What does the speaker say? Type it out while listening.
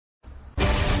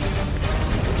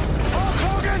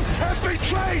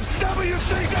trade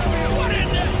WCW. What in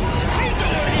the hell is he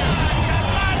doing here?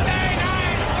 Monday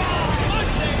Night Raw,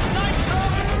 Monday Nitro.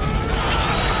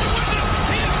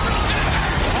 He is broken.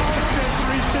 Austin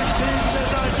 316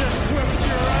 says I just whipped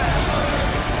your ass.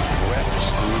 Brett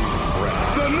Steve Brett.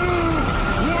 The new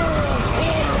world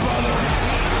order, brother.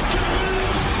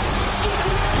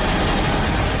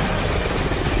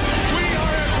 We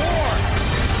are at war.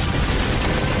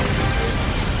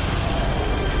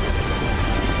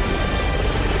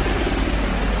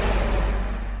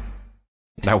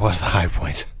 That was the high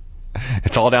point.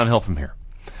 It's all downhill from here.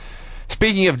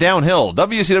 Speaking of downhill,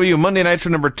 WCW Monday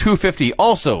Nitro number 250,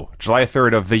 also July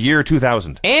 3rd of the year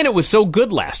 2000. And it was so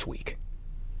good last week.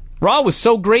 Raw was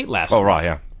so great last week. Oh, Raw,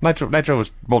 yeah. Nitro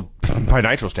was, well, by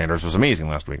Nitro standards, was amazing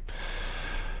last week.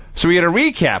 So we had a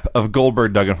recap of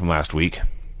Goldberg Duggan from last week.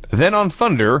 Then on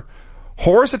Thunder,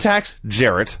 Horace attacks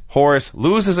Jarrett. Horace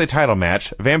loses a title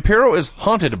match. Vampiro is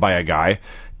haunted by a guy.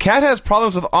 Cat has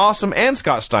problems with Awesome and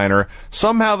Scott Steiner.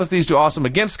 Somehow this leads to Awesome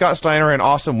against Scott Steiner, and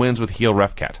Awesome wins with heel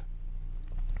ref Cat.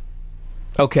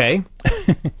 Okay.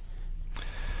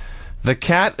 The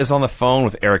Cat is on the phone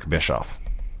with Eric Bischoff.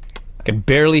 I can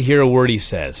barely hear a word he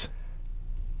says.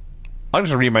 I'm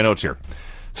just going to read my notes here.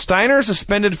 Steiner is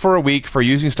suspended for a week for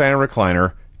using Steiner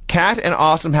recliner. Cat and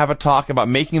Awesome have a talk about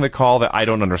making the call that I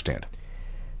don't understand.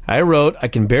 I wrote, I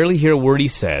can barely hear a word he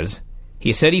says.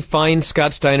 He said he fined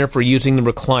Scott Steiner for using the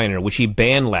recliner, which he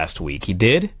banned last week. He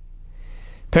did?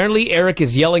 Apparently, Eric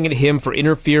is yelling at him for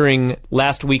interfering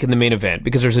last week in the main event,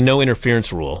 because there's a no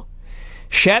interference rule.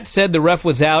 Shat said the ref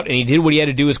was out, and he did what he had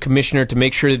to do as commissioner to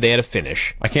make sure that they had a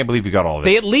finish. I can't believe you got all of it.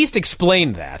 They at least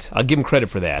explained that. I'll give him credit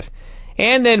for that.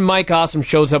 And then Mike Awesome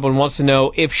shows up and wants to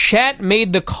know if Shat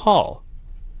made the call.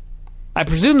 I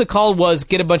presume the call was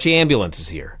get a bunch of ambulances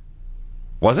here.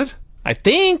 Was it? I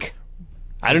think.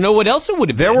 I don't know what else it would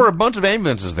have been. There were a bunch of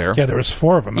ambulances there. Yeah, there was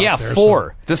 4 of them Yeah, out there.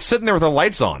 4. Just sitting there with the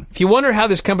lights on. If you wonder how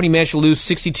this company managed to lose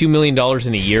 $62 million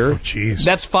in a year, jeez.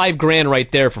 That's $5,000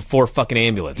 right there for 4 fucking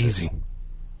ambulances. Easy.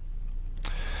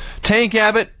 Tank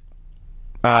Abbott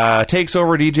takes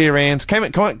over DJ Rand's...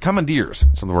 commandeers.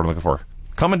 That's the word I'm looking for.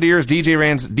 Commandeers DJ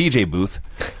Rand's DJ booth.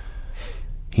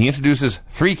 He introduces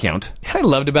 3 count. I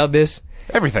loved about this.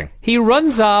 Everything. He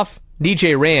runs off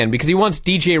DJ Rand because he wants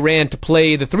DJ Rand to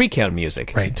play the 3 count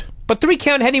music. Right. But 3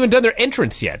 count hadn't even done their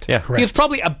entrance yet. Yeah, He was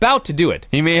probably about to do it.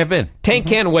 He may have been. Tank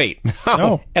can't wait.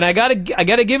 No. And I gotta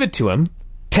give it to him.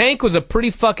 Tank was a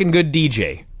pretty fucking good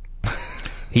DJ.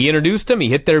 He introduced them. He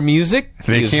hit their music.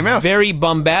 They He came out. very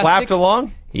bombastic. Clapped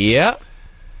along. Yeah.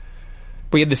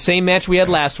 We had the same match we had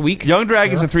last week. Young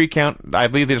Dragons and 3 count. I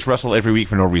believe they just wrestle every week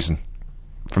for no reason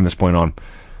from this point on.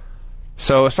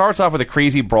 So it starts off with a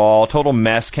crazy brawl, total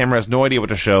mess. Camera has no idea what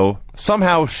to show.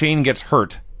 Somehow Shane gets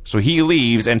hurt, so he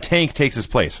leaves, and Tank takes his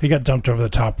place. He got dumped over the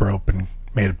top rope and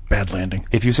made a bad landing.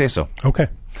 If you say so. Okay.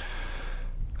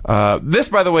 This,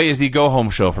 by the way, is the go-home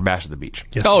show for Bash at the Beach.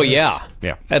 Yes, Oh, it is. yeah.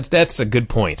 Yeah. That's a good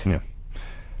point. Yeah.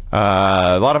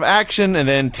 A lot of action, and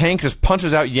then Tank just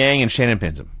punches out Yang, and Shannon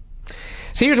pins him.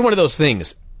 See, here's one of those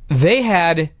things. They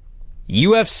had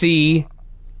UFC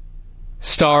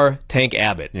star Tank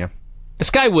Abbott. Yeah. This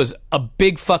guy was a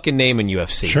big fucking name in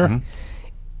UFC. Sure. Mm-hmm.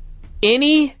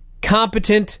 Any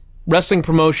competent wrestling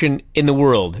promotion in the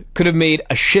world could have made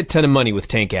a shit ton of money with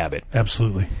Tank Abbott.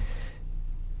 Absolutely.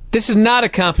 This is not a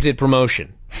competent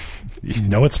promotion.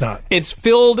 No, it's not. It's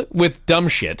filled with dumb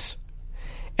shits.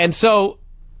 And so,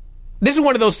 this is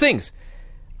one of those things.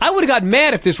 I would have got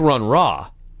mad if this were on Raw.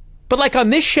 But like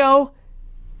on this show,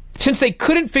 since they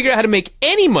couldn't figure out how to make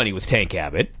any money with Tank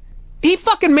Abbott, he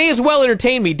fucking may as well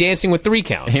entertain me dancing with 3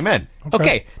 count. Amen.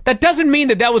 Okay, that doesn't mean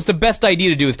that was the best idea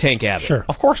to do with Tank Abbott. Sure.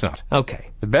 Of course not. Okay.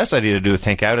 The best idea to do with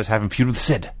Tank Abbott is have him feud with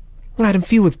Sid. I had him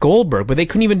feud with Goldberg, but they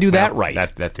couldn't even do that Well,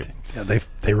 right. That too. Yeah,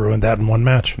 they ruined that in one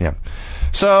match. Yeah.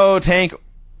 So Tank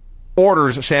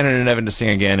orders Shannon and Evan to sing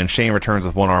again, and Shane returns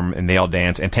with one arm, and they all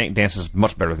dance, and Tank dances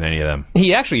much better than any of them.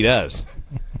 He actually does.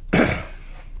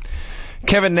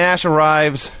 Kevin Nash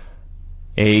arrives.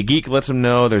 A geek lets him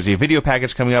know there's a video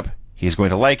package coming up. He's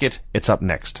going to like it. It's up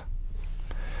next.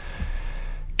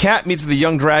 Cat meets the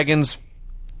Young Dragons,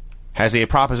 has a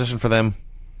proposition for them.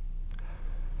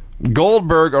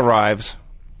 Goldberg arrives.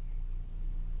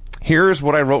 Here's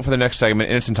what I wrote for the next segment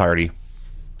in its entirety.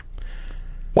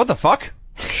 What the fuck?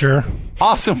 Sure.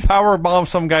 Awesome powerbomb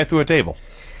some guy through a table.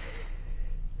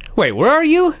 Wait, where are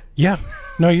you? Yeah.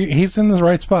 No, he's in the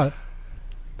right spot.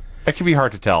 That can be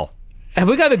hard to tell. Have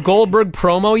we got a Goldberg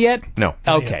promo yet? No.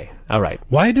 Okay, all right.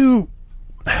 Why do...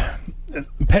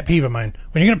 Pet peeve of mine.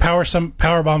 When you're going to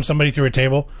powerbomb somebody through a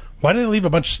table, why do they leave a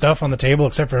bunch of stuff on the table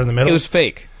except for in the middle? It was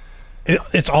fake.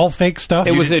 It's all fake stuff?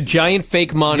 It was a giant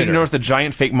fake monitor. Did you notice the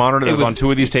giant fake monitor that was on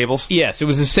two of these tables? Yes, it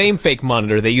was the same fake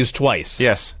monitor they used twice.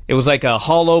 Yes. It was like a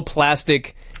hollow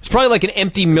plastic. It's probably like an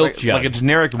empty milk jug. Like a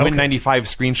generic Win95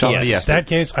 screenshot. Yes. Yes. In that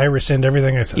case, I rescind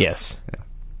everything I said. Yes.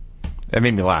 That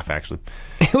made me laugh, actually.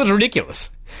 It was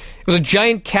ridiculous. It was a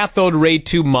giant cathode ray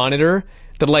tube monitor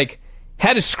that, like,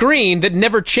 had a screen that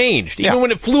never changed, even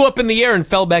when it flew up in the air and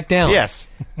fell back down. Yes.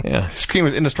 Yeah. The screen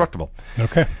was indestructible.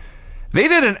 Okay. They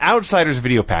did an Outsiders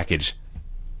video package.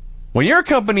 When your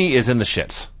company is in the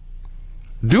shits,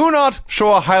 do not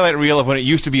show a highlight reel of when it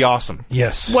used to be awesome.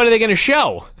 Yes. What are they going to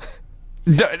show?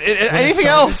 Anything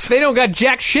else? They don't got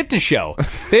jack shit to show.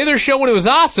 They either show when it was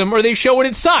awesome or they show when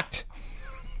it sucked.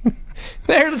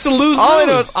 It's a lose-lose. All I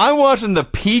know is I'm watching the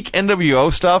peak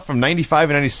NWO stuff from 95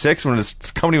 and 96 when this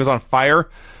company was on fire.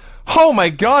 Oh my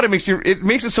God, it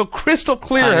makes it so crystal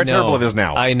clear how terrible it is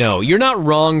now. I know. You're not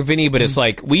wrong, Vinny, but it's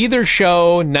like we either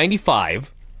show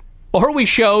 95 or we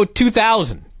show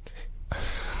 2000.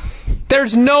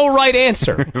 There's no right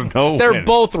answer. They're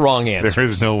both wrong answers. There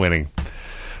is no winning.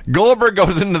 Goldberg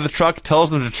goes into the truck, tells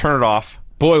them to turn it off.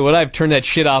 Boy, would I have turned that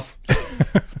shit off.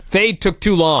 They took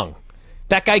too long.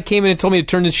 That guy came in and told me to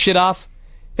turn this shit off.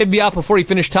 It'd be off before he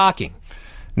finished talking.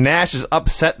 Nash is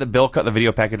upset that Bill cut the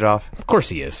video package off. Of course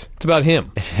he is. It's about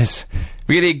him. It is.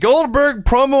 We get a Goldberg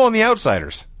promo on the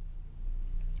Outsiders.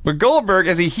 But Goldberg,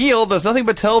 as a heel, does nothing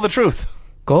but tell the truth.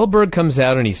 Goldberg comes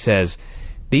out and he says,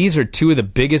 "These are two of the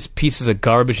biggest pieces of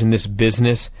garbage in this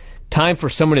business. Time for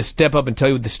someone to step up and tell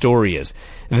you what the story is.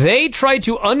 They tried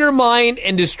to undermine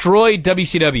and destroy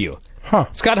WCW." Huh.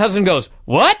 Scott Hudson goes,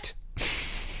 "What?"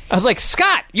 I was like,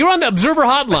 Scott, you're on the Observer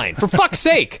Hotline, for fuck's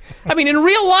sake. I mean, in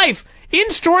real life, in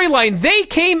storyline, they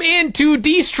came in to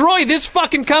destroy this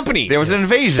fucking company. There was an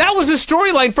invasion. That was a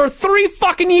storyline for 3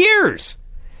 fucking years.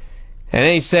 And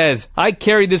then he says, I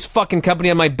carried this fucking company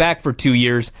on my back for 2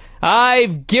 years.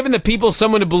 I've given the people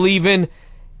someone to believe in.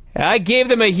 I gave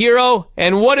them a hero,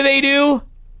 and what do?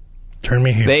 Turn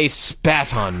me here. They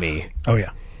spat on me. Oh,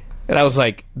 yeah. And I was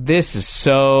like, this is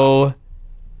so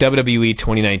WWE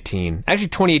 2019. Actually,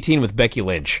 2018 with Becky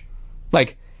Lynch.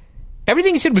 Like,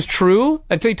 everything he said was true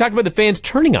until he talked about the fans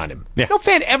turning on him. Yeah. No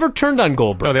fan ever turned on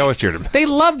Goldberg. No, they always cheered him. They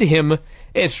loved him.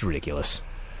 It's ridiculous.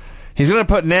 He's going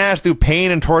to put Nash through pain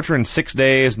and torture in 6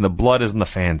 days, and the blood is in the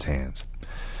fans' hands.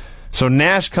 So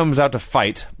Nash comes out to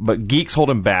fight, but Geeks hold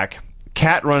him back.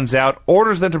 Kat runs out,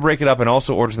 orders them to break it up, and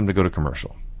also orders them to go to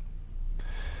commercial.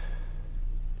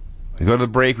 We go to the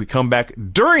break. We come back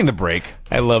during the break.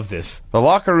 I love this. The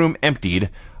locker room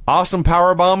emptied. Awesome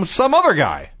powerbombs some other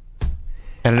guy.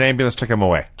 And an ambulance took him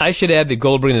away. I should add that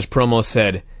Goldberg in his promo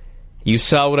said, "You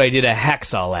saw what I did at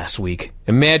Hacksaw last week.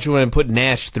 Imagine when I put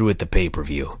Nash through at the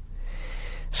pay-per-view."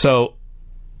 So,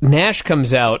 Nash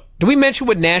comes out. Did we mention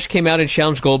what Nash came out and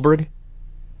challenged Goldberg?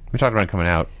 We talked about him coming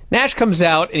out. Nash comes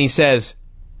out and he says,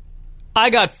 I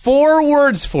got 4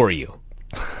 words for you.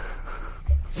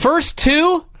 First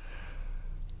 2,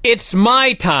 it's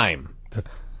my time.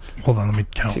 Hold on, let me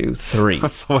count. 2, 3. I'm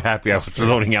so happy I was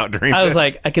zoning out during I was this.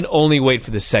 like, I can only wait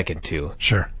for the second 2.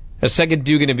 Sure. The second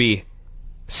 2 going to be,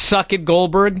 suck it,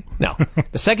 Goldberg? No.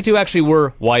 The second 2 actually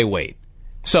were, why wait?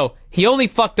 So, he only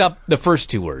fucked up the first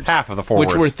 2 words. Half of the 4 which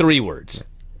words. were 3 words.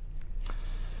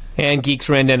 And Geeks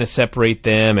ran down to separate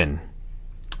them, and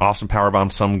Awesome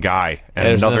powerbomb some guy. And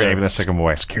There's another another- ambulance took him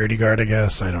away. Security guard, I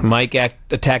guess. I don't know. Mike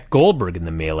attacked Goldberg in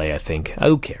the melee, I think.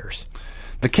 Who cares?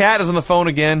 The Cat is on the phone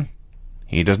again.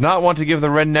 He does not want to give the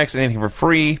rednecks anything for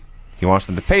free. He wants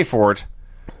them to pay for it.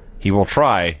 He will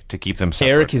try to keep them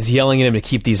separate. Eric is yelling at him to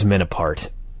keep these men apart.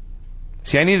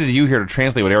 See, I needed you here to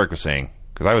translate what Eric was saying.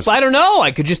 Because I was... I don't know.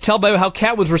 I could just tell by how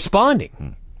Kat was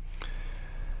responding.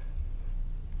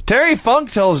 Terry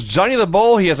Funk tells Johnny the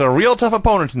Bull he has a real tough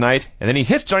opponent tonight, and then he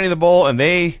hits Johnny the Bull, and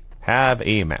they have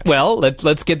a match. Well,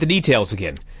 let's get the details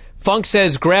again. Funk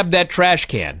says, grab that trash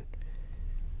can.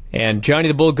 And Johnny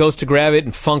the Bull goes to grab it,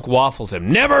 and Funk waffles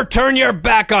him. Never turn your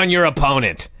back on your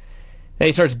opponent. Then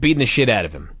he starts beating the shit out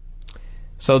of him.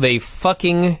 So they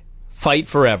fucking fight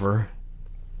forever.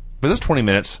 But this 20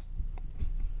 minutes.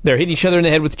 They're hitting each other in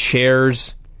the head with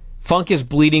chairs. Funk is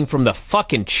bleeding from the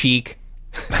fucking cheek.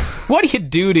 What do you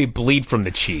do to bleed from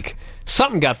the cheek?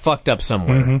 Something got fucked up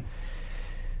somewhere. Mm-hmm.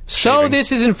 So Shaving.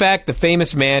 this is in fact the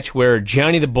famous match where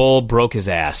Johnny the Bull broke his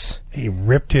ass. He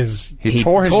ripped his... He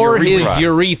tore his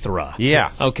urethra. Yeah.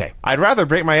 Yes. Okay. I'd rather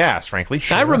break my ass, frankly.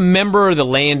 I remember the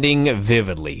landing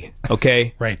vividly,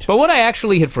 okay? Right. But what I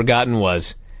actually had forgotten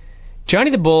was Johnny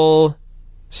the Bull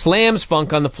slams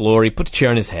Funk on the floor, he puts a chair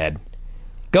on his head,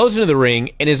 goes into the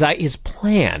ring, and his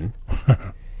plan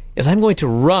is I'm going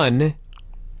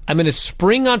to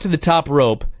spring onto the top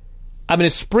rope, I'm going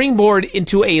to springboard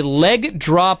into a leg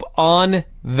drop on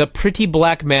the pretty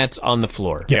black mats on the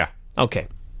floor. Yeah. Okay.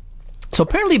 So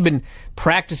apparently he'd been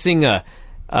practicing the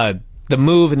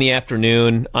move in the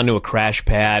afternoon onto a crash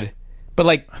pad. But,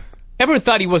 like, everyone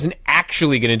thought he wasn't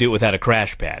actually going to do it without a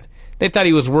crash pad. They thought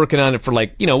he was working on it for,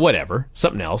 like, whatever,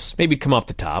 something else. Maybe come off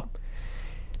the top.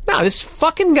 No, this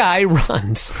fucking guy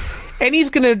runs, and he's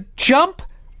going to jump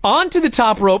onto the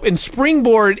top rope and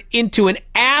springboard into an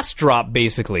ass drop,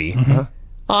 basically,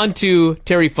 onto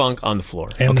Terry Funk on the floor.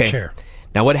 And the chair.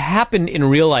 Now, what happened in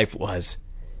real life was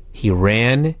he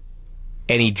ran,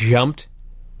 and he jumped,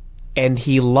 and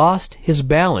he lost his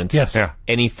balance. Yes. Yeah.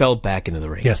 And he fell back into the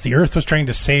ring. Yes, the earth was trying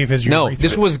to save his No, urethra.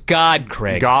 this was God,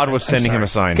 Craig. God was sending him a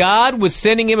sign. God was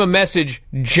sending him a message.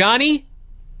 Johnny,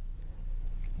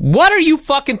 what are you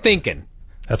fucking thinking?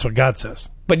 That's what God says.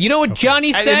 But you know what Johnny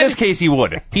And said? in this case, he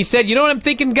would. He said, "You know what I'm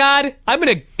thinking, God? I'm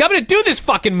gonna do this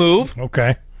fucking move.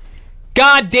 Okay.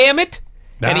 God damn it!"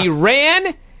 Nah. And he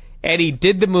ran, and he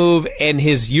did the move, and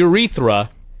his urethra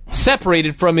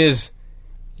separated from his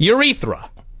urethra.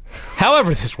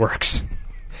 However this works.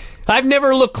 I've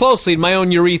never looked closely at my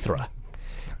own urethra.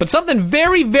 But something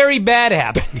very, very bad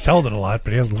happened. He's held it a lot,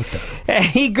 but he hasn't looked at it. And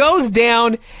he goes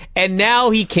down, and now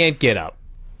he can't get up.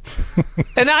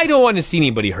 And I don't want to see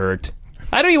anybody hurt.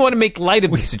 I don't even want to make light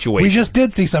of the situation. We just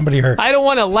did see somebody hurt. I don't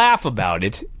want to laugh about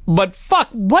it. But fuck,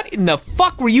 what in the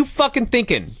fuck were you fucking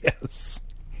thinking? Yes.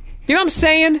 You know what I'm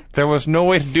saying? There was no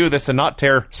way to do this and not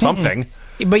tear something.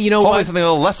 But you know Hopefully what? something a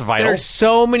little less vital. There's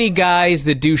so many guys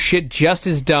that do shit just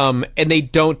as dumb, and they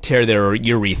don't tear their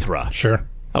urethra. Sure.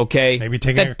 Okay? Maybe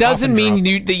taking that your doesn't coffin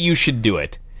mean drop. that you should do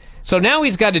it. So now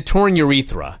he's got a torn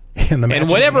urethra. And the match And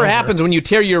isn't whatever over. happens when you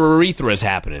tear your urethra is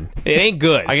happening. It ain't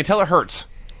good. I can tell it hurts.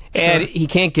 And he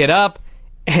can't get up,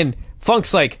 and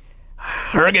Funk's like,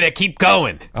 we're gonna keep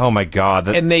going. Oh, my God.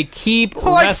 And they keep For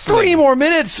like wrestling. 3 more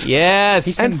minutes.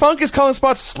 Yes. And Funk is calling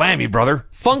spots. Slam me, brother.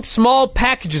 Funk small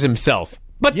packages himself.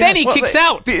 But then he Well, kicks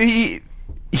out. He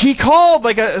called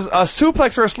like a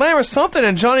suplex or a slam or something,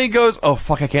 and Johnny goes, "Oh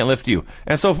fuck, I can't lift you."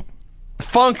 And so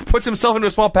Funk puts himself into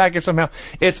a small package somehow.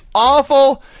 It's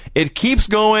awful. It keeps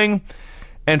going,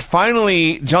 and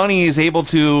finally Johnny is able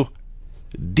to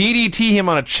DDT him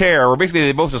on a chair, where basically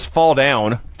they both just fall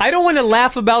down. I don't want to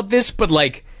laugh about this, but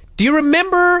like, do you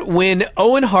remember when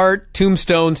Owen Hart,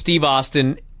 Tombstone, Steve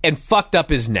Austin, and fucked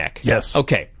up his neck? Yes.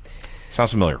 Okay.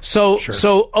 Sounds familiar.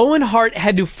 So Owen Hart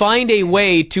had to find a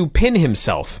way to pin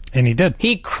himself. And he did.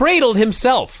 He cradled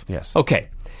himself. Yes. Okay.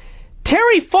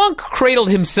 Terry Funk cradled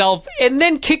himself and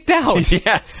then kicked out.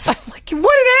 Yes. I'm like,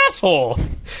 what an asshole.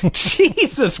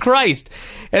 Jesus Christ.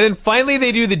 And then finally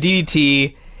they do the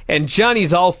DDT, and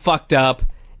Johnny's all fucked up,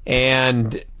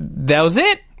 and that was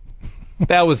it.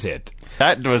 That was it.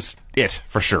 That was it,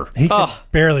 for sure. He can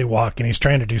barely walk, and he's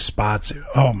trying to do spots.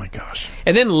 Oh, my gosh.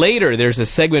 And then later, there's a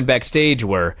segment backstage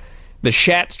where the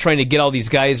Shat's trying to get all these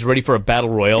guys ready for a battle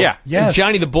royal. Yeah. Yes. And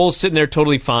Johnny the Bull's sitting there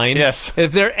totally fine. Yes.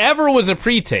 If there ever was a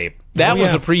pre-tape, that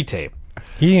was yeah. a pre-tape.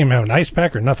 He didn't even have an ice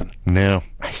pack or nothing. No.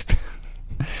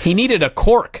 He needed a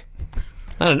cork.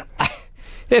 I don't know.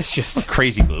 It's just...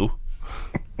 Crazy glue.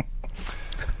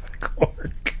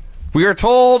 Cork. We are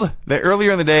told that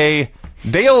earlier in the day,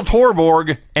 Dale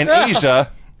Torborg and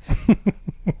Asia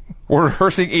were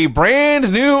rehearsing a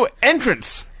brand new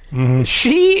entrance.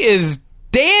 She is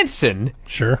dancing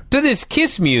Sure. to this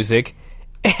Kiss music,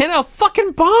 and a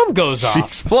fucking bomb goes She off.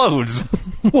 explodes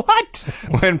What?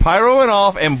 when Pyro went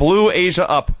off and blew Asia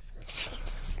up.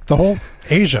 The whole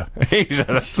Asia. Asia,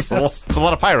 that's a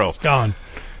lot of pyro. Gone.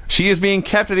 She is being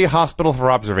kept at a hospital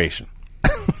for observation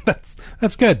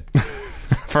That's good.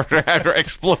 after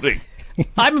exploding.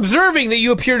 I'm observing that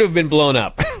you appear to have been blown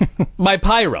up by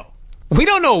pyro. We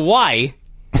don't know why.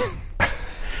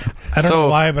 I don't So, know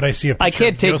why, but I see a picture I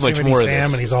can't of take much Yosemite more of Sam,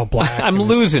 this. and he's all black. I'm and his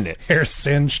losing it. Hair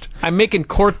singed. I'm making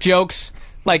cork jokes.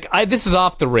 Like, this is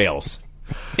off the rails.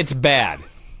 It's bad.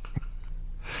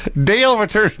 Dale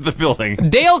returns to the building.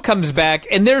 Dale comes back,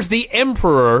 and there's the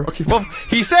Emperor. Well,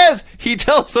 he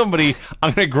tells somebody,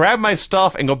 I'm going to grab my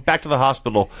stuff and go back to the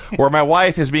hospital where my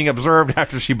wife is being observed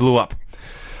after she blew up.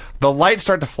 The lights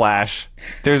start to flash.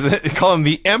 They call him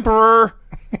the Emperor,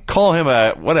 call him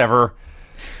a whatever.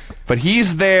 But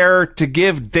he's there to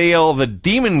give Dale the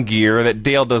demon gear that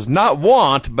Dale does not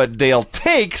want, but Dale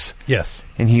takes, Yes.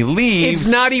 and he leaves.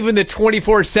 It's not even the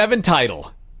 24/7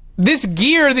 title. This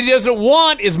gear that he doesn't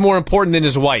want is more important than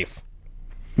his wife.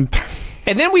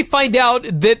 And then we find out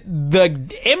that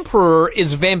the Emperor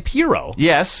is Vampiro.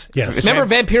 Yes. Yes. Remember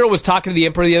Vampiro was talking to the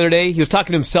Emperor the other day? He was talking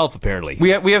to himself, apparently. We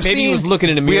have Maybe seen, he was looking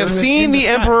in a mirror. We have seen in the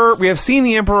disguise. Emperor. We have seen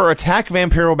the Emperor attack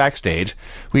Vampiro backstage.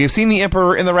 We have seen the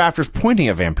Emperor in the rafters pointing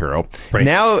at Vampiro. Right.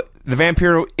 Now the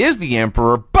Vampiro is the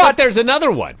Emperor, But there's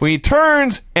another one. when he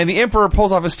turns and the Emperor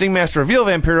pulls off his Stingmaster reveal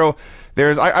Vampiro,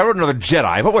 there's I wrote another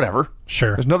Jedi, but whatever.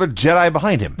 Sure. There's another Jedi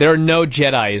behind him. There are no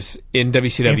Jedis in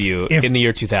WCW If- in the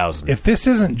year 2000. If this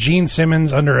isn't Gene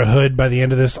Simmons under a hood by the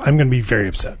end of this, I'm going to be very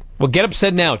upset. Well, get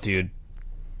upset now, dude.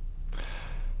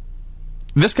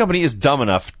 This company is dumb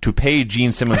enough to pay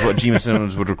Gene Simmons what Gene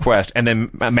Simmons would request and then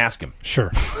mask him. Sure.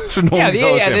 So no one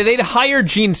knows him. they'd hire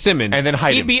Gene Simmons. And then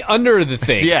hide He'd him. be under the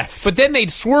thing. Yes. But then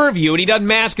they'd swerve you, and he'd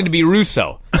unmask him to be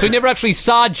Russo. So he never actually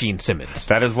saw Gene Simmons.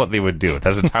 That is what they would do.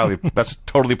 That's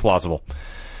totally plausible.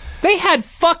 They had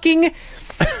fucking...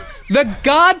 the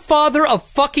Godfather of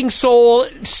fucking Soul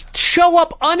show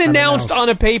up unannounced on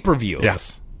a pay-per-view.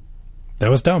 Yes. That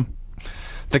was dumb.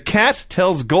 The Cat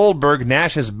tells Goldberg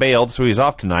Nash has bailed, so he's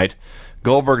off tonight.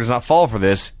 Goldberg does not fall for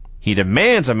this. He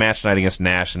demands a match tonight against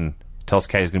Nash and tells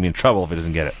Cat he's going to be in trouble if he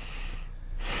doesn't get it.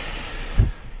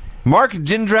 Mark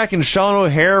Jindrak and Sean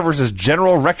O'Hare versus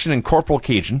General Rection and Corporal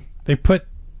Cajun. They put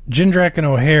Jindrak and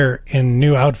O'Hare in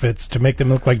new outfits to make them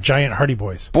look like giant Hardy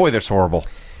Boys. Boy, that's horrible.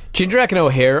 Jindrak and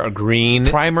O'Hare are green,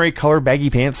 Primary color baggy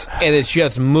pants. and it's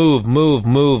just move.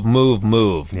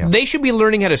 Yeah. They should be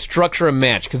learning how to structure a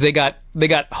match because they got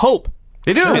hope.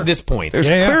 They do. At this point. There's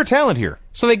Yeah. clear talent here.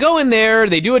 So they go in there,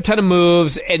 they do a ton of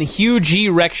moves, and Hugh G.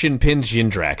 Rection pins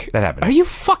Jindrak. That happened. Are you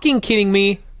fucking kidding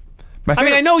me? My I mean,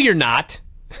 favorite- I know you're not.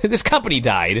 This company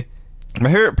died.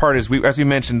 My favorite part is, as we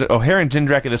mentioned, O'Hare and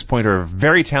Jindrak at this point are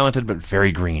very talented but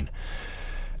very green.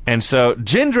 And so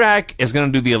Jindrak is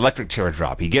going to do the electric chair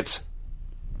drop. He gets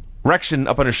Rection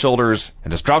up on his shoulders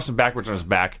and just drops him backwards on his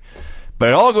back. But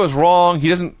it all goes wrong.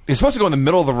 He's supposed to go in the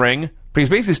middle of the ring, but he's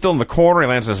basically still in the corner. He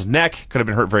lands on his neck. Could have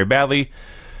been hurt very badly.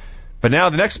 But now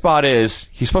the next spot is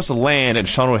he's supposed to land, and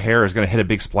Sean O'Hare is going to hit a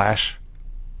big splash.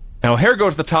 Now O'Hare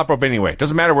goes to the top rope anyway.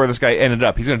 Doesn't matter where this guy ended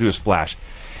up. He's going to do a splash.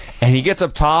 And he gets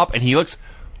up top, and he looks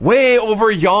way over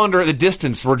yonder at the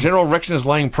distance where General Rection is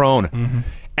lying prone. Mm-hmm.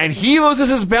 And he loses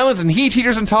his balance, and he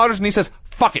teeters and totters, and he says,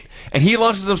 fuck it. And he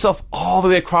launches himself all the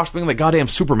way across the ring like goddamn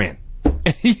Superman.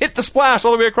 And he hit the splash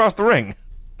all the way across the ring.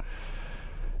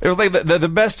 It was like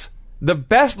the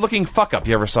best looking fuck up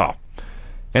you ever saw.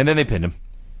 And then they pinned him.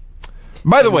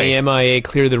 By the way, The MIA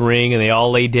clear the ring, and they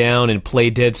all lay down and play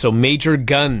dead, so Major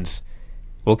Guns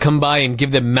will come by and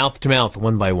give them mouth-to-mouth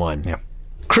one by one. yeah.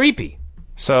 Creepy.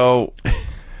 So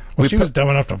Well, she was dumb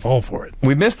enough to fall for it.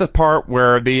 we missed the part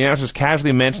where the announcers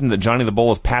casually mentioned that Johnny the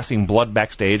Bull is passing blood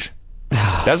backstage.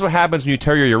 That's what happens when you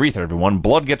tear your urethra, everyone.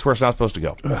 Blood gets where it's not supposed to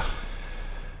go.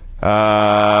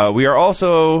 We are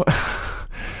also...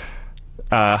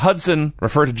 Hudson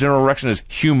referred to General Rection as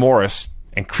Hugh Morris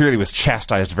and clearly was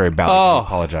chastised very badly. Oh. He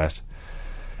apologized.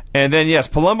 And then, yes,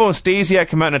 Palumbo and Stasiak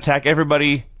come out and attack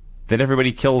everybody. Then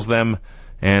everybody kills them,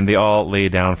 and they all lay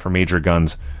down for Major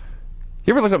Guns.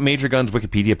 You ever look up Major Guns'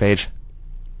 Wikipedia page?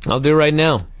 I'll do it right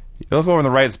now. You look over on the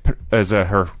right as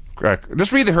her...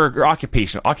 just read her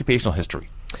occupational history.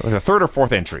 Like the third or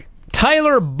fourth entry.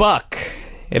 Tyler Buck,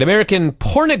 an American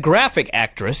pornographic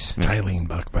actress, Tylene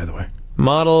Buck, by the way.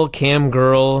 model, cam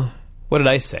girl. What did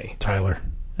I say? Tyler.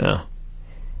 Oh.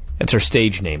 That's her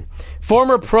stage name.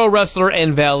 Former pro wrestler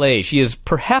and valet. She is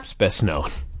perhaps best known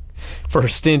for her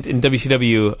stint in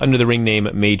WCW under the ring name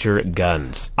Major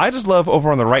Guns. I just love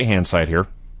over on the right-hand side here.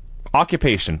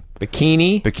 Occupation.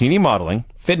 Bikini, Modeling.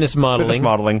 fitness modeling, Fitness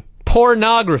modeling.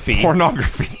 pornography,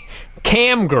 Pornography.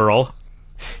 cam girl,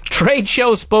 trade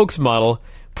show spokesmodel,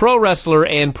 pro wrestler,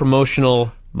 and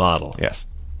promotional model. Yes.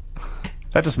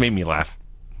 That just made me laugh.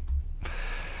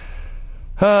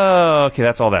 Okay,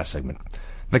 that's all that segment.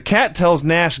 The Cat tells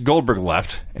Nash Goldberg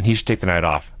left, and he should take the night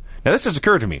off. Now, this just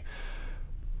occurred to me.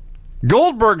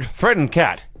 Goldberg threatened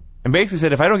Cat, and basically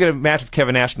said, if I don't get a match with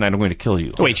Kevin Nash tonight, I'm going to kill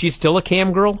you. Wait, she's still a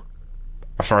cam girl?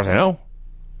 As far as I know.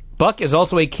 Buck is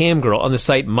also a cam girl on the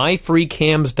site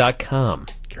myfreecams.com.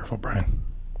 Careful, Brian.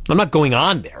 I'm not going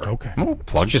on there. Okay. Well,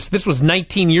 plug, This was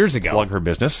 19 years ago. plug her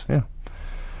business. Yeah.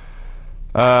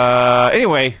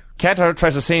 Anyway, Cat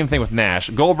tries the same thing with Nash.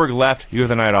 Goldberg left, you have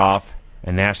the night off,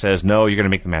 and Nash says, no, you're going to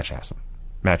make the match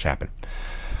happen.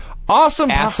 Awesome.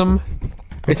 Assam?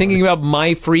 You're thinking about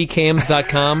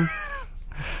myfreecams.com?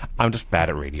 I'm just bad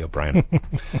at radio, Brian.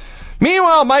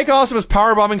 Meanwhile, Mike Awesome is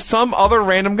powerbombing some other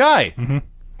random guy. Mm-hmm.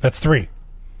 That's 3.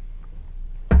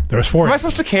 There was 4. Am I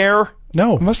supposed to care?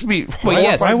 No. It must be. Well,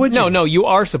 yes. why would you? No, you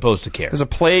are supposed to care. There's a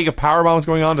plague of powerbombs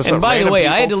going on to some And by the random way,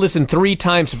 people. I had to listen 3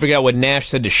 times to figure out what Nash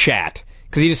said to Shat.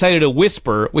 because he decided to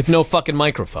whisper with no fucking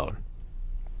microphone.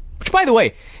 Which, by the way,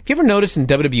 have you ever noticed in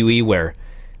WWE where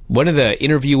one of the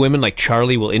interview women, like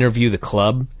Charlie, will interview the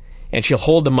club, and she'll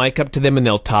hold the mic up to them and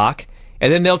they'll talk,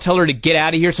 and then they'll tell her to get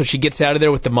out of here, so she gets out of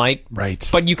there with the mic. Right.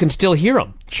 But you can still hear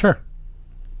them. Sure.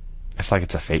 It's like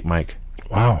it's a fake mic.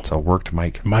 Wow. It's a worked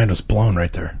mic. Mine was blown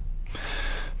right there.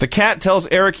 The cat tells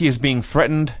Eric he is being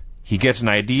threatened. He gets an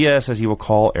idea, says he will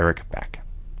call Eric back.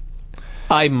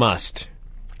 I must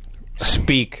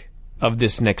speak of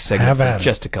this next segment for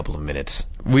just a couple of minutes.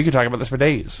 We could talk about this for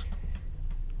days.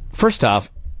 First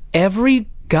off, every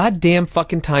goddamn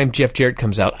fucking time Jeff Jarrett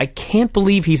comes out, I can't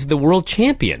believe he's the world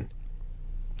champion.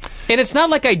 And it's not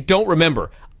like I don't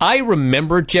remember. I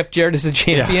remember Jeff Jarrett as the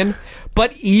champion,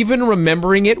 but even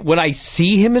remembering it, when I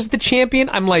see him as the champion,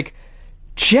 I'm like,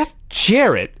 Jeff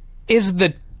Jarrett is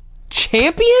the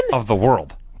champion? Of the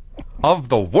world. Of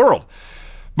the world.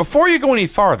 Before you go any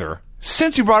farther,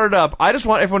 since you brought it up, I just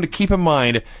want everyone to keep in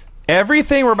mind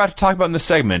everything we're about to talk about in this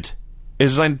segment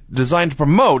is designed to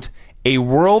promote a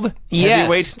World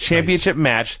Heavyweight Championship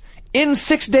match in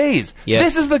 6 days. Yes.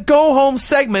 This is the go-home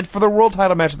segment for the world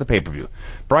title match at the pay-per-view.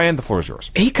 Brian, the floor is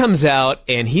yours. He comes out,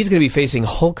 and he's going to be facing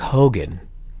Hulk Hogan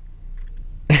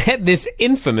at this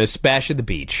infamous Bash at the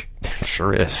Beach.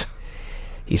 Sure is.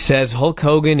 He says Hulk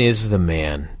Hogan is the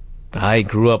man. I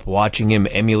grew up watching him,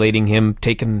 emulating him,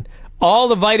 taking all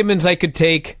the vitamins I could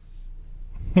take.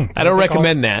 I don't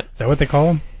recommend that. Is that what they call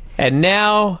him? And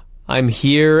now I'm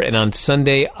here, and on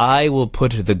Sunday I will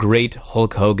put the great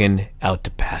Hulk Hogan out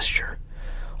to pasture.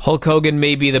 Hulk Hogan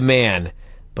may be the man,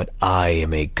 but I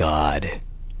am a god.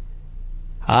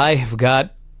 I have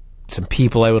got some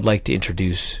people I would like to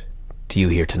introduce to you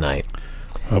here tonight.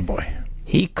 Oh, boy.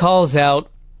 He calls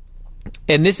out,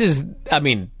 and this is, I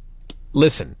mean,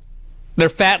 listen, they're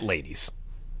fat ladies.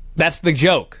 That's the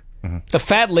joke. Mm-hmm. The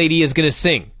fat lady is going to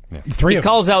sing. Yeah. He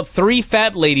calls out 3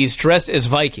 fat ladies dressed as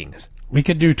Vikings. We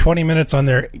could do 20 minutes on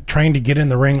there trying to get in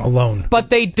the ring alone. But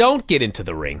they don't get into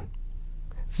the ring.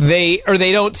 They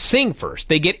don't sing first.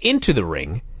 They get into the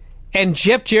ring, and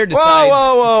Jeff Jarrett decides,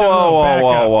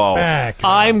 whoa. Back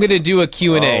I'm going to do a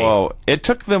Q&A. Whoa. It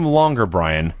took them longer,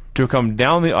 Brian, to come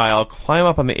down the aisle, climb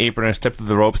up on the apron, and step to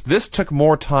the ropes. This took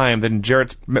more time than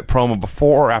Jarrett's promo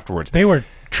before or afterwards. They were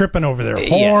tripping over their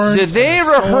horns. Did they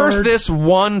rehearse this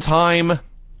one time?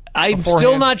 I'm beforehand?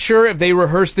 still not sure if they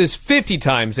rehearsed this 50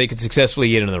 times they could successfully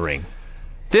get into the ring.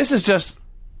 This is just...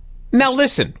 Now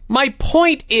listen, my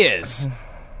point is,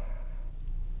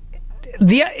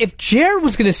 if Jarrett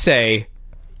was going to say,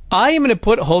 I am going to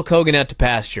put Hulk Hogan out to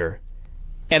pasture,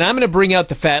 and I'm going to bring out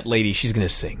the fat lady, she's going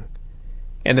to sing.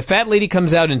 And the fat lady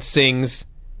comes out and sings,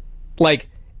 like,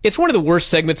 it's one of the worst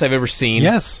segments I've ever seen.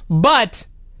 Yes. But,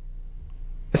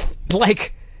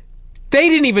 like, they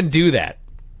didn't even do that.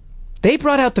 They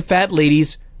brought out the fat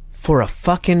ladies for a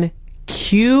fucking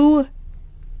Q&A.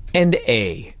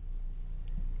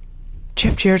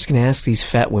 Jeff Jarrett's going to ask these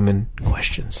fat women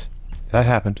questions. That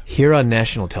happened. Here on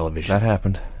national television. That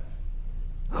happened.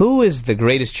 Who is the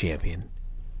greatest champion?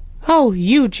 Oh,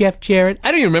 you, Jeff Jarrett. I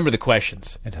don't even remember the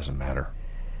questions. It doesn't matter.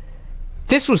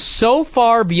 This was so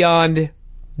far beyond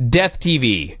Death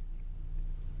TV.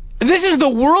 This is the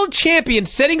world champion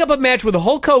setting up a match with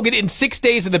Hulk Hogan in 6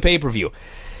 days of the pay-per-view.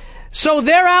 So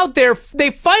they're out there,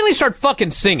 they finally start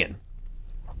fucking singing.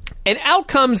 And out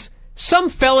comes some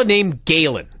fella named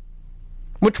Galen,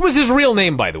 which was his real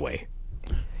name, by the way.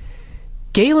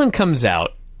 Galen comes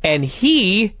out, and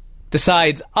he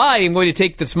decides, I am going to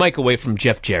take this mic away from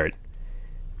Jeff Jarrett.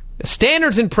 The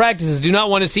standards and practices do not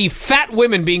want to see fat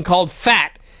women being called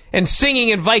fat and singing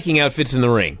in Viking outfits in the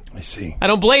ring. I see. I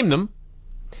don't blame them.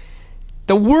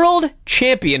 The world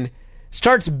champion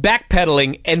starts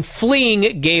backpedaling and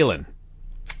fleeing Galen.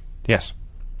 Yes.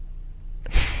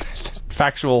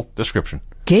 Factual description.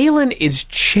 Galen is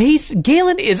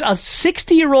a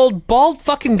 60-year-old bald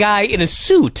fucking guy in a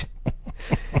suit.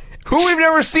 Who we've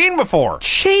never seen before.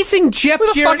 Chasing Jeff Who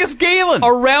the Jarrett fuck is Galen?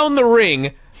 around the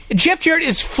ring. Jeff Jarrett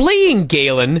is fleeing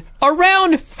Galen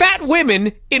around fat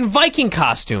women in Viking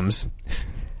costumes.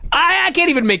 I can't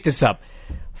even make this up.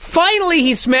 Finally,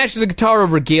 he smashes a guitar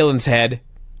over Galen's head.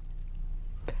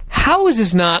 How is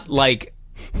this not, like,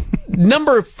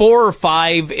 number 4 or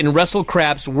 5 in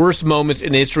WrestleCrap's worst moments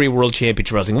in the history of World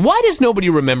Championship Wrestling? Why does nobody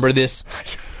remember this?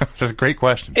 That's a great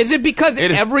question. Is it because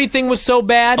everything was so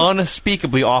bad?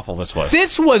 Unspeakably awful this was.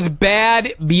 This was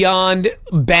bad beyond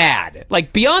bad.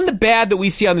 Like, beyond the bad that we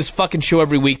see on this fucking show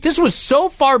every week. This was so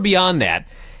far beyond that.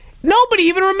 Nobody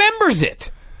even remembers it.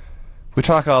 We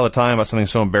talk all the time about something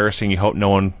so embarrassing you hope no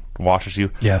one watches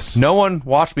you. Yes. No one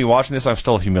watched me watching this. I'm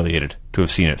still humiliated to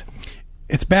have seen it.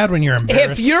 It's bad when you're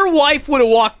embarrassed. If your wife would have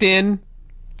walked in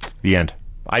The end.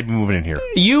 I'd be moving in here.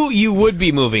 You would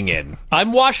be moving in.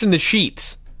 I'm washing the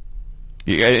sheets.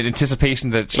 In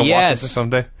anticipation that she'll watch this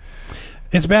someday?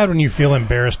 It's bad when you feel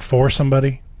embarrassed for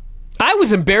somebody. I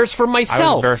was embarrassed for myself. I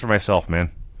was embarrassed for myself,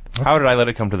 man. How did I let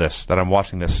it come to this, that I'm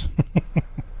watching this?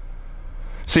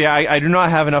 See, I do not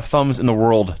have enough thumbs in the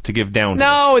world to give down to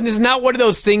No, this. and it's not one of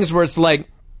those things where it's like,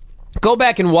 go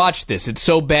back and watch this. It's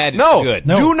so bad, it's good.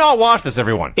 No. Do not watch this,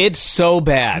 everyone. It's so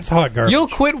bad. It's hot garbage. You'll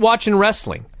quit watching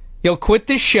wrestling. You'll quit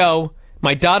this show.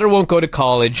 My daughter won't go to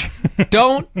college.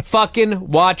 Don't fucking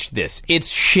watch this. It's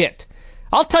shit.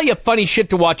 I'll tell you funny shit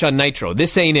to watch on Nitro.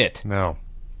 This ain't it. No.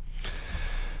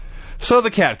 So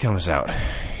the cat comes out.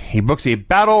 He books a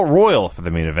battle royal for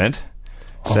the main event.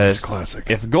 Says, classic.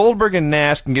 If Goldberg and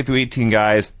Nash can get through 18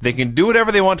 guys, they can do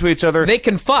whatever they want to each other. They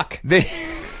can fuck.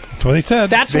 That's what he said.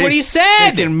 That's what he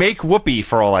said. They can make whoopee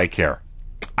for all I care.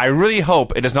 I really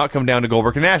hope it does not come down to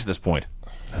Goldberg and Nash at this point.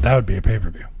 That would be a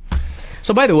pay-per-view.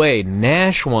 So, by the way,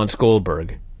 Nash wants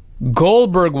Goldberg.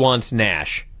 Goldberg wants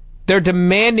Nash. They're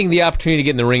demanding the opportunity to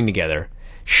get in the ring together.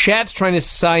 Shat's trying to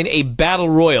sign a battle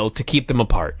royal to keep them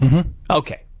apart. Mm-hmm.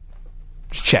 Okay.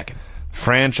 Just checking.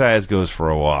 Franchise goes for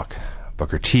a walk.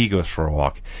 Booker T goes for a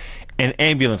walk. An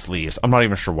ambulance leaves. I'm not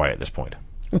even sure why at this point.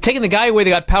 I'm taking the guy away that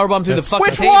got powerbombed through the fucking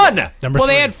Which table. one? Number well,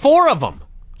 3. they had 4 of them.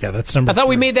 Yeah, that's number I thought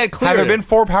we 3. made that clear. Have there been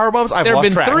 4 powerbombs? I've There have lost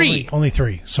been track. 3. Only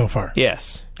 3 so far.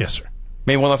 Yes. Yes, sir.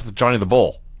 Maybe one left with Johnny the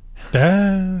Bull.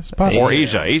 That's possible. Or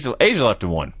Asia. Asia left in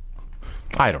 1.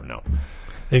 I don't know.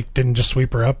 They didn't just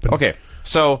sweep her up. And Okay,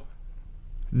 so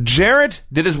Jarrett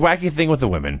did his wacky thing with the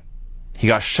women. He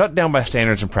got shut down by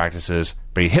standards and practices,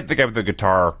 but he hit the guy with the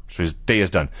guitar, so his day is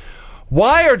done.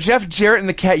 Why are Jeff Jarrett and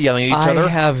the cat yelling at each other? I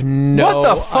have no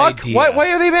What the fuck? idea.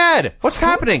 Why are they mad? What's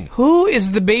happening? Who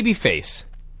is the baby face?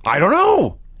 I don't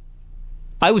know.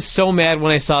 I was so mad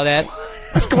when I saw that.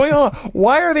 What's going on?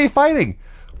 Why are they fighting?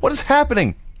 What is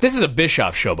happening? This is a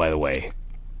Bischoff show, by the way.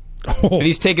 And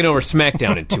he's taking over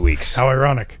SmackDown in 2 weeks. How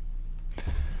ironic.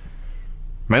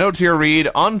 My notes here read,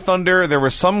 on Thunder, there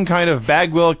was some kind of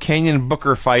Bagwell Canyon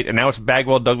Booker fight, and now it's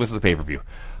Bagwell Douglas at the pay-per-view.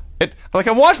 Like,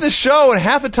 I'm watching this show, and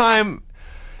half the time,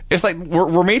 it's like,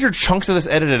 were major chunks of this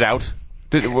edited out?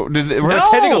 Were there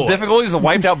technical difficulties that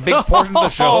wiped out big portions of the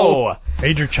show?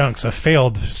 Major chunks, a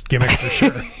failed gimmick for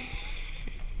sure.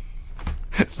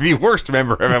 The worst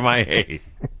member of MIA.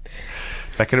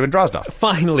 That could have been Drozdov.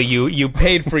 Finally, you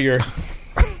paid for your...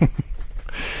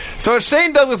 So it's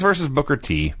Shane Douglas versus Booker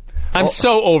T. I'm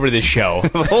so over this show.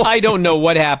 I don't know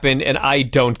what happened, and I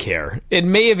don't care. It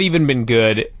may have even been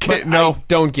good, but No. I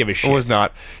don't give a shit. It was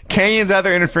not. Canyon's out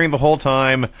there interfering the whole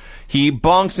time. He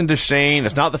bonks into Shane.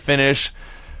 It's not the finish.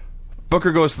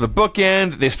 Booker goes to the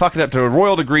bookend. They fuck it up to a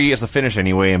royal degree. It's the finish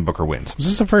anyway, and Booker wins. Is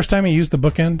this the first time he used the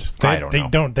bookend? I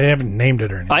don't know. They haven't named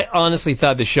it or anything. I honestly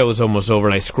thought the show was almost over,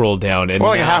 and I scrolled down, and We're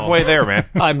like now halfway there, man.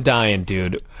 I'm dying,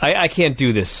 dude. I can't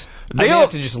do this. I Dale- have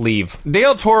to just leave.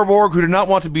 Dale Torborg, who did not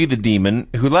want to be the demon,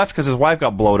 who left because his wife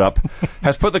got blowed up,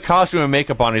 has put the costume and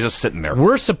makeup on. He's just sitting there.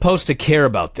 We're supposed to care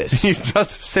about this. He's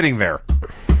just sitting there.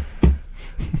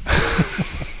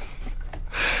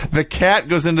 The cat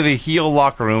goes into the heel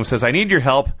locker room, says, I need your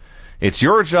help. It's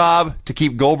your job to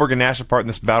keep Goldberg and Nash apart in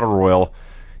this battle royal.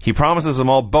 He promises them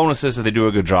all bonuses if they do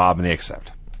a good job, and they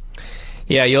accept.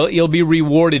 Yeah, you'll be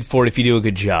rewarded for it if you do a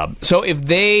good job. So if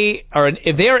they are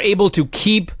able to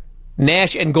keep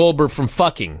Nash and Goldberg from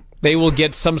fucking, they will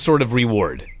get some sort of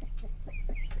reward.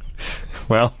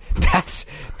 Well, That's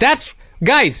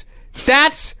guys,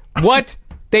 that's what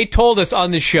they told us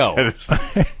on the show.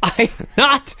 I'm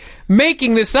not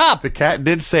making this up. the cat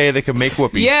did say they could make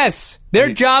whoopee. Yes,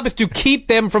 their job is to keep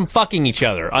them from fucking each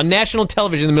other on national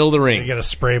television in the middle of the You ring. get a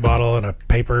spray bottle and a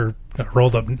paper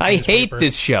rolled up. I hate newspaper.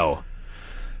 this show.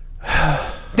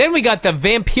 Then we got the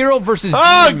Vampiro versus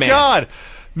Oh, Demon Man. God!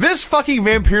 This fucking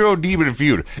Vampiro Demon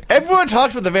feud. Everyone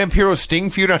talks about the Vampiro Sting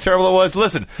feud, how terrible it was.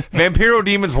 Listen, Vampiro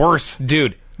Demon's worse.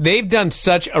 Dude, they've done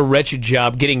such a wretched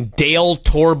job getting Dale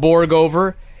Torborg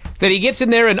over that he gets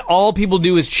in there and all people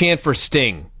do is chant for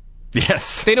Sting.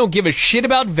 Yes. They don't give a shit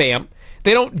about Vamp.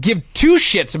 They don't give 2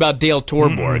 shits about Dale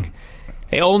Torborg.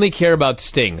 They only care about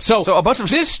Sting. So a bunch of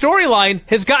this storyline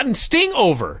has gotten Sting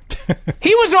over.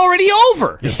 He was already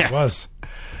over. Yes, it was.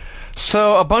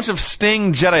 So a bunch of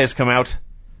Sting Jedis come out.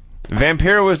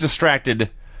 Vampiro is distracted.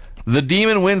 The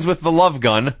demon wins with the love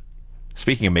gun.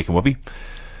 Speaking of making whoopee.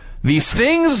 The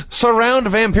Stings surround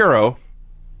Vampiro.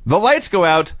 The lights go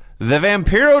out. The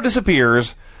Vampiro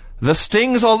disappears. The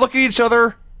Stings all look at each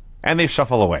other, and they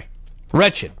shuffle away.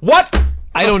 Wretched. What?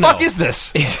 I don't the fuck know. is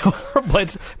this? It's horrible.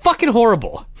 It's fucking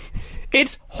horrible.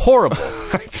 It's horrible.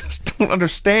 I just don't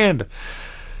understand.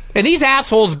 And these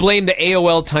assholes blame the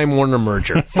AOL Time Warner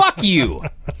merger. Fuck you.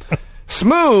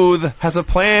 Smooth has a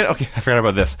plan. Okay, I forgot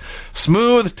about this.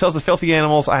 Smooth tells the filthy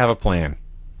animals, I have a plan.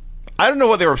 I don't know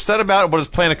what they were upset about or what his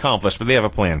plan accomplished, but they have a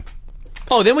plan.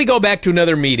 Oh, then we go back to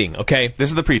another meeting, okay? This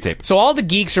is the pre-tape. So all the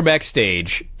geeks are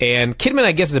backstage, and Kidman,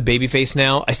 I guess, is a babyface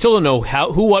now. I still don't know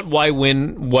how, who, what, why,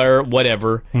 when, where,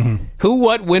 whatever. Mm-hmm. Who,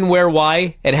 what, when, where,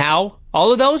 why, and how.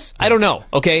 All of those? I don't know,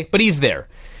 okay? But he's there.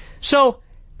 So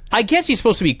I guess he's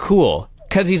supposed to be cool,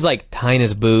 because he's, like, tying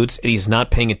his boots, and he's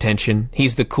not paying attention.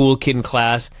 He's the cool kid in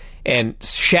class, and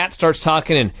Shat starts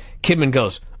talking, and Kidman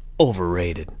goes,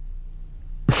 overrated.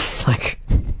 It's like,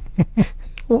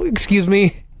 excuse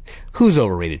me? Who's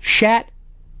overrated? Shat?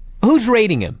 Who's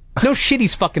rating him? No shit,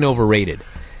 he's fucking overrated.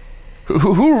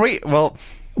 Well,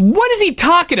 what is he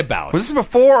talking about? Was this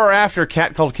before or after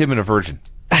Cat called Kidman a virgin?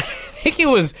 I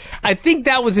think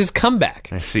that was his comeback.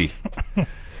 I see.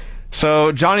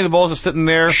 So Johnny the Bull's just sitting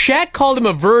there. Shat called him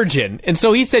a virgin, and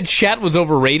so he said Shat was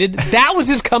overrated. That was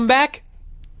his comeback?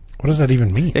 What does that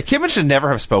even mean? Yeah, Kidman should never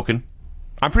have spoken.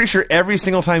 I'm pretty sure every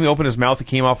single time he opened his mouth, he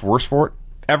came off worse for it.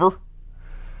 Ever.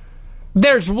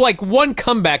 There's like one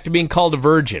comeback to being called a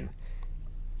virgin.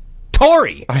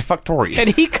 Tori. I fuck Tori. And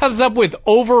he comes up with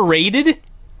overrated?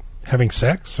 Having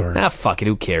sex? Or fuck it,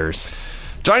 who cares?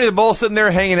 Johnny the Bull sitting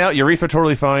there hanging out, urethra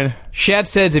totally fine. Shat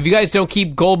says, if you guys don't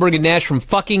keep Goldberg and Nash from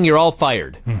fucking, you're all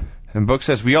fired. And Book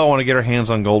says, we all want to get our hands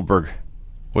on Goldberg,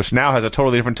 which now has a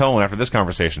totally different tone after this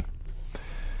conversation.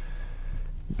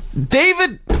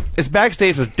 David is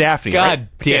backstage with Daphne. God right?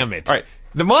 damn it. All right.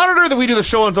 The monitor that we do the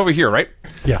show on's over here, right?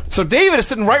 Yeah. So David is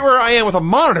sitting right where I am with a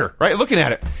monitor, right, looking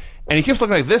at it. And he keeps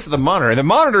looking like this at the monitor. And the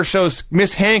monitor shows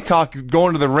Miss Hancock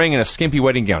going to the ring in a skimpy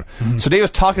wedding gown. Mm-hmm. So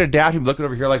David's talking to Daphne, looking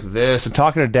over here like this, and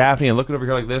talking to Daphne and looking over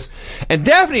here like this. And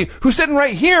Daphne, who's sitting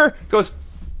right here, goes,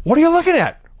 what are you looking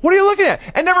at? What are you looking at?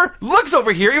 And never looks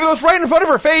over here, even though it's right in front of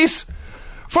her face.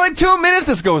 For like 2 minutes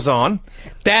this goes on.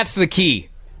 That's the key.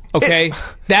 Okay?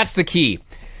 That's the key.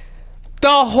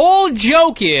 The whole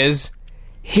joke is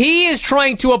he is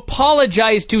trying to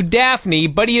apologize to Daphne,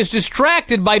 but he is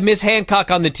distracted by Miss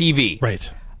Hancock on the TV. Right.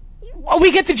 Oh,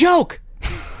 we get the joke.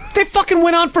 They fucking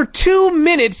went on for 2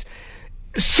 minutes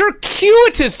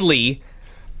circuitously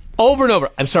over and over.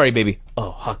 I'm sorry, baby.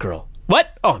 Oh, hot girl.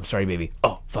 What? Oh, I'm sorry, baby.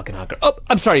 Oh, fucking hot girl. Oh,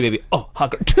 I'm sorry, baby. Oh,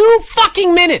 hot girl. 2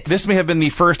 fucking minutes. This may have been the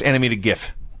first animated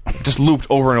GIF. Just looped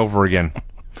over and over again.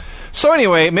 So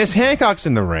anyway, Miss Hancock's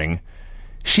in the ring.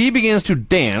 She begins to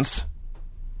dance.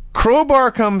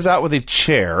 Crowbar comes out with a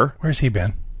chair. Where's he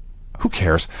been? Who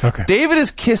cares? Okay. David is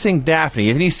kissing Daphne,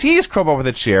 and he sees Crowbar with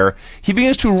a chair. He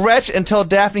begins to retch and tell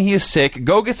Daphne he is sick.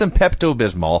 Go get some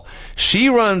Pepto-Bismol. She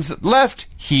runs left.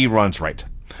 He runs right.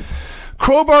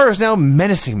 Crowbar is now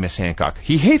menacing Miss Hancock.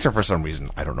 He hates her for some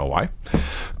reason. I don't know why.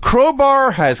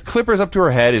 Crowbar has clippers up to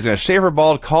her head. He's going to shave her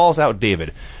bald, calls out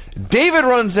David. David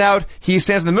runs out. He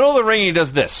stands in the middle of the ring, and he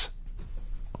does this.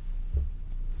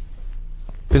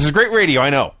 This is great radio, I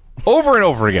know. Over and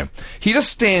over again. He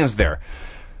just stands there.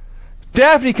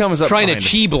 Daphne comes up trying to him.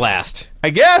 chi blast.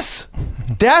 I guess.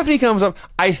 Daphne comes up.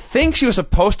 I think she was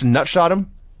supposed to nutshot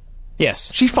him.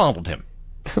 Yes. She fondled him.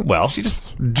 Well, She just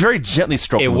very gently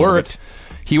stroked him. It a little worked.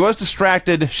 bit. He was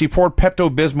distracted. She poured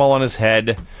Pepto-Bismol on his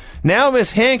head. Now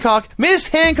Miss Hancock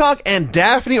and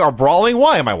Daphne are brawling.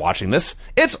 Why am I watching this?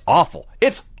 It's awful.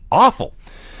 It's awful.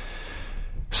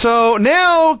 So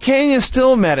now Canyon's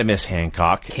still mad at Miss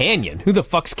Hancock. Canyon? Who the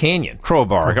fuck's Canyon?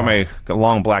 Crowbar. I got my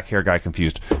long black hair guy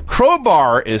confused.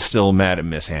 Crowbar is still mad at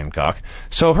Miss Hancock.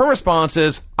 So her response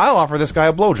is, I'll offer this guy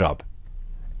a blowjob.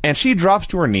 And she drops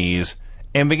to her knees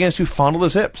and begins to fondle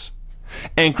his hips.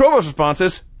 And Crowbar's response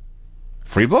is,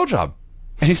 free blowjob.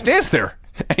 And he stands there.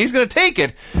 And he's going to take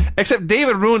it. Except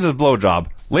David ruins his blowjob.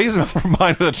 Lays him from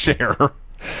behind with a chair.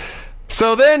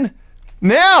 So then,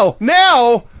 now,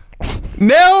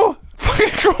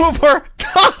 fucking Crowbar,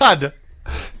 God!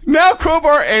 Now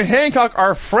Crowbar and Hancock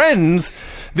are friends.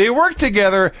 They work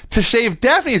together to shave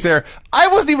Daphne's hair. I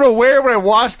wasn't even aware when I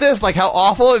watched this, like how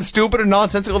awful and stupid and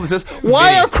nonsensical this is.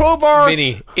 Why are Crowbar...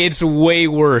 Vinny, it's way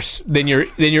worse than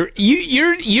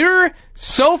you're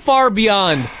so far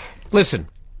beyond. Listen,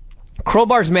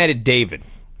 Crowbar's mad at David.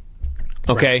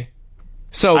 Okay? Right.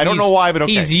 So I don't know why, but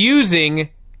okay. He's using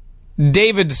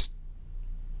David's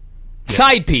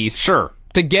side piece Sure.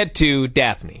 to get to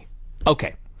Daphne.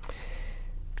 Okay.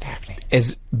 Daphne.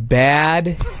 As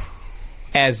bad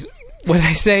as... What did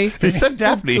I say? He said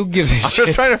Daphne. Who gives a I'm shit?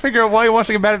 just trying to figure out why he wants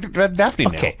to get mad at Daphne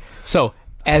now. Okay, so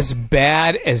as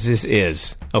bad as this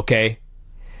is, okay,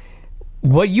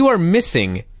 what you are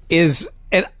missing is,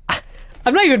 and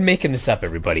I'm not even making this up,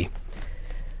 everybody.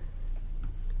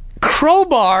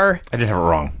 Crowbar I did have it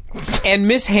wrong. and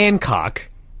Miss Hancock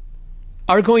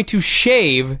are going to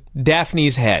shave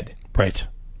Daphne's head. Right.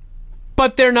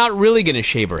 But they're not really going to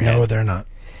shave her head. No, they're not.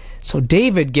 So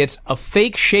David gets a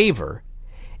fake shaver,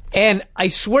 and I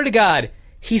swear to God,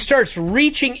 he starts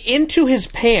reaching into his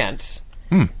pants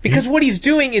because what he's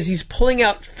doing is he's pulling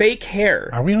out fake hair,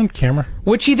 Are we on camera?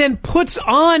 which he then puts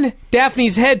on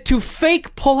Daphne's head to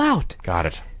fake pull out. Got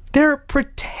it. They're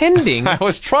pretending I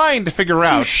was trying to figure to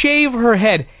out. shave her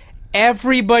head.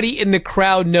 Everybody in the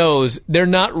crowd knows they're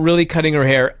not really cutting her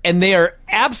hair, and they are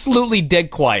absolutely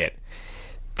dead quiet.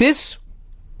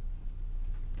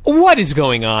 What is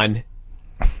going on?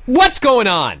 What's going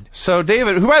on? So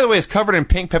David, who by the way is covered in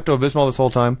pink Pepto-Bismol this whole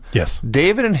time. Yes.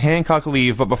 David and Hancock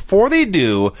leave, but before they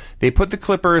do, they put the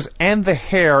clippers and the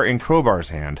hair in Crowbar's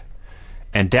hand.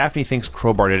 And Daphne thinks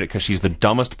Crowbar did it because she's the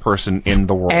dumbest person in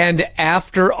the world. And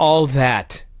after all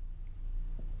that,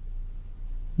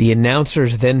 the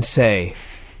announcers then say,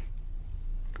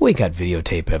 we got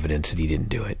videotape evidence that he didn't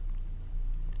do it.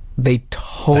 They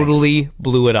totally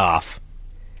blew it off.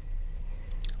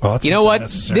 Well, You know what?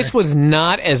 This was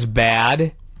not as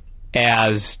bad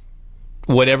as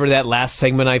whatever that last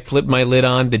segment I flipped my lid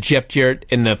on, the Jeff Jarrett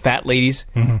and the fat ladies.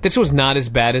 Mm-hmm. This was not as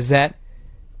bad as that,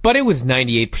 but it was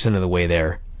 98% of the way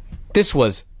there. This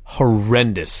was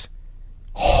horrendous.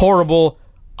 Horrible,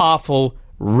 awful,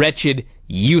 wretched,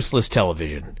 useless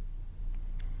television.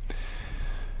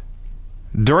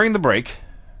 During the break,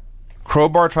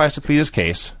 Crowbar tries to plead his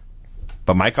case,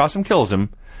 but Mike Awesome kills him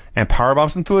and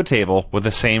powerbombs him through a table with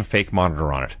the same fake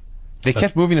monitor on it. They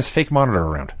kept moving this fake monitor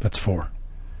around. That's 4.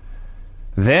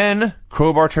 Then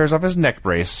Crowbar tears off his neck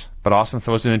brace, but Awesome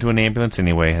throws it into an ambulance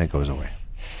anyway, and it goes away.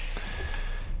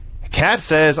 Cat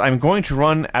says, I'm going to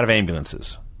run out of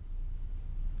ambulances.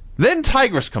 Then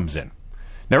Tigress comes in.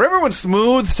 Now remember when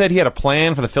Smooth said he had a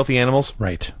plan for the filthy animals?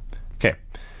 Right. Okay.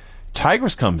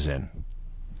 Tigress comes in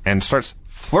and starts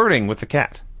flirting with the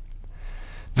cat.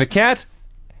 The cat...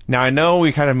 Now, I know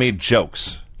we kind of made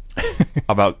jokes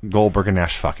about Goldberg and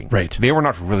Nash fucking. Right. They were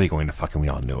not really going to fuck, and we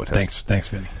all knew it. Thanks,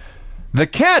 Vinny. The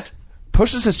cat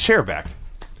pushes his chair back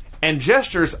and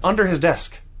gestures under his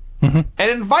desk and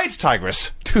invites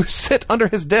Tigress to sit under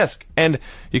his desk. And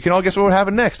you can all guess what would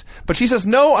happen next. But she says,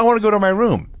 no, I want to go to my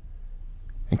room.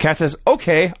 And Cat says,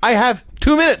 okay, I have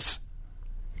 2 minutes.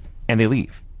 And they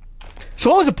leave.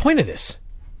 So what was the point of this?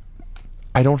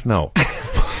 I don't know.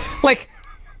 Like,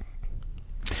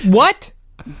 what?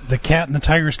 The cat and the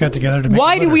Tigress got together to make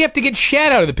Why a do litter. we have to get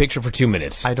Shad out of the picture for 2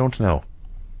 minutes? I don't know.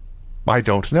 I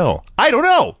don't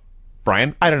know.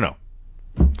 Brian, I don't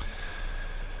know.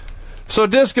 So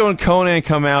Disco and Conan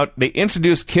come out. They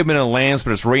introduce Kidman and Lance,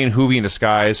 but it's Ray and Hoovy in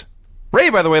disguise. Ray,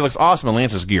 by the way, looks awesome in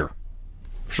Lance's gear.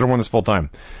 Should have worn this full time.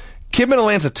 Kidman and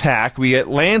Lance attack. We get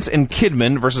Lance and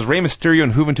Kidman versus Rey Mysterio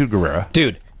and Juventud Guerrera.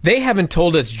 Dude, they haven't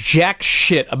told us jack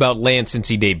shit about Lance since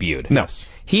he debuted. No.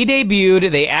 He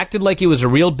debuted, they acted like it was a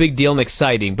real big deal and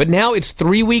exciting, but now it's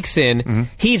 3 weeks in,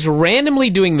 he's randomly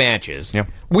doing matches. Yep.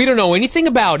 We don't know anything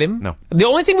about him. No. The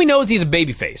only thing we know is he's a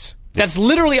babyface. That's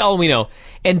literally all we know.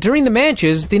 And during the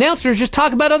matches, the announcers just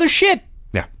talk about other shit.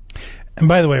 Yeah. And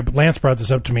by the way, Lance brought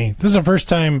this up to me. This is the first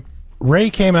time Ray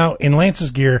came out in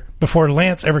Lance's gear before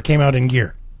Lance ever came out in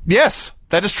gear. Yes,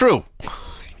 that is true.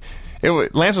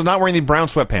 Lance was not wearing the brown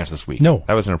sweatpants this week. No.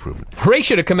 That was an improvement. Ray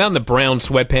should have come out in the brown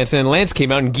sweatpants, and then Lance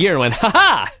came out in gear and went,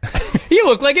 ha-ha! You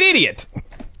look like an idiot.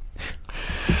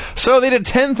 So they did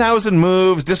 10,000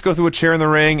 moves. Disco threw a chair in the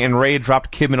ring, and Ray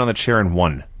dropped Kidman on the chair and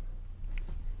won.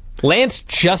 Lance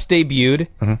just debuted.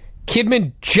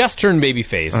 Kidman just turned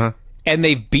babyface, and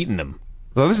they've beaten them.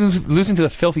 Losing to the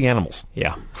filthy animals.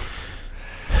 Yeah.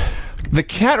 The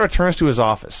cat returns to his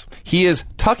office. He is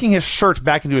tucking his shirt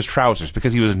back into his trousers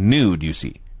because he was nude, you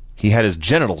see. He had his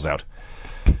genitals out.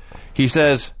 He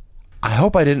says, I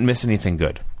hope I didn't miss anything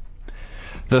good.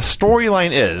 The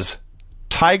storyline is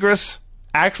Tigress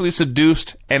actually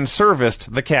seduced and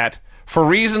serviced the cat for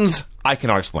reasons I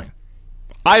cannot explain.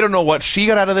 I don't know what she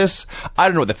got out of this. I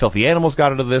don't know what the filthy animals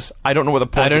got out of this. I don't know what the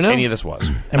point of any of this was.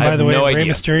 And I by have the way, no Rey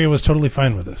idea. Mysterio was totally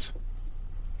fine with this.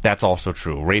 That's also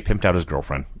true. Ray pimped out his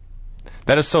girlfriend.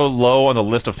 That is so low on the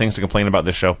list of things to complain about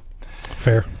this show.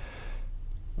 Fair.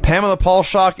 Pamela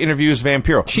Paulshock interviews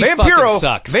Vampiro. She fucking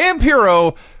sucks.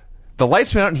 Vampiro, the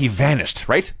lights went out and he vanished,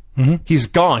 right? He's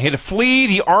gone. He had to flee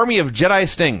the army of Jedi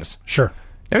Stings. Sure.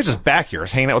 Now he's just back here,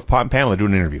 hanging out with Pamela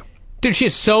doing an interview. Dude, she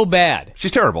is so bad.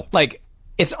 She's terrible. Like,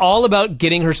 it's all about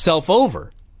getting herself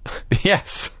over.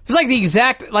 Yes. It's like the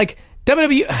exact, like,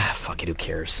 WWE... fuck it, who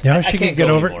cares? You know I what she can't could get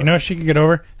go over? anymore. You know what she could get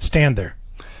over? Stand there.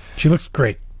 She looks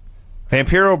great.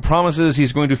 Vampiro promises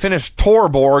he's going to finish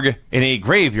Torborg in a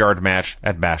graveyard match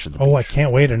at Bash of the Beach. Oh, I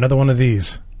can't wait. Another one of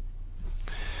these.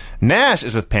 Nash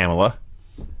is with Pamela.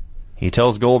 He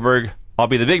tells Goldberg, I'll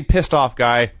be the big pissed off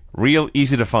guy, real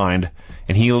easy to find.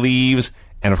 And he leaves,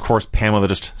 and of course Pamela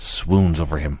just swoons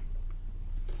over him.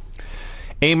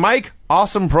 A Mike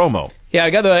Awesome promo. Yeah, I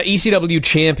got the ECW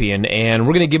champion, and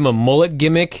we're going to give him a mullet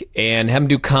gimmick and have him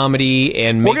do comedy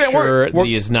and make sure that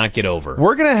he does not get over.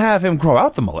 We're going to have him grow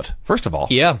out the mullet, first of all.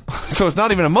 Yeah. So it's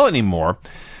not even a mullet anymore.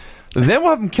 Then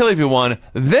we'll have him kill everyone.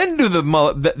 Then do the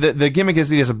mullet. The gimmick is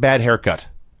that he has a bad haircut.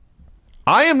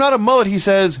 I am not a mullet, he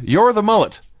says. You're the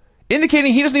mullet.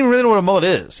 Indicating he doesn't even really know what a mullet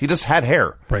is. He just had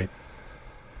hair. Right.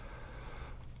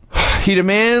 He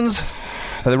demands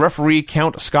that the referee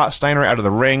count Scott Steiner out of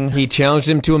the ring. He challenged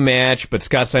him to a match, but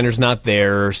Scott Steiner's not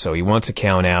there, so he wants a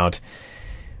count out.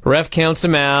 Ref counts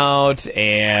him out,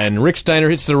 and Rick Steiner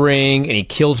hits the ring, and he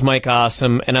kills Mike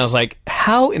Awesome. And I was like,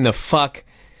 how in the fuck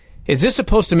is this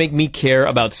supposed to make me care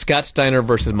about Scott Steiner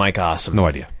versus Mike Awesome? No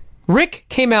idea. Rick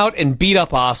came out and beat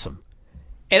up Awesome.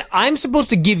 And I'm supposed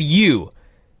to give you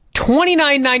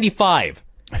 $29.95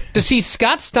 to see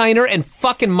Scott Steiner and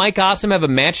fucking Mike Awesome have a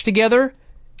match together?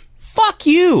 Fuck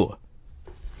you.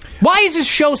 Why is this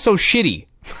show so shitty?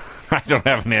 I don't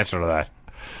have an answer to that.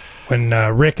 When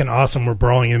Rick and Awesome were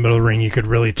brawling in the middle of the ring, you could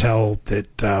really tell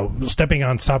that stepping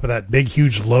on top of that big,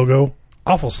 huge logo,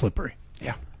 awful slippery.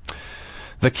 Yeah.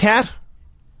 The Cat,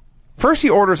 first he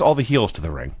orders all the heels to the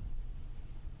ring.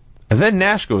 And then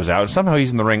Nash goes out, and somehow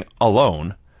he's in the ring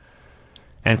alone.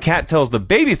 And Cat tells the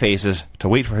baby faces to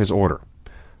wait for his order.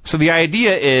 So the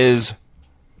idea is,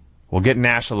 we'll get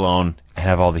Nash alone and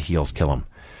have all the heels kill him.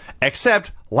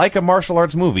 Except, like a martial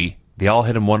arts movie, they all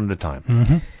hit him one at a time.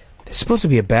 Mm-hmm. It's supposed to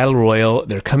be a battle royal.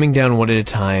 They're coming down one at a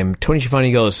time. Tony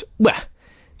Schiavone goes, well,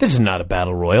 this is not a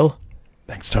battle royal.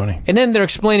 Thanks, Tony. And then they're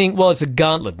explaining, well, it's a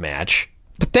gauntlet match.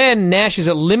 But then Nash is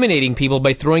eliminating people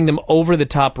by throwing them over the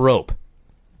top rope.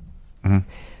 Mm-hmm.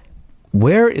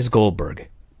 Where is Goldberg?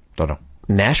 Don't know.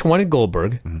 Nash wanted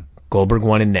Goldberg. Mm-hmm. Goldberg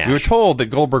wanted Nash. We were told that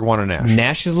Goldberg wanted Nash.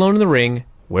 Nash is alone in the ring.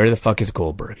 Where the fuck is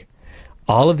Goldberg?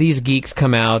 All of these geeks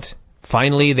come out.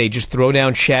 Finally, they just throw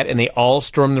down Chat, and they all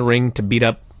storm the ring to beat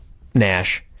up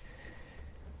Nash.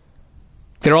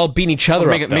 They're all beating each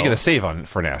other up, making the save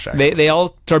for Nash, actually. They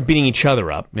all start beating each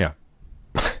other up. Yeah.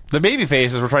 The baby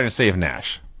faces were trying to save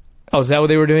Nash. Oh, is that what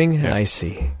they were doing? Yeah. I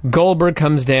see. Goldberg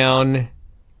comes down.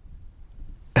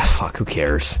 Fuck, who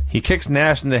cares? He kicks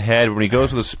Nash in the head. When he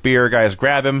goes with a spear, guys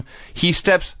grab him. He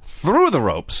steps through the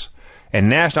ropes, and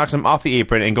Nash knocks him off the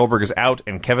apron, and Goldberg is out,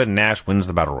 and Kevin Nash wins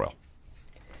the Battle Royal.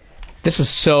 This was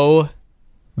so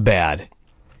bad.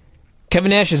 Kevin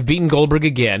Nash has beaten Goldberg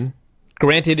again.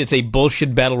 Granted, it's a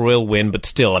bullshit Battle Royal win, but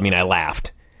still, I mean, I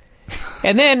laughed.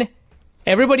 And then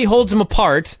everybody holds him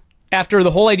apart after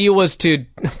the whole idea was to...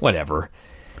 whatever.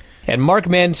 And Mark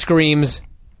Mann screams,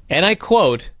 and I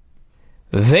quote,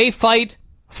 "They fight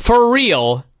for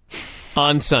real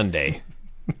on Sunday."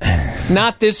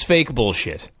 Not this fake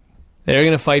bullshit. They're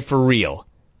going to fight for real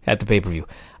at the pay-per-view.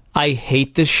 I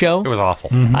hate this show. It was awful.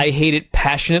 Mm-hmm. I hate it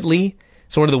passionately.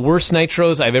 It's one of the worst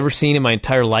Nitros I've ever seen in my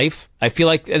entire life. I feel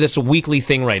like that's a weekly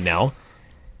thing right now.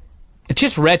 It's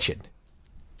just wretched.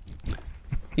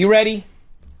 You ready?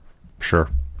 Sure.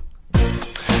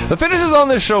 The finishes on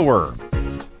this show were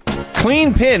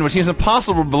clean pin, which seems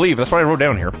impossible to believe. That's what I wrote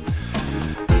down here.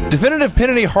 Definitive pin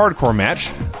in a hardcore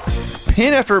match.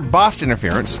 Pin after botched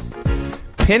interference.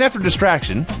 Pin after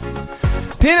distraction.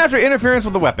 Pin after interference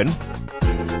with a weapon.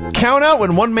 Count out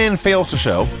when one man fails to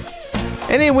show.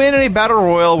 And a win in a battle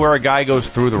royal where a guy goes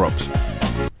through the ropes.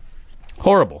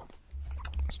 Horrible.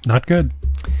 Not good.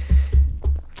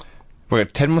 We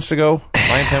got 10 months to go.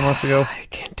 10 months to go. I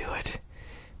can't do it.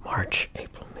 March,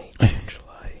 April, May, June,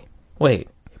 July. Wait,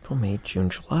 April, May, June,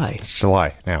 July. It's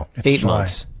July now. It's 8 July.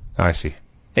 months. Oh, I see.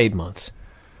 8 months.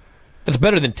 It's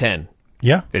better than 10.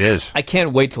 Yeah. It is. I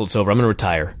can't wait till it's over. I'm going to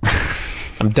retire.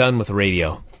 I'm done with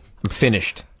radio. I'm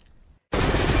finished.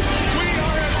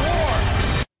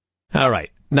 All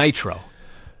right, Nitro.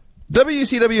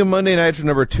 WCW Monday Nitro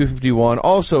number 251,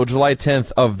 also July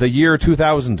 10th of the year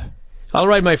 2000. All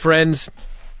right, my friends.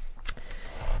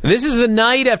 This is the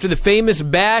night after the famous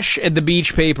Bash at the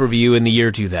Beach pay-per-view in the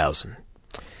year 2000.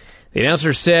 The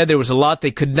announcer said there was a lot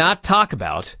they could not talk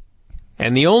about,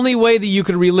 and the only way that you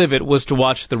could relive it was to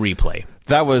watch the replay.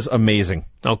 That was amazing.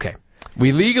 Okay.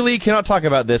 We legally cannot talk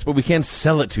about this, but we can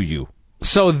sell it to you.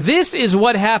 So this is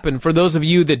what happened for those of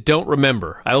you that don't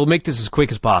remember. I will make this as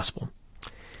quick as possible.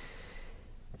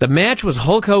 The match was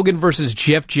Hulk Hogan versus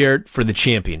Jeff Jarrett for the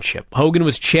championship. Hogan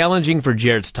was challenging for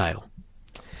Jarrett's title.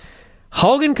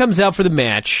 Hogan comes out for the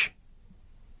match.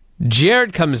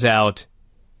 Jarrett comes out.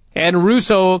 And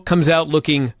Russo comes out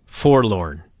looking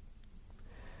forlorn.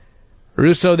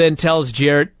 Russo then tells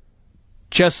Jarrett,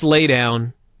 just lay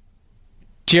down.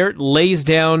 Jarrett lays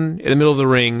down in the middle of the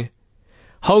ring.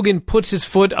 Hogan puts his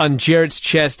foot on Jarrett's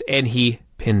chest and he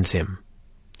pins him.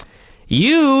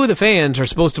 You, the fans, are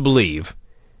supposed to believe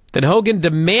that Hogan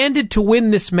demanded to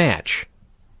win this match,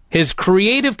 his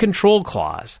creative control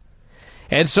clause,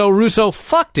 and so Russo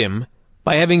fucked him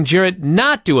by having Jarrett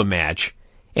not do a match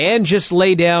and just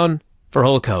lay down for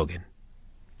Hulk Hogan.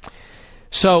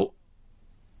 So,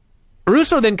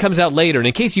 Russo then comes out later, and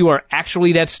in case you are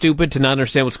actually that stupid to not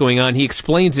understand what's going on, he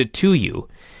explains it to you.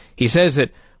 He says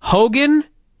that Hogan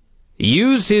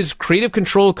used his creative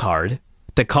control card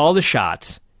to call the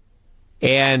shots,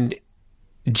 and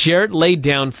Jarrett laid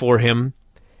down for him.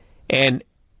 And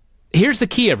here's the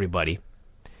key, everybody.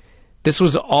 This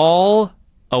was all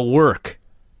a work.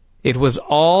 It was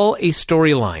all a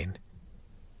storyline.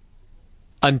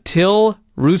 Until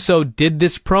Russo did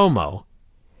this promo,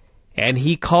 and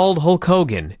he called Hulk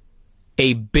Hogan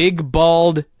a big,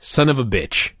 bald son of a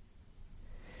bitch.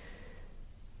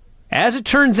 As it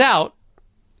turns out,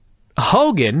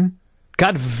 Hogan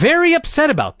got very upset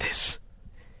about this.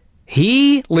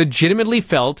 He legitimately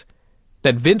felt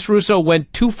that Vince Russo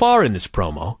went too far in this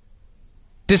promo,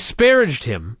 disparaged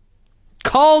him,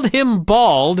 called him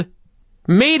bald,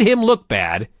 made him look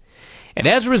bad, and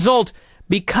as a result,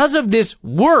 because of this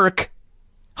work,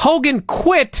 Hogan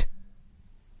quit,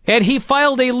 and he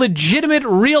filed a legitimate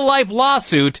real-life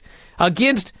lawsuit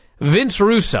against Vince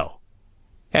Russo.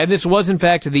 And this was, in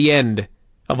fact, the end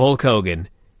of Hulk Hogan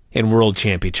in World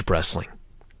Championship Wrestling.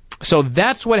 So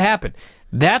that's what happened.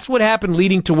 That's what happened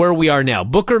leading to where we are now.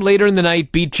 Booker later in the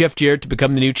night beat Jeff Jarrett to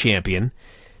become the new champion.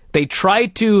 They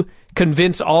tried to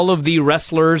convince all of the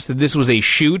wrestlers that this was a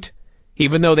shoot,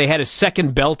 even though they had a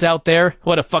second belt out there.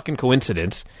 What a fucking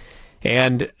coincidence.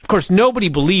 And, of course, nobody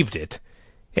believed it.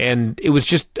 And it was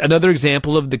just another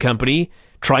example of the company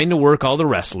trying to work all the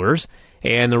wrestlers,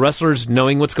 and the wrestlers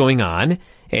knowing what's going on,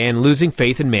 and losing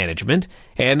faith in management,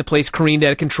 and the place careened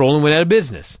out of control and went out of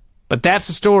business. But that's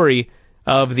the story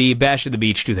of the Bash at the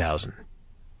Beach 2000.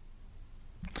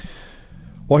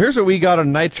 Well, here's what we got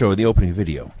on Nitro in the opening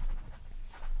video.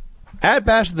 At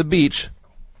Bash at the Beach,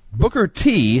 Booker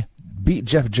T beat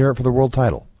Jeff Jarrett for the world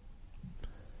title.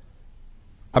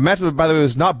 A match that, by the way,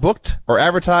 was not booked or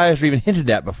advertised or even hinted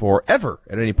at before, ever,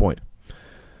 at any point.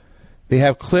 They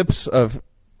have clips of...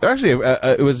 Actually,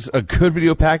 it was a good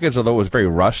video package, although it was very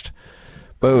rushed.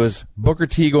 But it was Booker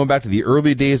T going back to the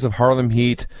early days of Harlem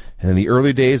Heat, and in the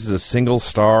early days as a single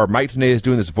star. Mike Tenay is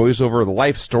doing this voiceover of the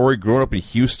life story, growing up in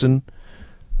Houston.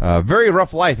 Very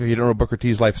rough life if you don't know Booker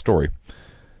T's life story.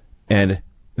 And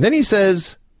then he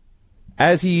says,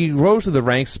 as he rose through the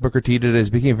ranks, Booker T did, as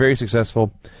he became very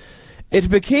successful, it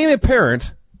became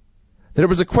apparent that it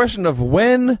was a question of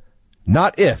when,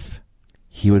 not if,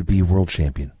 he would be world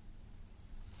champion.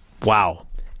 Wow.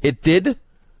 It did,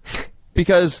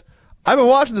 because I've been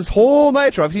watching this whole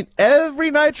Nitro. I've seen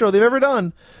every Nitro they've ever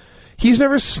done. He's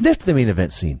never sniffed the main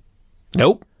event scene.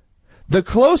 Nope. The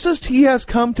closest he has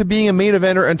come to being a main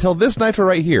eventer until this Nitro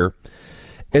right here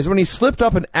is when he slipped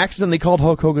up and accidentally called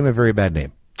Hulk Hogan a very bad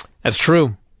name. That's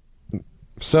true.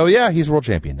 So, yeah, he's world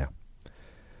champion now.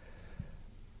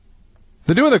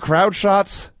 They're doing the crowd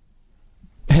shots,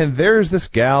 and there's this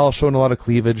gal showing a lot of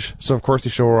cleavage, so of course they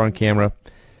show her on camera.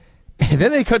 And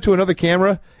then they cut to another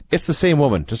camera. It's the same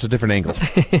woman, just a different angle.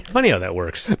 Funny how that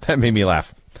works. That made me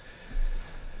laugh.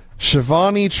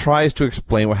 Shivani tries to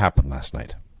explain what happened last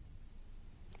night.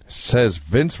 Says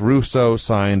Vince Russo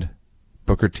signed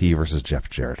Booker T versus Jeff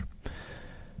Jarrett.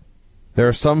 There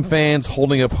are some fans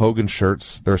holding up Hogan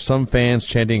shirts. There are some fans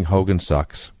chanting Hogan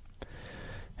sucks.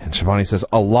 And Shivani says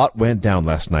a lot went down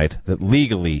last night that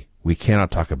legally we cannot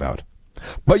talk about.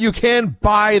 But you can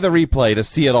buy the replay to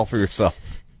see it all for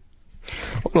yourself.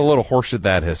 What a little horseshit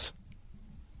that is.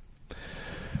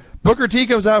 Booker T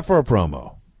comes out for a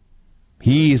promo.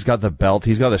 He's got the belt.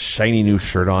 He's got the shiny new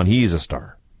shirt on. He's a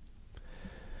star.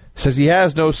 Says he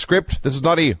has no script. This is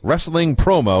not a wrestling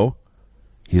promo.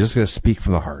 He's just going to speak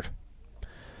from the heart.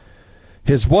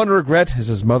 His one regret is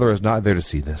his mother is not there to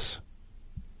see this.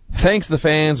 Thanks to the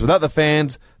fans. Without the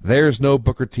fans, there's no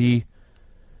Booker T.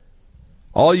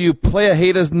 All you playa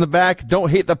haters in the back, don't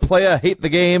hate the playa, hate the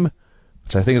game.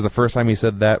 Which I think is the first time he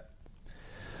said that.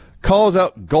 Calls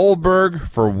out Goldberg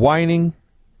for whining.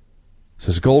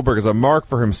 Says Goldberg is a mark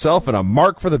for himself and a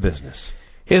mark for the business.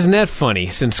 Isn't that funny,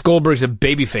 since Goldberg's a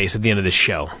babyface at the end of this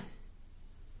show?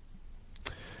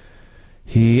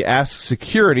 He asks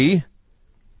security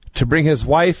to bring his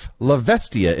wife,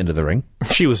 Lavestia, into the ring.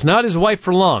 She was not his wife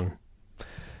for long.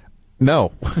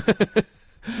 No.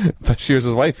 But she was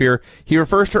his wife here. He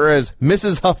refers to her as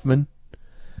Mrs. Huffman.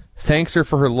 thanks her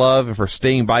for her love and for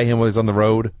staying by him while he's on the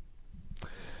road.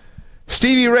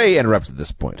 Stevie Ray interrupts at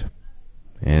this point.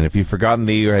 And if you've forgotten,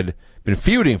 they had been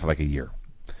feuding for like a year.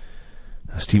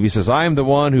 Stevie says, I'm the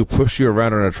one who pushed you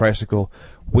around on a tricycle.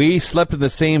 We slept in the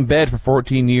same bed for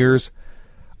 14 years.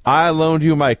 I loaned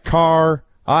you my car.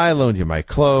 I loaned you my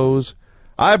clothes.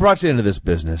 I brought you into this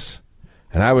business.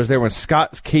 And I was there when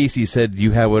Scott Casey said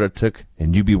you had what it took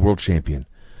and you be world champion.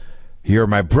 You're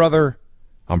my brother.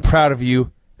 I'm proud of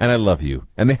you. And I love you.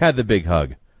 And they had the big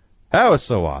hug. That was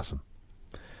so awesome.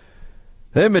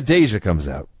 Then Medeja comes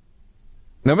out.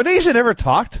 Now, Medeja never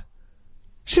talked.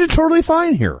 She did totally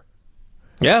fine here.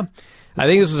 Yeah. I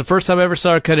think this was the first time I ever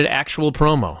saw her cut an actual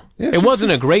promo. Yeah, it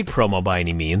wasn't a great promo by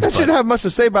any means. She didn't have much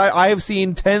to say, but I have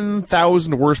seen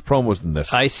 10,000 worse promos than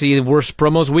this. I see the worst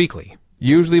promos weekly.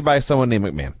 Usually by someone named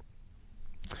McMahon.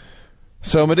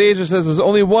 So Medeja says there's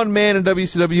only one man in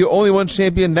WCW, only one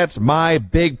champion, that's my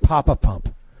Big Papa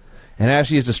Pump. And as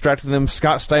she is distracting them,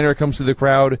 Scott Steiner comes through the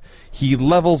crowd. He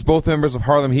levels both members of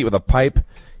Harlem Heat with a pipe.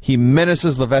 He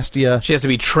menaces LaVestia. She has to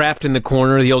be trapped in the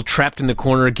corner, the old trapped in the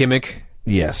corner gimmick.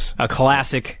 Yes. A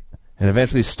classic. And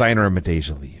eventually Steiner and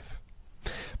Medeja leave.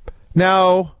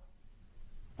 Now,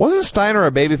 wasn't Steiner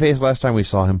a babyface last time we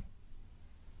saw him?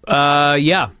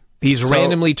 Yeah. He's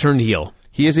randomly turned heel.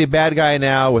 He is a bad guy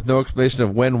now with no explanation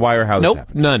of when, why, or how this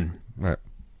happened. None. All right.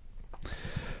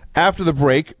 After the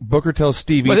break, Booker tells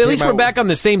Stevie... But at least we're back on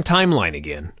the same timeline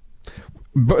again.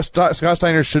 Scott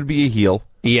Steiner should be a heel.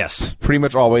 Yes. Pretty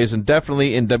much always, and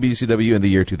definitely in WCW in the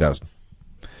year 2000.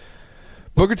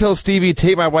 Booker tells Stevie,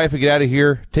 take my wife and get out of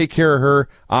here. Take care of her.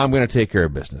 I'm going to take care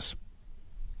of business.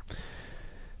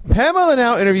 Pamela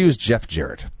now interviews Jeff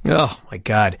Jarrett. Oh, my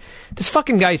God. This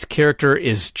fucking guy's character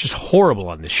is just horrible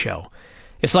on this show.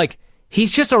 It's like,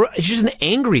 he's just an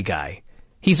angry guy.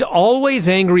 He's always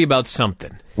angry about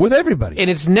something. With everybody. And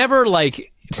it's never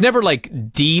like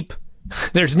deep.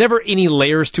 There's never any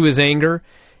layers to his anger.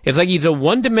 It's like he's a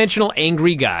one-dimensional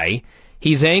angry guy.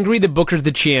 He's angry that Booker's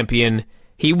the champion.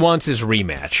 He wants his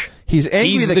rematch. He's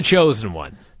angry. He's the chosen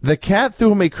one. The cat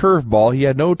threw him a curveball. He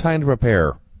had no time to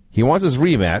prepare. He wants his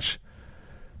rematch.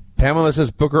 Pamela says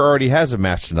Booker already has a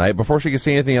match tonight. Before she can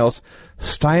say anything else,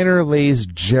 Steiner lays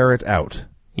Jarrett out.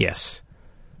 Yes.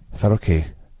 I thought, okay,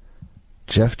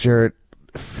 Jeff Jarrett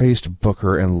faced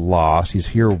Booker and lost. He's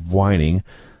here whining.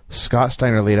 Scott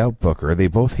Steiner laid out Booker. They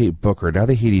both hate Booker. Now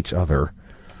they hate each other.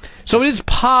 So it is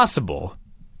possible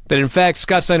that, in fact,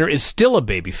 Scott Steiner is still a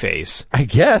babyface. I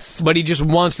guess. But he just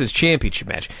wants this championship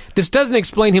match. This doesn't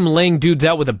explain him laying dudes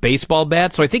out with a baseball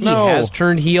bat, so I think he has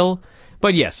turned heel.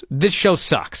 But yes, this show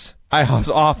sucks. I was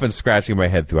often scratching my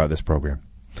head throughout this program.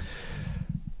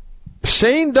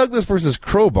 Shane Douglas versus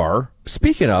Crowbar.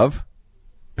 Speaking of,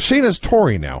 Shane is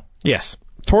Tori now. Yes.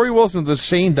 Tori Wilson versus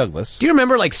Shane Douglas. Do you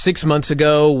remember, like 6 months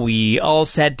ago, we all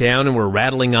sat down and were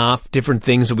rattling off different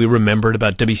things that we remembered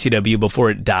about WCW before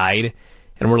it died?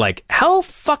 And we're like, how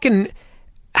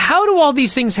do all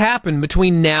these things happen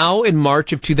between now and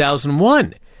March of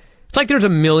 2001? It's like there's a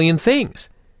million things.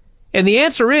 And the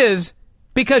answer is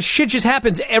because shit just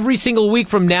happens every single week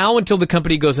from now until the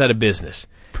company goes out of business.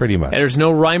 Pretty much. There's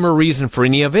no rhyme or reason for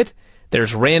any of it.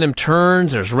 There's random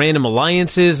turns, there's random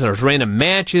alliances, there's random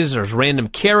matches, there's random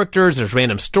characters, there's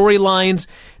random storylines.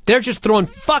 They're just throwing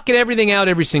fucking everything out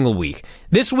every single week.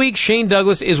 This week, Shane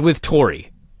Douglas is with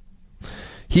Tori.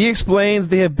 He explains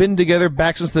they have been together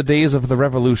back since the days of the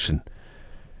Revolution.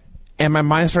 And my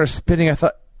mind started spinning. I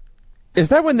thought, is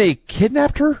that when they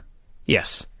kidnapped her?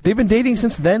 Yes. They've been dating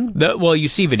since then? Well, you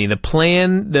see, Vinny, the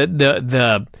plan,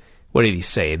 the what did he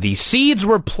say? The seeds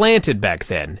were planted back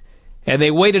then, and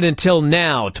they waited until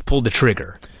now to pull the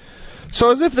trigger.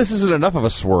 So as if this isn't enough of a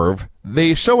swerve,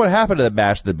 they show what happened at the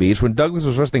Bash at the Beach when Douglas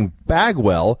was wrestling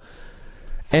Bagwell,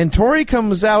 and Tori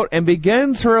comes out and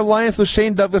begins her alliance with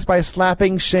Shane Douglas by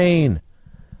slapping Shane,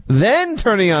 then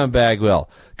turning on Bagwell,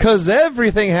 because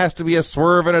everything has to be a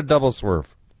swerve and a double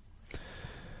swerve.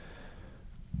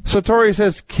 So Tori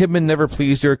says Kidman never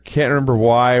pleased her, can't remember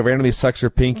why, randomly sucks her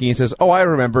pinky, and says, oh, I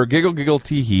remember, giggle, giggle,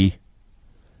 tee-hee.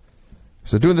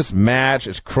 So doing this match,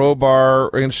 it's Crowbar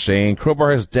against Shane.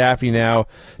 Crowbar has Daphne now.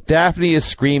 Daphne is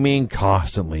screaming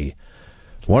constantly.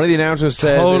 One of the announcers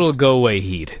says... Total go-away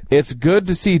heat. It's good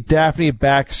to see Daphne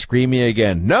back screaming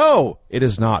again. No, it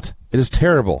is not. It is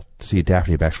terrible to see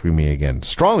Daphne back screaming again.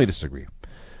 Strongly disagree.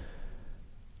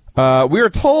 We are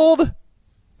told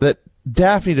that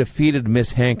Daphne defeated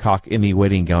Miss Hancock in the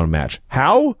wedding gown match.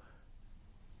 How?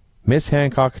 Miss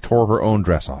Hancock tore her own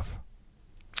dress off.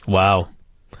 Wow.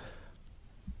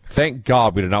 Thank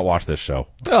God we did not watch this show.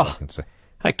 Oh,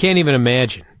 I can't even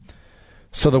imagine.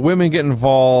 So the women get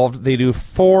involved. They do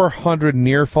 400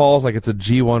 near falls like it's a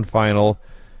G1 final.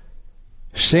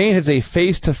 Shane hits a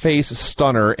face-to-face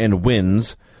stunner and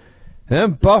wins. And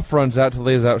then Buff runs out to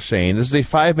lays out Shane. This is a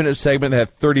 5-minute segment that had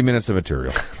 30 minutes of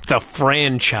material. The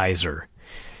franchiser.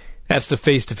 That's the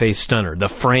face-to-face stunner. The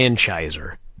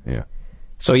franchiser. Yeah.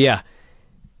 So, yeah.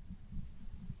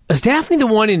 Was Daphne the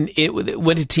one that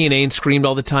went to TNA and screamed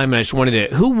all the time? And I just wanted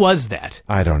to... Who was that?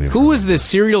 I don't even Who was remember. the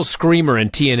serial screamer in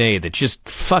TNA that just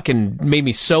fucking made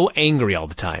me so angry all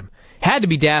the time? Had to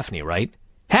be Daphne, right?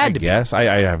 Had to be. Yes, I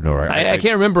have no right. I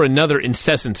can't remember another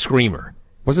incessant screamer.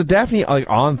 Was it Daphne like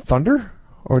on Thunder?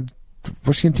 Or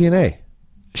was she in TNA?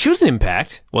 She was an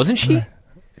Impact, wasn't she? I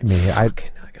mean, Okay,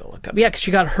 now I gotta look up. Yeah, because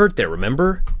she got hurt there,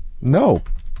 remember? No.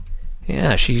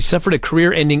 Yeah, she suffered a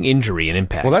career-ending injury in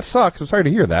Impact. Well, that sucks. I'm sorry to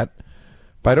hear that.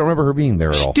 But I don't remember her being there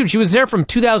at all. Dude, she was there from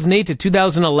 2008 to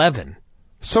 2011.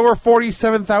 So are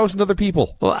 47,000 other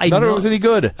people. Well, None of it was any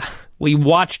good. We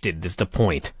watched it, is the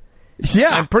point. Yeah.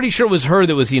 I'm pretty sure it was her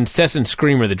that was the incessant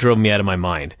screamer that drove me out of my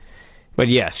mind. But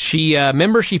yes, she,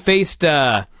 remember she faced, you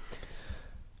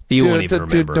won't even remember.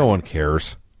 Dude, no one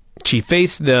cares. She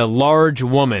faced the large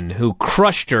woman who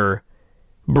crushed her,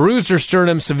 bruised her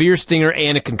sternum, severe stinger,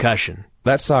 and a concussion.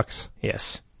 That sucks.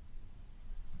 Yes.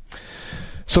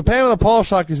 So Pamela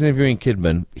Paulshock is interviewing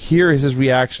Kidman. Here is his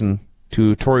reaction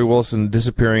to Tori Wilson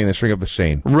disappearing in the Shrink of the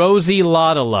Shane. Rosie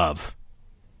Lotta Love.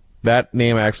 That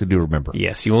name I actually do remember.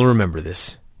 Yes, you will remember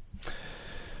this.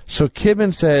 So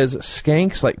Kidman says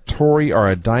skanks like Tori are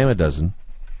a dime a dozen.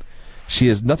 She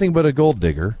is nothing but a gold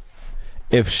digger.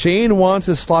 If Shane wants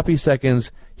his sloppy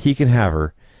seconds, he can have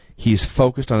her. He's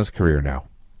focused on his career now.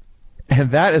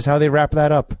 And that is how they wrap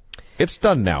that up. It's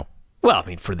done now. Well, I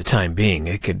mean, for the time being,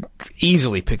 it could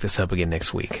easily pick this up again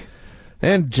next week.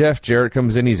 And Jeff Jarrett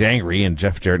comes in. He's angry, and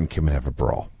Jeff Jarrett and Kidman have a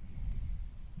brawl.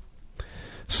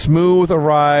 Smooth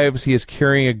arrives. He is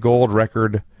carrying a gold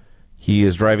record. He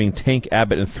is driving Tank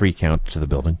Abbott in 3 count to the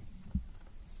building.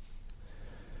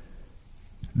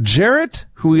 Jarrett,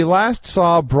 who we last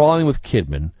saw brawling with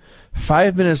Kidman,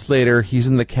 5 minutes later, he's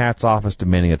in the Cat's office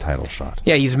demanding a title shot.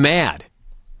 Yeah, he's mad.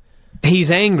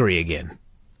 He's angry again.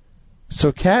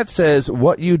 So Cat says,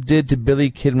 what you did to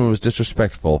Billy Kidman was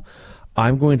disrespectful.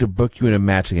 I'm going to book you in a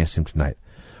match against him tonight.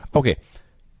 Okay.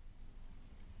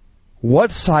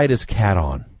 What side is Cat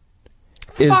on?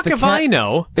 Fuck if I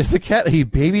know. Is the Cat a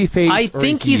babyface I or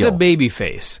think a he's a heel?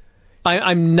 babyface.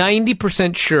 I'm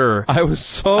 90% sure. I was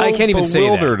so I can't even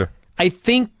bewildered. say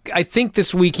that. I think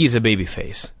this week he's a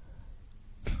babyface.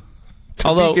 To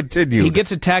Although be continued. he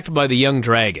gets attacked by the Young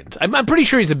Dragons. I'm pretty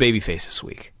sure he's a babyface this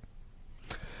week.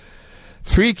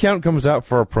 3 count comes out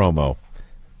for a promo.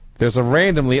 There's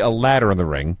randomly a ladder in the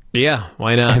ring. Yeah,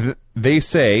 why not? And they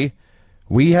say,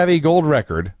 we have a gold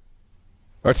record.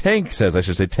 Or Tank says, I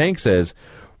should say. Tank says,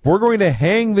 we're going to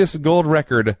hang this gold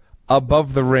record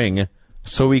above the ring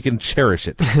so we can cherish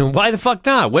it. Why the fuck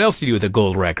not? What else do you do with a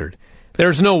gold record?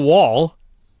 There's no wall.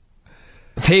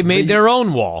 They made their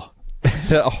own wall.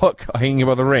 The hook hanging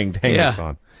above the ring to hang Yeah. this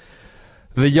on.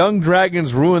 The Young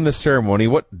Dragons ruin the ceremony.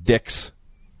 What dicks.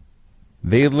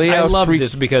 They lay I out love 3...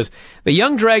 this because the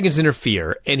Young Dragons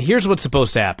interfere, and here's what's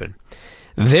supposed to happen.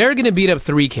 They're going to beat up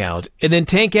 3 count, and then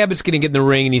Tank Abbott's going to get in the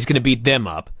ring, and he's going to beat them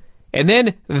up. And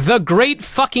then the great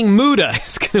fucking Muda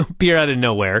is going to appear out of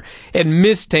nowhere and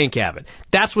miss Tank Abbott.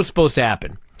 That's what's supposed to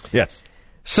happen. Yes.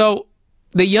 So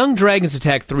the Young Dragons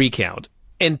attack 3 count,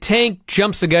 and Tank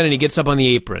jumps the gun and he gets up on the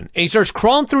apron. And he starts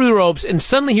crawling through the ropes, and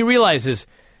suddenly he realizes,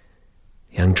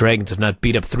 Young Dragons have not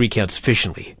beat up 3 count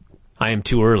sufficiently. I am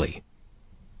too early.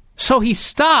 So he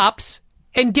stops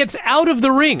and gets out of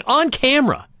the ring on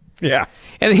camera. Yeah.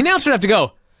 And the announcer would have to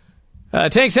go,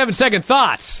 Tank's having second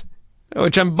thoughts.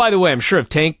 Which, by the way, I'm sure if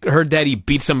Tank heard that, he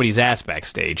beat somebody's ass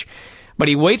backstage. But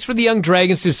he waits for the Young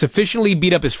Dragons to sufficiently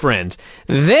beat up his friends.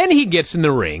 Then he gets in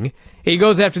the ring. He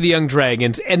goes after the Young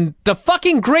Dragons. And the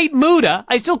fucking Great Muda,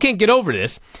 I still can't get over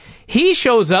this, he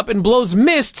shows up and blows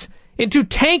mists into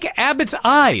Tank Abbott's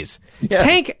eyes. Yes.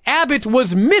 Tank Abbott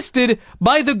was misted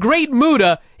by the Great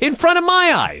Muda in front of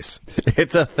my eyes.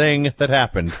 It's a thing that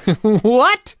happened.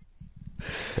 What?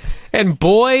 And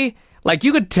boy, like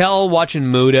you could tell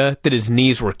watching Muda that his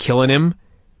knees were killing him.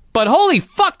 But holy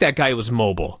fuck, that guy was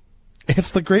mobile.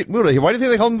 It's the Great Muda. Why do you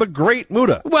think they call him the Great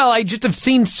Muda? Well, I just have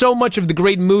seen so much of the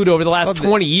Great Muda over the last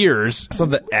 20 years. It's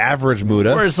not the average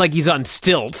Muda. Where it's like he's on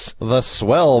stilts. The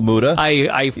swell Muda.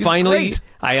 I He's finally, great.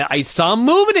 I saw him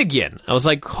moving again. I was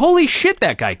like, holy shit,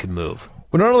 that guy could move.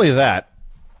 Well, not only that,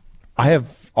 I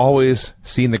have always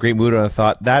seen the Great Muda and I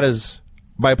thought that is,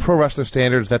 by pro wrestler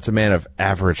standards, that's a man of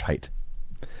average height.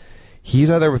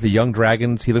 He's out there with the Young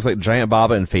Dragons. He looks like Giant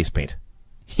Baba in face paint.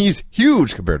 He's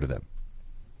huge compared to them.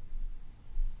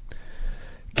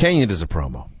 Canyon does a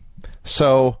promo.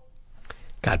 So,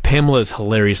 God, Pamela's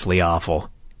hilariously awful.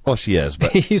 well, she is,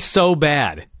 but He's so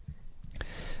bad.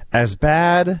 as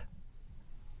bad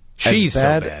She's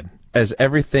so bad. as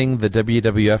everything the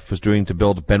WWF was doing to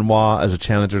build Benoit as a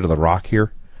challenger to The Rock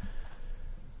here,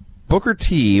 Booker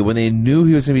T, when they knew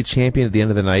he was going to be champion at the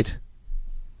end of the night,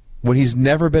 when he's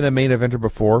never been a main eventer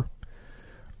before,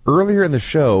 earlier in the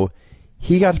show,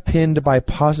 he got pinned by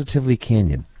Positively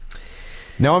Canyon.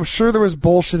 Now, I'm sure there was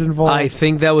bullshit involved. I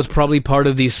think that was probably part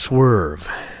of the swerve.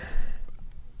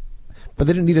 But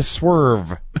they didn't need a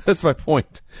swerve. That's my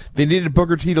point. They needed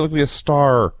Booker T to look like a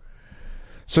star.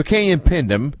 So Canyon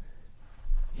pinned him.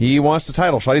 He wants the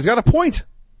title shot. He's got a point.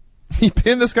 He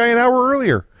pinned this guy an hour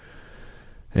earlier.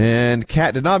 And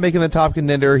Kat did not make him the top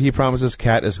contender. He promises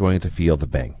Kat is going to feel the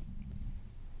bang.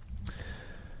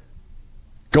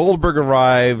 Goldberg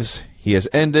arrives. He has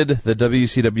ended the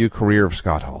WCW career of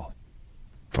Scott Hall.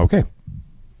 Okay.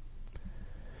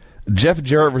 Jeff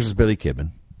Jarrett versus Billy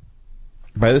Kidman.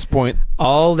 By this point,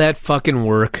 All that fucking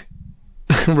work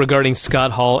regarding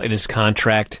Scott Hall and his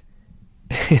contract,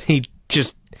 he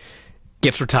just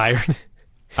gets retired.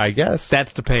 I guess.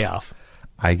 That's the payoff.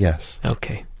 I guess.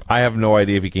 Okay. I have no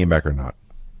idea if he came back or not.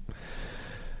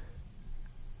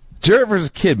 Jarrett versus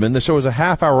Kidman. The show is a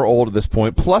half hour old at this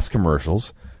point, plus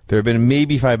commercials. There have been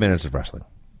maybe 5 minutes of wrestling.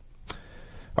 All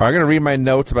right, I'm going to read my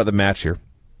notes about the match here.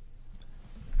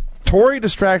 Tori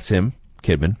distracts him,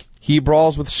 Kidman. He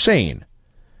brawls with Shane.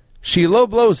 She low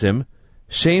blows him.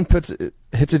 Shane hits a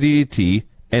DDT,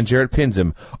 and Jarrett pins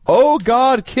him. Oh,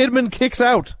 God, Kidman kicks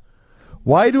out.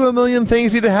 Why do a million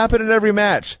things need to happen in every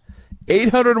match?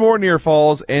 800 more near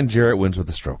falls, and Jarrett wins with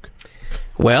a stroke.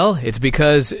 Well, it's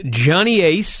because Johnny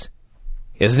Ace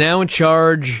is now in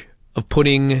charge of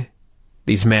putting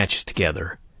these matches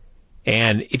together.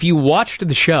 And if you watched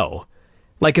the show,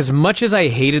 like as much as I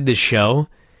hated the show,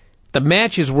 the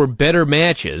matches were better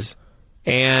matches.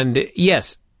 And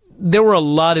yes, there were a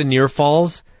lot of near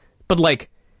falls, but like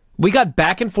we got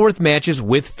back and forth matches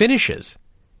with finishes.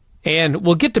 And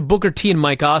we'll get to Booker T and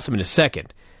Mike Awesome in a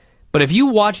second. But if you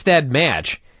watch that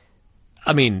match,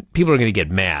 I mean, people are going to get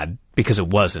mad because it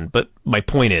wasn't. But my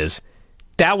point is,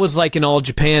 that was like an All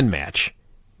Japan match.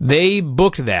 They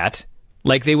booked that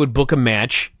like they would book a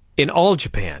match in All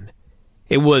Japan.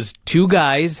 It was two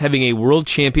guys having a world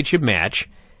championship match,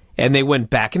 and they went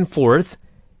back and forth.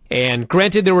 And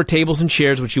granted, there were tables and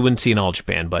chairs, which you wouldn't see in All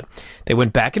Japan, but they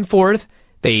went back and forth.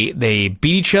 They beat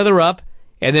each other up,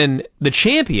 and then the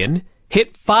champion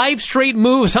hit 5 straight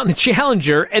moves on the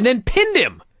challenger and then pinned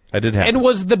him. That did happen. And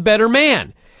was the better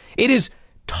man. It is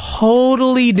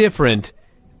totally different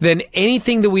than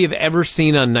anything that we have ever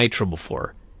seen on Nitro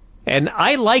before. And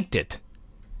I liked it.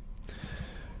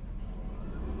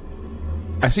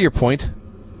 I see your point.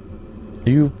 Are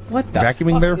you What the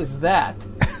vacuuming fuck there? is that?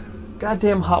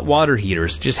 Goddamn hot water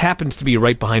heaters. Just happens to be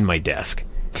right behind my desk.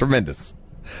 Tremendous.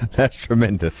 That's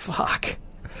tremendous. Fuck.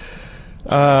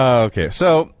 Okay,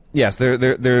 so yes,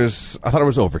 there's. I thought it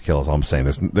was overkill. Is all I'm saying.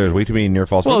 There's way too many near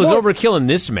falls. Well, it was overkill in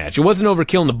this match. It wasn't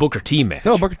overkill in the Booker T match.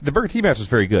 No, the Booker T match was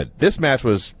very good. This match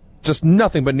was just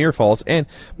nothing but near falls. And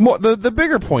more, the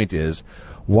bigger point is,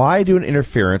 why do an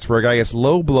interference where a guy gets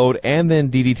low blowed and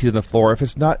then DDT on the floor if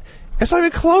it's not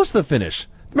even close to the finish?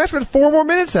 The match went 4 more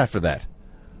minutes after that.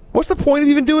 What's the point of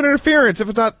even doing interference if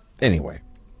it's not... Anyway,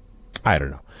 I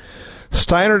don't know.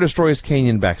 Steiner destroys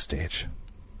Canyon backstage.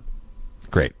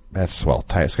 Great. That's swell.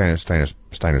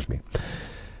 Steiner's me.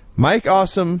 Mike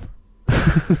Awesome.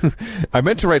 I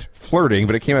meant to write flirting,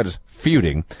 but it came out as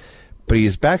feuding. But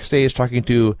he's backstage talking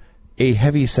to a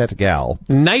heavy-set gal.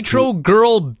 Nitro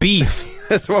Girl Beef.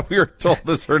 That's what we were told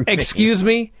is her name. Excuse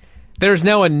me? There's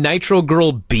now a Nitro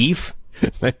Girl Beef?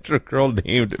 Nitro Girl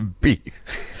named Beef.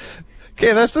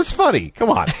 Okay, that's funny.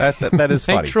 Come on. That is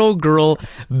funny. Nitro Girl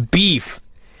Beef.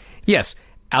 Yes,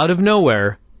 out of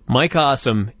nowhere, Mike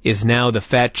Awesome is now the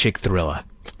fat chick Thrilla.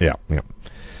 Yeah.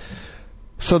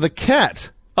 So the cat...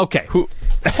 Okay,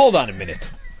 hold on a minute.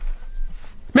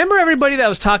 Remember everybody that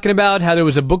was talking about how there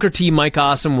was a Booker T Mike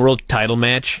Awesome world title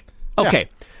match? Okay,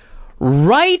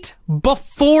 right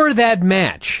before that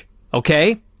match,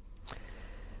 okay?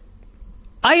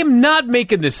 I am not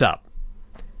making this up.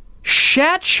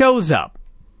 Shat shows up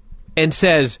and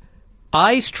says,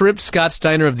 I stripped Scott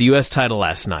Steiner of the U.S. title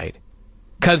last night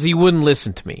because he wouldn't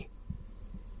listen to me.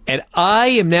 And I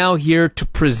am now here to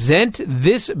present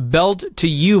this belt to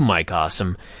you, Mike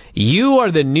Awesome. You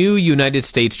are the new United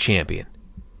States champion.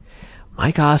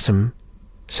 Mike Awesome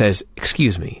says,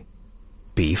 excuse me,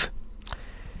 Beef.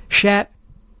 Shat,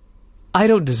 I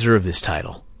don't deserve this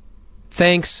title.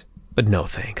 Thanks, but no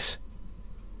thanks.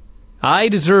 I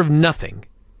deserve nothing.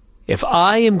 If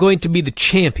I am going to be the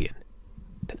champion,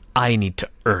 then I need to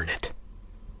earn it.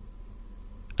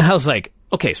 I was like,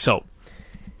 okay, so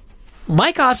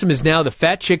Mike Awesome is now the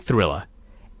fat chick Thrilla,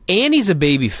 and he's a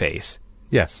babyface,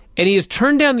 Yes. and he has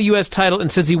turned down the U.S. title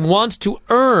and says he wants to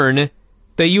earn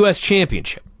the U.S.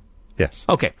 championship. Yes.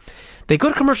 Okay. They go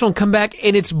to commercial and come back,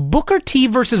 and it's Booker T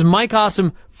versus Mike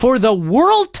Awesome for the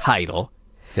world title,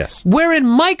 Yes. wherein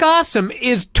Mike Awesome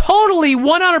is totally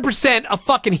 100% a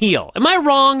fucking heel. Am I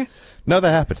wrong? No,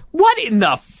 that happened. What in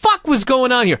the fuck was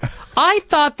going on here? I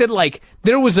thought that, like,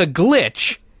 there was a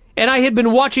glitch, and I had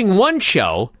been watching one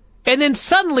show, and then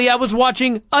suddenly I was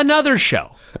watching another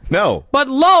show. No, But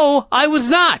lo, I was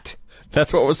not.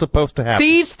 that's what was supposed to happen.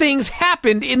 These things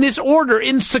happened in this order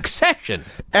in succession.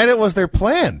 And it was their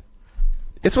plan.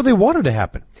 It's what they wanted to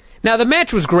happen. Now, the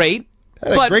match was great,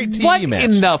 Had a but great TV what match.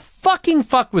 in the fucking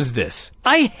fuck was this?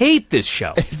 I hate this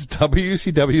show. It's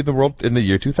WCW in the world in the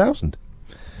year 2000.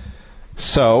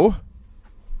 So,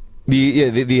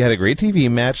 they had a great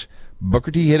TV match. Booker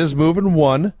T hit his move and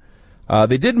won.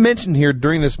 They did mention here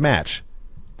during this match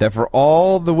that for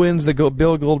all the wins that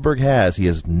Bill Goldberg has, he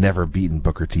has never beaten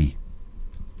Booker T.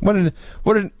 What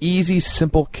an easy,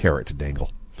 simple carrot to dangle.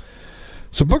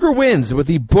 So Booker wins with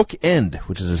the book end,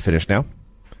 which is his finish now.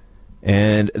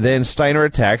 And then Steiner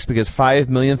attacks because 5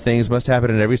 million things must happen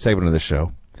in every segment of the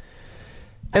show.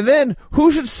 And then,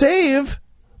 who should save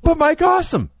but Mike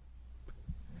Awesome?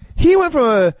 He went from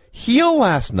a heel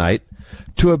last night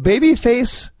to a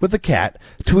babyface with the cat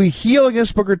to a heel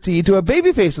against Booker T to a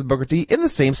babyface with Booker T in the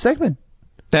same segment.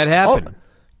 That happened.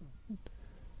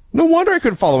 No wonder I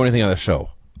couldn't follow anything on the show.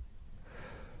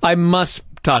 I must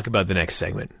talk about the next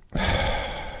segment.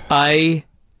 I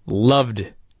loved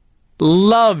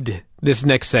this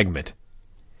next segment.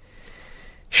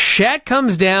 Shaq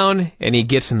comes down and he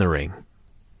gets in the ring.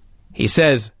 He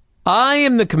says, I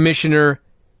am the commissioner.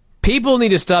 People need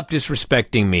to stop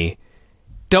disrespecting me.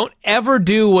 Don't ever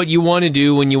do what you want to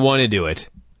do when you want to do it.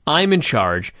 I'm in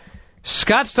charge.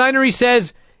 Scott Steiner, he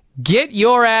says, get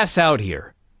your ass out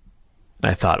here.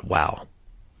 I thought, wow.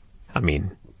 I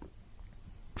mean,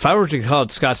 if I were to call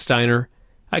it Scott Steiner,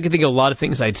 I could think of a lot of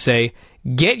things I'd say.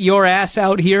 Get your ass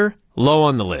out here, low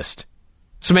on the list.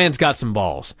 This man's got some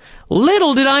balls.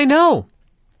 Little did I know.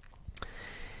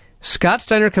 Scott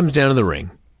Steiner comes down to the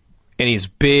ring, and he's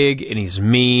big, and he's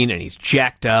mean, and he's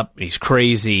jacked up, and he's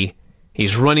crazy.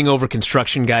 He's running over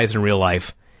construction guys in real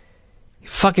life. He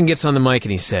fucking gets on the mic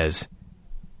and he says,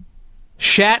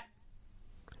 Shat,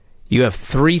 you have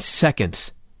 3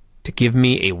 seconds to give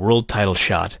me a world title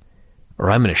shot, or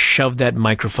I'm going to shove that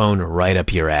microphone right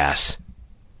up your ass.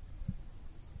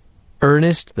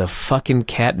 Ernest the fucking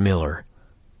Cat Miller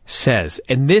says,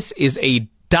 and this is a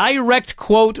direct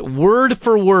quote, word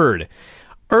for word.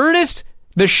 Ernest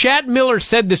the Shat Miller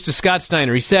said this to Scott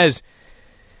Steiner. He says,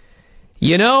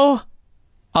 you know,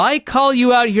 I call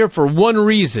you out here for one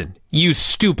reason, you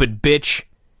stupid bitch.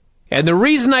 And the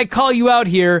reason I call you out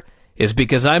here is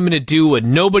because I'm going to do what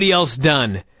nobody else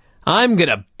done. I'm going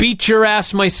to beat your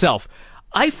ass myself.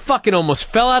 I fucking almost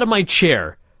fell out of my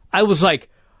chair. I was like,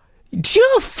 do you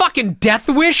have a fucking death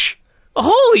wish?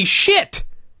 Holy shit.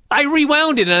 I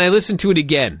rewound it and I listened to it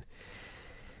again.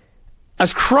 I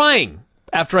was crying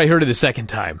after I heard it the second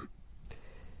time.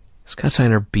 Scott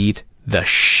Steiner beat the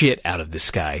shit out of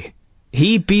this guy.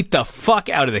 He beat the fuck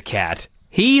out of the cat.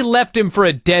 He left him for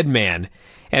a dead man.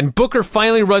 And Booker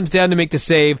finally runs down to make the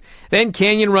save. Then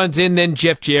Canyon runs in, then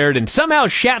Jeff Jarrett, and somehow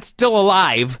Shat's still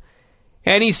alive.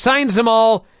 And he signs them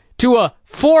all to a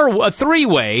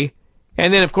three-way.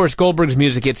 And then, of course, Goldberg's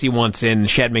music hits, he wants in, and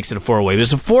Shat makes it a 4-way.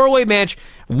 It's a 4-way match.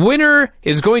 Winner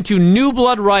is going to New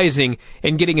Blood Rising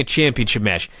and getting a championship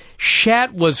match.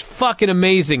 Shat was fucking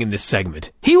amazing in this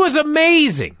segment. He was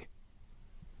amazing.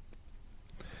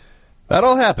 That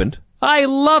all happened. I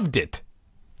loved it.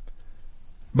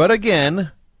 But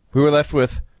again, we were left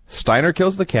with Steiner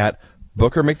kills the cat,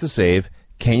 Booker makes a save,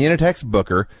 Canyon attacks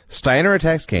Booker, Steiner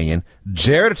attacks Canyon,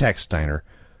 Jarrett attacks Steiner.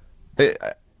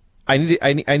 I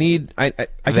need.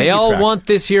 They all want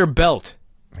this here belt.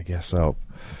 I guess so.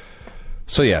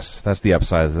 So yes, that's the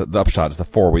upside. The upshot is the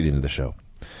 4-way into the show.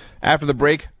 After the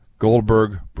break,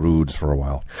 Goldberg broods for a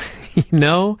while. You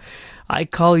know, I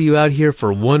call you out here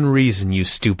for one reason, you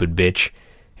stupid bitch.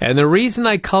 And the reason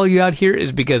I call you out here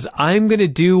is because I'm going to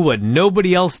do what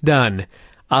nobody else done.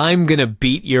 I'm going to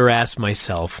beat your ass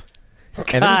myself.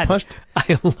 And then he punched.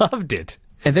 I loved it.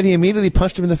 And then he immediately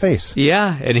punched him in the face.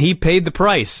 Yeah, and he paid the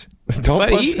price. Don't but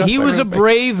punch he Steiner was a in the face.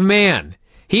 brave man.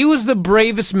 He was the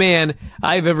bravest man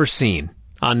I've ever seen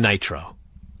on Nitro.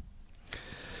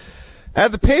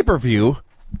 At the pay-per-view,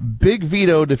 Big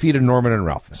Vito defeated Norman and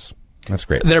Ralphus. That's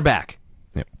great. They're back.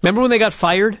 Yeah. Remember when they got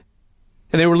fired?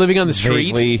 And they were living on the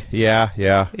street? Vaguely,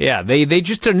 yeah. Yeah, they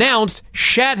just announced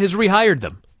Shat has rehired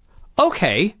them.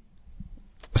 Okay.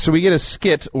 So we get a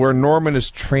skit where Norman is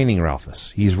training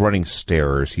Ralphus. He's running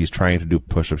stairs. He's trying to do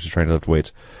push-ups. He's trying to lift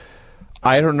weights.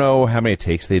 I don't know how many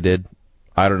takes they did.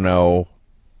 I don't know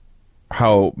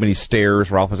how many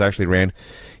stairs Ralphus actually ran.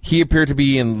 He appeared to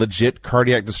be in legit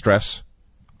cardiac distress.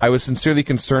 I was sincerely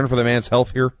concerned for the man's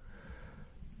health here.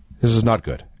 This is not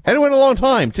good. And it went a long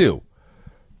time, too.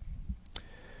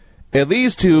 It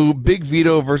leads to Big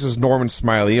Vito versus Norman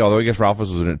Smiley, although I guess Ralphus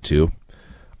was in it, too.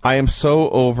 I am so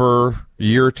over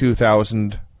year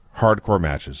 2000 hardcore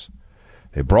matches.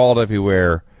 They brawled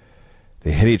everywhere.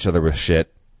 They hit each other with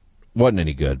shit. Wasn't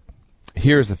any good.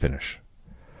 Here's the finish.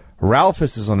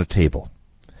 Ralphus is on a table.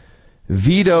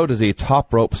 Vito does a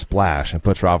top rope splash and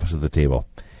puts Ralphus to the table.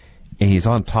 And he's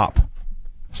on top.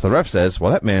 So the ref says,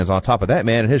 well, that man's on top of that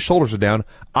man and his shoulders are down.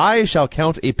 I shall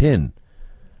count a pin.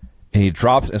 And he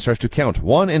drops and starts to count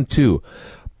 1 and 2.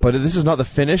 But this is not the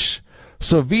finish.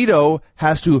 So Vito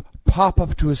has to pop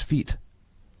up to his feet.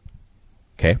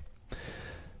 Okay.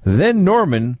 Then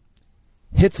Norman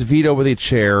hits Vito with a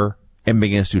chair and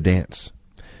begins to dance.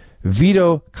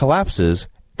 Vito collapses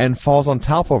and falls on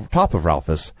top of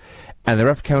Ralphus, and the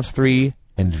ref counts 3,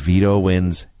 and Vito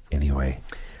wins anyway.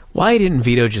 Why didn't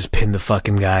Vito just pin the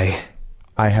fucking guy?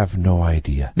 I have no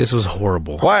idea. This was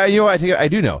horrible. Why? You know, I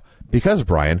do know. Because,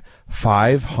 Brian,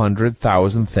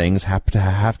 500,000 things have to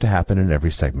happen in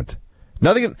every segment.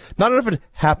 Not enough had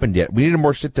happened yet. We needed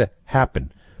more shit to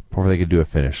happen before they could do a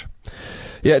finish.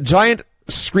 Yeah, giant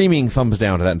screaming thumbs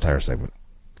down to that entire segment.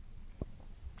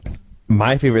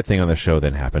 My favorite thing on the show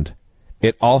then happened.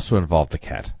 It also involved the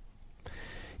cat.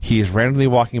 He is randomly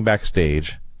walking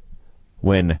backstage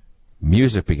when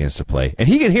music begins to play. And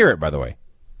he can hear it, by the way.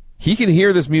 He can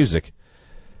hear this music.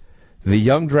 The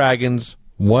young dragons,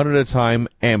 one at a time,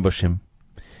 ambush him.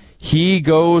 He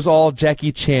goes all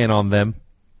Jackie Chan on them,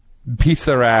 beats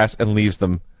their ass, and leaves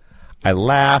them. I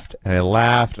laughed, and I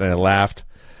laughed, and I laughed.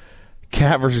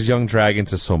 Cat versus Young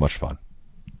Dragons is so much fun.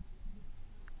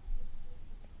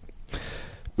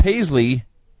 Paisley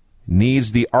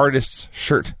needs the artist's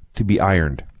shirt to be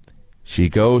ironed. She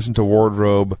goes into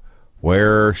wardrobe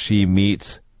where she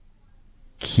meets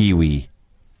Kiwi.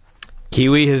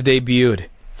 Kiwi has debuted.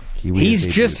 He's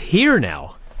just here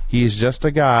now. He's just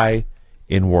a guy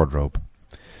in wardrobe.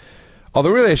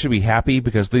 Although really I should be happy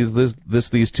because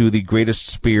this leads to the greatest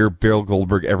spear Bill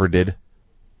Goldberg ever did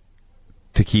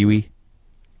to Kiwi.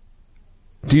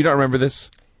 Do you not remember this?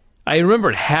 I remember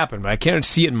it happened, but I can't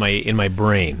see it in my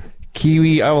brain.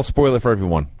 Kiwi, I will spoil it for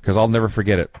everyone because I'll never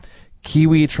forget it.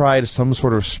 Kiwi tried some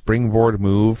sort of springboard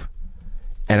move,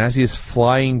 and as he is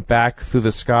flying back through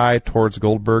the sky towards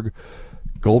Goldberg,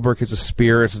 Goldberg hits a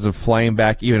spear and sends him flying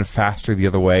back even faster the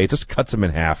other way. It just cuts him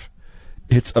in half.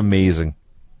 It's amazing.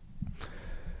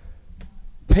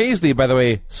 Paisley, by the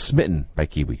way, smitten by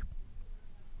Kiwi.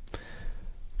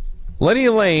 Lenny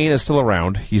Lane is still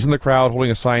around. He's in the crowd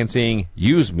holding a sign saying,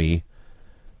 "Use me."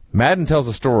 Madden tells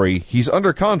the story. He's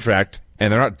under contract,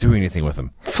 and they're not doing anything with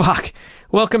him. Fuck.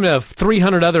 Welcome to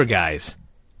 300 other guys.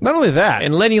 Not only that.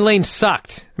 And Lenny Lane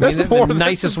sucked. That's the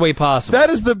nicest way possible. That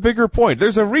is the bigger point.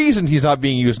 There's a reason he's not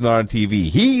being used on TV.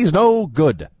 He's no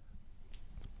good.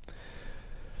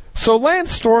 So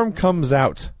Lance Storm comes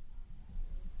out.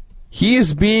 He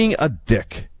is being a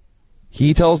dick.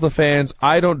 He tells the fans,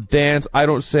 I don't dance, I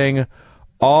don't sing,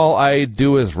 all I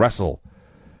do is wrestle.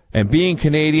 And being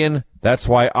Canadian, that's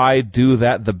why I do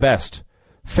that the best.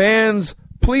 Fans,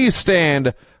 please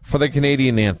stand for the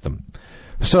Canadian anthem.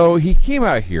 So he came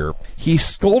out here, he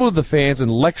scolded the fans and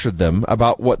lectured them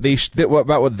about what they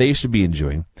should be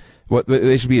enjoying.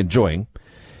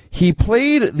 He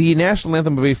played the national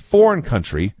anthem of a foreign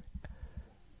country.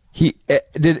 He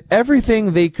did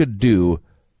everything he could do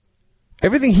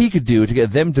to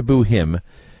get them to boo him.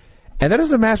 And that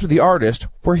is a match with the artist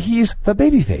where he's the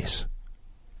babyface.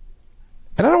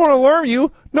 And I don't want to alarm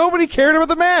you, nobody cared about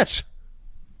the match.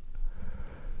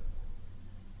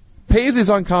 Paisley's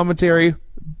on commentary,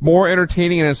 more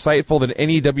entertaining and insightful than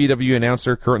any WWE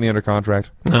announcer currently under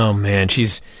contract. Oh man,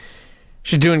 she's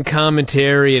doing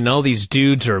commentary and all these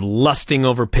dudes are lusting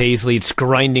over Paisley. It's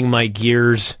grinding my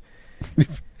gears.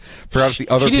 The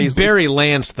other she did Paisley? bury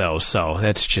Lance, though, so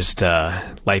that's just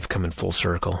life coming full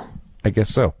circle. I guess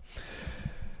so.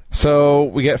 So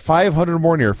we get 500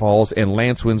 more near falls, and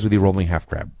Lance wins with the rolling half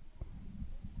grab.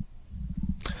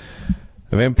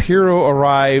 Vampiro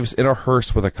arrives in a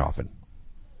hearse with a coffin.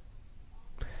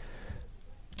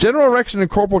 General Erection and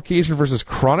Corporal Occasion versus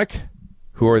Chronic,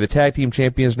 who are the tag team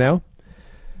champions now.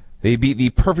 They beat the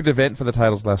perfect event for the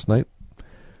titles last night.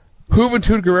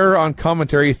 Juventud Guerrera on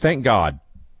commentary, thank God.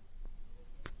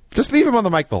 Just leave him on the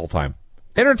mic the whole time.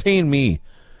 Entertain me.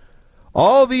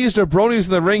 All these jabronis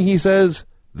in the ring, he says,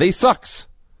 they sucks.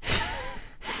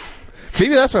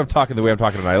 Maybe that's why I'm talking the way I'm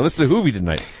talking tonight. I listened to Hoovy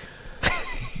tonight.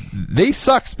 They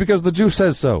sucks because the Jew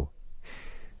says so.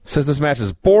 Says this match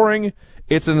is boring.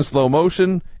 It's in slow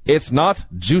motion. It's not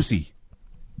juicy.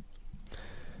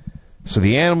 So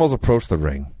the animals approach the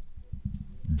ring.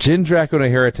 Jindrak and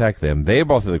O'Hare attack them. They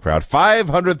both through the crowd.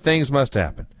 500 things must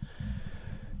happen.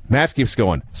 Match keeps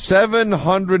going.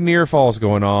 700 near falls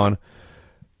going on.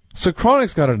 So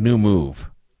Kronik's got a new move.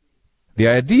 The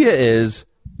idea is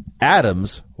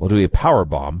Adams will do a power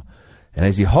bomb, and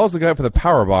as he hauls the guy up for the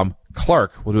power bomb,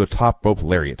 Clark will do a top rope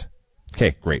lariat.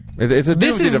 Okay, great. It's a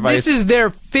device. This is their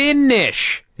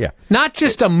finish. Yeah. Not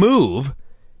just a move.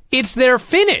 It's their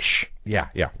finish. Yeah.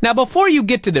 Now, before you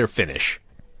get to their finish,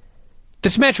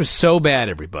 this match was so bad,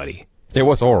 everybody. It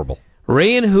was horrible.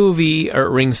 Ray and Hoovy are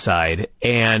at ringside,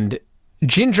 and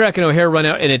Jindrak and O'Hare run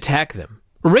out and attack them.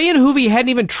 Ray and Hoovy hadn't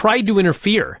even tried to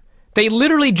interfere. They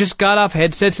literally just got off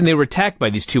headsets and they were attacked by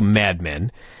these two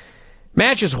madmen.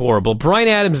 Match is horrible. Brian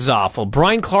Adams is awful.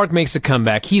 Brian Clark makes a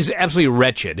comeback. He's absolutely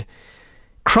wretched.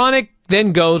 Kronik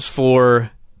then goes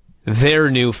for their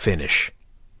new finish.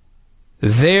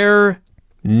 Their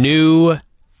new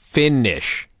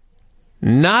finish.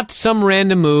 Not some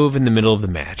random move in the middle of the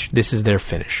match. This is their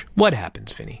finish. What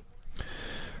happens, Vinny?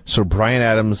 So Brian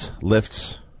Adams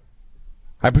lifts,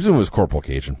 I presume it was Corporal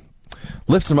Cajun,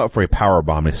 lifts him up for a power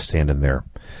bomb and he's standing there.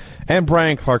 And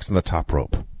Brian Clark's on the top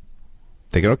rope.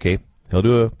 Thinking, okay, he'll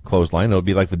do a clothesline. It'll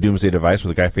be like the Doomsday Device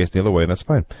with the guy facing the other way, and that's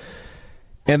fine.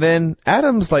 And then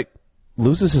Adams,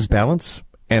 loses his balance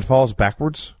and falls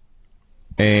backwards.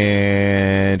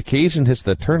 And Cajun hits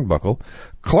the turnbuckle.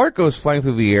 Clark goes flying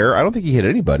through the air. I don't think he hit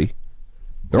anybody.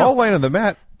 They're all lying on the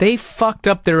mat. They fucked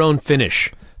up their own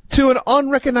finish. To an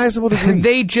unrecognizable degree.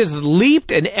 They just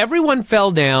leaped and everyone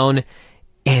fell down,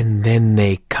 and then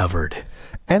they covered.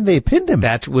 And they pinned him.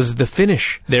 That was the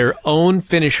finish. Their own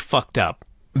finish fucked up.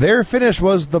 Their finish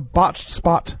was the botched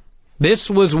spot. This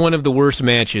was one of the worst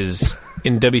matches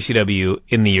in WCW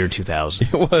in the year 2000.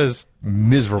 It was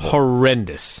miserable.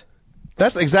 Horrendous.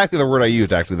 That's exactly the word I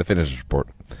used, actually, the finish report.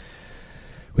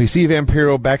 We see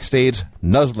Vampiro backstage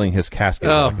nuzzling his casket.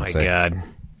 Oh, my God.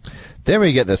 Then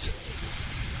we get this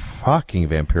fucking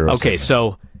Vampiro. Okay,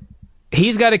 so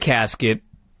he's got a casket.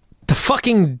 The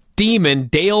fucking demon,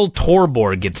 Dale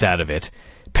Torborg, gets out of it.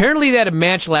 Apparently they had a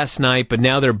match last night, but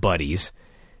now they're buddies.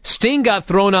 Sting got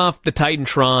thrown off the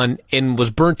Titantron and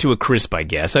was burnt to a crisp, I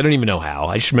guess. I don't even know how.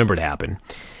 I just remember it happened.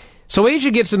 So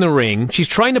Asia gets in the ring. She's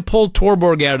trying to pull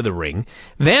Torborg out of the ring.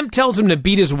 Vamp tells him to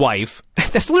beat his wife.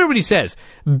 That's literally what he says.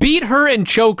 Beat her and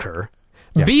choke her.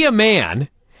 Yeah. Be a man.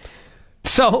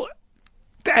 So,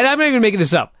 and I'm not even making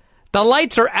this up. The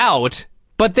lights are out,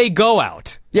 but they go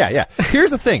out. Yeah.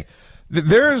 Here's the thing.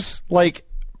 There's,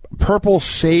 purple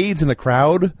shades in the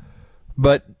crowd,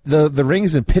 but the ring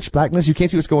is in pitch blackness. You can't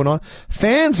see what's going on.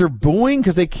 Fans are booing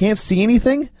because they can't see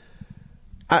anything.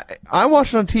 I'm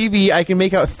watching on TV. I can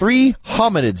make out 3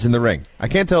 hominids in the ring. I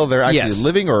can't tell if they're actually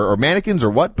living or mannequins or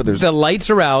what, but there's... The lights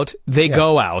are out. They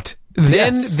go out.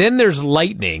 Then there's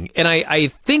lightning. And I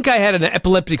think I had an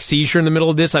epileptic seizure in the middle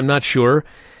of this. I'm not sure.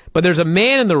 But there's a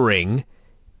man in the ring.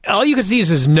 All you can see is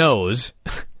his nose.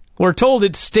 We're told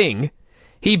it's Sting.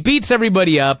 He beats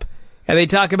everybody up, and they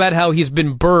talk about how he's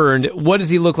been burned. What does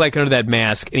he look like under that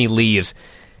mask? And he leaves.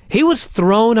 He was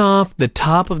thrown off the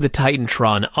top of the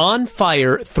Titantron on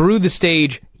fire through the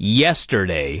stage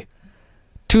yesterday.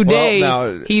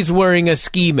 Today, he's wearing a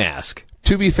ski mask.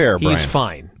 To be fair, Brian. He's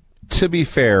fine. To be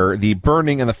fair, the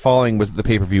burning and the falling was at the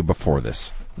pay-per-view before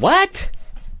this. What?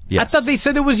 Yes. I thought they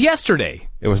said it was yesterday.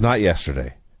 It was not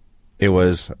yesterday. It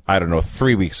was,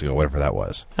 3 weeks ago, whatever that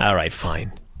was. All right,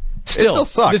 fine. It still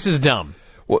sucks. This is dumb.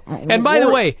 And by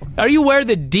the way, are you aware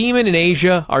that Demon and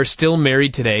Asia are still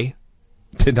married today?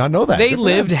 Did not know that. They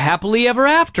lived happily ever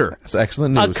after. That's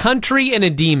excellent news. A country and a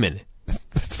demon.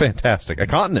 That's fantastic. A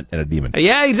continent and a demon.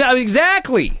 Yeah,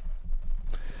 exactly.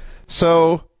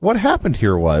 So what happened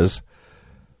here was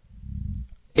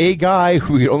a guy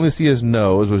who you could only see his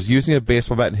nose was using a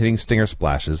baseball bat and hitting stinger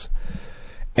splashes.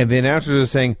 And the announcers are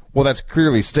saying, well, that's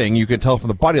clearly Sting. You can tell from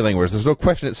the body language. There's no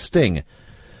question it's Sting.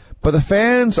 But the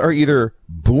fans are either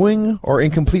booing or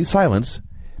in complete silence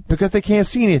because they can't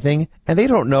see anything and they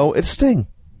don't know it's Sting.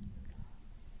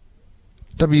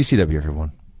 WCW,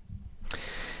 everyone.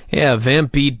 Yeah,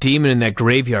 Vamp beat Demon in that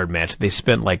graveyard match they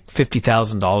spent like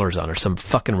 $50,000 on, or some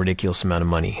fucking ridiculous amount of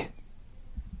money.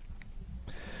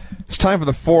 Let's time for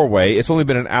the four-way. It's only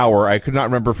been an hour. I could not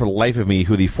remember for the life of me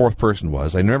who the fourth person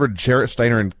was. I remember Jarrett,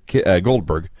 Steiner, and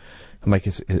Goldberg. I'm like,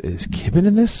 is Kibben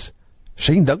in this?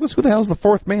 Shane Douglas? Who the hell's the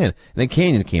fourth man? And then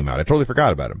Canyon came out. I totally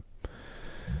forgot about him.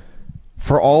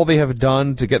 For all they have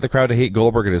done to get the crowd to hate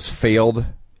Goldberg, it has failed.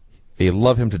 They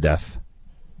love him to death.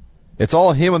 It's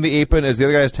all him on the apron as the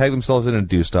other guys tag themselves in and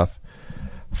do stuff.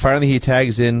 Finally, he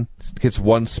tags in, gets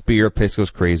one spear, the place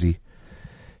goes crazy.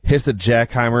 Hits the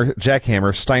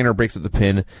jackhammer. Steiner breaks at the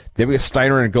pin. Then we get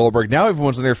Steiner and Goldberg. Now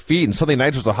everyone's on their feet, and Sunday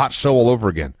Night was a hot show all over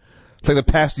again. It's like the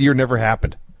past year never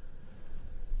happened.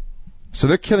 So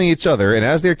they're killing each other, and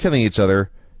as they're killing each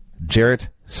other, Jarrett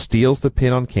steals the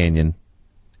pin on Canyon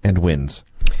and wins.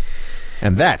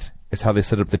 And that is how they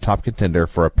set up the top contender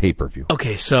for a pay-per-view.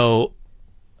 Okay, so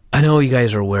I know you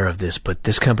guys are aware of this, but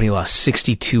this company lost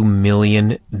 $62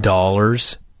 million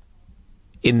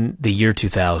in the year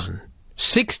 2000.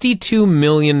 $62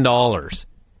 million.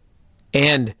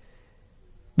 And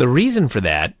the reason for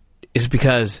that is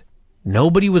because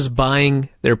nobody was buying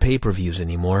their pay-per-views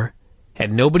anymore,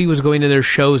 and nobody was going to their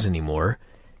shows anymore,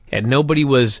 and nobody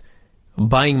was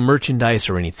buying merchandise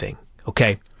or anything,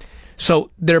 okay?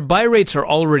 So their buy rates are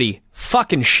already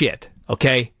fucking shit,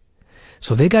 okay?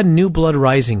 So they got New Blood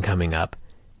Rising coming up,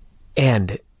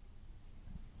 and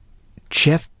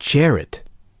Jeff Jarrett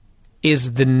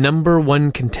is the number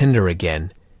one contender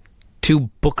again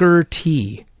to Booker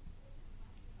T.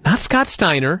 Not Scott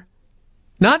Steiner,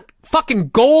 not fucking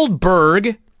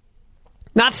Goldberg,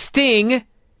 not Sting.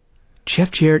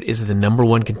 Jeff Jarrett is the number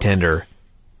one contender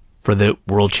for the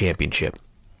World Championship.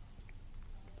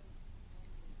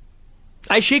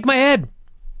 I shake my head.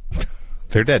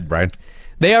 They're dead, Brian.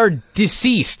 They are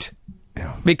deceased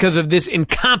because of this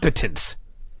incompetence.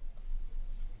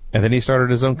 And then he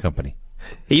started his own company.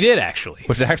 He did, actually.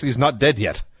 Which actually is not dead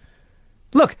yet.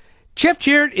 Look, Jeff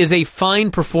Jarrett is a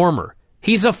fine performer.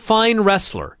 He's a fine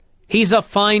wrestler. He's a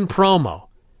fine promo.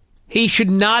 He should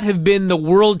not have been the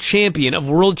world champion of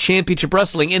World Championship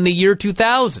Wrestling in the year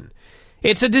 2000.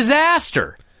 It's a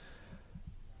disaster.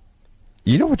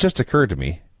 You know what just occurred to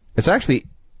me? It's actually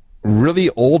really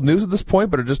old news at this point,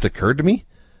 but it just occurred to me.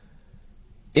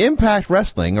 Impact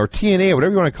Wrestling, or TNA, or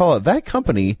whatever you want to call it, that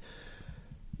company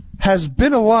has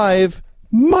been alive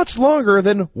much longer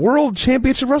than World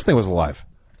Championship Wrestling was alive.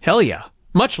 Hell yeah.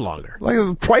 Much longer.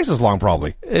 Like twice as long,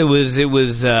 probably. It was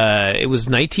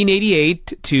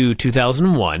 1988 to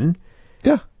 2001.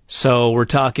 Yeah. So we're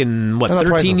talking, what,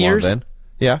 13 years? Then.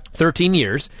 Yeah. 13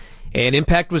 years. And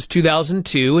Impact was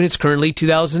 2002, and it's currently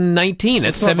 2019. So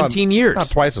that's 17 years. Not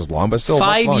twice as long, but still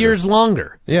 5 years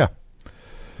longer. Yeah.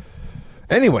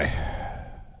 Anyway,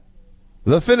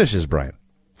 the finishes, Brian.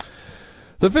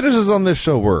 The finishes on this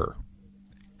show were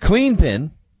clean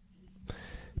pin.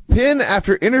 Pin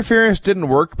after interference didn't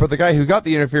work, but the guy who got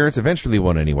the interference eventually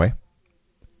won anyway.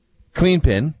 Clean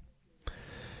pin.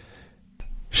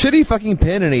 Shitty fucking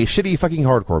pin in a shitty fucking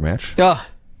hardcore match. Ugh,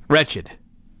 wretched.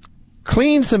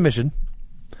 Clean submission.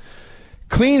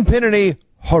 Clean pin in a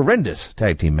horrendous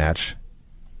tag team match.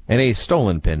 And a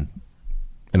stolen pin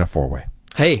in a four-way.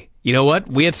 Hey, you know what?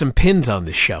 We had some pins on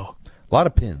this show. A lot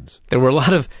of pins. There were a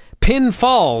lot of pin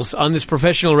falls on this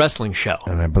professional wrestling show.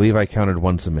 And I believe I counted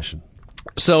one submission.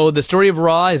 So the story of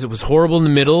Raw is it was horrible in the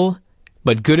middle,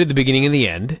 but good at the beginning and the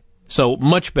end. So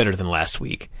much better than last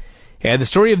week. And the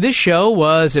story of this show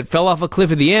was it fell off a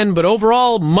cliff at the end, but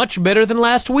overall much better than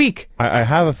last week. I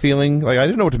have a feeling, like, I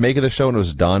didn't know what to make of the show when it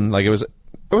was done. Like, it wasn't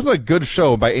a good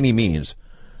show by any means.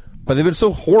 But they've been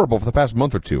so horrible for the past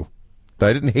month or two that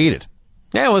I didn't hate it.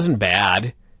 Yeah, it wasn't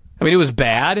bad. I mean, it was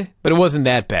bad, but it wasn't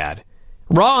that bad.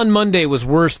 Raw on Monday was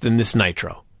worse than this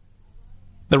Nitro.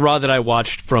 The Raw that I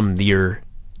watched from the year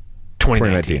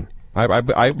 2019.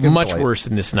 I much worse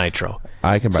than this Nitro.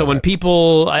 I can buy So when that.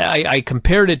 people, I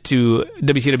compared it to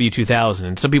WCW 2000,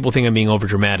 and some people think I'm being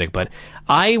overdramatic, but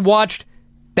I watched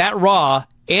that Raw,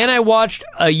 and I watched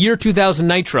a year 2000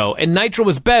 Nitro, and Nitro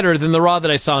was better than the Raw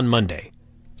that I saw on Monday.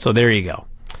 So there you go.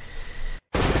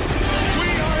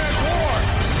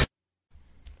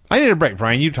 I need a break,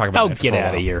 Brian. You talk about Oh, Nitro get for a out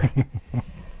of while. here.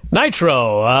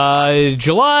 Nitro,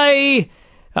 July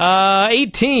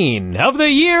 18 of the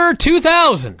year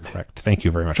 2000. Correct. Thank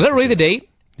you very much. Was that really the date?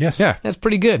 Yes. Yeah. That's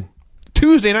pretty good.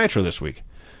 Tuesday Nitro this week.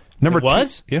 Number It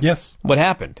was? two. Yeah. Yes. What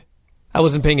happened? I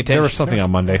wasn't paying attention. There was something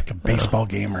on Monday. Like a baseball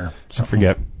game or I something.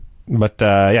 forget. But,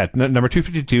 yeah, number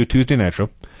 252, Tuesday Nitro.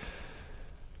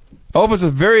 Opens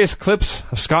with various clips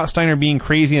of Scott Steiner being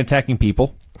crazy and attacking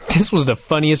people. This was the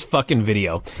funniest fucking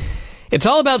video. It's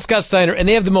all about Scott Steiner, and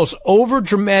they have the most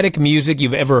over-dramatic music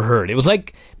you've ever heard. It was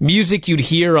like music you'd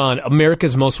hear on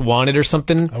America's Most Wanted or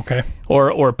something. Okay.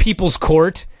 Or People's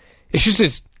Court. It's just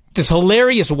this this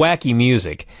hilarious, wacky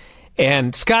music.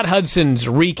 And Scott Hudson's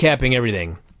recapping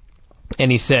everything. And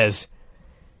he says,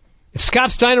 if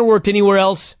Scott Steiner worked anywhere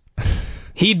else,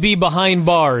 he'd be behind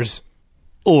bars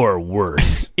or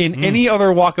worse. In any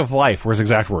other walk of life, were his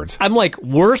exact words. I'm like,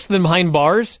 worse than behind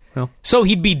bars? Well. So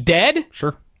he'd be dead?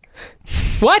 Sure.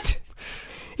 What?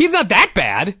 He's not that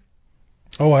bad.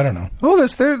 Oh, I don't know. Oh,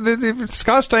 that's there.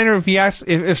 Scott Steiner,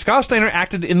 if Scott Steiner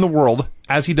acted in the world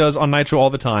as he does on Nitro all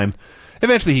the time,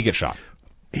 eventually he gets shot.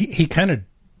 He kind of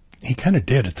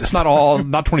did at this. It's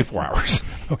not 24 hours.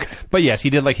 Okay. But yes, he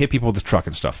did like hit people with his truck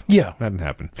and stuff. Yeah. That didn't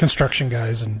happen. Construction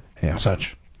guys and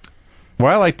such.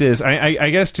 What I liked is, I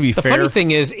guess to be The fair, funny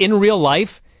thing is, in real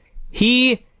life,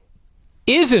 he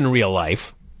is in real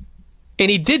life,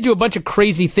 and he did do a bunch of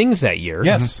crazy things that year.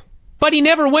 Yes. But he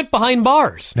never went behind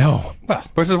bars. no. Well,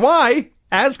 Which is why,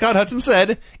 as Scott Hudson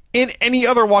said, in any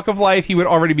other walk of life, he would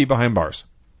already be behind bars.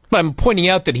 But I'm pointing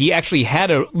out that he actually had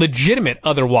a legitimate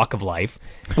other walk of life,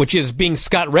 which is being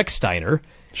Scott Rex Steiner.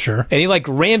 sure. And he, like,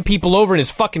 ran people over in his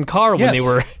fucking car when Yes. they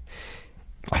were...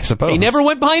 I suppose. He never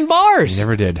went behind bars. He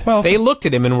never did. Well, They looked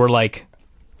at him and were like,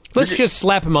 let's just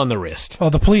slap him on the wrist.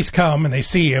 the police come and they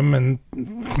see him, and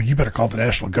you better call the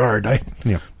National Guard. I don't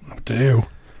know what to do.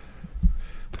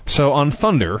 So on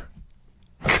Thunder,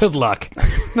 Good luck.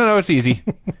 no, it's easy.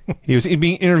 He was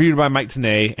being interviewed by Mike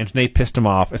Tenay, and Tenay pissed him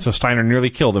off, and so Steiner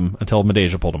nearly killed him until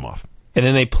Medeja pulled him off. And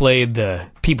then they played the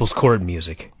People's Court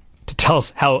music to tell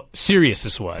us how serious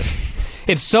this was.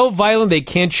 It's so violent they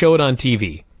can't show it on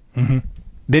TV.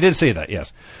 They did say that,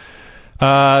 yes.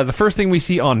 The first thing we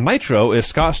see on Nitro is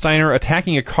Scott Steiner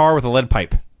attacking a car with a lead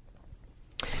pipe.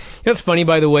 You know what's funny,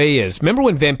 by the way, is remember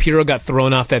when Vampiro got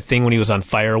thrown off that thing when he was on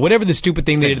fire? Whatever the stupid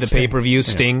thing they did at the Sting. pay-per-view,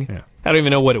 Sting? yeah. I don't even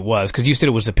know what it was, because you said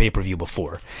it was the pay-per-view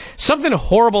before. Something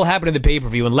horrible happened at the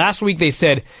pay-per-view, and last week they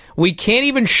said, we can't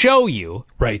even show you,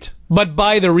 Right. but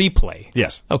buy the replay.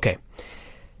 Yes. Okay.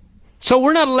 So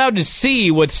we're not allowed to see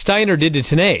what Steiner did to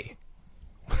Tenay.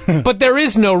 But there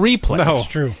is no replay. No. It's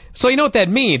true. So you know what that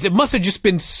means? It must have just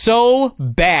been so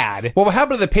bad. Well, what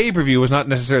happened at the pay-per-view was not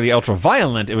necessarily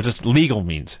ultra-violent, it was just legal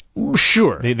means.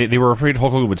 Sure. They were afraid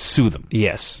Hulk Hogan would sue them.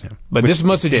 Yes. But Which this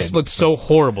must have it just did, looked so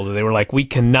horrible that they were like, we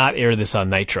cannot air this on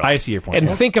Nitro. I see your point. And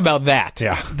Yeah. think about that.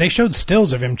 Yeah. They showed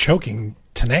stills of him choking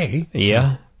Tenay.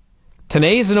 Yeah.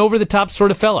 Tenay's an over-the-top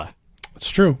sort of fella. It's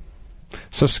true.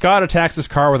 So Scott attacks his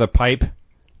car with a pipe.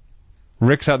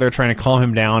 Rick's out there trying to calm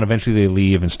him down. Eventually they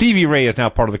leave, and Stevie Ray is now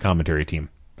part of the commentary team.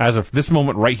 As of this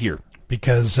moment right here.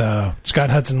 Because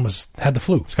Scott Hudson had the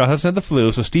flu. Scott Hudson had the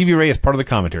flu, so Stevie Ray is part of the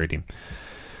commentary team.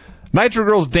 Nitro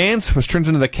Girls Dance, which turns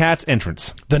into the Cat's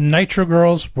entrance. The Nitro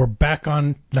girls were back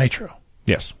on Nitro.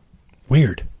 Yes.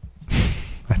 Weird.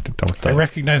 Don't I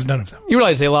recognize none of them. You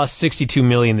realize they lost $62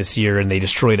 million this year and they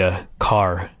destroyed a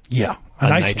car Yeah. A on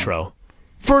nice Nitro. one.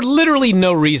 For literally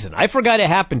no reason. I forgot it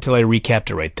happened until I recapped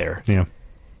it right there. Yeah.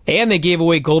 And they gave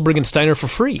away Goldberg and Steiner for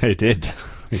free. It did.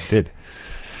 It did.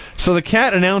 So the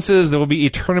Cat announces there will be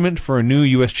a tournament for a new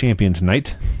U.S. champion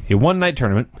tonight. A one-night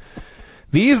tournament.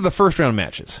 These are the first-round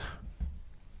matches.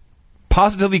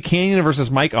 Positively Canyon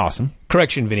versus Mike Awesome.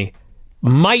 Correction, Vinny.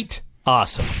 Might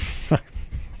Awesome.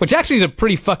 Which actually is a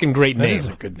pretty fucking great That name. is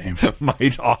a good name.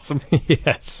 Mike Awesome.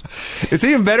 Yes. It's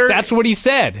even better That's what he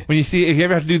said. when you see, if you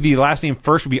ever have to do the last name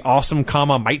first, would be Awesome,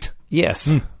 comma, Might.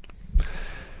 Yes.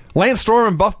 Lance Storm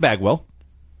and Buff Bagwell.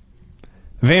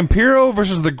 Vampiro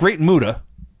versus the Great Muta.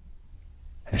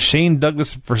 And Shane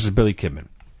Douglas versus Billy Kidman.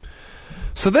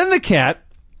 So then the Cat,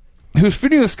 who's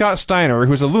feuding with Scott Steiner,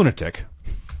 who's a lunatic,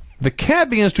 the Cat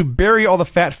begins to bury all the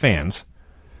fat fans.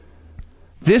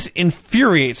 This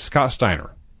infuriates Scott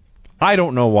Steiner. I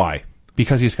don't know why.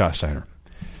 Because he's Scott Steiner.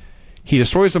 He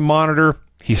destroys the monitor.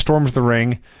 He storms the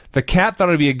ring. The Cat thought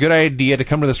it would be a good idea to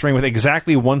come to this ring with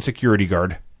exactly one security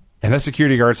guard. And that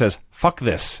security guard says, fuck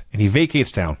this. And he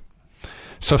vacates town.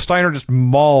 So Steiner just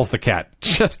mauls the Cat.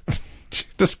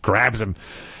 Just grabs him.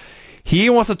 He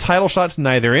wants a title shot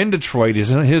tonight. They're in Detroit. He's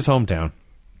in his hometown.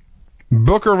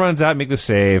 Booker runs out, make the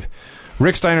save.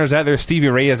 Rick Steiner's out there. Stevie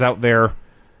Ray is out there.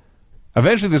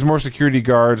 Eventually, there's more security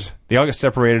guards. They all get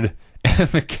separated. And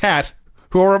the Cat,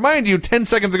 who I'll remind you 10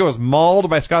 seconds ago was mauled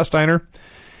by Scott Steiner,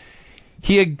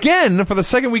 he again, for the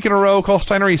second week in a row, calls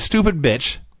Steiner a stupid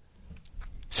bitch.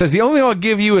 Says, the only thing I'll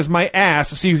give you is my ass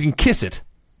so you can kiss it.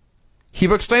 He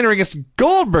books Steiner against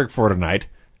Goldberg for tonight.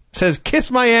 Says,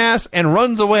 kiss my ass, and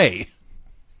runs away.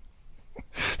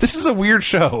 This is a weird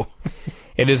show.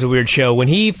 It is a weird show. When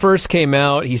he first came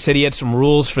out, he said he had some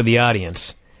rules for the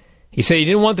audience. He said he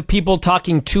didn't want the people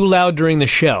talking too loud during the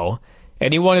show,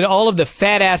 and he wanted all of the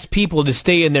fat-ass people to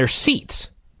stay in their seats.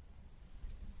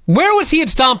 Where was he at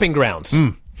Stomping Grounds?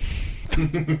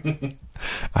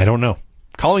 I don't know.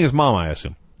 Calling his mom, I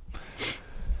assume.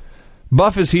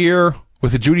 Buff is here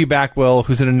with a Judy Backwell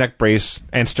who's in a neck brace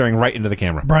and staring right into the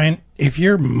camera. Brian, if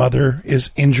your mother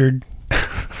is injured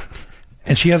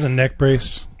and she has a neck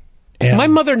brace... And My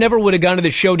mother never would have gone to the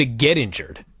show to get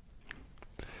injured.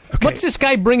 Okay. What's this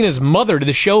guy bringing his mother to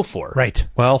the show for? Right.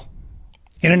 Well,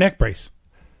 In a neck brace.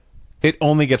 it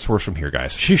only gets worse from here,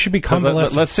 guys. She should be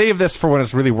convalescent. Let's save this for when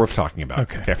it's really worth talking about.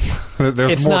 Okay.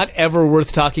 There's It's more, not ever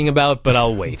worth talking about, but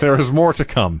I'll wait. There is more to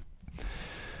come.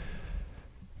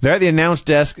 They're at the announce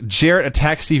desk. Jarrett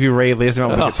attacks Stevie Ray, lays him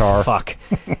out with a guitar. Fuck.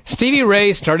 Stevie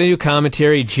Ray started a new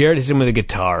commentary. Jarrett hits him with a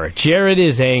guitar. Jarrett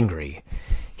is angry.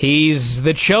 He's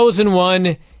the chosen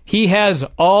one. He has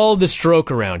all the stroke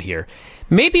around here.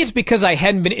 Maybe it's because I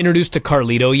hadn't been introduced to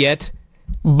Carlito yet,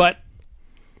 but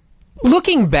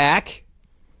looking back,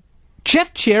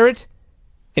 Jeff Jarrett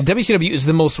in WCW is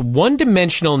the most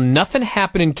one-dimensional,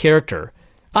 nothing-happening character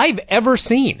I've ever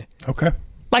seen. Okay.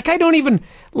 Like, I don't even...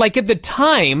 Like, at the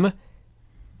time,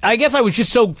 I guess I was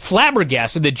just so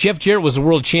flabbergasted that Jeff Jarrett was a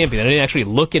world champion. I didn't actually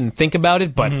look and think about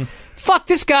it, but fuck,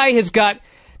 this guy has got...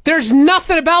 There's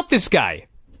nothing about this guy.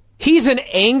 He's an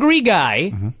angry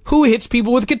guy who hits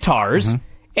people with guitars,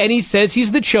 and he says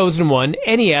he's the chosen one,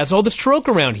 and he has all the stroke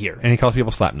around here. And he calls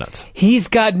people slap nuts. He's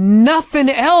got nothing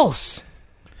else.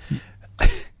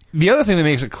 The other thing that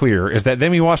makes it clear is that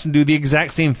then we watched him do the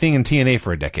exact same thing in TNA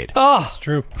for a decade. Oh, It's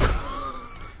true.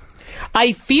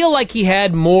 I feel like he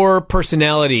had more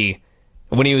personality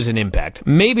when he was in Impact.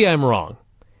 Maybe I'm wrong.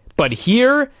 But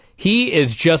here, he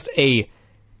is just a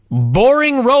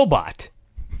boring robot.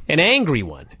 An angry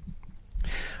one.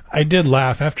 I did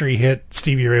laugh after he hit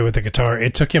Stevie Ray with the guitar.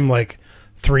 It took him like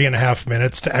 3.5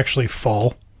 minutes to actually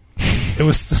fall. It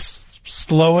was the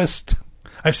slowest.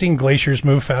 I've seen glaciers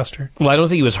move faster. Well, I don't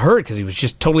think he was hurt because he was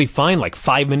just totally fine like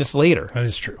 5 minutes later. That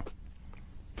is true.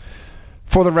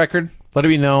 For the record, let it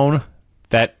be known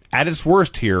that at its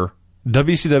worst here,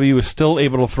 WCW is still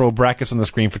able to throw brackets on the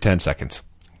screen for 10 seconds.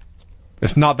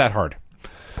 It's not that hard.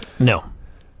 No.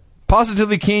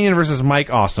 Positively Canyon versus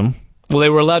Mike Awesome. Well, they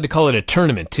were allowed to call it a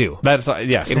tournament, too. That's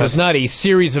yes. It was not a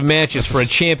series of matches for a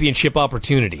championship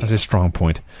opportunity. That's a strong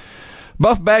point.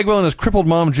 Buff Bagwell and his crippled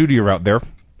mom Judy are out there.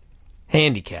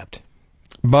 Handicapped.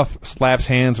 Buff slaps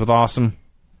hands with Awesome.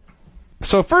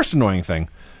 So first annoying thing.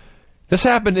 This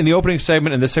happened in the opening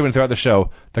segment and this segment throughout the show.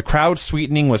 The crowd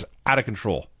sweetening was out of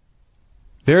control.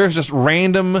 There's just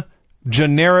random,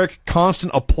 generic,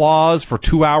 constant applause for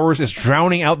 2 hours. It's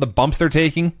drowning out the bumps they're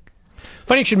taking.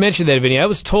 Funny you should mention that, Vinny. I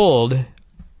was told,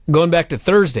 going back to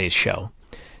Thursday's show,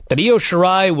 that Io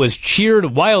Shirai was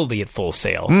cheered wildly at Full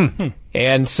Sail.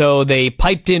 And so they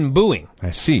piped in booing.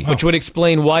 I see. Which would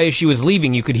explain why as she was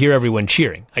leaving, you could hear everyone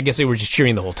cheering. I guess they were just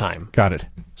cheering the whole time. Got it.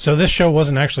 So this show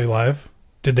wasn't actually live?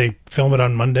 Did they film it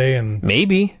on Monday? And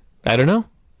Maybe. I don't know.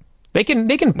 They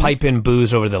can pipe in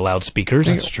boos over the loudspeakers.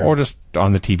 That's true. Or just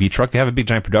on the TV truck. They have a big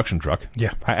giant production truck.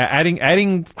 Yeah.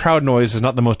 Adding crowd noise is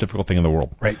not the most difficult thing in the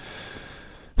world. Right.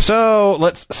 So,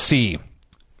 let's see.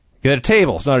 Get a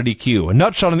table, it's not a DQ. A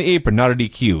nut shot on the apron, not a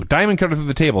DQ. Diamond cutter through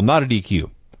the table, not a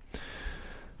DQ.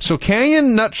 So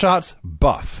Canyon nut shots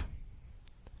Buff.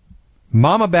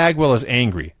 Mama Bagwell is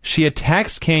angry. She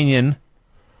attacks Canyon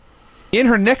in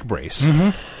her neck brace.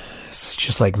 It's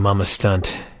just like Mama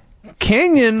Stunt.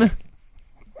 Canyon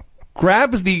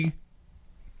grabs the...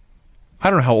 I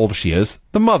don't know how old she is.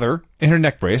 The mother in her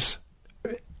neck brace.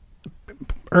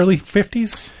 Early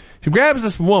 50s? She grabs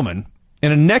this woman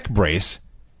in a neck brace,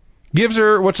 gives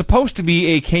her what's supposed to be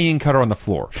a Canyon cutter on the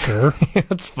floor. Sure.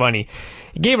 That's funny.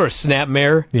 He gave her a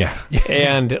snapmare. Yeah.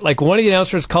 And like one of the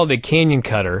announcers called it a canyon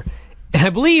cutter. And I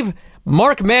believe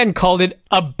Mark Madden called it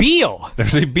a Beal.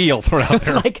 There's a Beal thrown out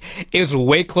there. Like, it was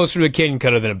way closer to a canyon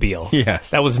cutter than a Beal.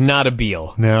 Yes. That was not a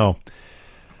Beal. No.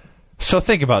 So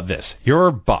think about this.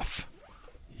 You're Buff.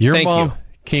 Your Thank mom you.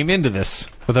 came into this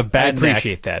with a I bad neck.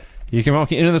 appreciate that. You came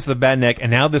into this with a bad neck, and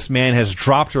now this man has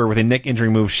dropped her with a neck injury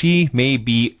move. She may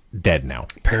be dead now.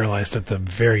 Paralyzed at the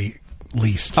very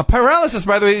least. A paralysis,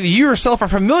 by the way, that you yourself are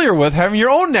familiar with, having your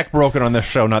own neck broken on this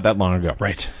show not that long ago.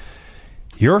 Right.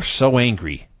 You're so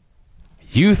angry.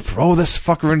 You throw this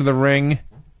fucker into the ring,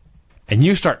 and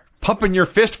you start pumping your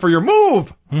fist for your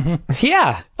move.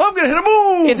 Yeah. I'm going to hit a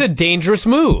move. It's a dangerous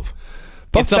move.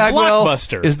 Buff It's a Bagwell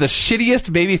blockbuster. is the shittiest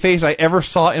babyface I ever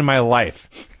saw in my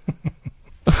life.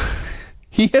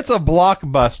 He hits a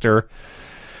blockbuster.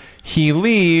 He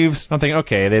leaves. I'm thinking,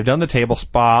 okay, they've done the table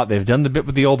spot. They've done the bit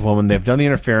with the old woman. They've done the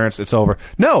interference. It's over.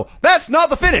 No, that's not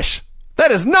the finish.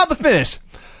 That is not the finish.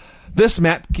 This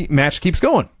match keeps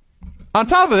going. On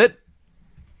top of it,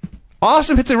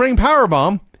 Awesome hits a ring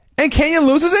powerbomb, and Canyon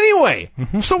loses anyway.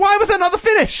 So why was that not the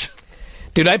finish?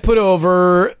 Dude, I put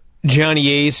over Johnny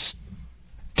Ace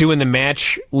doing the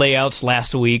match layouts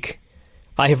last week.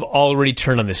 I have already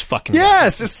turned on this fucking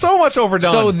Yes, it's so much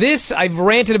overdone. So this, I've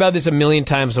ranted about this a million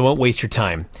times. I won't waste your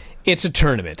time. It's a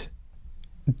tournament.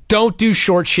 Don't do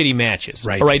short, shitty matches,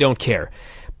 Right. or I don't care.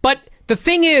 But the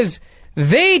thing is,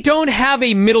 they don't have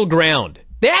a middle ground.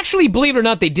 They actually, believe it or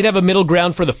not, they did have a middle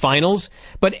ground for the finals,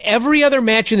 but every other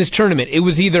match in this tournament, it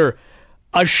was either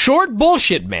a short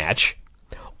bullshit match,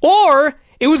 or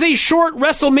it was a short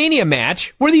WrestleMania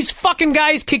match where these fucking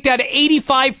guys kicked out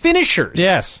 85 finishers.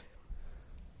 yes.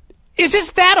 Is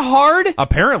this that hard?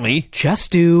 Apparently.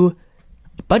 Just do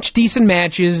a bunch of decent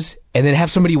matches and then have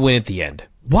somebody win at the end.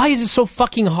 Why is it so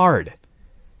fucking hard?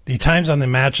 The times on the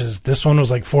matches, this one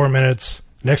was like 4 minutes.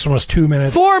 Next one was 2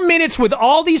 minutes. 4 minutes with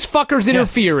all these fuckers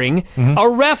interfering, a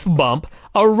ref bump,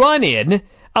 a run-in,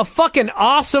 a fucking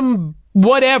awesome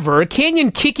whatever,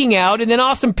 Canyon kicking out, and then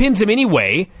Awesome pins him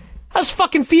anyway. I was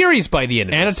fucking furious by the end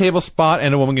of And a this. table spot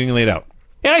and a woman getting laid out.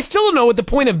 And I still don't know what the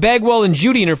point of Bagwell and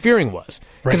Judy interfering was,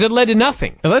 because it led to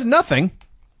nothing. It led to nothing.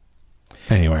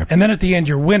 Anyway. And then at the end,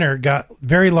 your winner got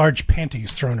very large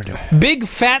panties thrown at him. Big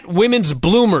fat women's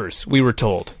bloomers, we were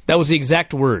told. That was the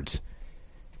exact words.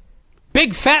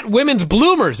 Big fat women's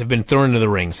bloomers have been thrown into the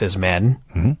ring, says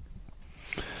Madden.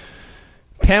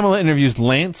 Pamela interviews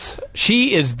Lance.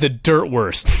 She is the dirt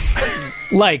worst.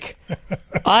 Like,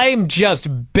 I'm just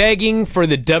begging for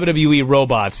the WWE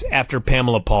robots after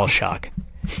Pamela Paulshock.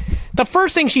 The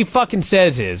first thing she fucking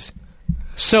says is,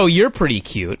 "So you're pretty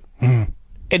cute." And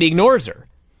he ignores her.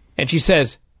 And she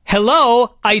says,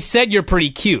 "Hello, I said you're pretty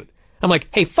cute." I'm like,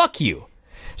 hey, fuck you.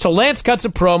 So Lance cuts a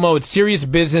promo. It's serious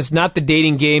business, not the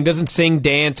dating game. Doesn't sing,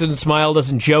 dance, doesn't smile,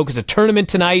 doesn't joke. It's a tournament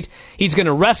tonight. He's going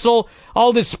to wrestle.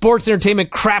 All this sports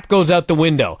entertainment crap goes out the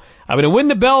window. I'm going to win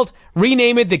the belt,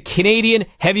 rename it the Canadian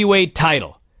Heavyweight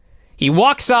title. He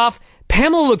walks off.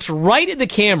 Pamela looks right at the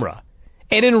camera.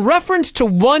 And in reference to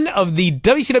one of the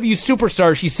WCW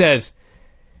superstars, she says,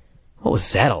 "What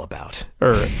was that all about?"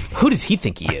 Or, "Who does he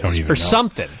think he is?" Or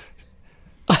something.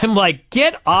 I'm like,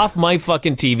 get off my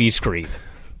fucking TV screen.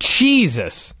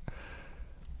 Jesus.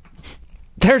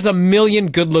 There's a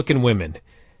million good-looking women.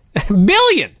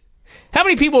 Billion! How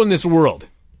many people in this world?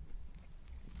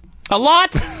 A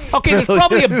lot? Okay, there's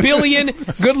probably a billion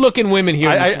good-looking women here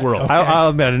in this world. I'll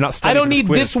admit, I'm not I don't need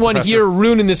this one here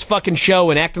ruining this fucking show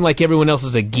and acting like everyone else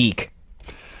is a geek.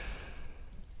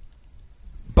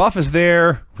 Buff is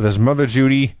there with his mother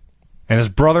Judy and his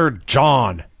brother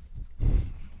John.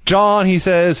 John, he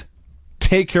says,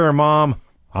 "Take care of Mom.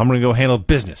 I'm going to go handle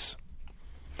business."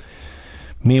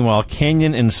 Meanwhile,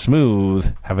 Canyon and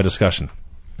Smooth have a discussion.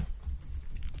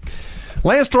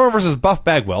 Lance Storm versus Buff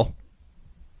Bagwell.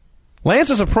 Lance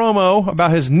has a promo about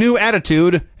his new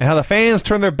attitude and how the fans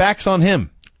turn their backs on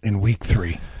him. In week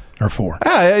 3 or 4.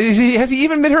 Has he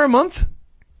even been here a month?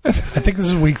 I think this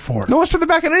is week 4. No one's turned their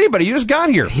back on anybody. You just got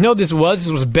here. You know what this was?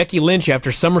 This was Becky Lynch after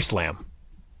SummerSlam.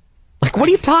 Like, what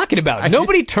are you talking about?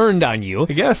 Nobody turned on you.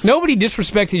 I guess. Nobody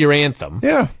disrespected your anthem.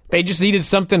 Yeah. They just needed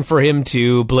something for him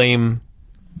to blame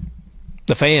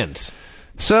the fans.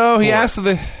 So he asked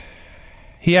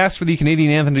for the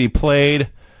Canadian anthem to be played.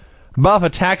 Buff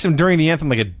attacks him during the anthem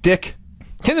like a dick.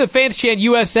 And the fans chant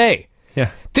USA.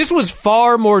 Yeah. This was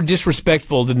far more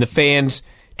disrespectful than the fans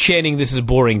chanting "This is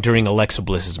boring" during Alexa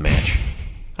Bliss's match.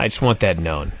 I just want that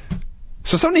known.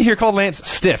 So somebody here called Lance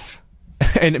stiff.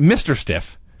 And Mr.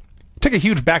 Stiff took a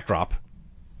huge backdrop.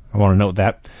 I want to note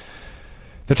that.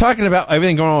 They're talking about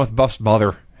everything going on with Buff's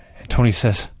mother. And Tony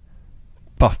says,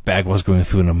 Buff Bagwell's going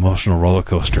through an emotional roller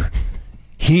coaster.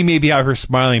 He may be out here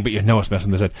smiling, but you know it's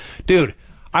messing with his head. Dude,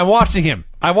 I'm watching him.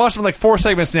 I watched him like 4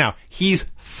 segments now. He's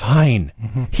fine.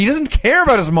 Mm-hmm. He doesn't care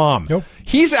about his mom. Nope.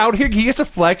 He's out here. He gets to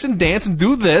flex and dance and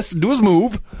do this, and do his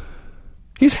move.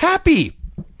 He's happy.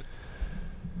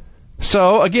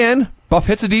 So, again, Buff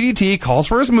hits a DDT, calls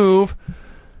for his move,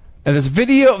 and this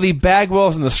video of the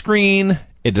Bagwells on the screen,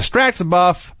 it distracts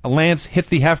Buff. Lance hits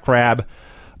the half crab.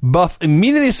 Buff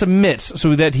immediately submits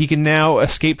so that he can now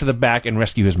escape to the back and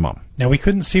rescue his mom. Now, we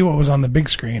couldn't see what was on the big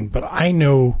screen, but I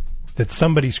know that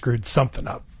somebody screwed something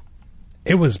up.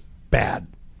 It was bad.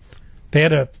 They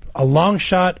had a long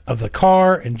shot of the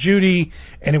car and Judy,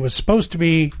 and it was supposed to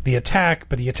be the attack,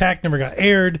 but the attack never got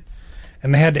aired,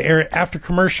 and they had to air it after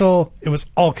commercial. It was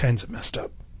all kinds of messed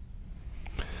up.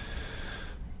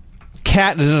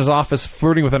 Kat is in his office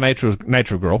flirting with a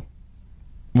Nitro girl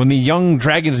when the Young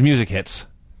Dragons music hits.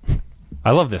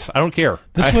 I love this. I don't care.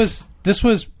 This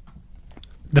was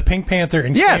the Pink Panther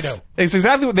and Yes, Kato. it's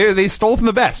exactly what they stole from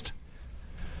the best.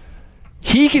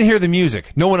 He can hear the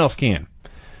music. No one else can.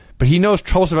 But he knows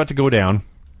trouble's about to go down,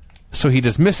 so he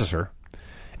dismisses her.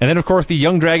 And then, of course, the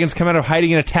Young Dragons come out of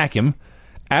hiding and attack him.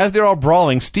 As they're all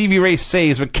brawling, Stevie Ray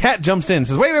saves, but Cat jumps in and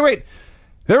says, wait.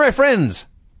 They're my friends.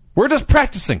 We're just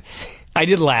practicing. I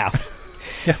did laugh.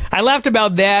 Yeah. I laughed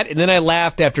about that, and then I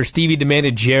laughed after Stevie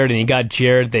demanded Jared, and he got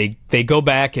Jared. They go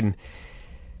back, and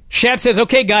Shat says,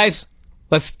 okay, guys,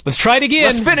 let's try it again.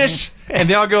 Let's finish. And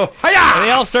they all go, hi-ya! And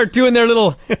they all start doing their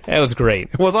little... That was great.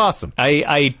 It was awesome.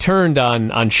 I turned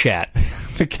on Shat.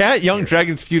 The Cat Young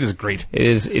Dragons feud is great. It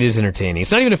is entertaining.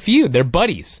 It's not even a feud. They're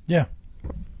buddies. Yeah.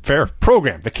 Fair.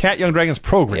 Program. The Cat Young Dragons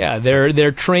program. Yeah,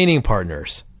 they're training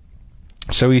partners.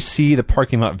 So we see the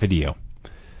parking lot video.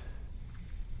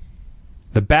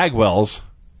 The Bagwells,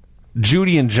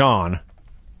 Judy and John,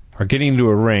 are getting into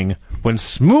a ring when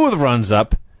Smooth runs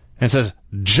up and says,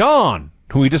 John,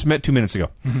 who we just met 2 minutes ago,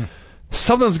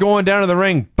 something's going down in the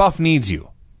ring. Buff needs you.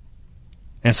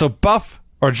 And so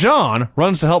John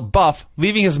runs to help Buff,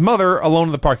 leaving his mother alone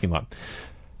in the parking lot.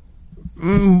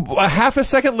 A half a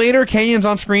second later, Canyon's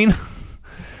on screen.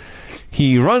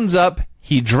 He runs up,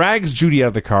 he drags Judy out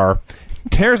of the car,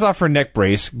 tears off her neck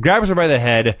brace, grabs her by the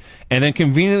head, and then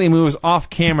conveniently moves off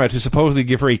camera to supposedly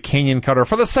give her a Canyon cutter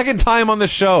for the second time on the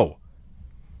show.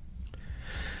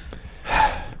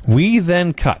 We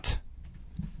then cut.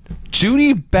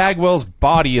 Judy Bagwell's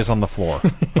body is on the floor.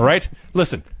 All right?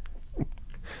 Listen.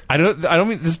 I don't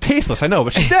mean this is tasteless, I know,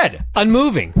 but she's dead.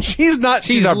 Unmoving. She's not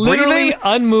literally breathing.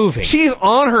 unmoving. She's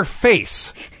on her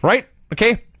face. Right?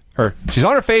 Okay? She's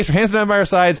on her face, her hands down by her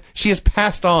sides. She has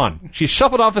passed on. She's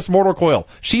shuffled off this mortal coil.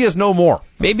 She is no more.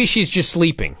 Maybe she's just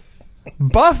sleeping.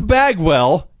 Buff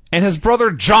Bagwell and his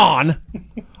brother John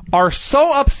are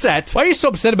so upset. Why are you so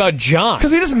upset about John?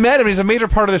 Because we just met him and he's a major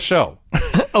part of the show.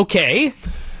 Okay.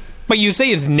 But you say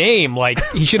his name like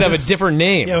he should have a different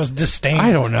name. Yeah, it was disdain.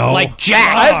 I don't know. Like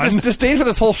Jack. I have disdain for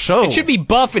this whole show. It should be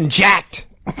Buff and Jacked.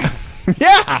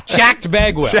 Yeah. Jacked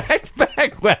Bagwell. Jacked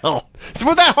Bagwell. So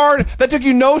was that hard? That took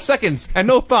you no seconds and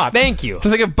no thought. Thank you. To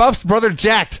think of Buff's brother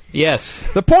Jacked. Yes.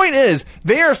 The point is,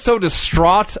 they are so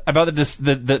distraught about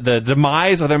the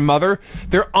demise of their mother.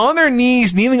 They're on their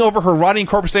knees, kneeling over her rotting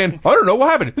corpse, saying, I don't know,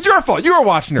 what happened? It's your fault. You were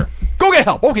watching her. Go get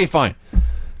help. Okay, fine.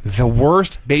 The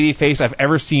worst baby face I've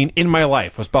ever seen in my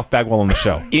life was Buff Bagwell on the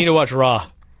show. You need to watch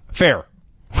Raw. Fair.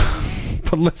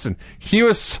 But listen, he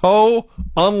was so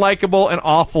unlikable and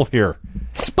awful here.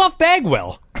 It's Buff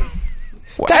Bagwell. At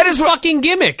That's his his fucking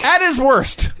gimmick. At his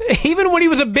worst. Even when he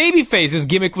was a babyface, his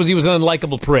gimmick was he was an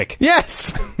unlikable prick.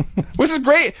 Yes. Which is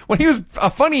great. When he was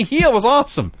a funny heel was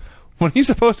awesome. When he's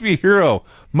supposed to be a hero,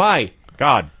 my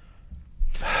God.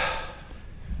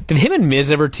 Did him and Miz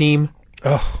ever team?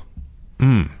 Oh,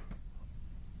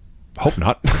 Hope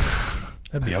not.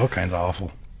 that'd be all kinds of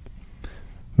awful.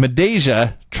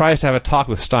 Medeja tries to have a talk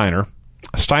with Steiner.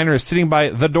 Steiner is sitting by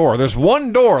the door. There's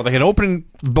one door, like an open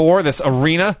door, this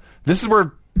arena. This is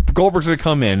where Goldberg's going to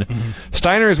come in. Mm-hmm.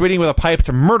 Steiner is waiting with a pipe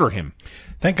to murder him.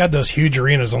 Thank God those huge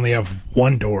arenas only have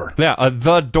one door. Yeah,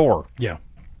 the door. Yeah.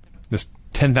 This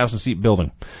 10,000 seat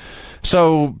building.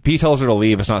 So he tells her to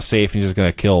leave. It's not safe. And he's just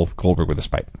going to kill Goldberg with this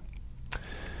pipe.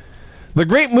 The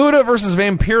Great Muta versus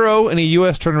Vampiro in a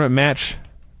U.S. tournament match.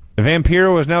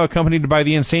 Vampiro is now accompanied by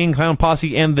the Insane Clown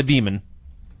Posse and the Demon.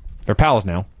 They're pals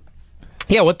now.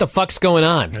 Yeah, what the fuck's going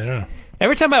on? Yeah.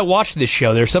 Every time I watch this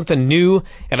show, there's something new,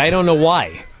 and I don't know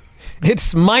why.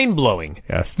 It's mind-blowing.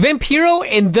 Yes. Vampiro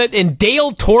and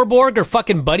Dale Torborg are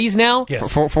fucking buddies now?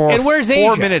 Yes. And where's Asia?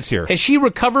 4 minutes here. Has she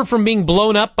recovered from being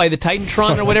blown up by the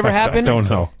Titantron or whatever happened? I don't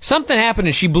know. Something happened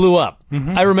and she blew up.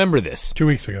 Mm-hmm. I remember this. 2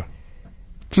 weeks ago.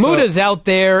 Muta's out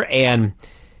there, and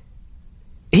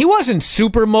he wasn't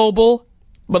super mobile,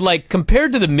 but like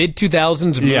compared to the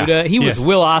mid-2000s Muta, he was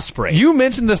Will Ospreay. You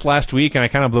mentioned this last week, and I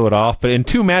kind of blew it off, but in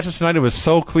 2 matches tonight, it was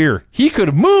so clear. He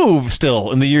could move still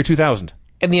in the year 2000.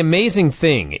 And the amazing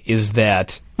thing is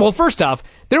that, well, first off,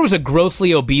 there was a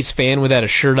grossly obese fan without a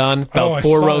shirt on, about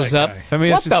 4 rows up. I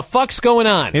mean, what the fuck's going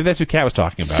on? Maybe that's who Kat was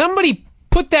talking about. Somebody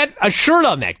put a shirt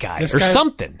on that guy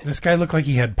something. This guy looked like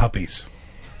he had puppies.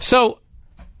 So,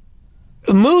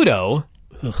 Muto,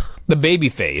 the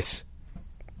babyface,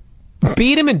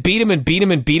 beat him and beat him and beat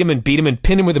him and beat him and beat him and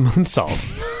pinned him with a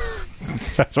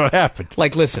moonsault. That's what happened.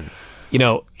 Like, listen, in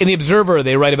The Observer,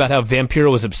 they write about how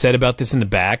Vampiro was upset about this in the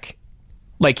back.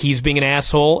 Like, he's being an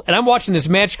asshole. And I'm watching this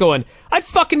match going, I'd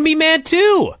fucking be mad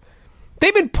too.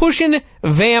 They've been pushing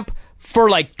Vamp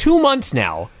for like 2 months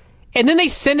now. And then they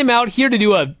send him out here to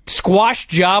do a squash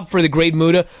job for the Great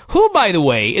Muta, who, by the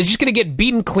way, is just going to get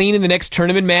beaten clean in the next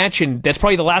tournament match, and that's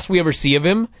probably the last we ever see of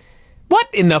him. What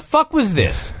in the fuck was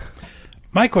this?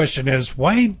 My question is,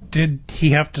 why did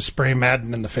he have to spray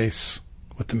Madden in the face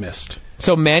with the mist?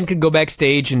 So Man could go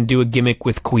backstage and do a gimmick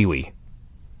with Kiwi.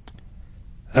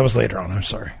 That was later on. I'm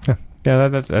sorry. Yeah,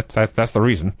 that's the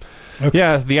reason. Okay.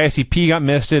 Yeah, the ICP got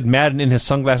misted. Madden in his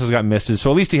sunglasses got misted. So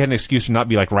at least he had an excuse to not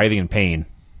be like writhing in pain.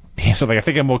 He said, like, I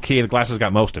think I'm okay. The glasses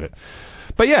got most of it.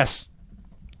 But yes,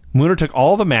 Mooner took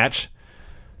all the match.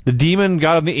 The Demon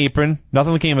got on the apron.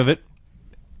 Nothing came of it.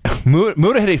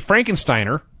 Muda hit a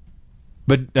Frankensteiner,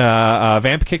 but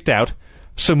Vamp kicked out.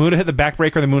 So Muda hit the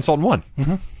backbreaker and the moonsault and won.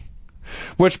 Mm-hmm.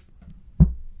 Which,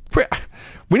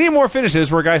 we need more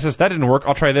finishes where a guy says, that didn't work,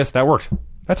 I'll try this, that worked.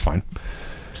 That's fine.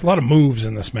 There's a lot of moves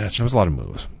in this match. There was a lot of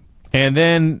moves. And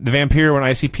then the Vampire, when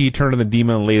ICP turned on the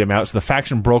Demon and laid him out, so the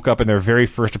faction broke up in their very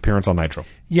first appearance on Nitro.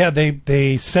 Yeah,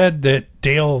 they said that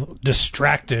Dale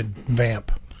distracted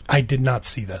Vamp. I did not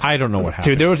see this. I don't know what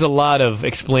happened. Dude, there was a lot of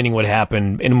explaining what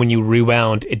happened, and when you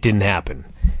rewound, it didn't happen.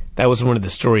 That was one of the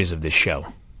stories of this show.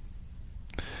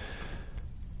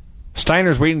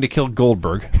 Steiner's waiting to kill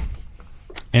Goldberg.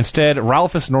 Instead,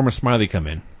 Ralphus and Norman Smiley come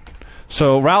in.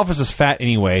 So Ralphus is fat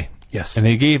anyway. Yes. And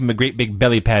they gave him a great big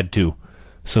belly pad, too.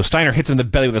 So Steiner hits him in the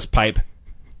belly with his pipe.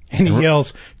 And he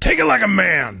yells, "Take it like a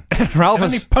man!" Ralphus,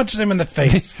 and then he punches him in the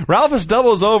face. Ralphus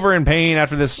doubles over in pain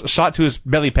after this shot to his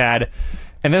belly pad.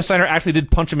 And then Steiner actually did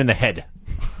punch him in the head.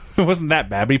 It wasn't that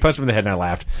bad, but he punched him in the head and I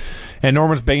laughed. And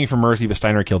Norman's begging for mercy, but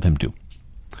Steiner killed him, too.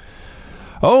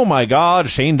 Oh, my God.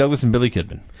 Shane Douglas and Billy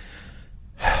Kidman.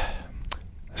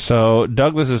 So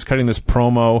Douglas is cutting this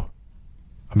promo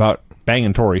about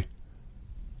banging Tori.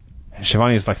 And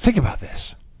Shivani is like, think about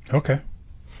this. Okay.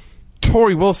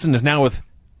 Tori Wilson is now with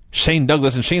Shane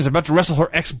Douglas, and Shane's about to wrestle her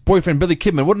ex-boyfriend, Billy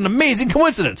Kidman. What an amazing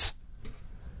coincidence.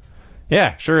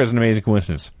 Yeah, sure is an amazing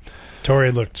coincidence.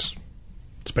 Tori looked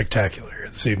spectacular here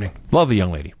this evening. Love the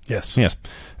young lady. Yes. Yes.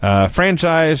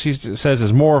 Franchise, she says,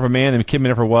 is more of a man than Kidman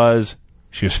ever was.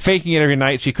 She was faking it every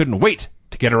night. She couldn't wait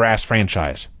to get her ass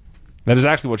franchised. That is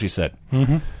actually what she said.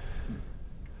 Mm-hmm.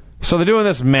 So they're doing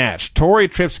this match. Tori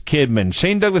trips Kidman.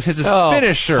 Shane Douglas hits his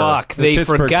finisher. Fuck. The They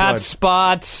Pittsburgh forgot Blood.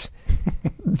 spots.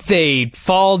 They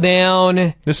fall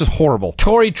down. This is horrible.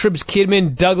 Tori trips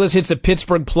Kidman. Douglas hits a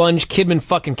Pittsburgh plunge. Kidman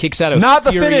fucking kicks out. Not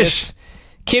the furious. finish.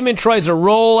 Kidman tries a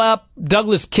roll up.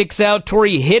 Douglas kicks out.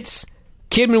 Tori hits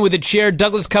Kidman with a chair.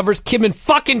 Douglas covers. Kidman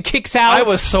fucking kicks out. I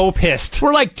was so pissed.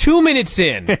 We're like 2 minutes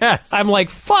in. Yes. I'm like,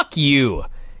 fuck you.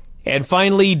 And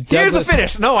finally, Here's Douglas the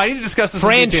finish. No, I need to discuss this in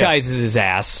detail. franchises his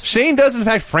ass. Shane does, in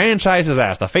fact, franchise his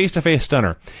ass. The face-to-face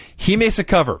stunner. He makes a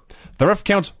cover. The ref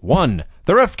counts 1.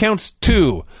 The ref counts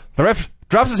 2. The ref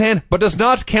drops his hand, but does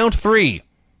not count 3.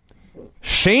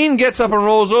 Shane gets up and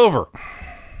rolls over.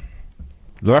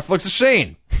 The ref looks at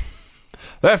Shane.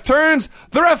 The ref turns.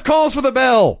 The ref calls for the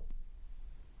bell.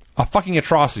 A fucking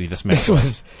atrocity, this match. This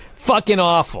was fucking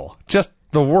awful. Just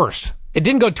the worst. It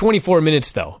didn't go 24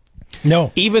 minutes, though.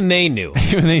 No. Even they knew.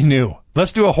 Even they knew.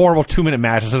 Let's do a horrible 2-minute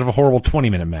match instead of a horrible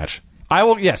 20-minute match. I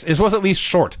will, yes, it was at least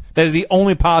short. That is the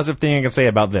only positive thing I can say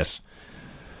about this.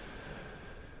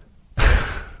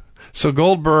 So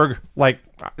Goldberg, like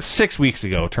 6 weeks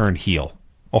ago, turned heel.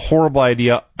 A horrible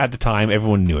idea at the time.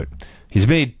 Everyone knew it. He's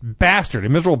been a bastard, a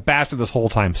miserable bastard this whole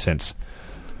time since.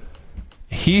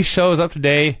 He shows up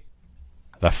today,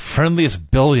 the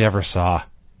friendliest Bill you ever saw.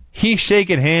 He's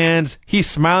shaking hands. He's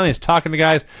smiling. He's talking to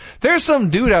guys. There's some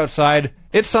dude outside.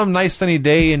 It's some nice sunny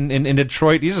day in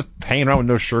Detroit. He's just hanging around with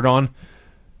no shirt on.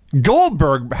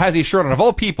 Goldberg has a shirt on, of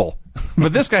all people.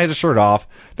 But this guy has a shirt off.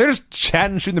 They're just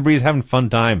chatting, shooting the breeze, having a fun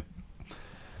time.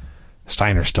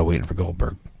 Steiner's still waiting for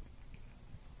Goldberg.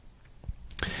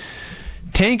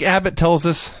 Tank Abbott tells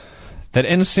us that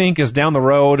NSYNC is down the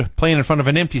road playing in front of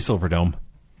an empty Silverdome.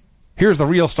 Here's the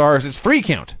real stars. It's 3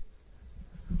 count.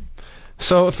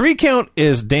 So 3 count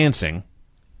is dancing.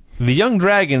 The Young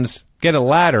Dragons get a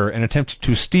ladder and attempt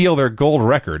to steal their gold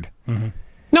record. Mm-hmm.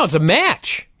 No, it's a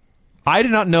match. I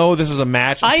did not know this was a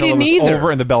match I until it didn't was either.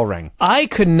 over and the bell rang. I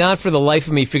could not for the life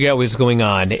of me figure out what was going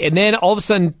on. And then all of a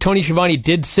sudden, Tony Schiavone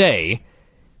did say,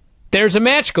 there's a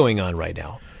match going on right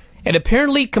now. And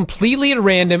apparently, completely at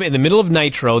random, in the middle of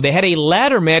Nitro, they had a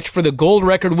ladder match for the gold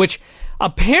record, which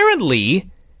apparently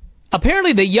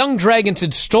the Young Dragons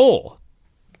had stole.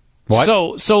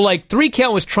 What? So like 3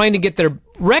 count was trying to get their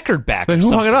record back. Then or who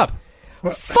something. hung it up?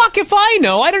 Fuck if I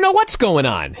know. I don't know what's going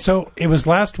on. So it was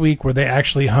last week where they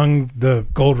actually hung the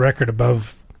gold record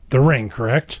above the ring,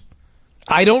 correct?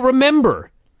 I don't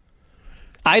remember.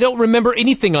 I don't remember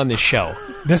anything on this show.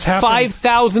 This happened.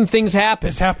 5,000 things happened.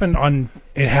 This happened on.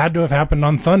 It had to have happened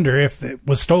on Thunder if it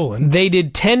was stolen. They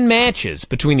did 10 matches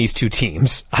between these two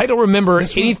teams. I don't remember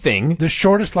This was anything. the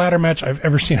shortest ladder match I've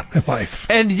ever seen in my life.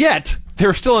 And yet, there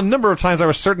were still a number of times I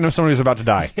was certain if somebody was about to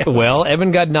die. Well,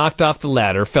 Evan got knocked off the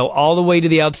ladder, fell all the way to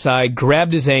the outside,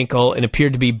 grabbed his ankle, and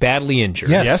appeared to be badly injured.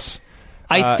 Yes. Yes.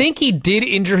 I think he did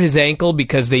injure his ankle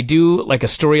because they do like a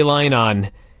storyline on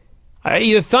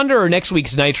either Thunder or next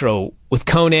week's Nitro with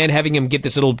Conan having him get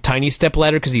this little tiny step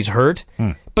ladder because he's hurt.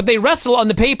 But they wrestle on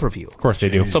the pay-per-view. Of course they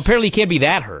do. So apparently he can't be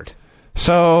that hurt.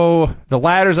 So the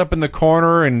ladder's up in the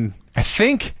corner, and I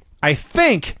think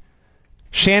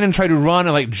Shannon tried to run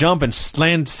and like jump and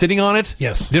land sitting on it.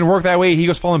 Yes. Didn't work that way. He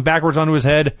goes falling backwards onto his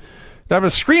head. I've been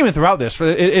screaming throughout this.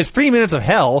 It's 3 minutes of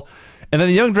hell, and then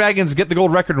the Young Dragons get the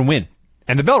gold record and win.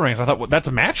 And the bell rings. I thought, well, that's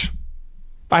a match?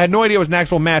 I had no idea it was an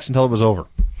actual match until it was over.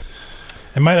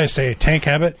 And might I say, Tank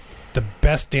Abbott, the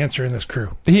best dancer in this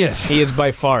crew. He is. He is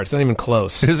by far. It's not even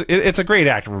close. It's a great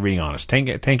actor, for being honest. Tank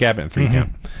Abbott in 3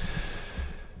 count.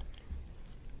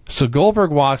 So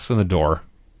Goldberg walks in the door.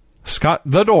 Scott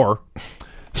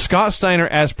Steiner,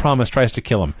 as promised, tries to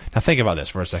kill him. Now think about this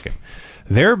for a second.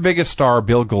 Their biggest star,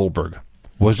 Bill Goldberg,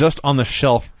 was just on the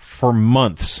shelf for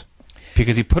months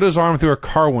because he put his arm through a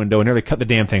car window and nearly cut the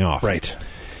damn thing off. Right.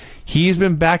 He's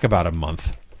been back about a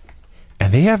month.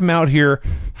 And they have him out here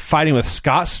fighting with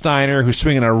Scott Steiner, who's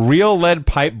swinging a real lead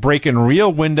pipe, breaking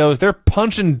real windows. They're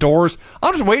punching doors.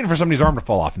 I'm just waiting for somebody's arm to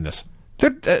fall off in this.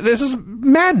 This is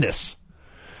madness.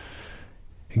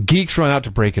 Geeks run out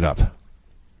to break it up.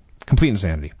 Complete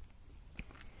insanity.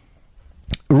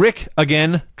 Rick,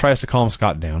 again, tries to calm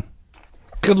Scott down.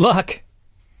 Good luck.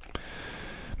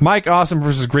 Mike Awesome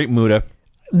versus Great Muta.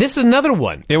 This is another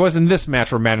one. It was in this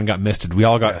match where Madden got misted. We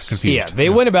all got confused. Yeah, they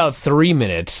went about 3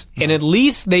 minutes, and at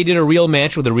least they did a real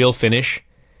match with a real finish.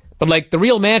 But, like, the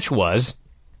real match was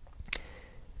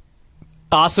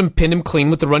Awesome pinned him clean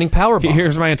with the running powerbomb.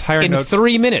 Here's my entire notes. In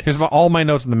 3 minutes. Here's all my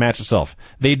notes in the match itself.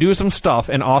 They do some stuff,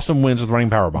 and Awesome wins with running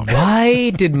powerbomb. Why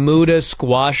did Muta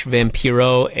squash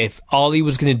Vampiro if all he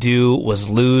was going to do was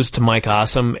lose to Mike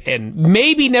Awesome and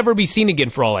maybe never be seen again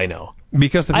for all I know?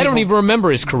 Because I don't even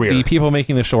remember his career. The people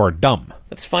making the show are dumb.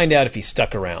 Let's find out if he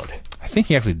stuck around. I think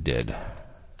he actually did.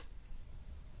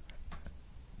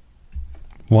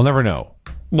 We'll never know.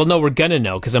 Well, no, we're going to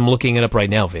know because I'm looking it up right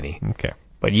now, Vinny. Okay.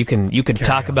 But you can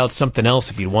talk about something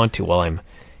else if you want to while I'm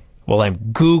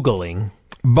Googling.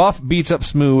 Buff beats up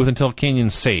Smooth until Kenyon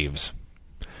saves.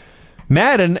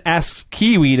 Madden asks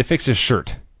Kiwi to fix his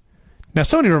shirt. Now,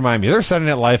 somebody remind me, are there Saturday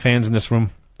Night Live fans in this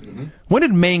room? Mm-hmm. When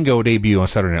did Mango debut on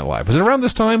Saturday Night Live? Was it around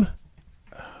this time?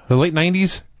 The late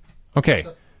 90s? Okay.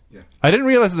 Yeah. I didn't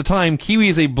realize at the time Kiwi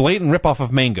is a blatant ripoff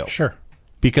of Mango. Sure.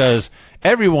 Because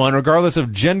everyone, regardless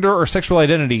of gender or sexual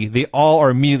identity, they all are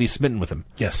immediately smitten with him.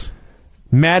 Yes.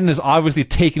 Madden is obviously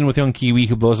taken with young Kiwi,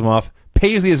 who blows him off.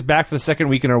 Paisley is back for the second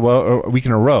week in a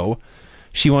row.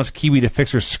 She wants Kiwi to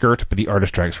fix her skirt, but the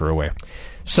artist drags her away.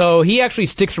 So he actually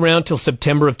sticks around till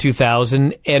September of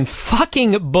 2000, and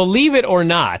fucking believe it or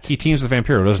not, He teams with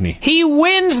Vampiro, doesn't he? he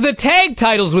wins the tag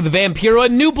titles with Vampiro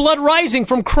and New Blood Rising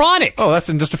from Chronic. Oh, that's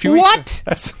in just a few weeks.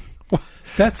 What?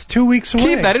 That's 2 weeks away.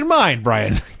 Keep that in mind,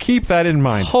 Brian. Keep that in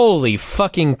mind. Holy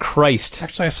fucking Christ.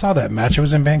 Actually, I saw that match. It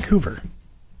was in Vancouver.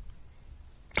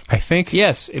 I think,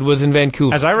 Yes, it was in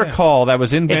Vancouver. as I recall, that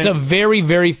was in It's a very,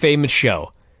 very famous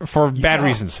show. for bad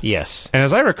reasons. Yes. And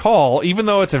as I recall, even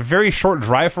though it's a very short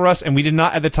drive for us, and we did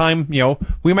not at the time,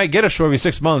 we might get a show every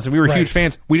 6 months, and we were Right. huge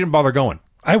fans, we didn't bother going.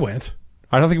 I went.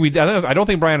 I don't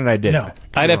think Brian and I did. No.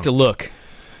 I'd have to look.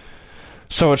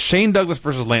 So it's Shane Douglas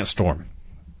versus Lance Storm.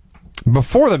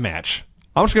 Before the match,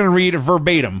 I'm just going to read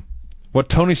verbatim what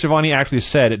Tony Schiavone actually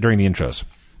said during the intros.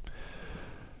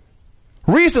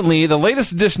 Recently, the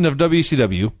latest edition of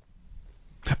WCW.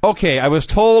 Okay, I was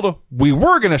told we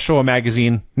were going to show a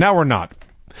magazine. Now we're not.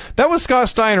 That was Scott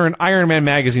Steiner in Iron Man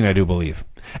magazine, I do believe.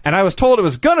 And I was told it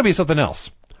was going to be something else.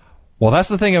 Well, that's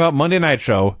the thing about Monday Night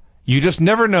Show. You just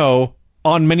never know,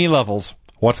 on many levels,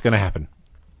 what's going to happen.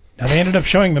 Now, they ended up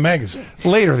showing the magazine.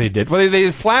 Later they did. Well,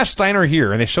 they flashed Steiner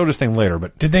here, and they showed this thing later,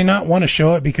 but Did they not want to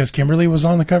show it because Kimberly was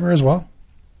on the cover as well?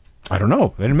 I don't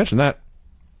know. They didn't mention that.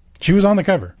 She was on the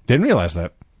cover. Didn't realize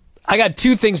that. I got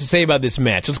two things to say about this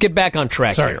match. Let's get back on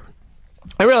track Sorry. here.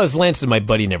 I realize Lance is my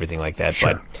buddy and everything like that,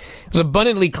 Sure. but it was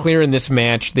abundantly clear in this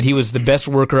match that he was the best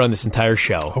worker on this entire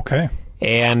show. Okay.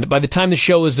 And by the time the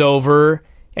show was over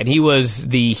and he was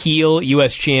the heel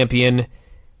U.S. champion, it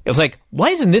was like, why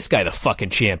isn't this guy the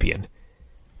fucking champion?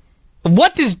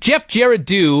 What does Jeff Jarrett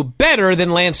do better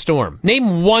than Lance Storm?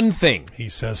 Name one thing. He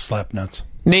says slap nuts.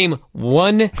 Name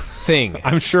one thing.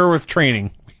 I'm sure with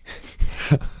training.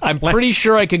 I'm pretty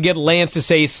sure I could get Lance to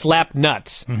say slap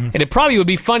nuts. And it probably would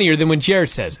be funnier than when Jarrett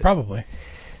says it. Probably.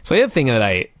 So the other thing that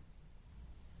it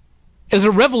was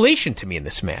a revelation to me in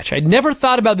this match. I'd never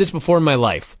thought about this before in my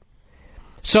life.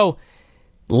 So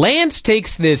Lance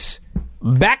takes this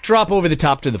backdrop over the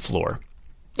top to the floor,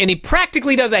 and he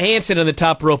practically does a handstand on the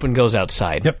top rope and goes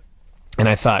outside. Yep. And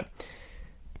I thought,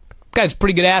 Guy's a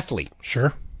pretty good athlete.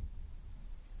 Sure.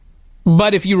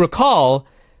 But if you recall,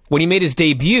 when he made his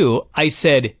debut, I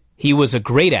said he was a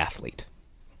great athlete.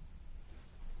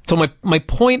 So my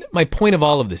point of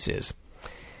all of this is,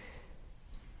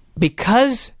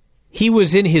 because he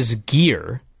was in his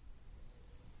gear,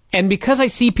 and because I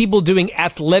see people doing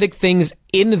athletic things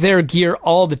in their gear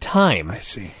all the time, I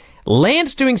see.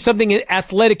 Lance doing something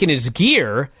athletic in his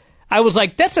gear, I was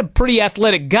like, that's a pretty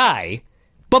athletic guy,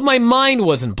 but my mind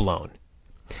wasn't blown.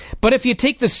 But if you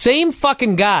take the same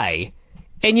fucking guy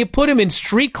and you put him in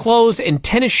street clothes and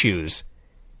tennis shoes,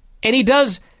 and he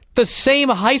does the same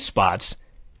high spots,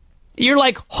 you're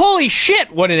like, holy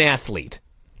shit, what an athlete.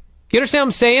 You understand what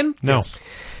I'm saying? No. Yes.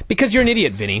 Because you're an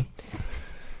idiot, Vinny.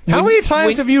 How many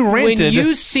times have you ranted? When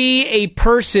you see a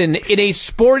person in a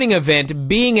sporting event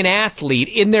being an athlete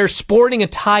in their sporting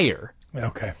attire,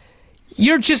 Okay.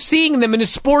 you're just seeing them in a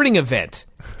sporting event.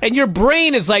 And your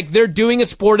brain is like, they're doing a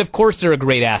sport, of course they're a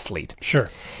great athlete. Sure.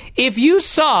 If you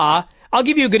saw, I'll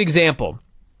give you a good example.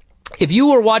 If you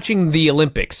were watching the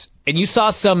Olympics and you saw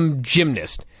some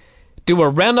gymnast do a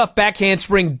round-off back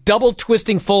handspring, double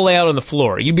twisting full layout on the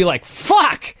floor, you'd be like,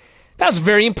 fuck, that was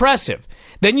very impressive.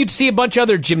 Then you'd see a bunch of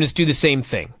other gymnasts do the same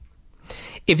thing.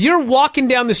 If you're walking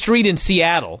down the street in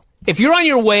Seattle, if you're on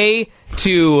your way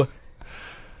to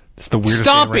It's the weirdest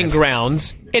stomping thing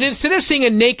grounds, and instead of seeing a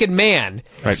naked man,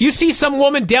 Right. you see some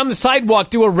woman down the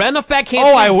sidewalk do a round-off back Oh,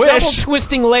 I handspring, wish. double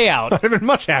twisting layout, I'd have been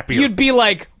much happier. you'd be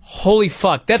like, holy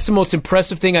fuck, that's the most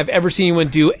impressive thing I've ever seen anyone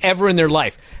do ever in their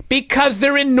life. Because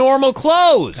they're in normal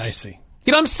clothes. I see.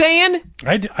 You know what I'm saying?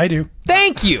 I do.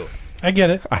 Thank you. I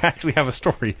get it. I actually have a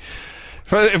story.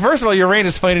 First of all, your rant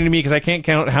is funny to me because I can't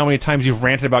count how many times you've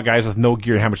ranted about guys with no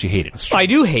gear and how much you hate it. I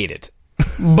do hate it.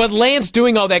 But Lance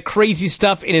doing all that crazy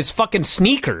stuff in his fucking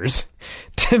sneakers,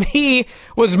 to me,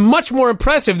 was much more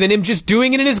impressive than him just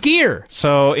doing it in his gear.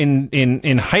 So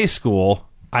in high school,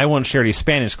 I once shared a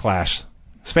Spanish class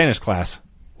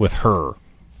with her.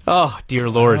 Oh, dear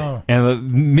Lord.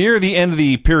 And near the end of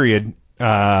the period,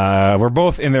 we're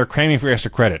both in there cramming for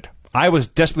extra credit. I was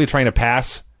desperately trying to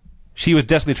pass. She was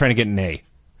desperately trying to get an A.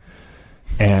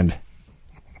 And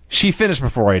she finished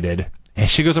before I did. And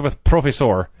she goes up with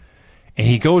Professor. And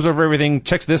he goes over everything,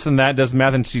 checks this and that, does the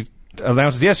math, and she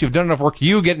announces, yes, you've done enough work,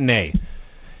 you get an A.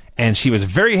 And she was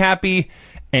very happy,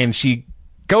 and she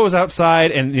goes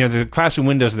outside, and the classroom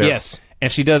window's there. Yes.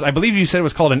 And she does, I believe you said it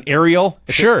was called an aerial.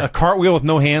 It's Sure. A cartwheel with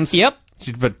no hands. Yep.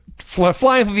 But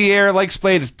flying through the air, like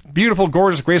splayed, it's beautiful,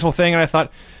 gorgeous, graceful thing. And I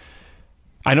thought,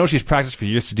 I know she's practiced for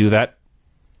years to do that,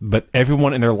 but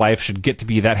everyone in their life should get to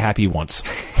be that happy once.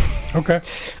 Okay.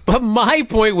 But my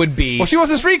point would be, Well, she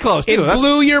was in street clothes, too. it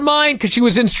blew your mind because she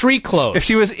was in street clothes. If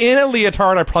she was in a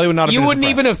leotard, I probably would not have You been as wouldn't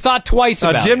even impressed. have thought twice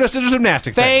about A gymnast and a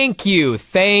gymnastic it. thing.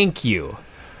 Thank you.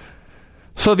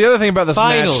 So the other thing about this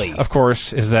Finally. match, of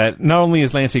course, is that not only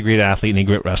is Lance a great athlete and a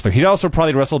great wrestler, he'd also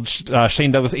probably wrestled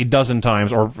Shane Douglas a dozen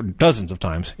times, or dozens of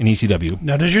times, in ECW.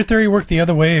 Now, does your theory work the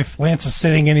other way if Lance is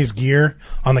sitting in his gear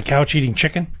on the couch eating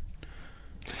chicken?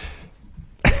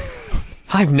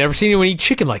 I've never seen anyone eat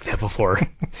chicken like that before.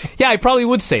 Yeah, I probably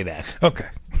would say that. Okay.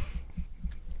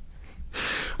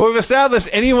 Well, we've established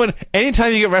anytime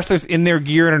you get wrestlers in their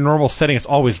gear in a normal setting, it's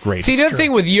always great. See, the other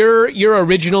thing with your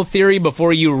original theory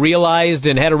before you realized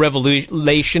and had a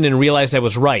revelation and realized I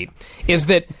was right is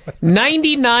that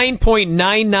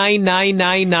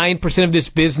 99.99999% of this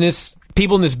business,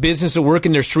 people in this business that work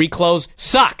in their street clothes,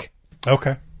 suck.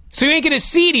 Okay. So you ain't going to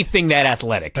see anything that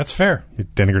athletic. That's fair. You're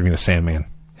denigrating the Sandman.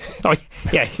 Oh,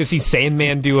 yeah, you see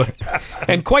Sandman do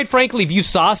and quite frankly, if you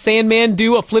saw Sandman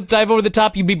do a flip dive over the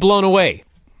top, you'd be blown away.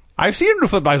 I've seen him do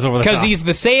flip dives over the top. Because he's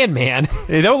the Sandman,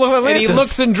 They don't look like and Lance's. he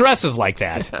looks and dresses like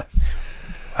that.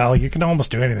 Well, you can almost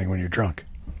do anything when you're drunk.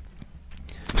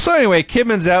 So anyway,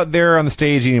 Kidman's out there on the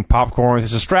stage eating popcorn.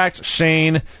 This distracts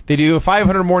Shane. They do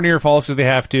 500 more near falls because they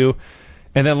have to.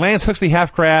 And then Lance hooks the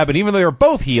half crab, and even though they're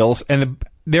both heels,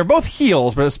 they're both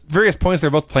heels, but at various points they're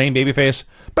both playing babyface.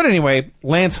 But anyway,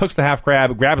 Lance hooks the half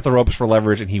crab, grabs the ropes for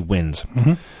leverage, and he wins.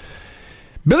 Mm-hmm.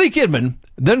 Billy Kidman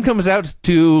then comes out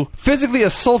to physically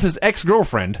assault his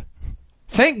ex-girlfriend.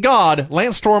 Thank God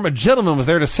Lance Storm, a gentleman, was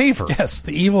there to save her. Yes,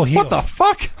 the evil heel. What the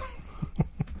fuck?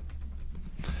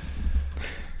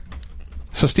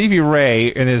 So Stevie Ray,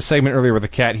 in his segment earlier with the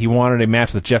Cat, he wanted a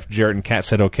match with Jeff Jarrett, and Cat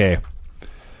said okay.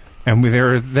 And they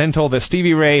were then told that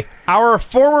Stevie Ray, our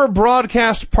former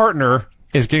broadcast partner,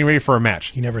 is getting ready for a match.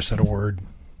 He never said a word.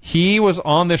 He was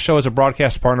on this show as a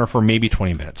broadcast partner for maybe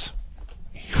 20 minutes.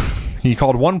 He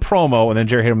called one promo, and then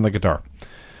Jarrett hit him with the guitar.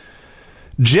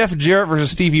 Jeff Jarrett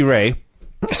versus Stevie Ray.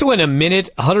 So in a minute,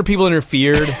 100 people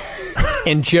interfered,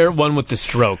 and Jarrett won with the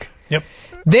stroke. Yep.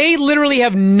 They literally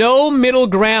have no middle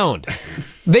ground.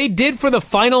 They did for the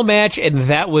final match, and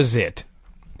that was it.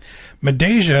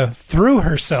 Medeja threw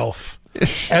herself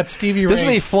at Stevie Ray. This is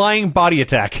a flying body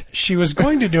attack. She was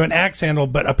going to do an axe handle,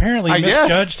 but apparently I guess.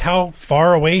 misjudged how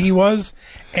far away he was,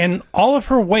 and all of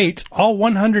her weight, all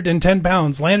 110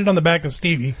 pounds, landed on the back of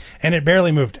Stevie, and it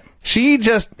barely moved him. She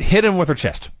just hit him with her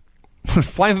chest.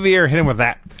 Flying through the air, hit him with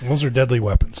that. Those are deadly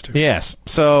weapons, too. Yes.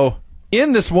 So,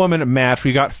 in this woman match,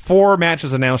 we got 4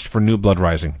 matches announced for New Blood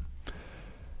Rising.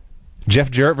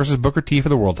 Jeff Jarrett versus Booker T for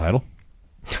the world title.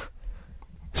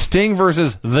 Sting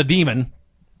versus The Demon.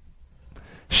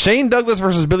 Shane Douglas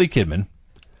versus Billy Kidman.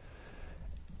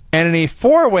 And in a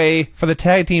 4-way for the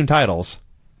tag team titles,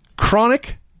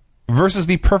 Chronic versus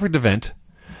The Perfect Event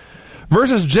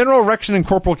versus General Rection and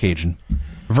Corporal Cajun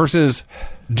versus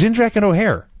Jindrak and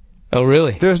O'Hare. Oh,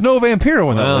 really? There's no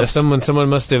Vampiro in that Well, list. someone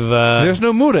must have... There's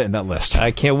no Muda in that list.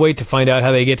 I can't wait to find out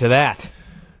how they get to that.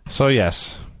 So,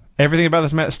 yes. Everything about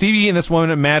this match. Stevie in this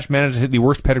woman match managed to hit the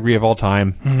worst pedigree of all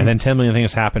time, and then 10 million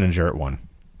things happened and Jarrett won.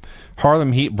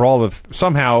 Harlem Heat brawled with,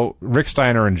 somehow, Rick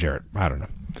Steiner and Jarrett. I don't know.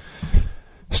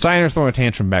 Steiner's throwing a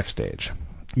tantrum backstage.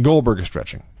 Goldberg is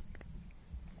stretching.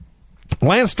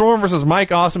 Lance Storm versus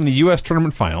Mike Awesome in the U.S.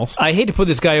 Tournament Finals. I hate to put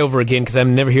this guy over again because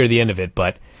I'm never hear the end of it,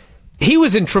 but he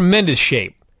was in tremendous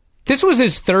shape. This was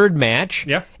his 3rd match,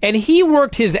 Yeah. and he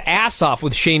worked his ass off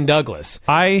with Shane Douglas.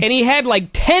 And he had like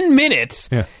 10 minutes.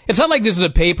 Yeah. It's not like this is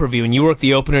a pay-per-view and you work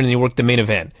the opener and you work the main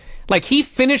event. Like, he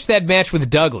finished that match with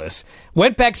Douglas,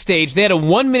 went backstage, they had a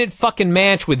 1-minute fucking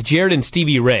match with Jarrett and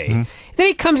Stevie Ray. Then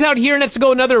he comes out here and has to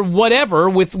go another whatever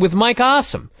with Mike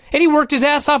Awesome. And he worked his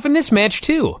ass off in this match,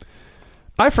 too.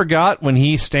 I forgot when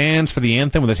he stands for the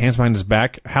anthem with his hands behind his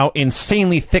back how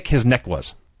insanely thick his neck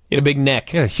was. He had a big neck.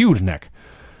 He had a huge neck.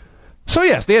 So,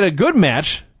 yes, they had a good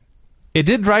match. It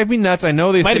did drive me nuts. I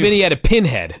know they Might have been he had a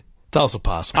pinhead. It's also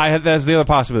possible. That's the other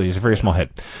possibility. It's a very small hit.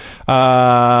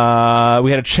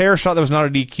 We had a chair shot that was not a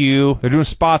DQ. They're doing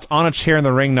spots on a chair in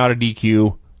the ring, not a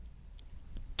DQ.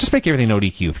 Just make everything no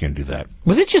DQ if you're going to do that.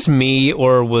 Was it just me,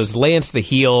 or was Lance the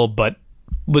heel, but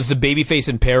was the babyface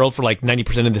in peril for like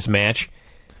 90% of this match?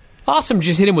 Awesome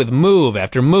just hit him with move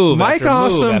after move Mike after move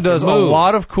Awesome after does move. a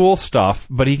lot of cool stuff,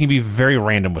 but he can be very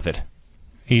random with it.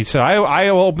 He said,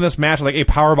 I will open this match with like a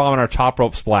powerbomb and our top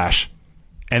rope splash,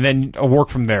 and then I'll work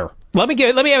from there. Let me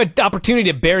have an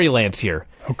opportunity to bury Lance here.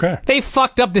 Okay. They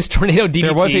fucked up this tornado DDT.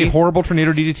 There was a horrible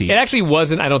tornado DDT. It actually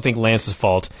wasn't, I don't think, Lance's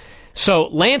fault. So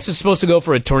Lance is supposed to go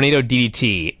for a tornado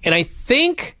DDT, and I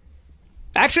think...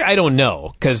 Actually, I don't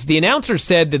know, because the announcer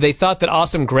said that they thought that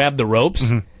Awesome grabbed the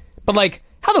ropes, but like...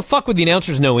 How the fuck would the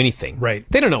announcers know anything? Right.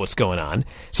 They don't know what's going on.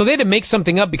 So they had to make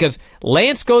something up because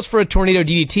Lance goes for a tornado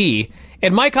DDT,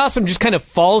 and Mike Awesome just kind of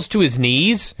falls to his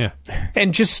knees Yeah.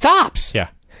 and just stops. Yeah.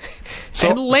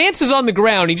 And Lance is on the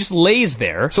ground. He just lays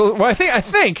there. So well, I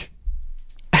think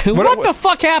what the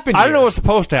fuck happened I don't here? know what's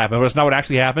supposed to happen, but it's not what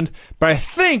actually happened. But I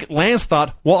think Lance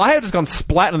thought, well, I have just gone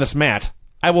splat on this mat.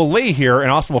 I will lay here,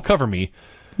 and Austin will cover me.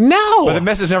 No. But the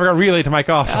message never got relayed to Mike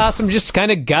Awesome. Awesome just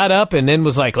kind of got up and then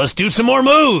was like, let's do some more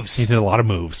moves. He did a lot of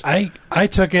moves. I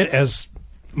took it as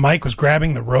Mike was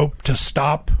grabbing the rope to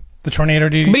stop the tornado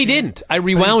DDT. But he didn't. I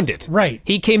rewound it. Right.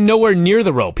 He came nowhere near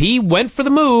the rope. He went for the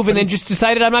move and then just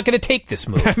decided, I'm not going to take this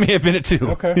move. That may have been it, too.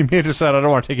 Okay. He may have decided, I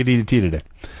don't want to take a DDT today.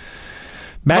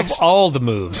 Of all the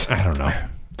moves. I don't know.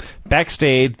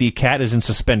 Backstage, the cat is in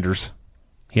suspenders.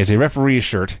 He has a referee's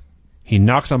shirt. He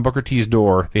knocks on Booker T's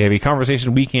door. They have a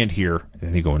conversation we can't hear, and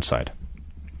then they go inside.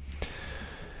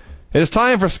 It is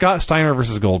time for Scott Steiner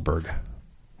versus Goldberg.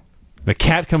 The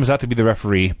cat comes out to be the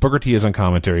referee. Booker T is on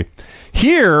commentary.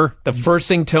 Here, The first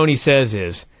thing Tony says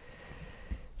is,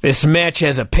 this match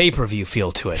has a pay-per-view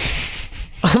feel to it.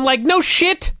 I'm like, no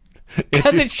shit.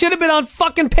 Because it should have been on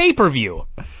fucking pay-per-view.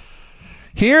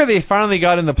 Here they finally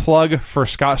got in the plug for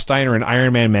Scott Steiner in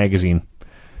Iron Man magazine.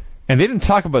 And they didn't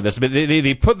talk about this, but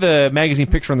they put the magazine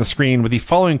picture on the screen with the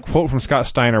following quote from Scott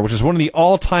Steiner, which is one of the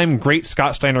all-time great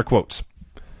Scott Steiner quotes.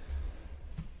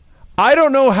 I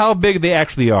don't know how big they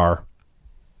actually are.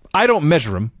 I don't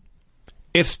measure them.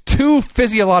 It's too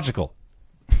physiological.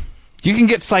 You can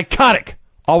get psychotic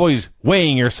always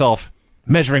weighing yourself,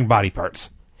 measuring body parts.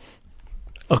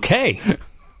 Okay.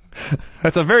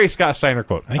 That's a very Scott Steiner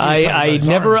quote. think he was talking about his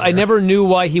arms I there. never knew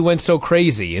why he went so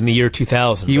crazy in the year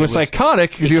 2000. He was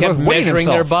psychotic because He he was kept weighing measuring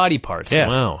himself. their body parts. Yes.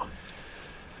 Wow.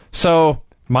 So,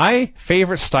 my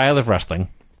favorite style of wrestling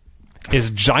is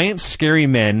giant, scary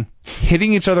men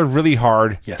hitting each other really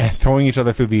hard Yes. and throwing each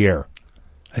other through the air.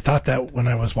 I thought that when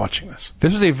I was watching this.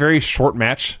 This was a very short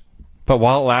match, but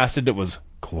while it lasted, it was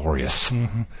glorious.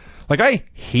 Like, I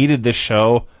hated this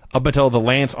show up until the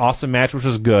Lance Austin match, which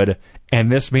was good,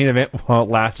 and this main event, while it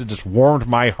lasted, just warmed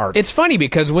my heart. It's funny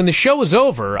because when the show was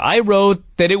over, I wrote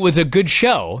that it was a good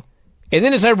show, and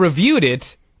then as I reviewed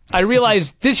it, I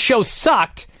realized this show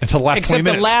sucked. Until the last 20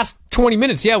 minutes. Except the last 20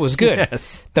 minutes, yeah, it was good.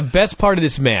 Yes. The best part of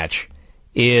this match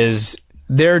is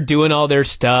they're doing all their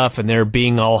stuff, and they're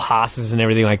being all hosses and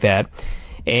everything like that.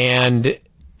 And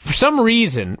for some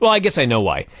reason, well, I guess I know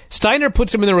why, Steiner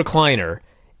puts him in the recliner,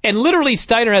 and literally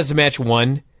Steiner has the match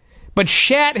won, but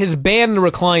Shat has banned the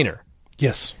recliner.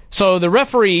 Yes. So the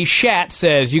referee, Shat,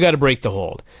 says, you got to break the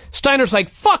hold. Steiner's like,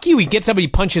 fuck you. He gets up and he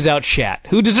punches out Shat,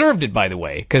 who deserved it, by the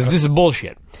way, because this is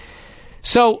bullshit.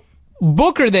 So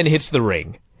Booker then hits the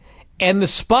ring, and the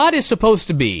spot is supposed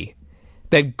to be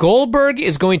that Goldberg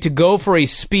is going to go for a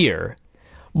spear,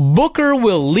 Booker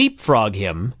will leapfrog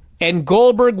him, and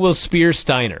Goldberg will spear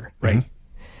Steiner. Right.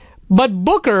 But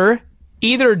Booker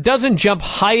either doesn't jump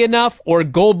high enough or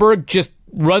Goldberg just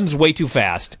runs way too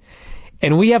fast.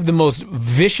 And we have the most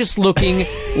vicious-looking,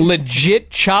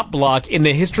 legit chop block in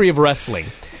the history of wrestling.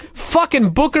 Fucking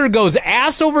Booker goes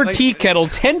ass over tea kettle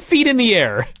 10 feet in the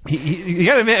air. You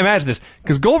gotta imagine this,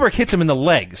 because Goldberg hits him in the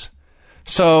legs.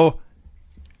 So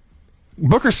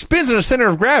Booker spins in the center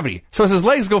of gravity. So as his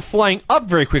legs go flying up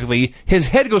very quickly, his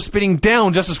head goes spinning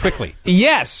down just as quickly.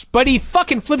 Yes, but he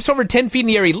fucking flips over 10 feet in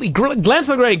the air. He glances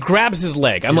on the ground, he grabs his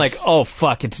leg. I'm like, oh,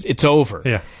 fuck, it's over.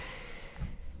 Yeah.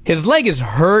 His leg is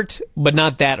hurt, but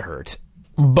not that hurt.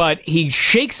 But he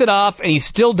shakes it off, and he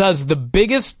still does the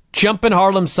biggest jumping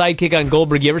Harlem sidekick on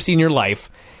Goldberg you ever seen in your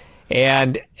life.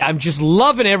 And I'm just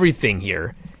loving everything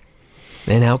here.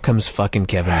 Then out comes fucking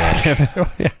Kevin Nash.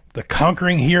 Yeah. The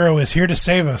conquering hero is here to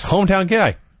save us. Hometown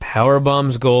guy.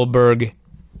 Powerbombs Goldberg.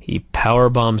 He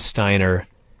powerbombs Steiner.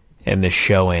 And the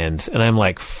show ends. And I'm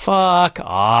like, fuck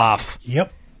off.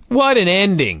 Yep. What an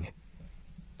ending.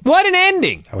 What an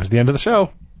ending. That was the end of the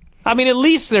show. I mean, at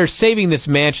least they're saving this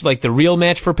match like the real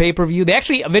match for pay-per-view. They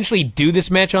actually eventually do this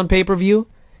match on pay-per-view.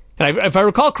 And if I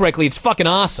recall correctly, it's fucking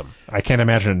awesome. I can't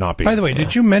imagine it not being. By the way,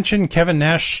 did you mention Kevin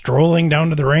Nash strolling down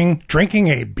to the ring, drinking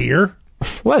a beer?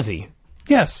 Was he?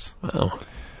 Yes. Oh.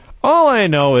 All I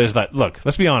know is that, look,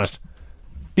 let's be honest.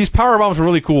 These powerbombs were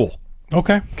really cool.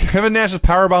 Okay. Kevin Nash's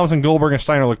powerbombs and Goldberg and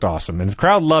Steiner looked awesome. And the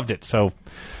crowd loved it. So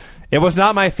it was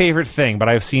not my favorite thing, but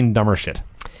I've seen dumber shit.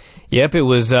 Yep, it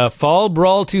was Fall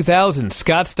Brawl 2000.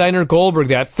 Scott Steiner Goldberg,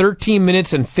 that 13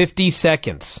 minutes and 50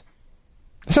 seconds.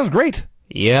 That sounds great.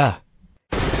 Yeah.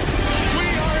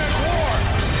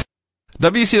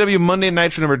 WCW Monday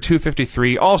Nitro number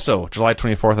 253, also July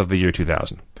 24th of the year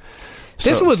 2000.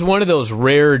 This was one of those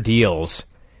rare deals.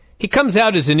 He comes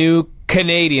out as a new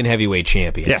Canadian heavyweight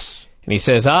champion. Yes. And he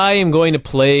says, I am going to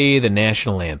play the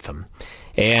national anthem.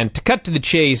 And to cut to the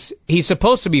chase, he's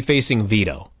supposed to be facing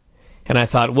Vito. And I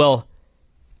thought, well,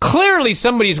 clearly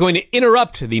somebody's going to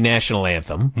interrupt the national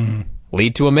anthem,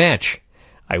 lead to a match.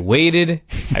 I waited,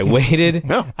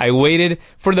 No. I waited.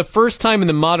 For the first time in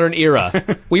the modern era,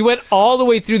 we went all the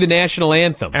way through the national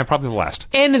anthem. And probably the last.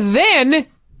 And then,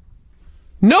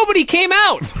 nobody came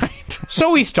out.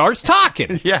 So he starts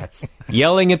talking. Yes.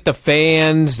 Yelling at the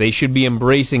fans, they should be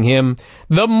embracing him.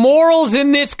 The morals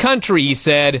in this country, he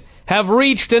said, have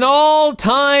reached an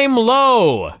all-time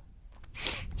low.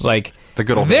 Like, The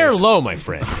good old they're days. low, my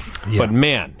friend. But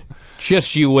man,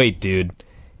 just you wait, dude.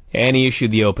 And he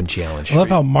issued the open challenge. I love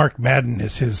how Mark Madden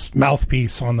is his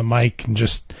mouthpiece on the mic and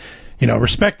just,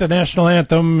 respect the national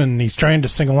anthem, and he's trying to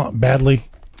sing along badly.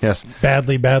 Yes.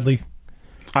 Badly.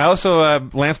 I also,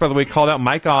 Lance, by the way, called out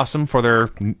Mike Awesome for their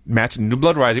match in New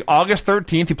Blood Rising. August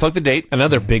 13th, he plugged the date.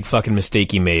 Another big fucking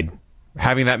mistake he made.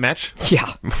 Having that match?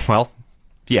 Yeah. Well,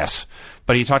 yes.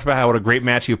 But he talked about what a great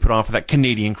match he would put on for that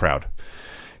Canadian crowd.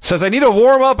 Says, I need a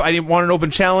warm-up. I didn't want an open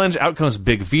challenge. Out comes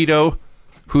Big Vito,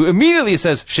 who immediately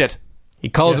says, shit. He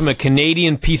calls him a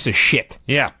Canadian piece of shit.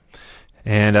 Yeah.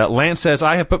 And Lance says,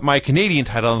 I have put my Canadian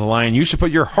title on the line. You should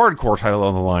put your hardcore title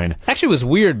on the line. Actually, it was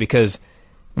weird because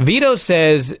Vito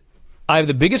says, I have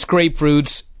the biggest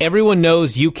grapefruits. Everyone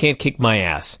knows you can't kick my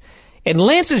ass. And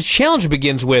Lance's challenge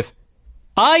begins with,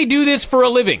 I do this for a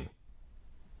living.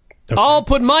 Okay. I'll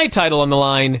put my title on the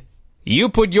line. You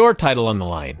put your title on the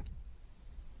line.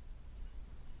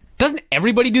 Doesn't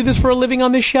everybody do this for a living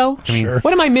on this show? Sure.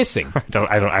 What am I missing?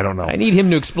 I don't know. I need him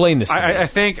to explain this to me. I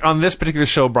think on this particular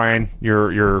show, Brian,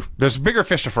 there's bigger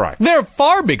fish to fry. There are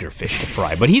far bigger fish to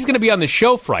fry, but he's going to be on the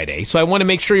show Friday, so I want to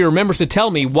make sure he remembers to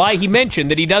tell me why he mentioned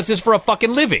that he does this for a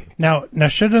fucking living. Now,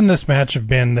 shouldn't this match have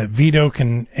been that Vito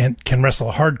can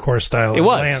wrestle hardcore style? It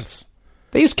was. Lance.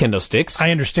 They use kendo sticks,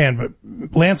 I understand, but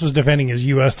Lance was defending his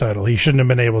U.S. title. He shouldn't have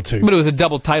been able to. but it was a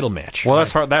double title match. Well,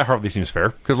 that hardly seems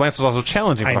fair, because Lance was also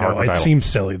challenging for I the know, hardcore it title. seems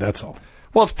silly, that's all.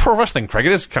 Well, it's pro wrestling, Craig.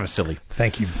 It is kind of silly.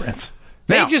 Thank you, Brent.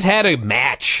 Now, They just had a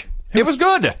match. it was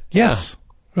good. Yes.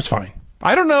 It was fine.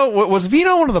 I don't know. Was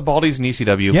Vino one of the Baldies in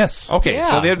ECW? Yes. Okay, Yeah.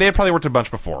 so they had probably worked a bunch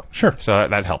before. Sure. So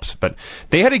that helps. But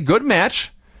they had a good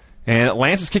match, and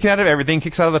Lance is kicking out of everything,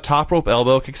 kicks out of the top rope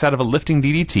elbow, kicks out of a lifting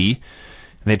DDT,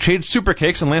 and they traded super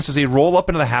kicks, and Lance does a roll up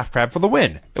into the half crab for the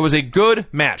win. It was a good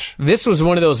match. This was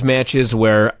one of those matches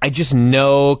where I just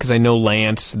know, because I know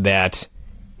Lance, that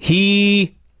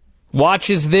he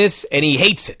watches this and he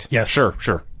hates it. Yes. Sure.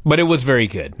 But it was very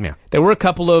good. Yeah. There were a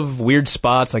couple of weird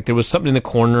spots. Like there was something in the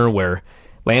corner where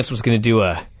Lance was going to do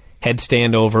a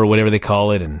headstand over, whatever they call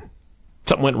it, and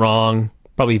something went wrong.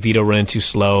 Probably Vito running too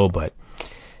slow, but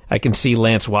I can see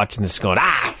Lance watching this going,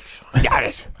 got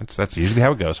it. That's usually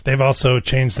how it goes. They've also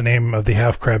changed the name of the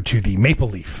half crab to the Maple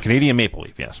Leaf. Canadian Maple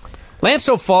Leaf, yes. Lance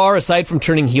so far, aside from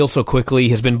turning heel so quickly,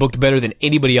 has been booked better than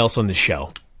anybody else on the show.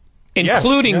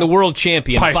 Including the world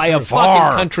champion by a far.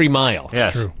 fucking country mile.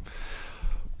 Yes. True.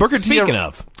 Speaking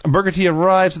Booker T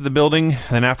arrives at the building, and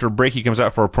then after a break he comes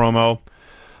out for a promo.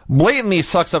 Blatantly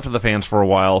sucks up to the fans for a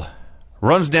while.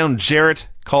 Runs down Jarrett,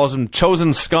 calls him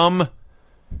chosen scum.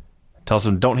 Tells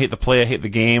him, don't hate the play, I hate the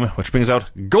game. Which brings out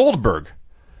Goldberg.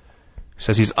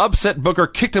 Says he's upset Booker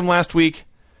kicked him last week.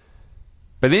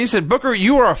 But then he said, Booker,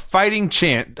 you are a fighting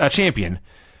champion.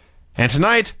 And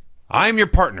tonight, I'm your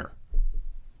partner.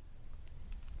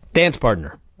 Dance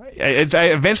partner.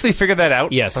 I eventually figured that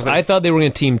out. Yes, I thought they were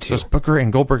going to team two. It was Booker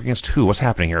and Goldberg against who? What's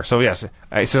happening here? So, yes,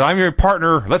 I said, I'm your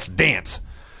partner. Let's dance.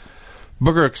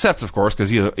 Booker accepts, of course, because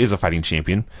he is a fighting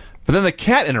champion. But then the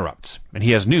cat interrupts, and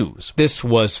he has news. This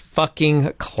was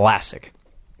fucking classic.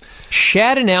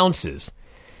 Shad announces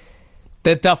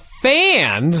that the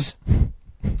fans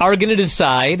are going to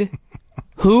decide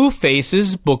who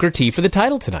faces Booker T for the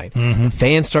title tonight. Mm-hmm. The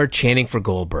fans start chanting for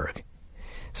Goldberg.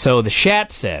 So the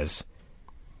Shat says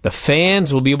the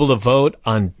fans will be able to vote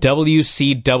on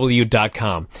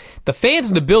WCW.com. The fans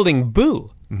in the building boo.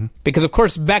 Mm-hmm. Because, of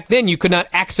course, back then you could not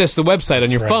access the website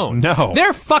on your right. phone. No.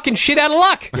 They're fucking shit out of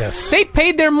luck. Yes. They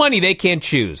paid their money. They can't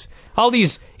choose. All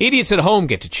these idiots at home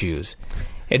get to choose.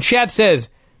 And Shad says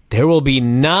there will be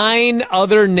 9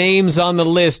 other names on the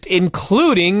list,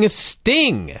 including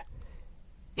Sting.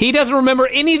 He doesn't remember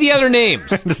any of the other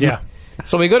names. Yeah.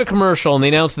 So we go to commercial, and they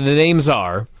announce that the names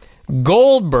are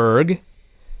Goldberg,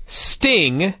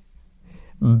 Sting,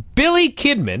 Billy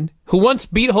Kidman, who once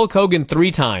beat Hulk Hogan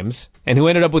 3 times, and who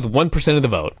ended up with 1% of the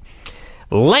vote,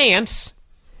 Lance,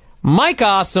 Mike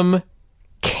Awesome,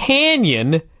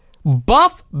 Canyon,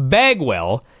 Buff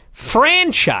Bagwell,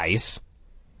 Franchise,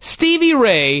 Stevie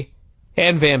Ray,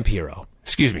 and Vampiro.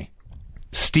 Excuse me.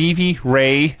 Stevie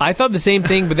Ray. I thought the same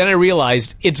thing, but then I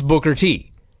realized it's Booker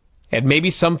T. And maybe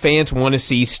some fans want to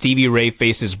see Stevie Ray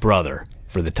face his brother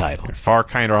for the title. Far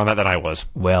kinder on that than I was.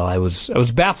 Well, I was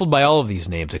baffled by all of these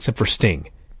names except for Sting,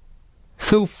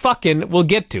 who fucking will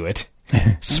get to it.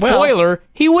 Spoiler: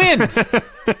 he wins.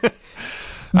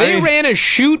 They ran a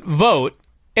shoot vote,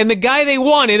 and the guy they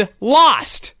wanted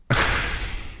lost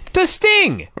to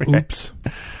Sting. Oops.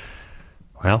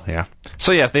 Well, yeah.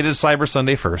 So, yes, they did Cyber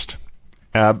Sunday first.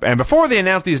 And before they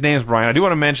announced these names, Brian, I do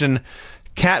want to mention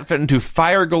Cat threatened to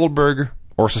fire Goldberg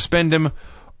or suspend him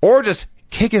or just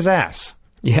kick his ass.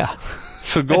 Yeah.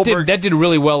 So Goldberg... That did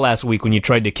really well last week when you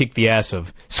tried to kick the ass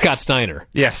of Scott Steiner.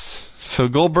 Yes. So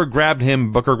Goldberg grabbed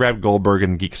him, Booker grabbed Goldberg,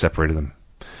 and Geek separated them.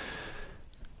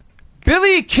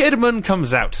 Billy Kidman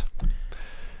comes out.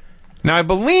 Now, I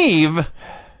believe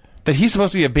that he's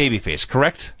supposed to be a babyface,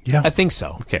 correct? Yeah. I think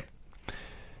so. Okay.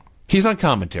 He's on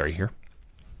commentary here.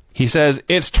 He says,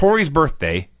 it's Tori's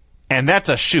birthday, and that's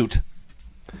a shoot.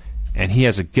 And he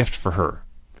has a gift for her.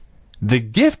 The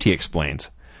gift, he explains,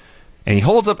 and he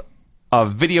holds up a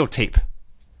videotape.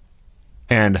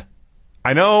 And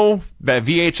I know that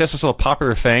VHS was still a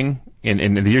popular thing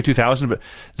in the year 2000, but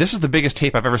this is the biggest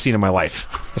tape I've ever seen in my life.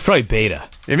 It's probably beta.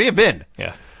 It may have been.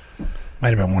 Yeah. Might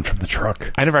have been one from the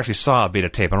truck. I never actually saw a beta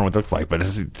tape. I don't know what it looked like, but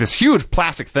it's this huge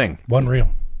plastic thing. One reel.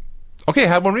 Okay, I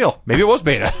had one reel. Maybe it was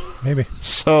beta. Maybe.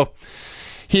 So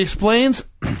he explains,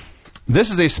 this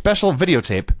is a special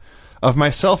videotape of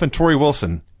myself and Tori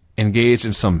Wilson engaged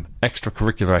in some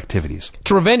extracurricular activities. It's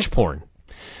revenge porn.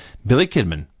 Billy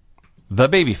Kidman, the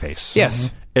babyface, Yes.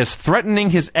 is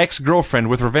threatening his ex-girlfriend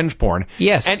with revenge porn.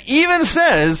 Yes. And even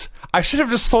says, I should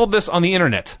have just sold this on the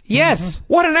internet. Yes.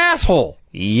 What an asshole.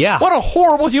 Yeah. What a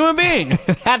horrible human being.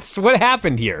 That's what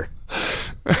happened here.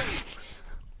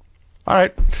 All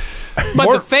right.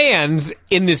 But the fans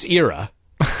in this era,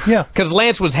 Yeah. because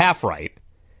Lance was half right,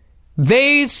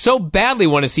 they so badly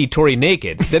want to see Tori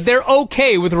naked that they're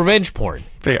okay with revenge porn.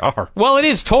 They are. Well, it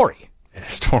is Tori.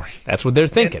 Story. That's what they're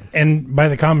thinking. And by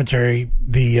the commentary,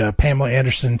 the Pamela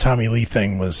Anderson, Tommy Lee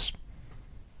thing was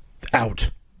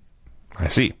out. I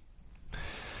see.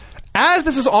 As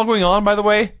this is all going on, by the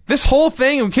way, this whole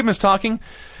thing, when Kim is talking,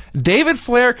 David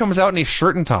Flair comes out in a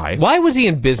shirt and tie. Why was he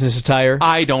in business attire?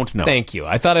 I don't know. Thank you.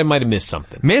 I thought I might have missed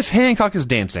something. Miss Hancock is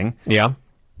dancing. Yeah.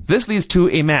 This leads to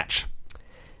a match.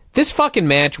 This fucking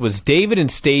match was David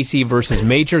and Stacy versus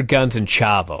Major Guns and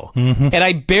Chavo. And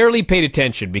I barely paid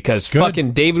attention because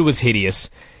fucking David was hideous.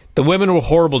 The women were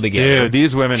horrible together. Dude,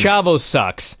 these women. Chavo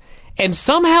sucks. And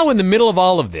somehow in the middle of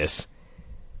all of this,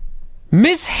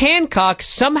 Miss Hancock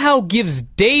somehow gives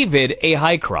David a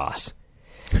high cross.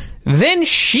 Then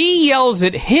she yells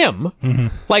at him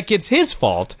like it's his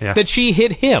fault that she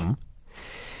hit him.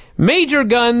 Major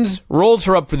Guns rolls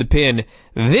her up for the pin.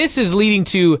 This is leading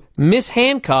to Miss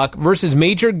Hancock versus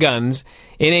Major Guns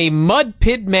in a mud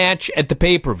pit match at the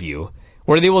pay-per-view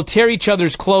where they will tear each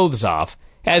other's clothes off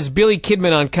as Billy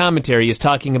Kidman on commentary is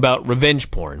talking about revenge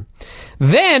porn.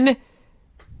 Then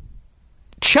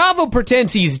Chavo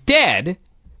pretends he's dead,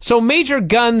 so Major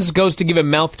Guns goes to give him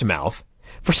mouth-to-mouth.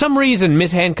 For some reason,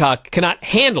 Miss Hancock cannot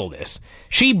handle this.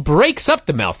 She breaks up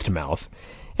the mouth-to-mouth.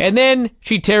 And then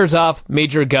she tears off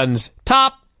Major Guns'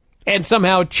 top, and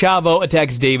somehow Chavo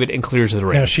attacks David and clears the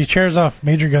ring. Yeah, she tears off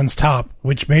Major Gun's top,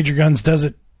 which Major Guns does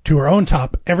it to her own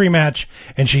top every match,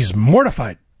 and she's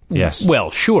mortified. Yes.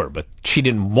 Well, sure, but she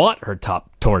didn't want her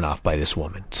top torn off by this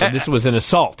woman. So this was an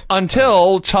assault.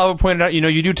 Until Chavo pointed out,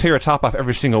 you do tear your top off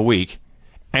every single week.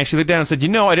 And she looked down and said,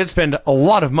 I did spend a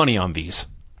lot of money on these.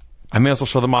 I may as well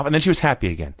show them off. And then she was happy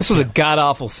again. This was a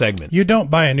god-awful segment. You don't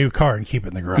buy a new car and keep it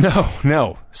in the garage.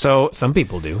 No. So Some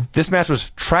people do. this match was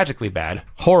tragically bad.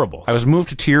 Horrible. I was moved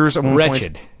to tears at one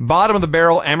Wretched. point. Bottom of the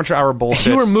barrel, amateur hour bullshit.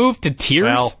 You were moved to tears?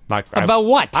 Well, About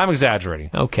what? I'm exaggerating.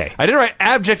 Okay. I did write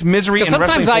abject misery in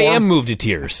Sometimes wrestling I form. am moved to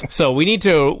tears. So we need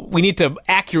to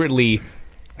accurately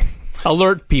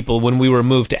alert people when we were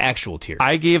moved to actual tears.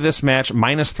 I gave this match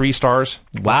 -3 stars.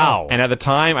 Wow. And at the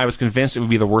time, I was convinced it would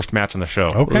be the worst match on the show.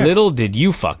 Okay. Little did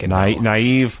you fucking know.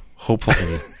 Naive, hopeful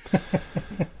idiot.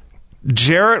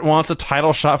 Jarrett wants a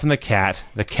title shot from the Cat.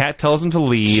 The Cat tells him to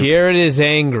leave. Jared is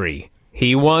angry.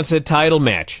 He wants a title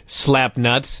match. Slap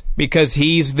nuts. Because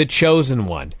he's the chosen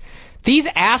one. These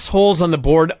assholes on the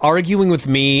board arguing with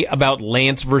me about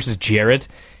Lance versus Jarrett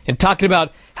and talking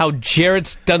about how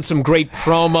Jarrett's done some great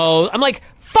promos. I'm like,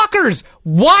 fuckers,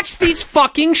 watch these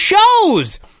fucking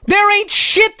shows. There ain't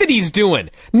shit that he's doing.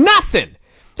 Nothing.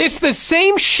 It's the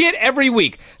same shit every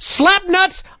week. Slap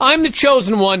nuts, I'm the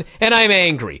chosen one, and I'm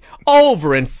angry.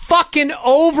 Over and fucking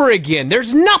over again.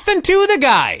 There's nothing to the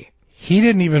guy. He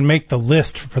didn't even make the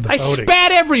list for the I voting.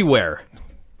 spat everywhere.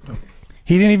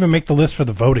 He didn't even make the list for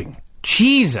the voting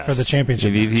Jesus. for the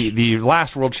championship match. The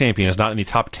last world champion is not in the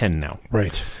top 10 now.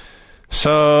 Right.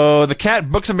 So the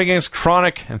Cat books him against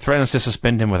Chronic and threatens to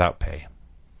suspend him without pay.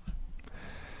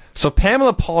 So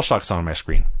Pamela Paulshock's on my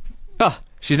screen.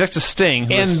 She's next to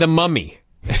Sting, And the mummy.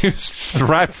 who's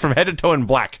wrapped from head to toe in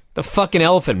black. The fucking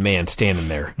elephant man standing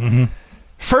there.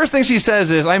 First thing she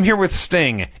says is, I'm here with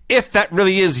Sting, if that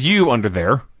really is you under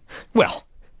there. Well,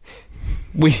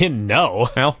 we didn't know.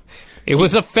 Well, It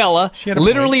was a fella, had a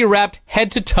literally wrapped head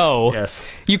to toe. Yes.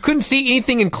 You couldn't see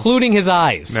anything, including his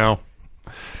eyes. no.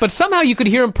 But somehow you could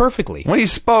hear him perfectly. When he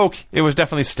spoke, it was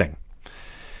definitely Sting.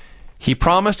 He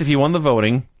promised if he won the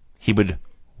voting, he would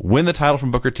win the title from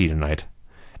Booker T tonight.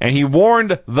 And he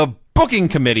warned the booking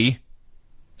committee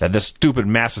that this stupid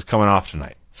mask is coming off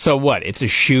tonight. So what? It's a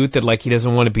shoot that, like, he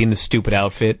doesn't want to be in the stupid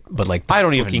outfit, but, like, the I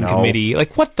don't even booking know. committee.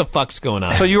 Like, what the fuck's going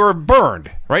on? So you were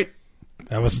burned, right?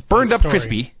 That was Burned the up story.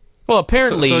 crispy. well,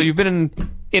 apparently, So you've been in...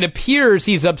 it appears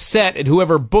he's upset at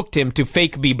whoever booked him to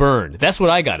fake be burned. That's what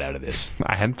I got out of this.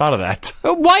 I hadn't thought of that.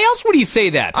 Why else would he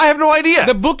say that? I have no idea.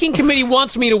 The booking committee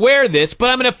wants me to wear this, but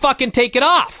I'm going to fucking take it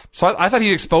off. So I thought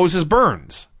he'd expose his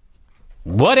burns.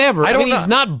 Whatever. I don't mean, know. he's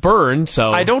not burned,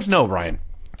 so... I don't know, Brian.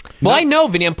 Well, I know,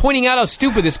 Vinny. I'm pointing out how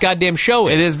stupid this goddamn show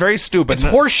is. It is very stupid. It's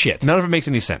horseshit. None of it makes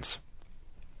any sense.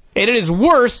 And it is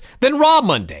worse than Raw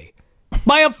Monday.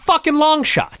 By a fucking long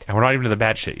shot. And we're not even to the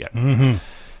bad shit yet. Mm-hmm.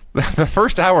 The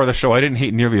first hour of the show, I didn't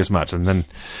hate nearly as much. And then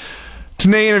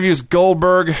Tenay interviews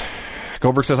Goldberg.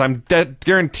 Goldberg says, I'm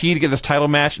guaranteed to get this title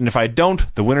match, and if I don't,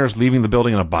 the winner is leaving the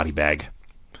building in a body bag.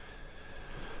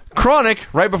 Chronic,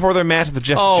 right before their match with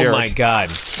Jeff Oh, Jarrett. my God.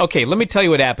 Okay, let me tell you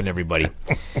what happened, everybody.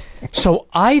 So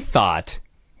I thought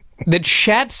that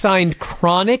Shat signed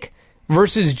Chronic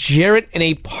versus Jarrett and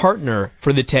a partner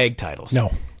for the tag titles.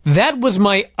 No. That was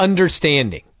my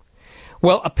understanding.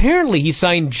 Well, apparently he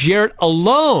signed Jarrett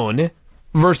alone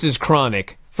versus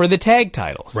Chronic for the tag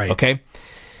titles. Right. Okay?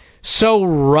 So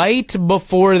right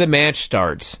before the match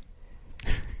starts,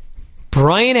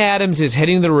 Bryan Adams is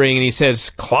heading to the ring and he says,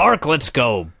 "Clark, let's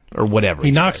go," or whatever.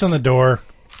 He knocks says. on the door.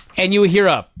 And you hear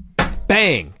a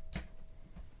bang.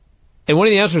 And one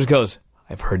of the announcers goes,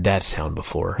 "I've heard that sound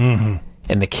before." Mm-hmm.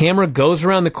 And the camera goes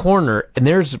around the corner, and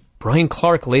there's Brian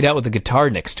Clark laid out with a guitar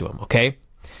next to him, okay?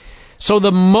 So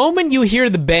the moment you hear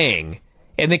the bang,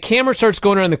 and the camera starts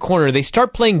going around the corner, they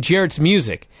start playing Jarrett's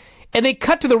music. And they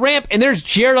cut to the ramp, and there's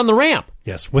Jarrett on the ramp.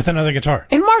 Yes, with another guitar.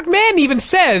 And Mark Madden even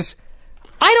says,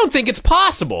 "I don't think it's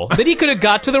possible that he could have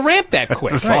got to the ramp that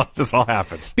quick." This all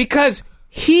happens. Because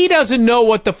he doesn't know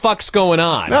what the fuck's going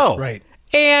on. No. Right.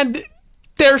 And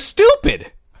they're stupid.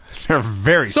 They're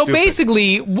very So stupid.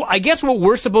 basically, I guess what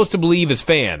we're supposed to believe as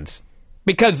fans,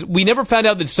 because we never found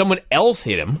out that someone else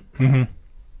hit him,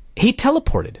 he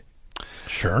teleported.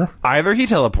 Sure. Either he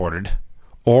teleported,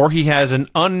 or he has an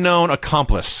unknown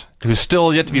accomplice who's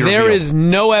still yet to be revealed. There is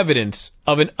no evidence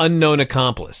of an unknown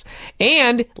accomplice.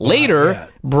 And later, yet.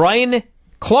 Brian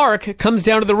Clark comes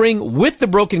down to the ring with the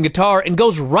broken guitar and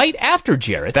goes right after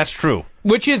Jarrett, That's true.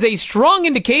 which is a strong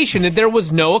indication that there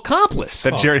was no accomplice.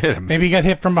 That Jarrett hit him. Maybe he got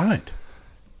hit from behind.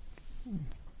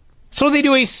 So they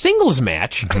do a singles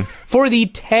match for the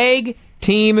Tag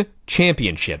Team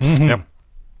Championships. Yep.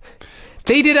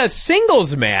 They did a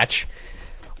singles match.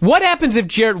 What happens if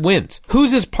Jarrett wins?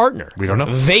 Who's his partner? We don't know.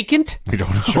 Vacant? We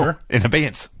don't know. Sure. In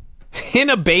abeyance. In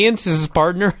abeyance is his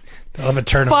partner? They'll have a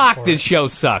tournament. Fuck, for this it. show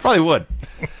sucks. Probably would.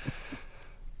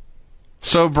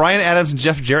 So Bryan Adams and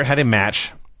Jeff Jarrett had a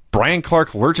match. Brian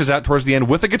Clark lurches out towards the end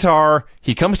with a guitar.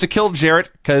 He comes to kill Jarrett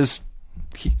because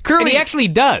And he actually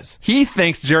does. he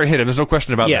thinks Jarrett hit him. There's no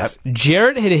question about Yes, that.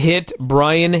 Jarrett had hit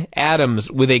Bryan Adams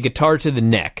with a guitar to the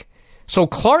neck. So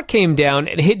Clark came down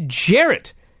and hit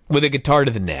Jarrett with a guitar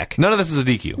to the neck. None of this is a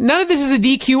DQ. None of this is a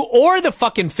DQ or the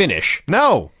fucking finish.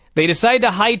 No. They decide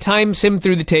to high times him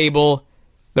through the table.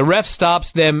 The ref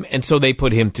stops them, and so they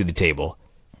put him through the table.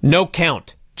 No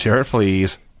count. Jarrett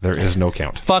flees. There is no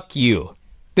count. Fuck you.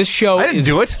 This show I didn't is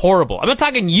do it. horrible. I'm not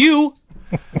talking you.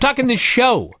 I'm talking this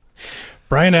show.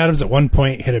 Bryan Adams at one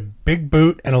point hit a big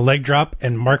boot and a leg drop,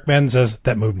 and Mark Madden says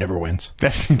that move never wins.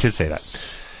 He did say that.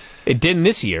 It didn't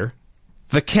this year.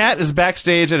 The cat is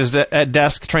backstage at his at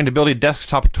desk trying to build a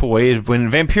desktop toy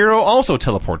when Vampiro also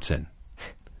teleports in.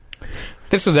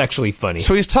 This was actually funny.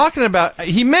 So he's talking about,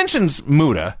 he mentions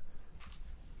Muda,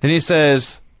 and he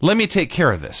says, "Let me take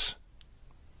care of this."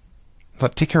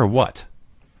 But take care of what?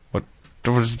 What?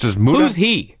 Does Muda? Who's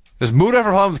he? Does Muda have a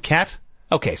problem with the cat?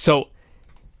 Okay, so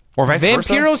Or vice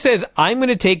versa? Vampiro says, "I'm going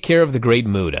to take care of the Great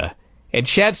Muda." And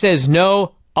Chad says,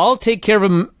 "No, I'll take care of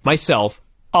him myself.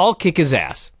 I'll kick his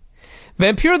ass."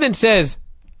 Vampiro then says,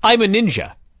 "I'm a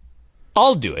ninja.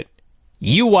 I'll do it.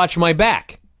 You watch my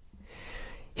back."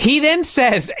 He then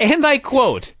says, and I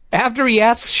quote, after he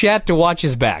asks Shat to watch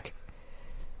his back,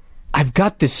 "I've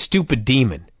got this stupid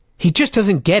demon. He just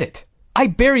doesn't get it. I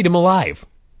buried him alive."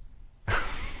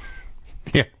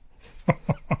 Yeah.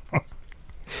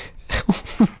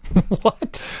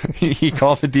 What? He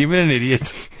called the demon an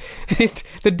idiot.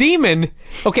 The demon,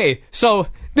 okay, so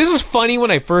this was funny when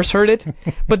I first heard it,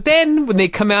 but then when they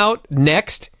come out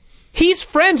next, he's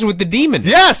friends with the demon.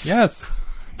 Yes! Yes.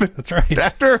 That's right.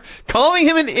 After calling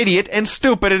him an idiot and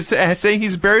stupid and saying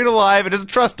he's buried alive and doesn't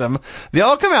trust him, they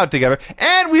all come out together.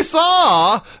 And we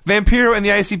saw Vampiro and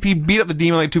the ICP beat up the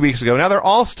demon like 2 weeks ago. Now they're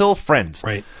all still friends.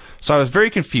 Right. So I was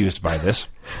very confused by this.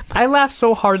 I laughed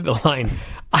so hard at the line,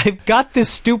 "I've got this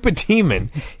stupid demon.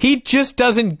 He just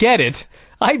doesn't get it.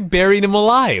 I buried him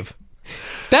alive."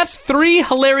 That's 3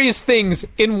 hilarious things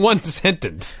in one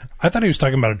sentence. I thought he was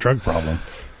talking about a drug problem.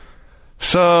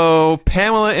 So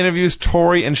Pamela interviews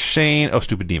Tori and Shane. Oh,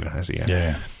 stupid demon. I see.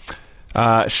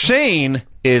 Yeah. Shane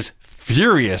is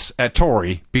furious at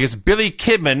Tori because Billy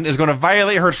Kidman is going to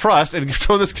violate her trust and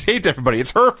show this tape to everybody.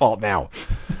 It's her fault now.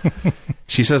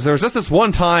 She says there was just this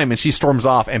one time, and she storms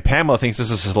off, and Pamela thinks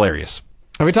this is hilarious.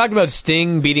 Have we talked about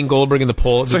Sting beating Goldberg in the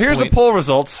poll? So here's the poll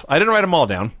results. I didn't write them all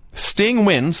down. Sting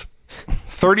wins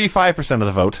 35% of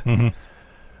the vote.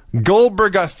 Mm-hmm.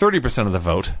 Goldberg got 30% of the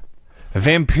vote.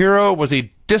 Vampiro was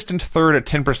a distant third at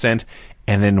 10%.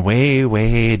 And then way,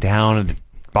 way down at the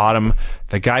bottom,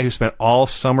 the guy who spent all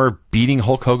summer beating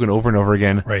Hulk Hogan over and over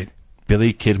again, Right.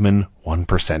 Billy Kidman,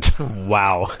 1%.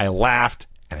 Wow. I laughed.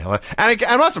 And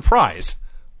I'm not surprised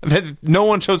that no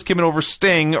one chose Kidman over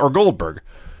Sting or Goldberg.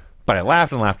 But I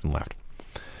laughed and laughed and laughed.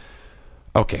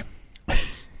 Okay.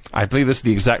 I believe this is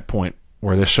the exact point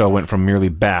where this show went from merely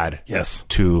bad Yes.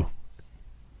 to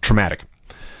traumatic.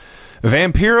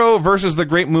 Vampiro versus the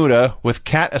Great Muda with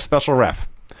Cat as special ref.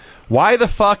 Why the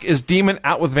fuck is Demon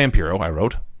out with Vampiro? I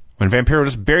wrote. when Vampiro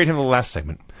just buried him in the last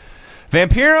segment.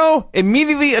 Vampiro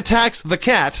immediately attacks the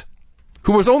cat,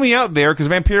 who was only out there because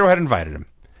Vampiro had invited him.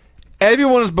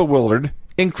 Everyone is bewildered,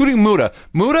 including Muta.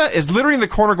 Muta is literally in the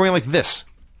corner going like this,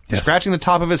 scratching the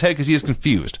top of his head because he is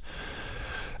confused.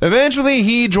 Eventually,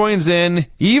 he joins in.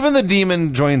 Even the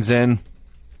demon joins in,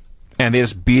 and they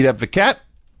just beat up the cat.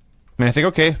 And I think,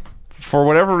 okay, for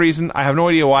whatever reason, I have no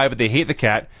idea why, but they hate the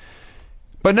cat.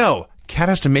 But no, Cat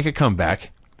has to make a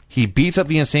comeback. He beats up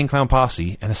the Insane Clown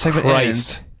Posse, and the segment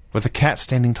ends with the cat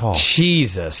standing tall.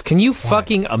 Jesus, can you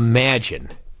fucking imagine?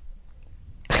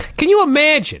 Can you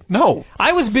imagine? No.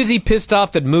 I was busy pissed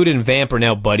off that Muta and Vamp are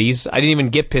now buddies. I didn't even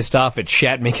get pissed off at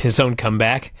Shat making his own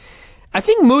comeback. I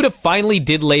think Muta finally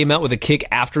did lay him out with a kick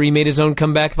after he made his own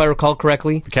comeback, if I recall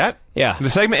correctly. The cat? Yeah. The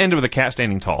segment ended with the cat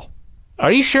standing tall.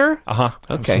 Are you sure? Uh-huh.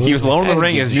 Okay. Absolutely. He was alone in the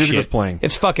ring as music shit. was playing.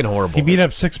 It's fucking horrible. He beat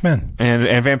up 6 men.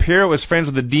 And Vampiro was friends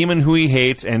with the demon who he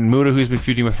hates and Muta who he's been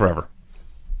feuding with forever.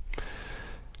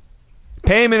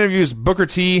 Pam interviews Booker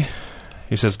T.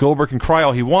 He says Goldberg can cry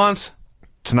all he wants.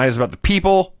 Tonight is about the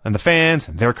people and the fans,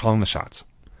 and they're calling the shots.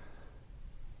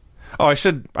 Oh, I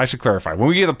should clarify. When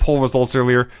we gave the poll results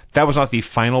earlier, that was not the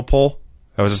final poll.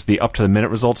 That was just the up-to-the-minute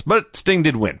results, but Sting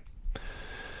did win.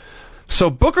 So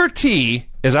Booker T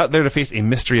is out there to face a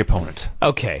mystery opponent.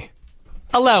 Okay.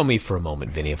 Allow me for a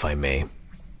moment, Vinny, if I may.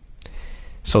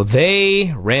 So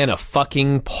they ran a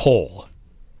fucking poll.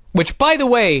 Which, by the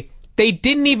way, they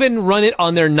didn't even run it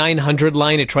on their 900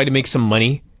 line to try to make some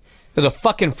money. It was a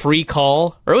fucking free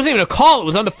call. Or it wasn't even a call, it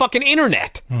was on the fucking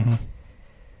internet. Mm-hmm.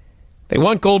 They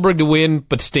want Goldberg to win,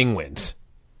 but Sting wins.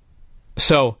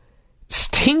 So,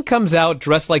 Sting comes out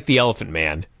dressed like the Elephant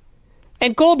Man.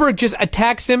 And Goldberg just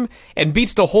attacks him and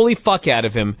beats the holy fuck out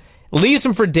of him, leaves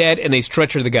him for dead, and they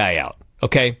stretcher the guy out.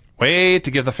 Okay? Way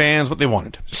to give the fans what they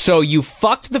wanted. So you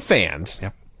fucked the fans.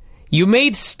 Yep. You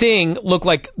made Sting look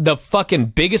like the fucking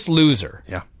biggest loser.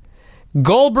 Yeah.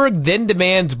 Goldberg then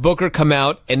demands Booker come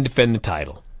out and defend the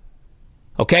title.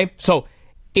 Okay? So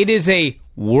it is a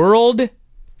world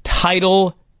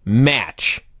title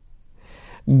match.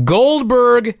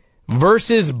 Goldberg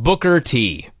versus Booker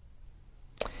T.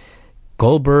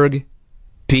 Goldberg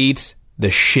beats the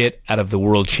shit out of the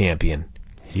world champion.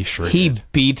 He sure He did.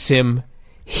 beats him.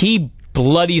 He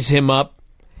bloodies him up.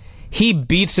 He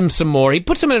beats him some more. He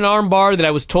puts him in an armbar that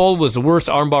I was told was the worst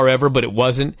armbar ever, but it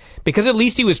wasn't. Because at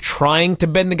least he was trying to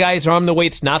bend the guy's arm the way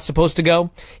it's not supposed to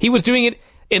go. He was doing it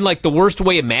in like the worst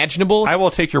way imaginable. I will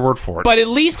take your word for it. But at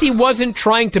least he wasn't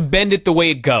trying to bend it the way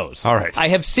it goes. All right. I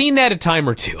have seen that a time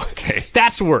or two. Okay.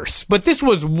 That's worse. But this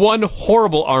was one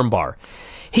horrible armbar.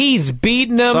 He's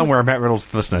beating him. Somewhere Matt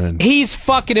Riddle's listening. He's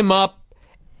fucking him up.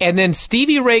 And then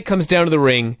Stevie Ray comes down to the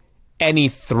ring, and he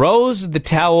throws the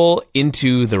towel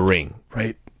into the ring.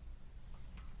 Right.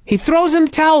 He throws in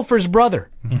the towel for his brother.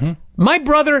 Mm-hmm. My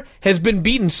brother has been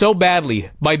beaten so badly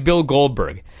by Bill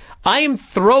Goldberg. I am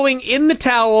throwing in the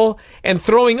towel and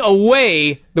throwing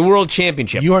away the world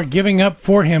championship. You are giving up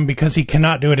for him because he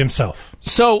cannot do it himself.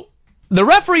 So the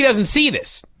referee doesn't see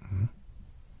this.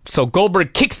 So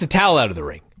Goldberg kicks the towel out of the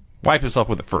ring. Wipe himself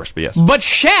with it first, but yes. But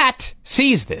Shat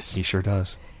sees this. He sure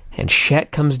does. And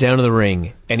Shat comes down to the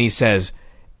ring, and he says,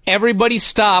 everybody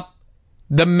stop.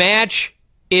 The match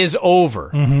is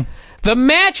over. Mm-hmm. The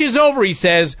match is over, he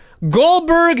says.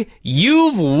 Goldberg,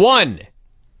 you've won.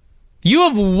 You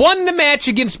have won the match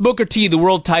against Booker T, the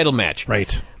world title match.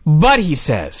 Right. But, he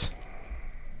says,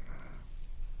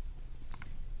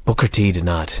 Booker T did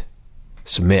not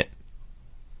submit.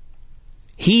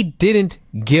 He didn't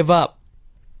give up.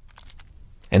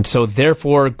 And so,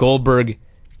 therefore, Goldberg,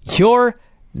 you're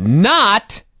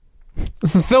not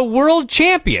the world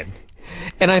champion.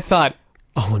 And I thought,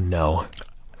 oh no.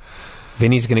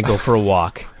 Vinny's going to go for a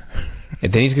walk.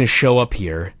 And then he's going to show up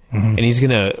here. Mm-hmm. And he's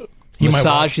going to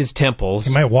massage his temples.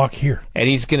 He might walk here. And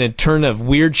he's going to turn a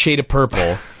weird shade of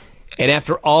purple. And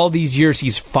after all these years,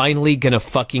 he's finally going to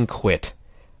fucking quit.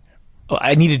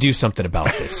 I need to do something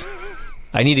about this.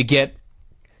 I need to get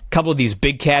a couple of these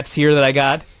big cats here that I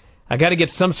got. I got to get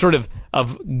some sort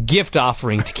of gift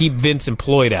offering to keep Vince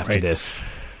employed after this.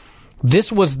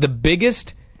 This was the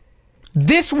biggest.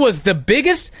 They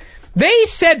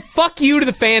said fuck you to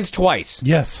the fans twice.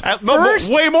 Yes.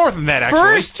 Way more than that, actually.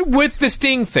 First with the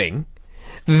Sting thing,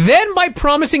 then by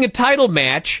promising a title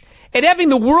match and having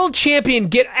the world champion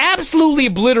get absolutely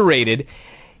obliterated.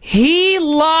 He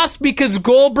lost because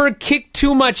Goldberg kicked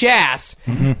too much ass,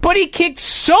 but he kicked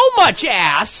so much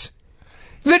ass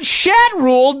that Shat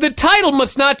ruled the title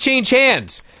must not change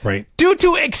hands. Right. Due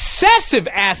to excessive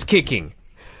ass kicking.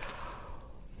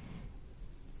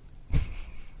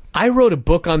 I wrote a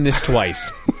book on this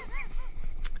twice.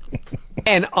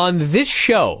 And on this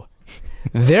show,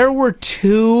 There were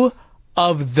two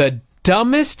of the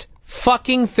dumbest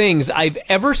fucking things I've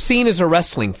ever seen as a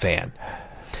wrestling fan.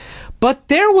 But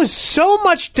there was so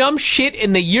much dumb shit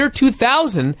in the year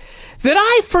 2000 that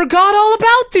I forgot all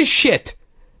about this shit.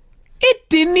 It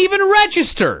didn't even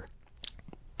register.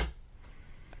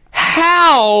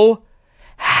 How?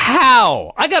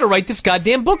 I gotta write this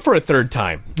goddamn book for a third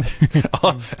time.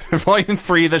 Volume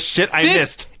 3, the shit I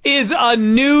missed. This is a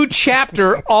new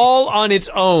chapter all on its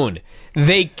own.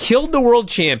 They killed the world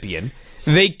champion.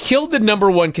 They killed the number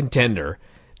one contender.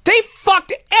 They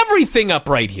fucked everything up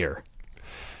right here.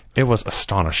 It was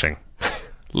astonishing.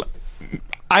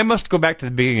 I must go back to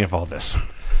the beginning of all this.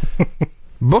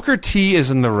 Booker T is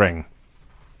in the ring.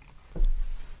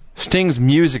 Sting's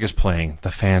music is playing.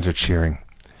 The fans are cheering.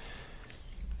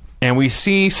 And we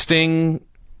see Sting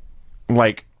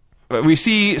as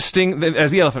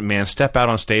the Elephant Man step out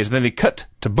on stage, and then they cut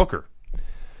to Booker.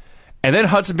 And then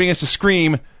Hudson begins to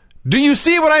scream, "Do you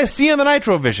see what I see on the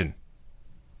Nitro Vision?"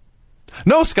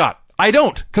 "No, Scott, I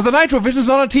don't, because the Nitro Vision's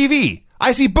on TV.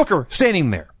 I see Booker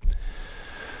standing there."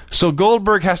 So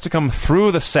Goldberg has to come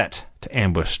through the set to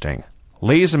ambush Sting,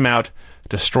 lays him out,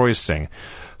 destroys Sting.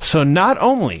 So not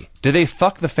only did they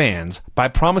fuck the fans by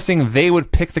promising they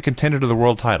would pick the contender to the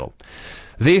world title,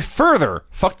 they further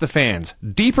fucked the fans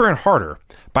deeper and harder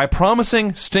by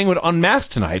promising Sting would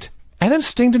unmask tonight, and then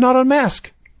Sting did not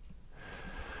unmask.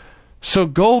 So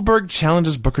Goldberg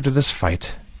challenges Booker to this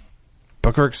fight.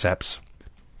 Booker accepts.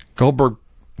 Goldberg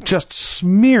just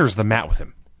smears the mat with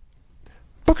him.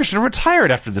 Booker should have retired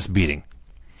after this beating.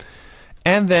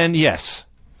 And then, yes,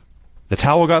 the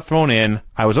towel got thrown in.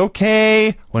 I was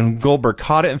okay when Goldberg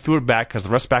caught it and threw it back because the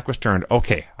ref's back was turned.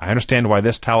 Okay, I understand why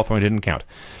this towel throwing didn't count.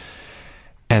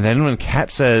 And then when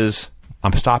Kat says,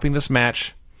 "I'm stopping this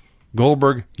match,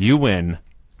 Goldberg, you win,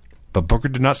 but Booker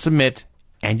did not submit,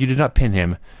 and you did not pin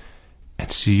him,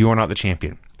 and so you are not the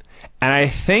champion." And I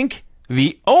think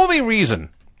the only reason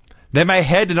that my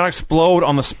head did not explode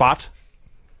on the spot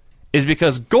is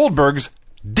because Goldberg's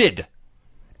did.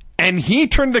 And he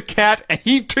turned to Kat,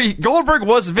 and Goldberg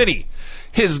was Vinny.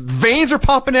 His veins are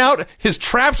popping out, his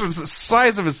traps are the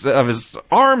size of his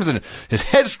arms, and his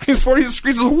head screams for his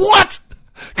screams, "What?"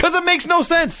 Because it makes no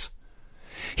sense.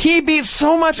 He beat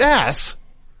so much ass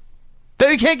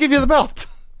that he can't give you the belt.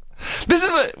 This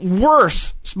is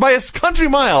worse, by a country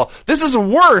mile, this is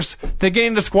worse than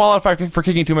getting disqualified for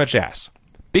kicking too much ass.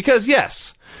 Because,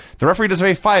 yes, the referee does have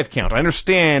a 5 count. I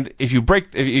understand if you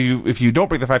don't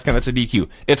break the 5 count, that's a DQ.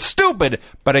 It's stupid,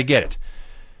 but I get it.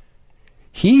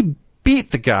 He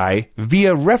beat the guy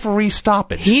via referee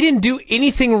stoppage. He didn't do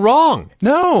anything wrong.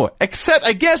 No, except,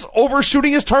 I guess,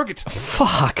 overshooting his target.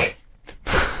 Fuck.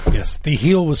 Yes, the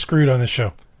heel was screwed on this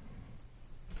show.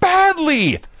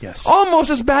 Badly. Yes. Almost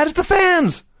as bad as the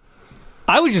fans.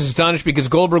 I was just astonished because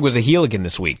Goldberg was a heel again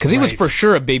this week, because he was Right. for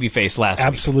sure a babyface last week.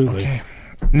 Absolutely. Okay.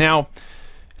 Now,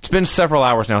 it's been several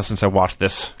hours now since I watched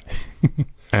this. And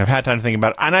I've had time to think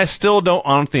about it, and I still don't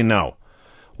honestly know.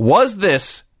 Was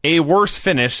this a worse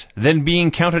finish than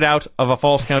being counted out of a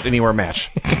Falls Count Anywhere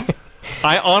match?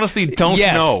 I honestly don't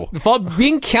know.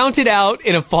 Being counted out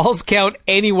in a Falls Count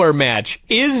Anywhere match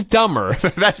is dumber.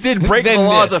 That did break the than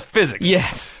laws this. of physics.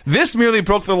 Yes. This merely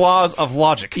broke the laws of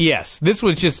logic. Yes, this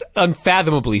was just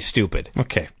unfathomably stupid.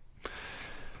 Okay.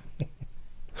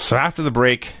 So after the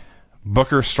break,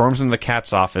 Booker storms into the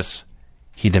Cat's office.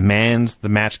 He demands the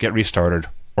match get restarted,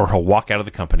 or he'll walk out of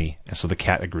the company, and so the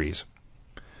Cat agrees.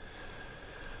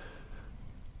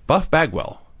 Buff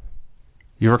Bagwell.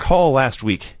 You recall last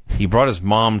week, he brought his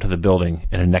mom to the building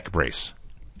in a neck brace.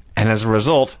 And as a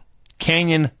result,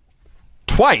 Canyon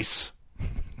twice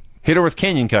hit her with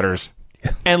canyon cutters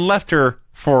and left her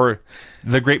for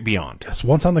the great beyond. Yes,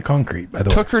 once on the concrete, by the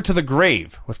way. Took her to the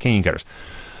grave with canyon cutters.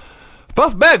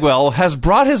 Buff Bagwell has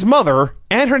brought his mother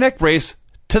and her neck brace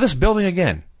to this building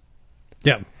again.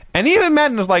 Yeah. And even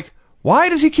Madden is like, why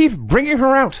does he keep bringing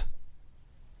her out?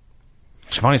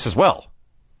 Shivani says, well,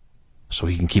 so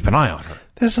he can keep an eye on her.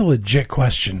 This is a legit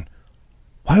question.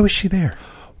 Why was she there?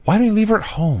 Why don't you leave her at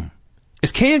home?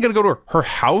 Is Canyon going to go to her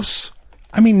house?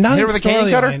 I mean, not Hit in her with a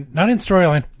canyon cutter? storyline. Not in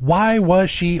storyline. Why was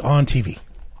she on TV?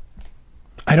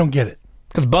 I don't get it.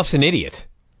 Because Buff's an idiot.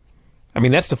 I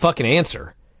mean, that's the fucking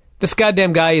answer. This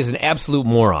goddamn guy is an absolute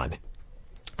moron.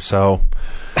 So,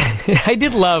 I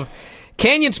did love...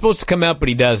 Canyon's supposed to come out, but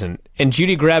he doesn't. And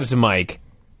Judy grabs the mic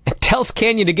and tells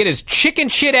Canyon to get his chicken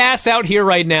shit ass out here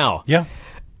right now. Yeah.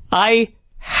 I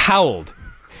howled.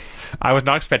 I was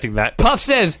not expecting that. Puff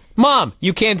says, Mom,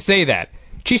 you can't say that.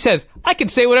 She says, I can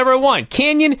say whatever I want.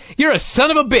 Canyon, you're a son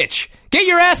of a bitch. Get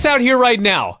your ass out here right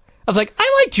now. I was like,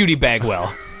 I like Judy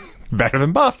Bagwell. Better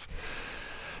than Buff.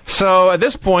 So at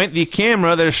this point, the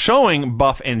camera that is showing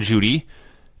Buff and Judy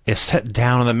is set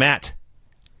down on the mat,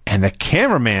 and the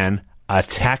cameraman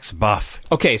attacks Buff.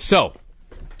 Okay, so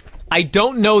I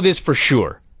don't know this for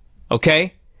sure,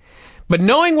 okay? But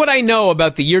knowing what I know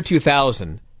about the year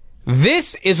 2000,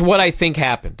 this is what I think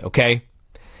happened, okay?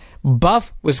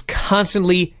 Buff was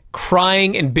constantly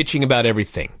crying and bitching about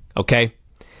everything, okay?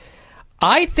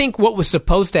 I think what was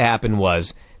supposed to happen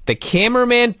was the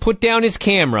cameraman put down his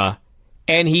camera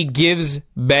and he gives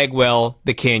Bagwell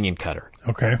the canyon cutter.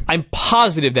 Okay. I'm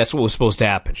positive that's what was supposed to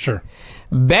happen. Sure.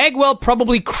 Bagwell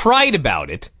probably cried about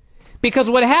it because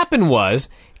what happened was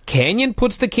Canyon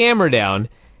puts the camera down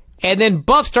and then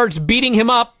Buff starts beating him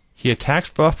up. He attacks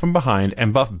Buff from behind,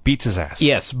 and Buff beats his ass.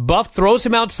 Yes, Buff throws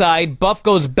him outside, Buff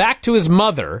goes back to his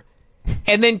mother,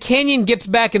 and then Canyon gets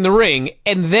back in the ring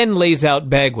and then lays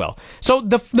out Bagwell. So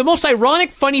the most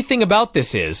ironic, funny thing about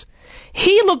this is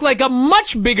he looked like a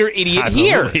much bigger idiot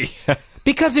here.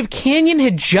 Because if Canyon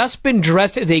had just been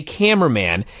dressed as a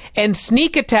cameraman and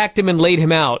sneak attacked him and laid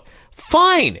him out,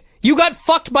 fine. You got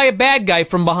fucked by a bad guy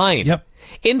from behind. Yep.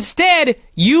 Instead,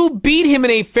 you beat him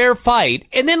in a fair fight,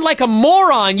 and then like a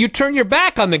moron, you turn your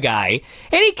back on the guy,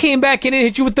 and he came back in and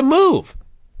hit you with the move.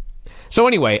 So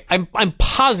anyway, I'm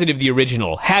positive the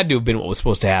original had to have been what was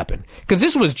supposed to happen. Because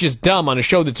this was just dumb on a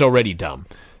show that's already dumb.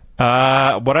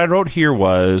 What I wrote here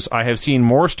was, I have seen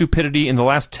more stupidity in the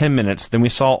last 10 minutes than we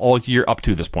saw all year up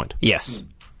to this point. Yes.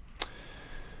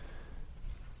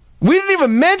 We didn't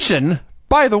even mention,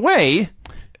 by the way...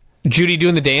 Judy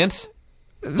doing the dance?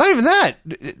 Not even that.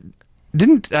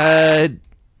 Didn't,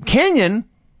 Canyon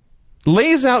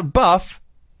lays out Buff,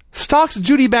 stalks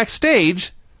Judy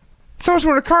backstage, throws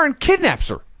her in a car and kidnaps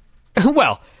her.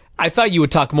 Well, I thought you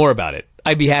would talk more about it.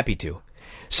 I'd be happy to.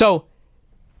 So,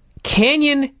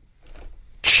 Canyon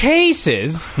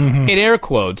chases, in air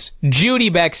quotes, Judy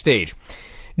backstage.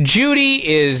 Judy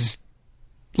is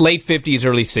late 50s,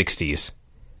 early 60s.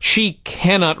 She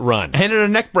cannot run. And in a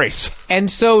neck brace.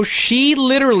 And so she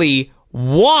literally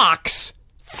walks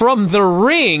from the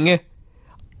ring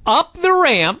up the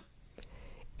ramp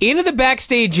into the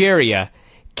backstage area.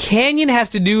 Canyon has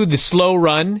to do the slow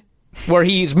run where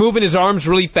he's moving his arms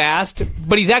really fast,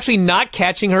 but he's actually not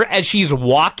catching her as she's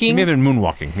walking. He may have been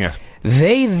moonwalking, yes.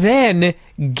 They then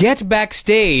get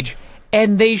backstage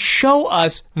and they show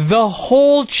us the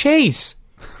whole chase.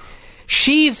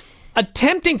 She's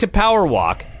attempting to power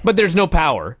walk, but there's no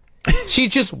power. She's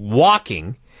just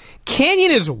walking.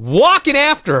 Canyon is walking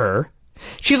after her.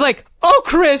 She's like, "Oh,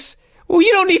 Chris, well,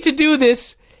 you don't need to do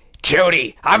this.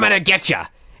 Judy, I'm going to get you."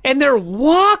 And they're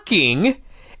walking,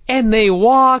 and they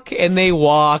walk, and they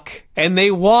walk, and they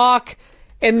walk,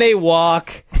 and they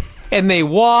walk, and they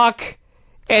walk,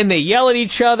 and they yell at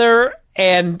each other,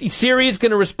 and Siri's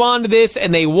going to respond to this,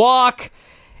 and they walk,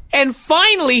 and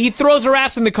finally he throws her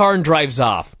ass in the car and drives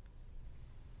off.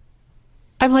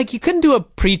 I'm like, you couldn't do a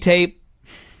pre-tape?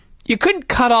 You couldn't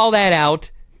cut all that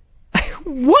out?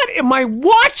 What am I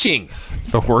watching?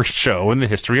 The worst show in the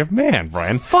history of man,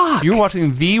 Brian. Fuck. You're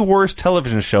watching the worst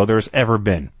television show there's ever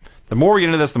been. The more we get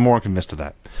into this, the more I'm convinced of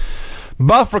that.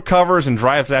 Buff recovers and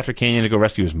drives after Canyon to go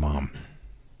rescue his mom.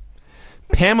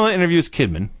 Pamela interviews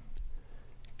Kidman.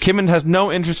 Kidman has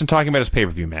no interest in talking about his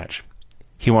pay-per-view match.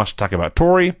 He wants to talk about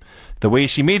Tori, the way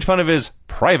she made fun of his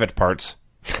private parts,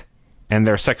 and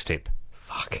their sex tape.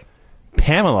 Fuck.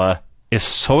 Pamela is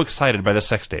so excited by the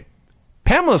sex tape.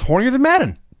 Pamela's hornier than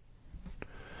Madden.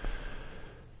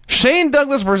 Shane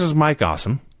Douglas versus Mike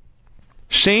Awesome.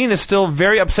 Shane is still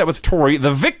very upset with Tori,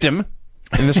 the victim,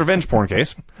 in this revenge porn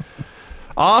case.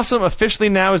 Awesome officially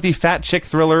now is the fat chick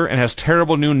thriller and has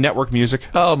terrible new network music.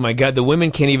 Oh my god, the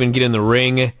women can't even get in the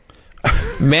ring.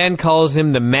 Man calls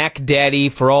him the Mac Daddy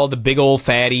for all the big old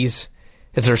fatties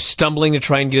as they're stumbling to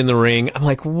try and get in the ring. I'm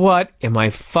like, what am I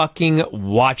fucking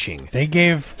watching? They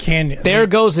gave Canyon... There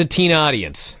goes the teen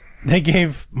audience. They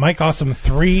gave Mike Awesome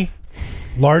 3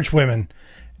 large women,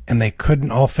 and they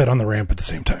couldn't all fit on the ramp at the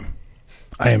same time.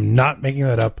 I am not making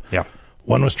that up. Yeah.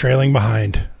 One was trailing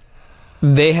behind.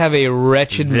 They have a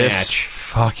wretched This match.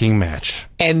 fucking match.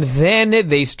 And then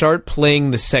they start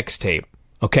playing the sex tape,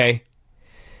 okay?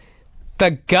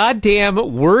 The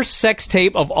goddamn worst sex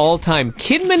tape of all time.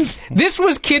 This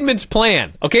was Kidman's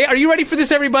plan, okay? Are you ready for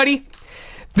this, everybody?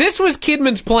 This was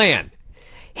Kidman's plan.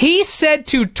 He said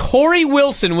to Tori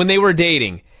Wilson when they were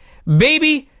dating,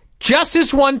 "Baby, just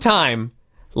this one time,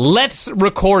 let's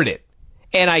record it."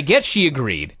 And I guess she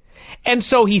agreed. And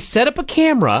so he set up a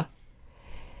camera.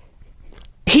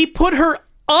 He put her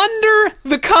under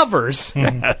the covers.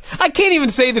 Yes. I can't even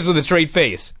say this with a straight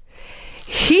face.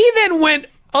 He then went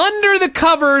under the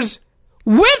covers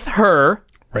with her.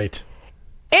 Right.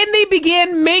 and they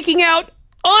began making out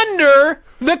under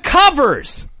the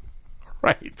covers.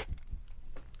 Right.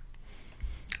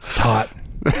 It's hot.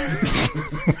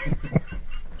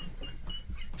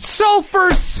 So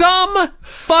for some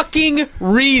fucking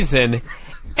reason,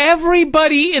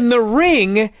 everybody in the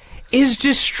ring is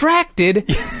distracted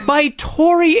by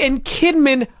Tori and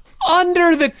Kidman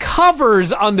under the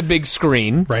covers on the big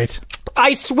screen. Right.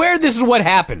 I swear this is what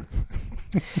happened.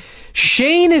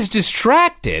 Shane is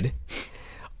distracted.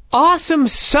 Awesome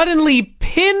suddenly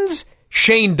pins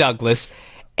Shane Douglas,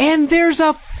 and there's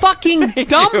a fucking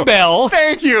dumbbell.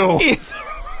 Thank you.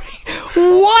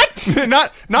 What?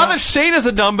 Not that Shane is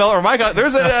a dumbbell, or my God,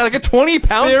 there's like a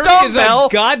 20-pound There is dumbbell a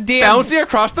goddamn bouncing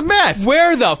across the mat.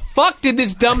 Where the fuck did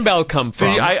this dumbbell come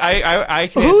from? See, I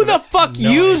can't Who answer the that. fuck No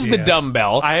used idea. the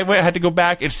dumbbell? I had to go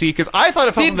back and see, because I thought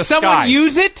it fell from Did the someone sky.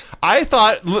 use it? I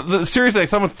thought, seriously, like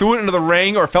someone threw it into the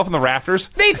ring or it fell from the rafters.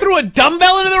 They threw a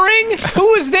dumbbell into the ring?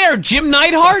 Who was there? Jim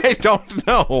Neidhart? I don't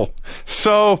know.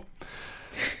 So,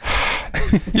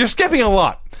 you're skipping a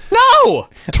lot. No!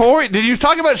 Tori, did you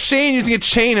talk about Shane using a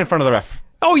chain in front of the ref?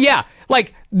 Oh, yeah.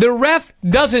 Like, the ref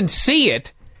doesn't see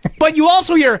it, but you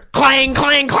also hear clang,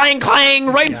 clang, clang, clang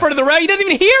right in front of the ref. He doesn't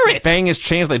even hear it. Bang his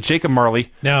chains like Jacob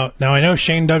Marley. Now I know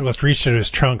Shane Douglas reached into his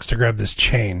trunks to grab this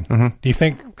chain. Do you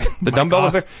think The dumbbell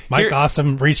was there? Mike Here-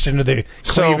 Awesome reached into the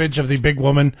So- cleavage of the big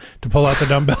woman to pull out the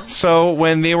dumbbell? So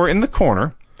when they were in the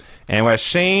corner, and when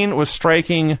Shane was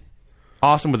striking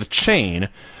Awesome with a chain,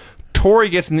 Tori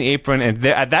gets in the apron, and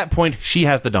at that point, she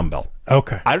has the dumbbell.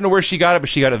 Okay. I don't know where she got it, but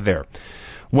she got it there.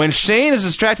 When Shane is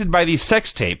distracted by the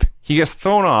sex tape, he gets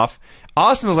thrown off.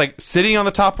 Awesome is like sitting on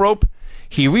the top rope.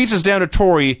 He reaches down to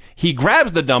Tori, he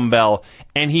grabs the dumbbell,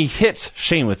 and he hits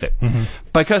Shane with it.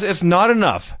 Because it's not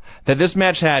enough that this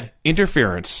match had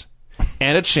interference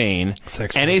and a chain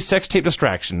Sex and tape. a sex tape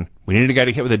distraction. We needed a guy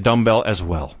to hit with a dumbbell as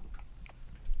well.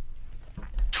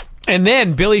 And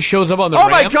then Billy shows up on the Oh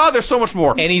ramp. my God, there's so much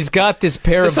more. And he's got this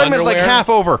pair The of segment's underwear. like half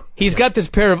over. He's got this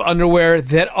pair of underwear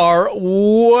that are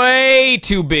way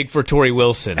too big for Tori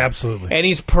Wilson. Absolutely. And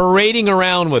he's parading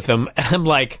around with them. And I'm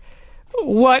like,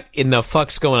 what in the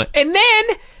fuck's going on? And then,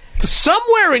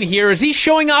 somewhere in here, as he's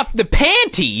showing off the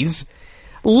panties,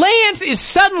 Lance is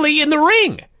suddenly in the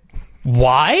ring.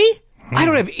 Why? I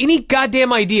don't have any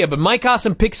goddamn idea, but Mike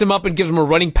Awesome picks him up and gives him a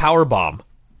running power bomb.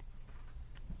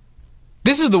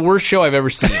 This is the worst show I've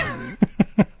ever seen.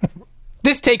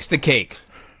 This takes the cake.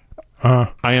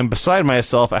 I am beside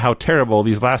myself at how terrible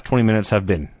these last 20 minutes have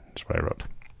been. That's what I wrote.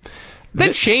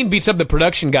 Then Shane beats up the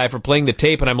production guy for playing the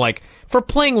tape, and I'm like, for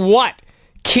playing what?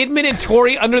 Kidman and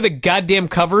Tori under the goddamn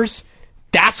covers?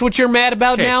 That's what you're mad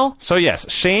about Okay, now? so yes,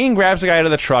 Shane grabs the guy out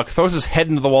of the truck, throws his head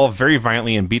into the wall very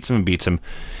violently, and beats him.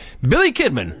 Billy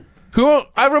Kidman, who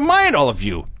I remind all of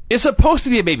you is supposed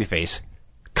to be a babyface,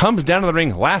 comes down to the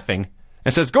ring laughing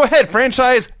and says, "Go ahead,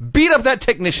 franchise, beat up that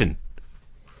technician."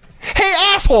 Hey,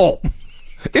 asshole!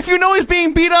 If you know he's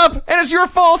being beat up and it's your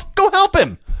fault, go help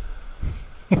him.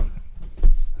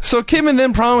 So Kidman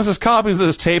then promises copies of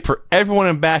this tape for everyone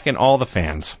in back and all the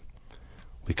fans.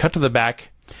 We cut to the back.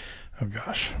 Oh,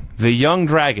 gosh. The young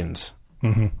dragons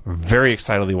are very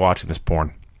excitedly watching this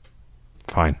porn.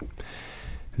 Fine.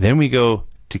 Then we go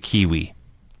to Kiwi.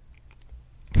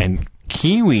 And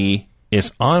Kiwi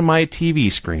is on my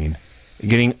TV screen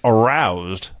getting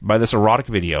aroused by this erotic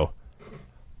video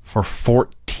for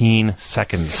 14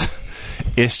 seconds.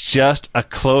 It's just a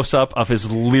close-up of his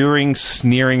leering,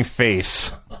 sneering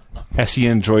face as he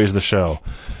enjoys the show.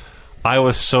 I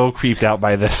was so creeped out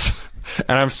by this.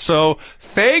 And I'm so...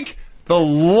 Thank the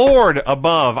Lord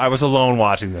above I was alone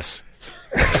watching this.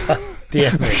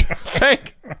 Damn it.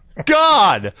 Thank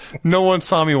God no one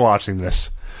saw me watching this.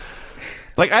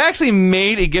 Like, I actually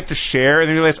made a gift to share and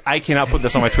then realized I cannot put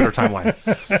this on my Twitter timeline.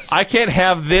 I can't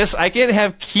have this. I can't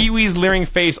have Kiwi's leering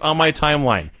face on my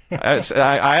timeline.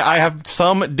 I have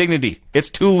some dignity. It's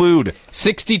too lewd.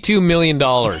 $62 million.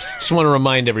 Just want to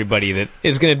remind everybody that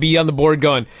is going to be on the board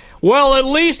going, well, at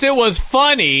least it was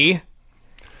funny.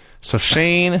 So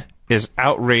Shane is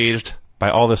outraged by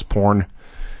all this porn.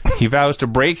 He vows to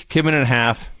break Kidman in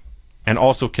half and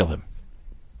also kill him.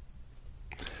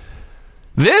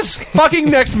 This fucking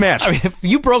next match. I mean, if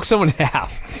you broke someone in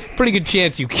half, pretty good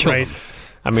chance you killed Right. him.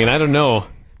 I mean, I don't know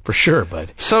for sure,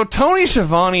 but... So Tony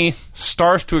Schiavone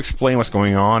starts to explain what's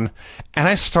going on, and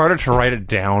I started to write it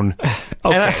down.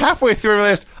 And halfway through I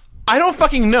realized, I don't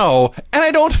fucking know, and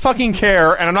I don't fucking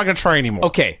care, and I'm not going to try anymore.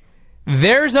 Okay,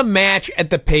 there's a match at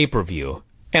the pay-per-view,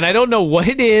 and I don't know what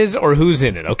it is or who's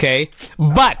in it, okay?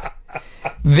 But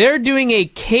they're doing a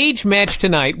cage match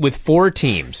tonight with 4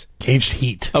 teams. Caged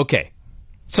heat. Okay,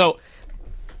 so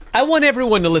I want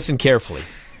everyone to listen carefully.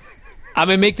 I'm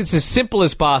going to make this as simple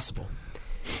as possible.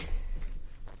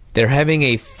 They're having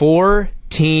a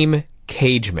 4-team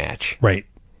cage match. Right.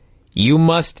 You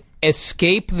must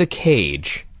escape the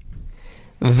cage.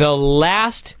 The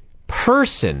last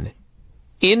person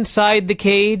inside the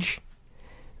cage,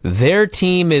 their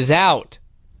team is out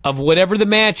of whatever the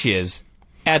match is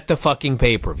at the fucking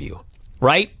pay-per-view.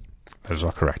 Right? That is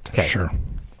all correct. Okay. Sure.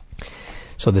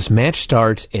 So this match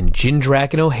starts, and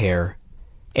Jindrak and O'Hare,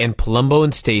 and Palumbo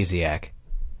and Stasiak,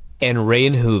 and Ray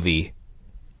and Hoovy,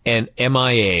 and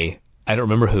MIA, I don't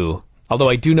remember who, although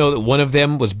I do know that one of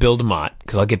them was Bill DeMott,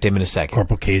 because I'll get to him in a second.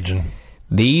 Corporal Cajun.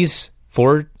 These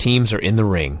 4 teams are in the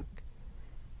ring,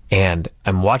 and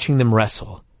I'm watching them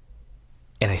wrestle,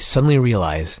 and I suddenly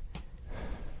realize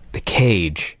the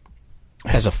cage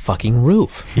has a fucking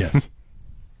roof. Yes.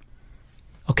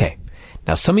 Okay.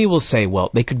 Now, some of you will say,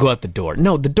 well, they could go out the door.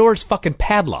 No, the door's fucking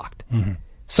padlocked. Mm-hmm.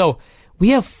 So, we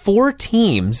have 4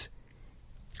 teams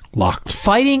Locked.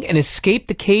 fighting an escape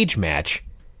the cage match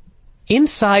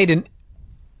inside an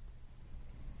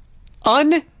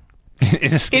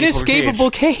inescapable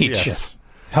cage. Yes.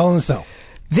 Hell in a Cell.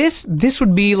 This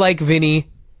would be like, Vinny,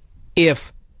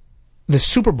 if the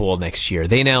Super Bowl next year,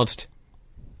 they announced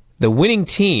the winning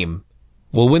team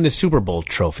will win the Super Bowl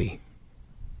trophy.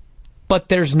 But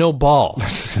there's no ball. I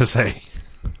was just going to say.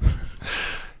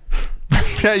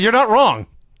 Yeah, you're not wrong.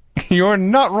 You're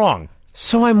not wrong.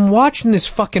 So I'm watching this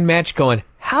fucking match going,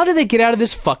 how do they get out of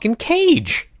this fucking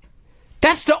cage?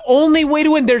 That's the only way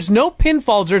to win. There's no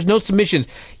pinfalls. There's no submissions.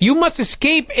 You must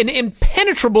escape an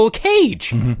impenetrable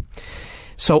cage. Mm-hmm.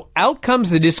 So out comes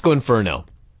the Disco Inferno.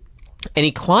 And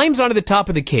he climbs onto the top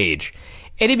of the cage.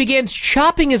 And he begins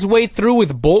chopping his way through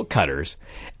with bolt cutters.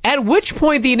 At which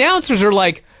point the announcers are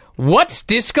like, what's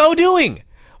Disco doing?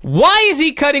 Why is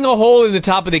he cutting a hole in the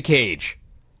top of the cage?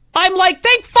 I'm like,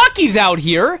 thank fuck he's out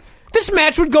here. This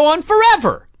match would go on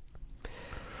forever.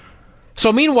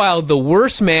 So meanwhile, the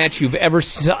worst match you've ever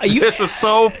seen. This was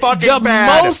so fucking the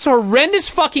bad. The most horrendous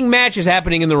fucking match is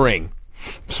happening in the ring.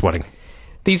 Sweating.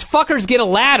 These fuckers get a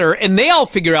ladder, and they all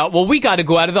figure out, well, we got to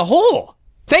go out of the hole.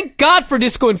 Thank God for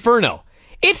Disco Inferno.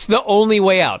 It's the only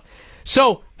way out.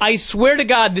 So, I swear to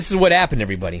God, this is what happened,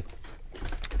 everybody.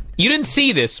 You didn't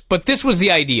see this, but this was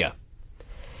the idea.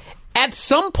 At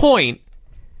some point,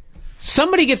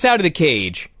 somebody gets out of the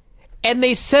cage, and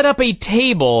they set up a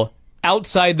table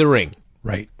outside the ring.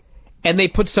 Right. And they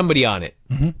put somebody on it.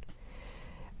 Mm-hmm.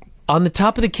 On the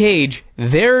top of the cage,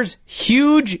 there's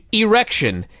huge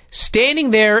erection standing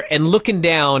there and looking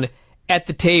down at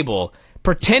the table,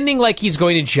 pretending like he's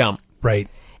going to jump. Right.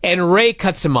 And Ray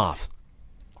cuts him off.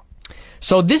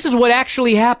 So this is what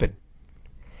actually happened.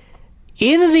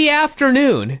 In the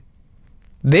afternoon,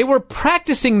 they were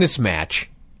practicing this match,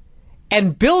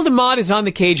 and Bill DeMott is on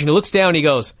the cage, and he looks down and he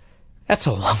goes, that's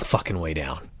a long fucking way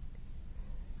down.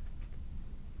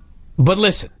 But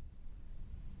listen,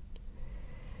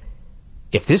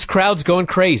 if this crowd's going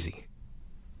crazy,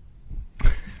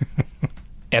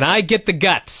 and I get the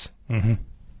guts, mm-hmm.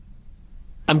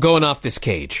 I'm going off this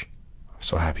cage.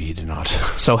 So happy he did not.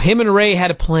 So him and Ray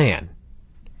had a plan.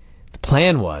 The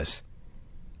plan was,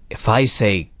 if I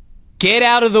say, get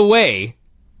out of the way,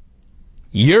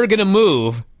 you're going to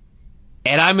move,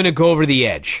 and I'm going to go over the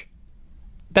edge.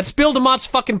 That's Bill DeMott's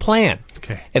fucking plan.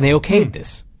 Okay. And they okayed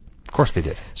this. Of course they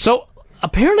did. So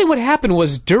apparently what happened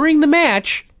was, during the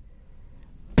match,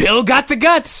 Bill got the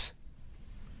guts.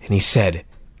 And he said,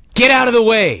 get out of the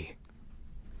way.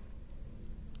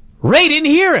 Ray didn't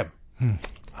hear him.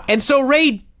 And so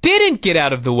Ray didn't get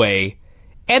out of the way,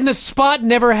 and the spot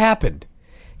never happened.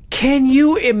 Can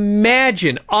you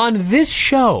imagine on this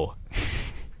show,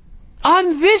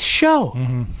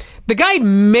 mm-hmm. the guy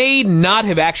may not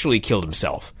have actually killed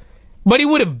himself, but he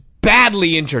would have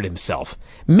badly injured himself,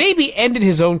 maybe ended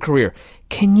his own career.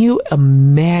 Can you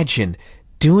imagine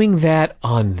doing that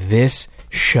on this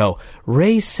show?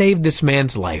 Ray saved this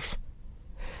man's life.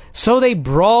 So they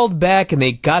brawled back and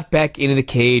they got back into the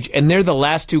cage, and they're the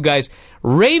last 2 guys,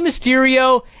 Rey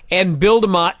Mysterio and Bill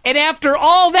DeMott. And after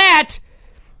all that,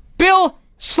 Bill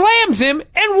slams him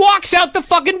and walks out the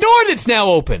fucking door that's now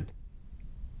open.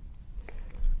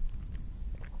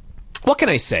 What can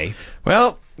I say?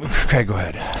 Well, okay, go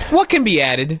ahead. What can be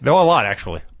added? No, a lot,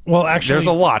 actually. Well, actually, there's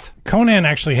a lot. Conan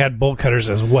actually had bolt cutters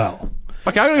as well.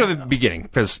 Okay, I'm going to go to the beginning,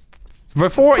 because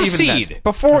before Proceed.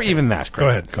 even that. Go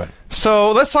ahead.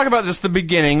 So let's talk about just the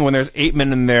beginning when there's 8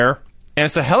 men in there, and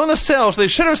it's a Hell in a Cell, so they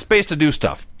should have space to do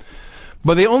stuff.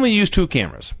 But they only use 2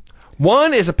 cameras.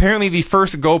 One is apparently the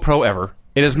first GoPro ever.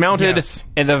 It is mounted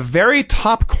in the very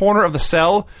top corner of the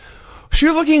cell,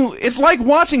 It's like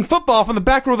watching football from the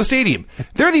back row of the stadium.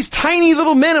 There are these tiny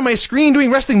little men on my screen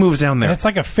doing wrestling moves down there. And it's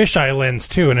like a fisheye lens,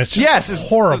 too, and it's just it's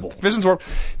horrible. The vision's horrible.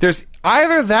 There's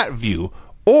either that view,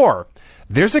 or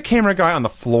there's a camera guy on the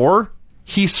floor.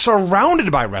 He's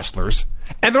surrounded by wrestlers,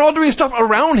 and they're all doing stuff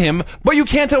around him, but you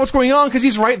can't tell what's going on because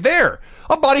he's right there.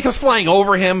 A body comes flying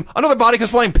over him. Another body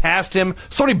comes flying past him.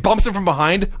 Somebody bumps him from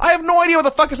behind. I have no idea what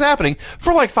the fuck is happening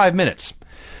for like 5 minutes.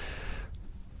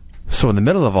 So in the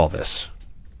middle of all this,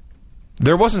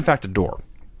 there was in fact a door.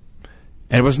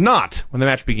 And it was not, when the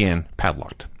match began,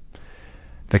 padlocked.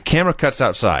 The camera cuts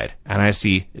outside, and I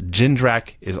see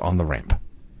Jindrak is on the ramp.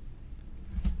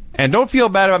 And don't feel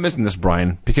bad about missing this,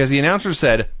 Brian, because the announcer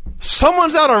said,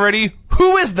 someone's out already.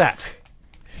 Who is that?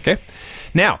 Okay.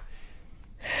 Now,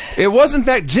 it was in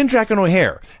fact Jindrak and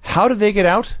O'Hare. How did they get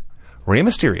out? Rey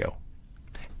Mysterio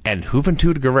and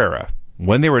Juventud Guerrera,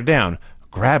 when they were down,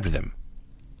 grabbed them,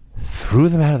 threw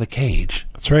them out of the cage.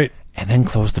 That's right. And then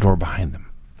closed the door behind them.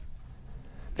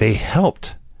 They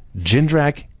helped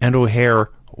Jindrak and O'Hare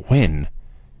win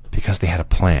because they had a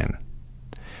plan.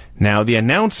 Now, the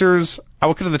announcers, I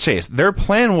will cut to the chase. Their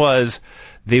plan was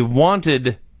they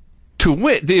wanted to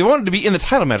win. They wanted to be in the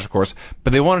title match, of course,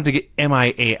 but they wanted to get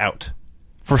MIA out.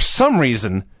 For some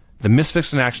reason, the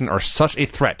Misfits in Action are such a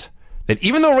threat that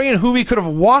even though Ray and Hoovy could have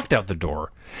walked out the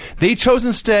door, they chose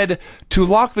instead to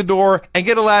lock the door and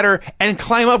get a ladder and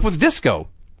climb up with Disco.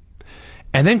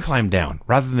 And then climb down,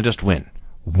 rather than just win.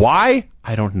 Why?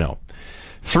 I don't know.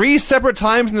 3 separate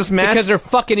times in this match. Because they're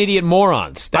fucking idiot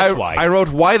morons. That's why. I wrote,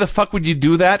 why the fuck would you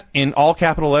do that, in all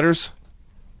capital letters?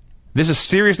 This is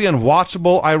seriously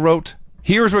unwatchable, I wrote.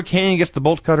 Here's where Kane gets the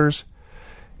bolt cutters.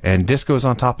 And Disco's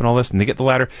on top and all this, and they get the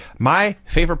ladder. My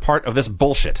favorite part of this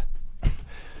bullshit.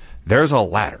 There's a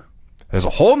ladder. There's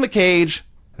a hole in the cage,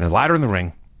 and a ladder in the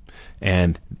ring.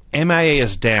 And MIA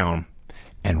is down,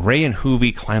 and Ray and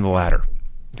Hoovy climb the ladder.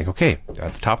 Think, okay, they're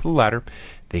at the top of the ladder.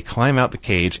 They climb out the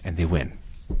cage, and they win.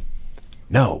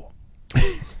 No.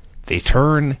 They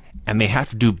turn, and they have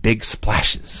to do big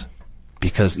splashes.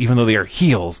 Because even though they are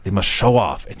heels, they must show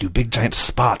off and do big giant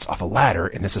spots off a ladder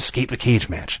in this escape the cage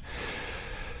match.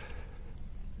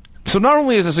 So not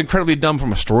only is this incredibly dumb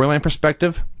from a storyline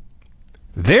perspective,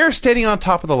 they're standing on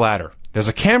top of the ladder. There's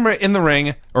a camera in the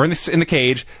ring, or in the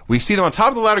cage. We see them on top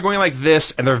of the ladder going like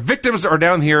this, and their victims are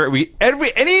down here.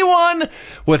 Anyone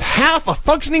with half a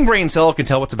functioning brain cell can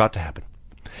tell what's about to happen.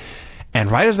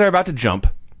 And right as they're about to jump,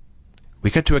 we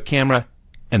cut to a camera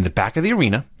in the back of the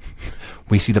arena.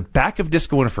 We see the back of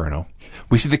Disco Inferno.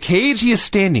 We see the cage he is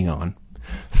standing on.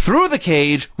 Through the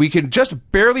cage, we can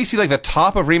just barely see like the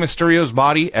top of Rey Mysterio's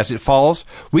body as it falls.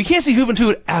 We can't see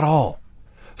Juventud at all.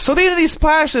 So they do these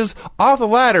splashes off the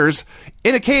ladders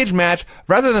in a cage match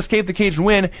rather than escape the cage and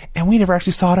win, and we never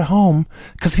actually saw it at home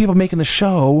because the people making the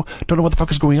show don't know what the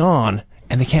fuck is going on,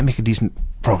 and they can't make a decent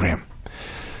program.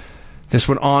 This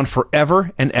went on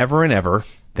forever and ever and ever.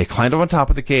 They climbed up on top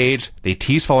of the cage, they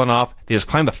teased falling off, they just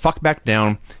climbed the fuck back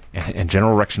down, and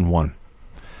General Erection won.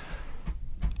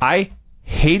 I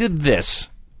hated this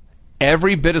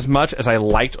every bit as much as I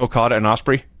liked Okada and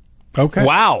Ospreay. Okay.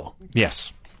 Wow.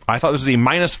 Yes. I thought this was a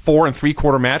 -4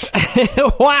 3/4 match.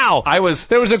 Wow.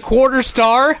 There was a quarter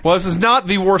star? Well, this is not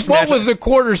the worst match. What was a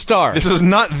quarter star? This was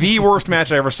not the worst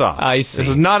match I ever saw. I see. This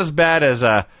is not as bad as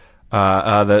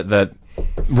the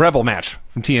Rebel match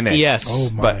from TNA. Yes. Oh,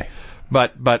 my.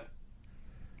 But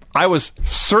I was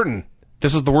certain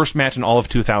this was the worst match in all of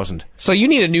 2000. So you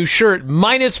need a new shirt,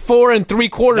 -4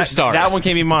 3/4 stars. That one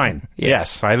can be mine.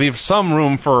 Yes. I leave some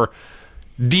room for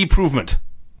deprovement.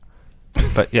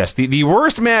 But yes, the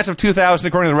worst match of 2000,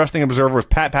 according to the Wrestling Observer, was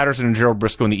Pat Patterson and Gerald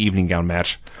Briscoe in the evening gown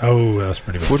match. Oh, that was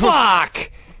pretty bad.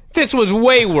 Fuck! This was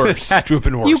way worse. This had to have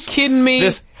been worse. You kidding me?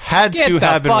 This had to have been worse.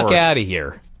 Get the fuck out of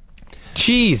here.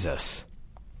 Jesus.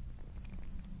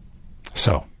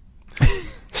 So,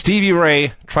 Stevie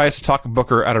Ray tries to talk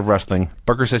Booker out of wrestling.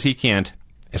 Booker says he can't.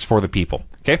 It's for the people.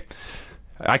 Okay?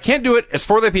 I can't do it. It's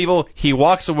for the people. He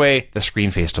walks away. The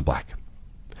screen fades to black.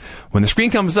 When the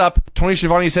screen comes up, Tony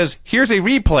Schiavone says, here's a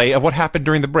replay of what happened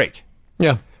during the break.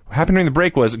 Yeah. What happened during the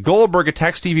break was Goldberg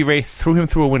attacked Stevie Ray, threw him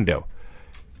through a window.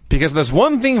 Because there's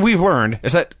one thing we've learned,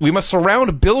 is that we must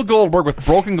surround Bill Goldberg with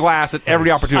broken glass at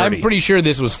every opportunity. I'm pretty sure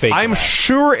this was fake I'm glass.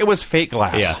 sure it was fake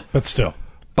glass. Yeah. But still.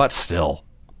 But still.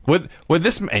 With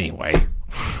this... Anyway.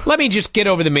 Let me just get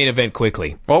over the main event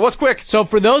quickly. Well, what's quick? So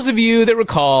for those of you that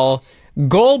recall,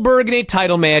 Goldberg in a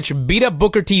title match beat up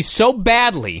Booker T so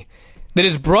badly that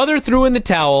his brother threw in the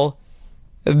towel.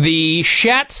 The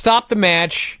Shat stopped the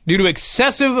match due to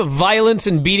excessive violence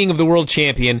and beating of the world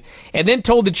champion, and then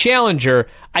told the challenger,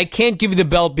 I can't give you the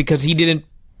belt because he didn't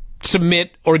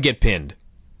submit or get pinned.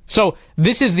 So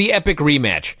this is the epic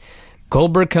rematch.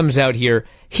 Goldberg comes out here.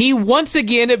 He once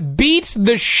again beats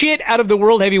the shit out of the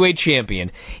World Heavyweight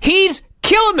Champion. He's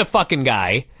killing the fucking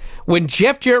guy when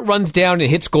Jeff Jarrett runs down and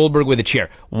hits Goldberg with a chair.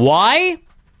 Why?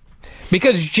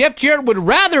 Because Jeff Jarrett would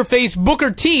rather face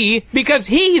Booker T because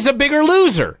he's a bigger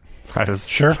loser.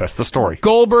 That's the story.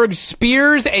 Goldberg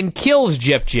spears and kills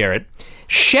Jeff Jarrett.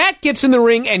 Shaq gets in the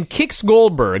ring and kicks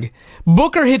Goldberg.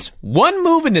 Booker hits one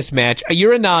move in this match, a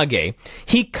Uranage.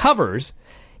 He covers.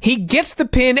 He gets the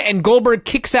pin and Goldberg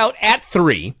kicks out at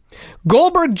 3.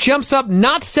 Goldberg jumps up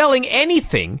not selling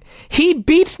anything. He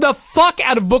beats the fuck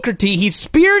out of Booker T. He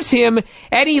spears him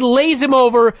and he lays him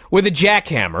over with a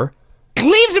jackhammer.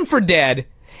 Leaves him for dead.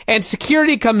 And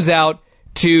security comes out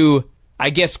to, I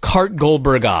guess, cart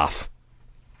Goldberg off.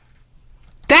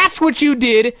 That's what you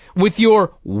did with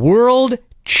your world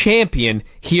champion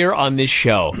here on this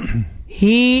show.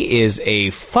 He is a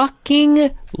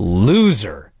fucking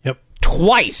loser. Yep.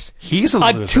 Twice. He's a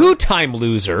loser. A two-time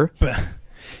loser.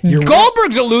 Your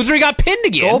Goldberg's a loser. He got pinned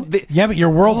again. yeah, but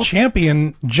your world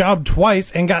champion jobbed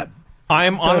twice and got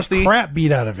the crap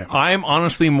beat out of him. I'm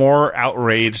honestly more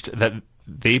outraged that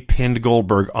they pinned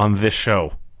Goldberg on this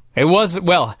show. It was,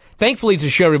 well, thankfully it's a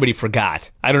show everybody forgot.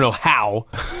 I don't know how.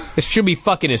 This should be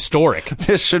fucking historic.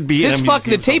 This should be in a the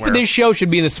museum tape of somewhere. this show should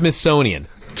be in the Smithsonian.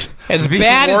 As The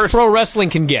bad as worst. pro wrestling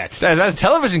can get. As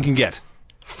television can get.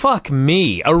 Fuck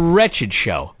me. A wretched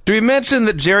show. Do we mention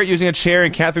that Jarrett using a chair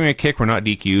and Catherine a kick were not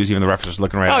DQs, even the ref was just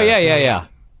looking right Oh, at yeah.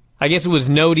 I guess it was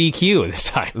no DQ this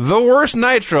time. The worst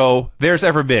Nitro there's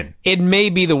ever been. It may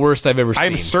be the worst I've ever seen.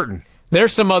 I'm certain.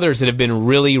 There's some others that have been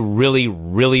really, really,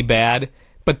 really bad.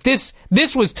 But this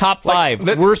was top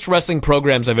 5 worst wrestling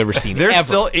programs I've ever seen. There's ever.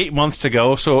 still 8 months to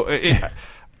go, so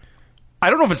I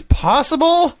don't know if it's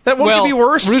possible that one could be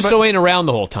worse. Russo ain't around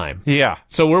the whole time. Yeah.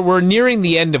 So we're nearing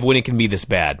the end of when it can be this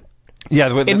bad.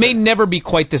 Yeah. It may never be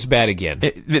quite this bad again.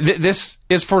 This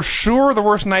is for sure the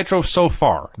worst Nitro so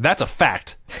far. That's a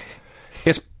fact.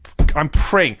 I'm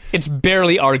praying. It's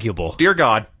barely arguable. Dear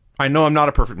God, I know I'm not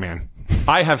a perfect man.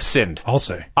 I have sinned. I'll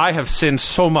say. I have sinned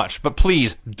so much, but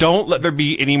please don't let there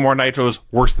be any more Nitros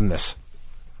worse than this.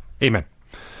 Amen.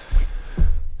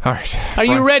 All right. Are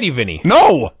you ready, Vinny?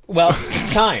 No! Well,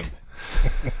 time.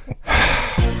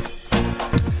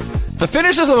 The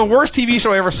finishes of the worst TV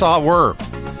show I ever saw were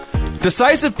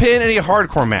decisive pin in a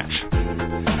hardcore match,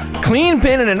 clean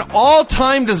pin in an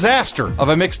all-time disaster of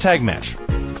a mixed tag match,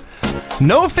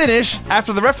 no finish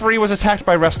after the referee was attacked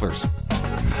by wrestlers,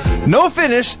 no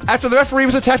finish after the referee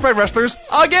was attacked by wrestlers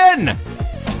again,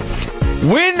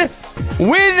 win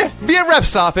via ref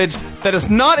stoppage that is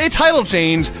not a title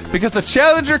change because the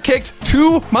challenger kicked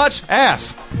too much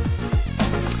ass.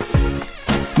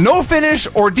 No finish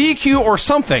or DQ or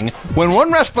something when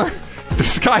one wrestler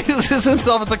disguises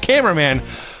himself as a cameraman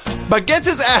but gets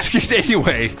his ass kicked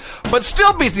anyway, but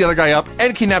still beats the other guy up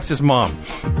and kidnaps his mom.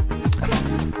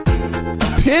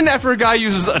 Pin after a guy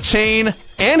uses a chain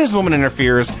and his woman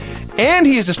interferes and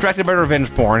he is distracted by revenge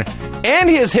porn and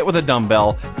he is hit with a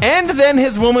dumbbell and then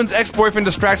his woman's ex-boyfriend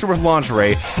distracts her with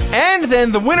lingerie and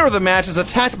then the winner of the match is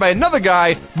attacked by another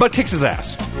guy but kicks his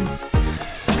ass.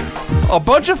 A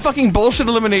bunch of fucking bullshit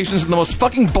eliminations in the most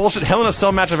fucking bullshit Hell in a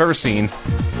Cell match I've ever seen.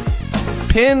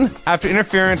 Pin after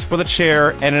interference with a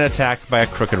chair and an attack by a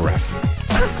crooked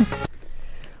ref.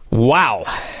 Wow.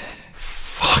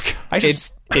 Fuck.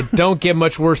 It don't get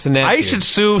much worse than that. I dude. should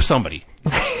sue somebody.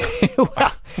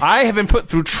 Well, I have been put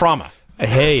through trauma.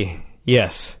 hey,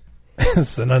 yes.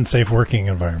 It's an unsafe working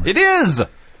environment. It is.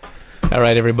 All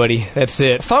right, everybody. That's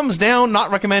it. Thumbs down,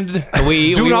 not recommended.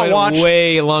 We Do not went watch.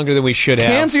 way longer than we should have.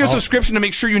 Cancel your subscription to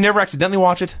make sure you never accidentally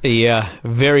watch it. Yeah,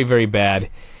 very, very bad.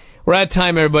 We're out of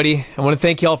time, everybody. I want to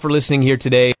thank you all for listening here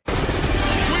today.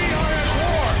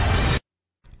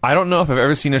 I don't know if I've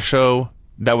ever seen a show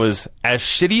that was as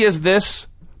shitty as this,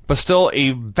 but still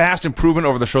a vast improvement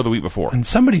over the show the week before. And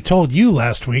somebody told you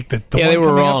last week that the one they were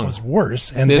coming wrong. up was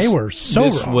worse, and they were so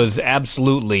this wrong. was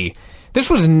absolutely... This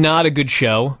was not a good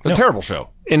show. A terrible show.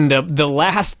 And the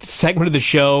last segment of the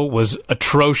show was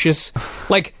atrocious.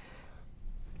 Like,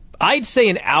 I'd say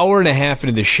an hour and a half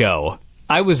into the show,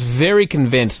 I was very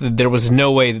convinced that there was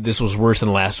no way that this was worse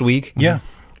than last week. Yeah.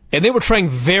 And they were trying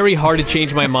very hard to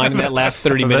change my mind in that last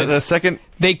 30 minutes. The second...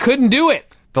 They couldn't do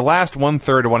it. The last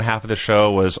 1/3 to 1/2 of the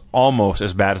show was almost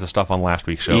as bad as the stuff on last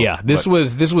week's show. Yeah, this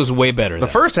was way better. The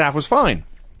first half was fine.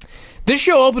 This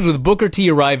show opens with Booker T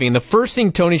arriving, and the first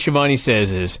thing Tony Schiavone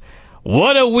says is,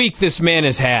 "What a week this man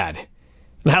has had."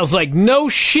 And I was like, no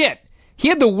shit. He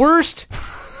had the worst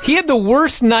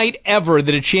night ever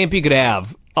that a champion could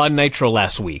have on Nitro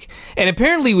last week. And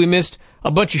apparently we missed a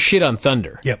bunch of shit on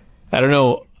Thunder. Yep. I don't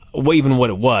know even what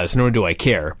it was, nor do I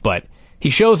care. But he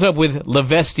shows up with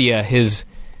Lavestia, his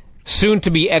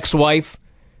soon-to-be ex-wife,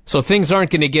 so things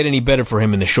aren't going to get any better for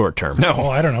him in the short term. No. Well,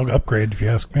 I don't know. Upgrade, if you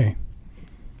ask me.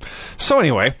 So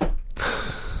anyway,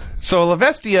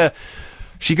 Lavestia,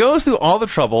 she goes through all the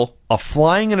trouble of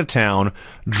flying into town,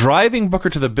 driving Booker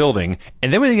to the building,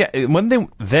 and then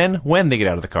when they get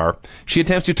out of the car, she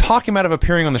attempts to talk him out of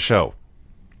appearing on the show.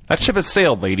 That ship has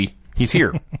sailed, lady. He's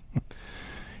here.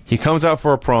 He comes out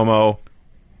for a promo.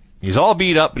 He's all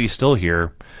beat up, but he's still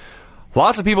here.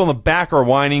 Lots of people in the back are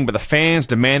whining, but the fans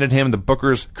demanded him. The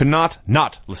bookers could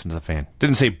not listen to the fan.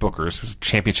 Didn't say bookers. It was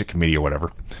championship committee or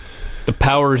whatever. The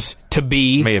powers to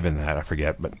be. May have been that, I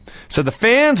forget. But so the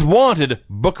fans wanted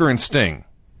Booker and Sting,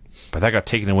 but that got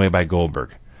taken away by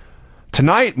Goldberg.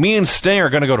 Tonight, me and Sting are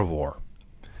going to go to war.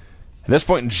 At this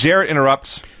point, Jarrett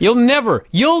interrupts. You'll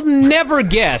never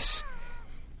guess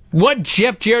what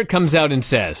Jeff Jarrett comes out and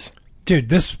says. Dude,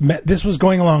 this was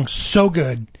going along so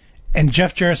good, and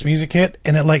Jeff Jarrett's music hit,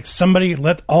 and it like somebody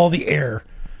let all the air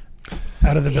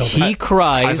out of the building. He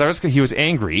cries. He was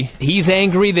angry. He's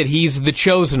angry that he's the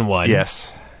chosen one.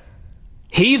 Yes.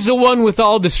 He's the one with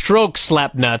all the strokes,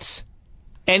 Slapnuts,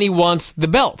 and he wants the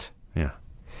belt. Yeah.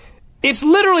 It's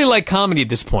literally like comedy at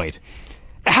this point.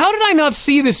 How did I not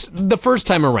see this the first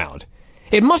time around?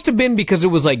 It must have been because it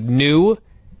was like new,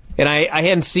 and I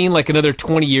hadn't seen like another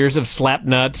 20 years of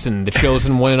Slapnuts and the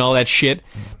chosen one and all that shit.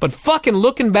 But fucking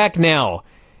looking back now,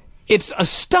 it's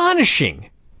astonishing.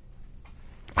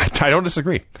 I don't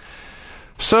disagree.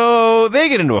 So they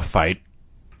get into a fight.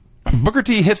 Booker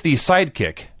T hits the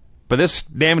sidekick, but this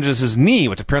damages his knee,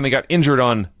 which apparently got injured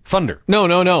on Thunder.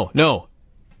 No.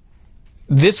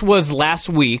 This was last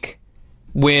week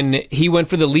when he went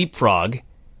for the leapfrog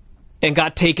and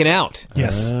got taken out.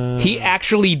 Yes. He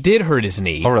actually did hurt his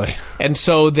knee. Oh, really? And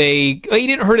so he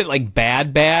didn't hurt it like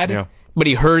bad, Yeah. but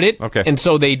he hurt it. Okay. And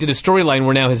so they did a storyline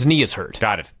where now his knee is hurt.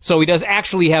 Got it. So he does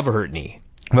actually have a hurt knee.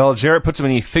 Well, Jarrett puts him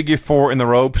in a figure four in the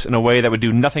ropes in a way that would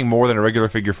do nothing more than a regular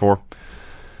figure four.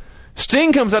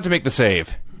 Sting comes out to make the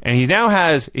save, and he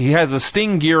has the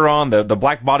Sting gear on, the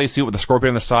black bodysuit with the scorpion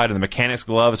on the side and the mechanic's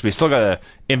gloves, but he's still got an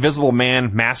Invisible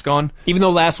Man mask on. Even though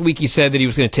last week he said that he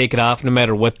was going to take it off no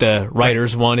matter what the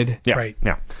writers wanted. Yeah, Right.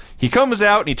 Yeah. He comes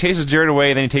out and he chases Jarrett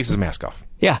away, and then he takes his mask off.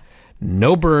 Yeah.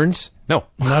 No burns. No.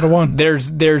 Not a one.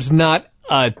 There's not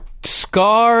a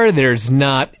scar, there's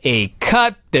not a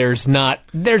cut, there's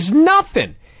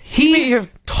nothing. He's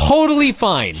totally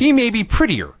fine. He may be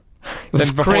prettier than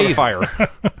before crazy. the fire.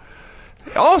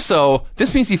 Also,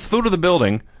 this means he flew to the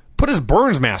building, put his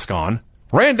Burns mask on,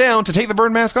 ran down to take the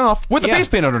burn mask off with the face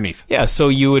paint underneath. Yeah, so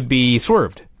you would be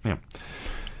swerved. Yeah.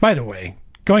 By the way,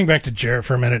 going back to Jarrett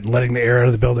for a minute and letting the air out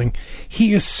of the building,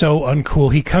 he is so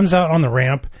uncool. He comes out on the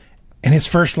ramp, and his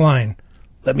first line,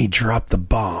 "Let me drop the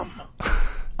bomb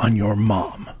on your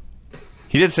mom."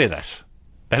 He did say this.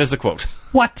 That is a quote.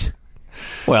 What?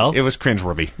 Well, It was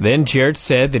cringeworthy. then Jarrett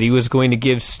said that he was going to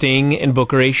give Sting and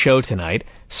Booker a show tonight.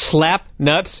 Slap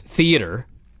Nuts Theater.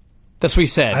 That's what he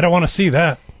said. I don't want to see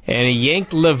that. And he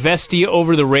yanked Lavestia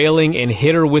over the railing and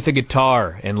hit her with a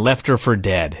guitar and left her for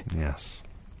dead. Yes.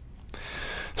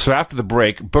 So after the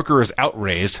break, Booker is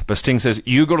outraged, but Sting says,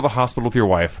 "You go to the hospital with your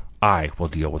wife. I will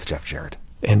deal with Jeff Jarrett."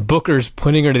 And Booker's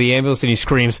putting her to the ambulance and he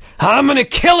screams, "I'm going to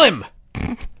kill him!"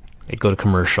 They go to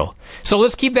commercial. So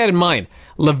let's keep that in mind.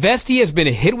 Lavestia has been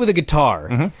hit with a guitar.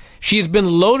 Mm-hmm. She has been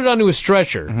loaded onto a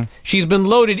stretcher. Mm-hmm. She's been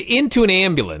loaded into an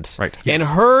ambulance. Right. And Yes.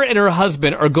 her and her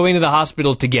husband are going to the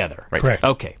hospital together. Right. Correct.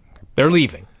 Okay. They're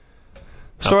leaving.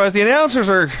 So as the announcers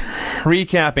are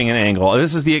recapping an angle,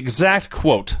 this is the exact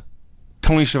quote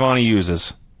Tony Schiavone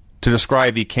uses to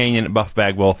describe the Kanyon Buff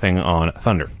Bagwell thing on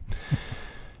Thunder.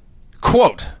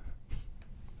 Quote,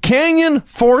 "Kanyon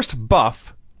forced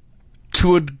Buff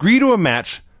to agree to a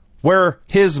match where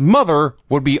his mother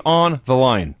would be on the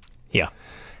line. Yeah.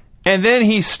 And then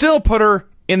he still put her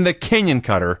in the Canyon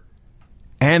cutter,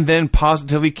 and then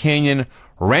positively Kanyon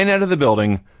ran out of the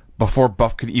building before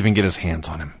Buff could even get his hands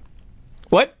on him."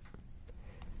 What?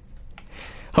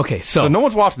 Okay, So no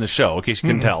one's watching the show, in case you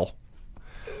couldn't tell.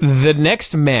 the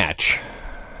next match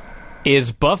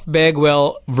is Buff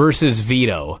Bagwell versus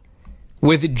Vito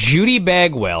with Judy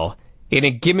Bagwell in a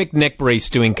gimmick neck brace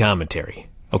doing commentary.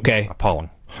 Okay? Appalling.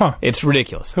 It's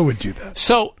ridiculous. Who would do that?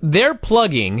 So they're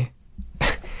plugging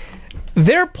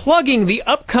the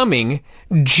upcoming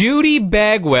Judy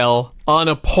Bagwell on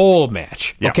a pole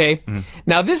match. Yeah. Okay?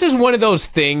 Now this is one of those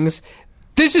things.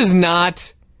 This is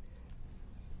not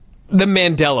the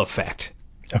Mandela effect.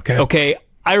 Okay. Okay?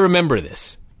 I remember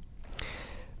this.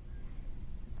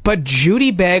 But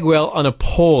Judy Bagwell on a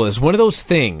pole is one of those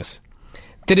things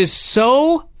that is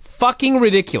so fucking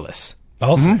ridiculous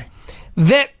I'll say.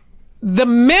 that the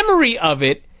memory of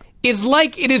it is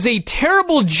like it is a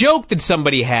terrible joke that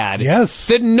somebody had Yes.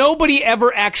 that nobody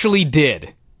ever actually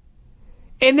did.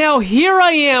 And now here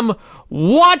I am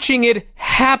watching it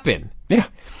happen. Yeah.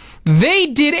 They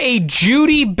did a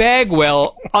Judy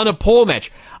Bagwell on a pole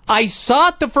match. I saw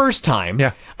it the first time.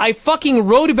 Yeah. I fucking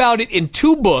wrote about it in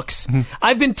 2 books.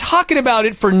 I've been talking about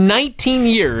it for 19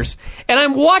 years. And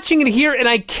I'm watching it here and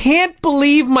I can't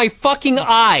believe my fucking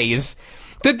eyes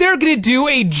that they're going to do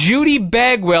a Judy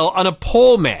Bagwell on a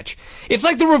pole match. It's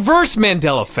like the reverse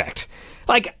Mandela effect.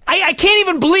 Like, I can't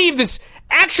even believe this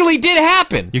actually did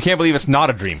happen. You can't believe it's not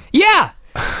a dream. Yeah.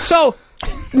 So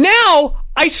now,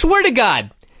 I swear to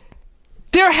God,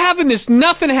 they're having this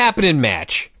nothing happening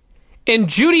match. And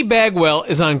Judy Bagwell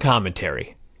is on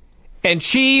commentary. And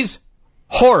she's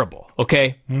horrible,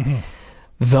 okay?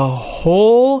 The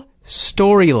whole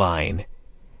storyline.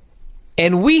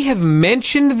 And we have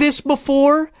mentioned this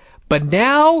before, but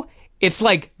now it's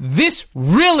like this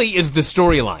really is the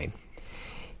storyline.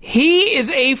 He is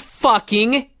a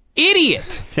fucking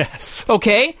idiot. Yes.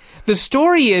 Okay? The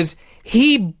story is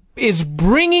he is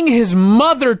bringing his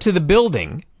mother to the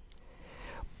building,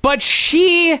 but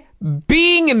she,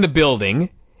 being in the building,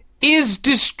 is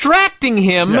distracting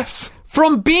him Yes.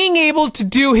 from being able to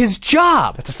do his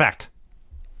job. That's a fact.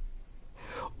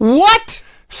 What?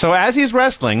 So as he's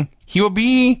wrestling, he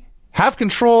will have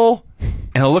control,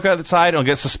 and he'll look outside and he'll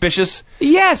get suspicious,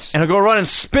 Yes. and he'll go run and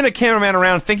spin a cameraman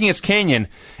around thinking it's Canyon,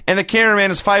 and the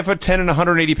cameraman is 5'10" and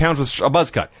 180 pounds with a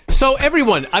buzz cut. So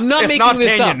everyone, I'm not It's making not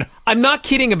this Canyon. up. I'm not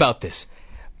kidding about this.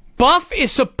 Buff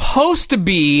is supposed to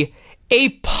be a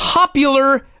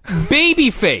popular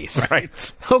babyface.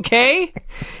 Right. Okay?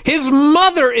 His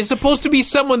mother is supposed to be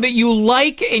someone that you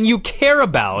like and you care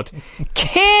about.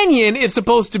 Canyon is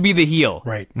supposed to be the heel.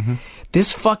 Right.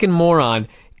 This fucking moron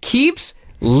keeps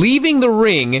leaving the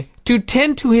ring to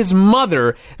tend to his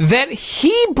mother that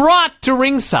he brought to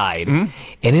ringside. And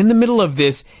in the middle of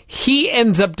this, he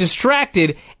ends up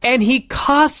distracted and he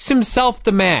costs himself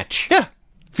the match. Yeah.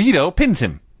 Vito pins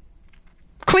him.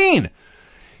 Clean.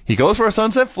 He goes for a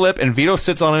sunset flip, and Vito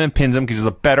sits on him and pins him because he's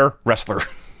the better wrestler.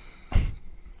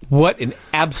 What an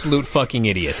absolute fucking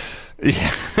idiot.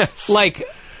 Yes. Like,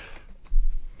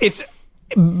 it's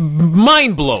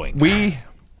mind-blowing.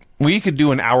 We could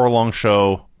do an hour-long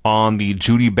show on the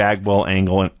Judy Bagwell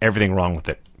angle and everything wrong with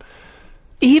it.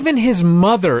 Even his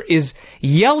mother is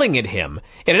yelling at him.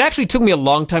 And it actually took me a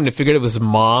long time to figure out it was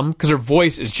mom, because her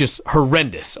voice is just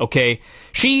horrendous, okay?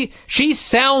 She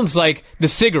sounds like the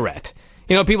cigarette.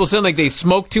 You know, people sound like they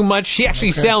smoke too much. She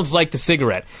actually sounds like the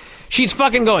cigarette. She's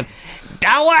fucking going,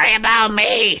 "Don't worry about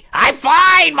me. I'm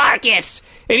fine, Marcus."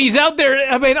 And he's out there.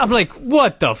 I mean, I'm like,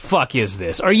 what the fuck is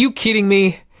this? Are you kidding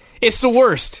me? It's the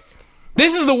worst.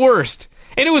 This is the worst.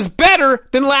 And it was better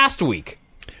than last week.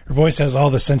 Her voice has all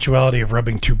the sensuality of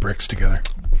rubbing 2 bricks together.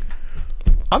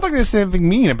 I'm not going to say anything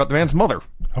mean about the man's mother.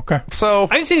 Okay. So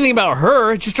I didn't say anything about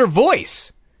her, just her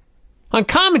voice. On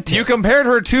commentary. you compared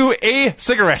her to a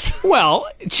cigarette. Well,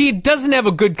 she doesn't have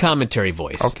a good commentary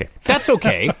voice. Okay. That's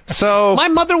okay. So My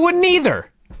mother wouldn't either.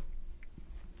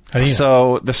 How do you know?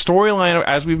 So the storyline,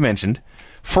 as we've mentioned,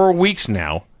 for weeks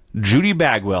now, Judy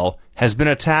Bagwell has been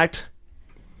attacked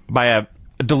by a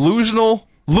delusional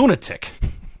lunatic,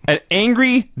 an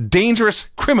angry, dangerous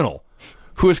criminal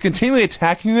who is continually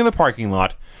attacking her in the parking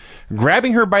lot,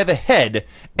 grabbing her by the head,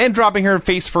 and dropping her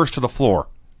face first to the floor,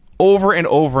 over and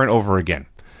over and over again.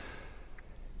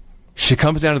 She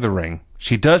comes down to the ring.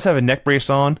 She does have a neck brace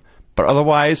on, but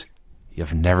otherwise,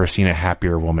 you've never seen a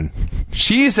happier woman.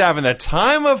 She's having the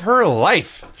time of her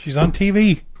life. She's on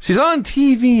TV. She's on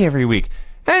TV every week.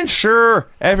 And sure,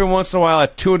 every once in a while, a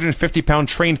 250-pound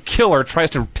trained killer tries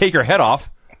to take her head off.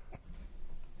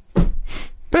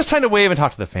 But it's time to wave and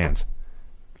talk to the fans.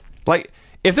 Like,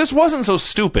 if this wasn't so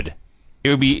stupid, it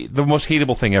would be the most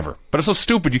hateable thing ever. But it's so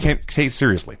stupid you can't take it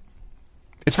seriously.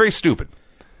 It's very stupid.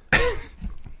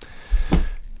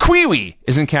 Kiwi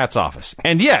is in Kat's office.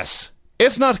 And yes,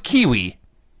 it's not Kiwi,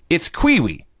 it's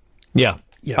Kiwi. Yeah.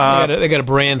 Yeah. They got to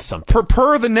brand something.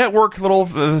 Per the network little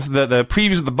the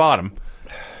previews at the bottom,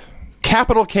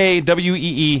 capital K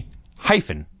WEE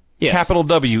hyphen Yes. capital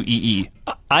WEE.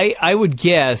 I would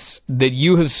guess that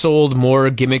you have sold more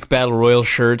gimmick battle royal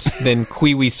shirts than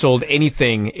Kiwi sold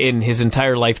anything in his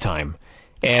entire lifetime.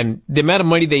 And the amount of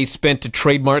money they spent to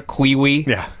trademark Kiwi,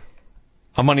 Yeah,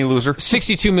 a money loser.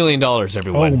 $62 million,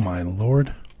 everyone. Oh, my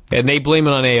Lord. And they blame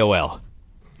it on AOL.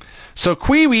 So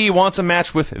Kiwi wants a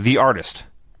match with the artist.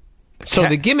 So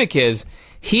the gimmick is,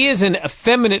 he is an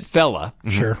effeminate fella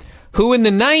Sure. who in the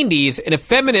 90s, an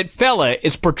effeminate fella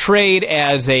is portrayed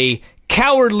as a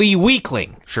cowardly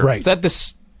weakling. Sure. Right. Is that the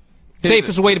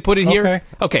safest way to put it here?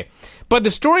 Okay. But the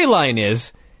storyline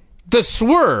is, the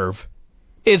swerve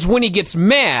is when he gets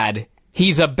mad,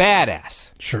 he's a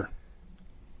badass. Sure.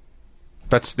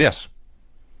 Yes.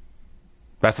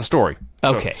 That's the story.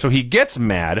 Okay. So he gets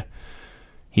mad.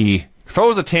 He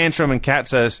throws a tantrum, and Cat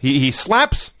says he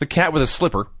slaps the cat with a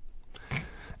slipper,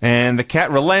 and the cat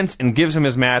relents and gives him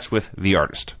his match with the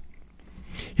artist.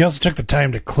 He also took the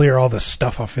time to clear all the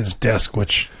stuff off his desk,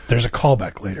 which there's a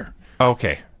callback later.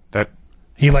 Okay,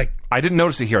 I didn't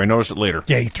notice it here. I noticed it later.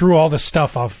 he threw all the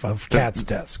stuff off of Cat's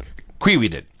desk. Queewee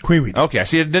did. Queewee. Okay, I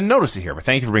see. I didn't notice it here, but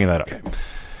thank you for bringing that up.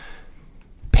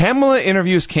 Pamela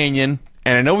interviews Kanyon,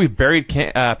 and I know we've buried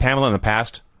Pamela in the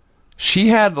past. She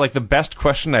had like the best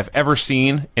question I've ever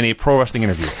seen in a pro wrestling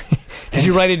interview. Did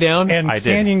you write it down? And I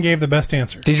did. Canyon gave the best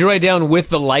answer. Did you write down with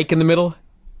the like in the middle?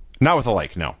 Not with a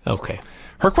like, no. Okay.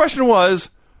 Her question was,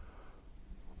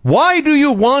 why do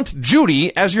you want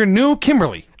Judy as your new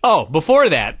Kimberly? Oh, before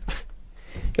that,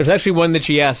 there's actually one that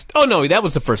she asked. Oh, no, that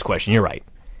was the first question. You're right.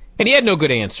 And he had no good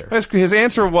answer. His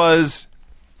answer was,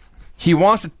 he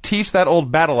wants to teach that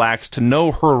old battle axe to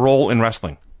know her role in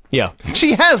wrestling. Yeah.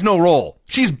 She has no role.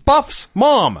 She's Buff's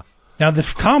mom. Now, the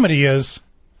comedy is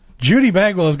Judy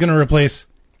Bagwell is going to replace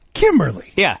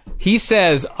Kimberly. Yeah. He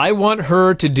says, I want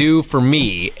her to do for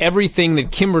me everything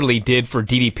that Kimberly did for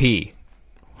DDP.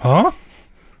 Huh?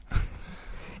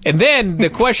 And then the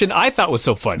question I thought was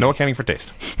so funny No accounting for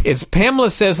taste. is Pamela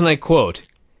says, and I quote,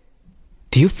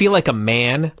 do you feel like a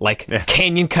man, like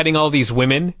canyon cutting all these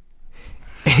women?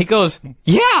 And he goes,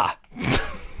 yeah, I'm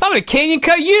going to canyon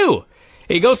cut you.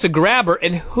 And he goes to grab her,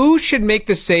 and who should make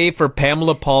the save for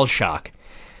Pamela Paulshock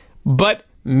but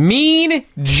Mean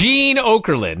Gene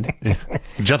Okerlund?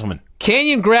 Gentlemen.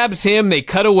 Canyon grabs him, they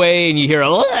cut away, and you hear a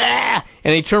 "Ah!"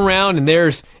 and they turn around, and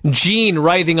there's Gene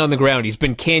writhing on the ground. He's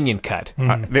been canyon cut.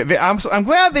 I'm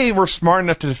glad they were smart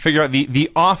enough to figure out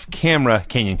the off-camera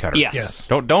canyon cutter. Yes.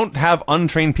 Don't have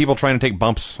untrained people trying to take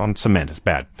bumps on cement. It's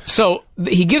bad. So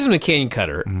he gives him the canyon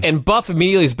cutter, and Buff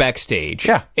immediately is backstage.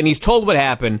 Yeah. And he's told what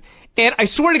happened. And I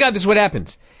swear to God, this is what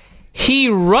happens. He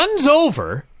runs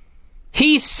over,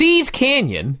 he sees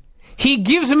Canyon, he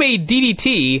gives him a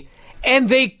DDT, and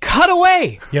they cut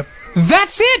away. Yep.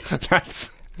 That's it.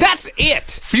 That's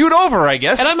it. feud over, I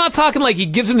guess. And I'm not talking like he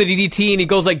gives him the DDT and he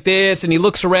goes like this and he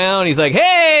looks around. He's like,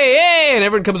 hey, and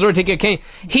everyone comes over to take care of Canyon.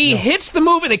 He hits the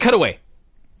move and they cut away.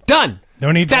 Done.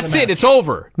 No need for That's the it. match. It's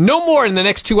over. No more in the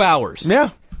next 2 hours. Yeah.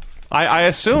 I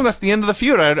assume that's the end of the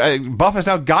feud. Buff has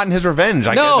now gotten his revenge.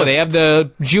 No, they have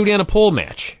the Judy on a pole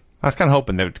match. I was kind of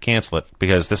hoping they would cancel it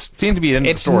because this seemed to be the end of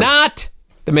the It's story. not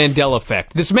the Mandela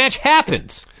effect. This match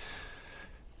happens.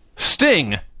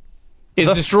 Sting, Is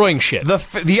destroying shit.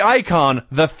 the icon,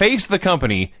 the face of the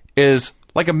company, is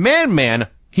like a man.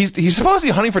 He's supposed to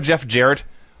be hunting for Jeff Jarrett,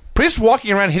 but he's just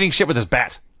walking around hitting shit with his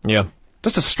bat. Yeah.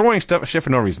 Just destroying shit for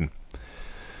no reason.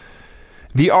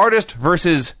 The Artist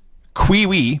versus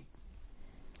Queewee.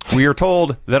 We are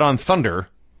told that on Thunder,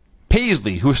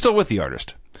 Paisley, who is still with the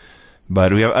Artist,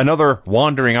 but we have another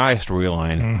Wandering Eye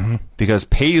storyline because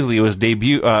Paisley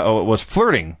was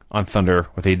flirting on Thunder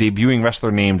with a debuting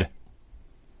wrestler named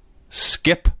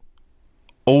Skip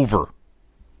Over.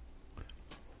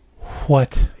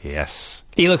 What? Yes.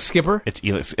 Elix Skipper? It's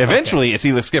Elix. Eventually, it's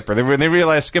Elix Skipper. They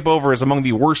realize Skip Over is among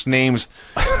the worst names.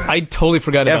 I totally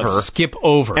forgot Ever. about Skip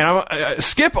Over. And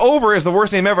Skip Over is the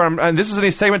worst name ever. And this is in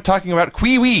a segment talking about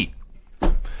Queewee.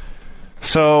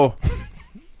 So,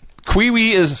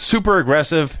 Queewee is super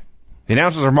aggressive. The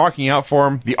announcers are marking out for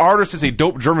him. The Artist is a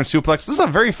dope German suplex. This is a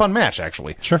very fun match,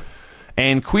 actually. Sure.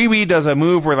 And Queewee does a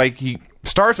move where, like, he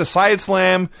starts a side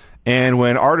slam, and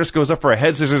when Artist goes up for a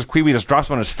head scissors, Queewee just drops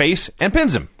him on his face and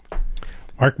pins him.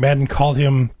 Mark Madden called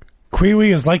him,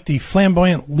 Queewee is like the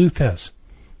flamboyant Luthez.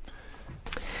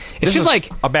 It's This just is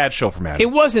like, a bad show for Madden.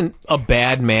 it wasn't a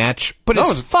bad match, but No,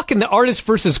 it's it was- fucking the Artist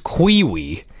versus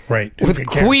Queewee. Right. With Who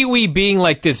could care? Queewee being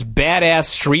like this badass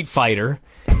street fighter.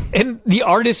 And the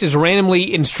Artist is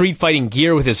randomly in street fighting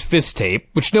gear with his fist tape,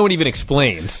 which no one even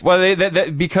explains. Well,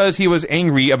 because he was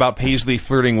angry about Paisley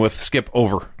flirting with Skip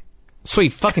Over. So he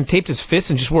fucking taped his fist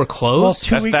and just wore clothes? Well,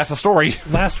 2 weeks. That's the story.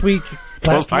 Last week.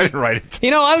 I didn't write it.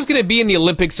 You know, I was going to be in the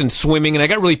Olympics and swimming, and I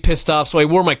got really pissed off, so I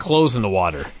wore my clothes in the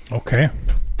water. Okay.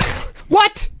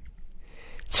 What?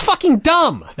 It's fucking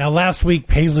dumb. Now, last week,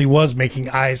 Paisley was making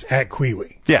eyes at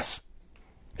Queewee. Yes.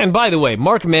 And by the way,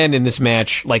 Mark Mann in this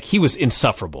match, like, he was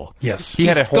insufferable. Yes. He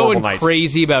had a horrible Going night.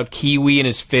 crazy about Kiwi and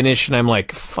his finish, and I'm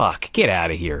like, fuck, get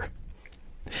out of here.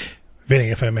 Vinny,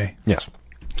 if I may. Yes.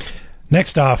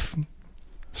 Next off,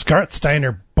 Scott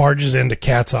Steiner barges into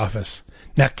Kat's office.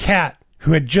 Now, Kat,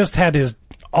 who had just had his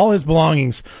all his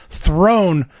belongings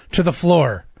thrown to the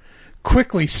floor,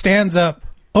 quickly stands up,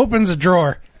 opens a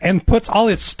drawer, and puts all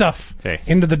his stuff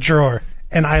into the drawer.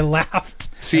 And I laughed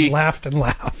and laughed and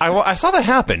laughed. I saw that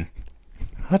happen.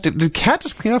 Did Cat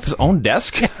just clean up his own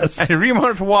desk? Yes. I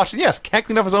remounted to watch it. Yes, Cat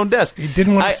cleaned up his own desk. He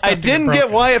didn't want his stuff I to didn't get get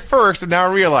broken. why at first, but now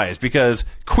I realize, because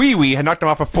Kwee had knocked him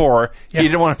off before. Yes. He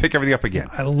didn't want to pick everything up again.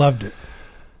 I loved it.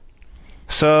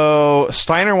 So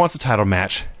Steiner wants a title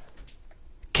match.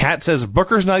 Cat says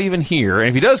Booker's not even here, and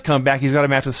if he does come back, he's got a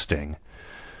match with Sting.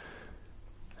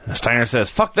 Steiner says,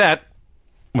 fuck that,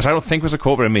 which I don't think was a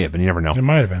quote, but it may have been. You never know. It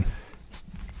might have been.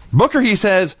 Booker, he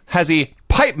says, has a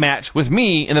pipe match with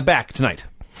me in the back tonight.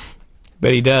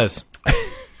 Bet he does.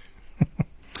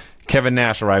 Kevin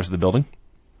Nash arrives at the building.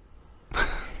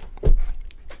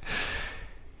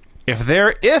 If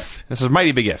this is a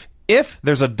mighty big if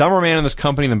there's a dumber man in this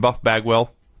company than Buff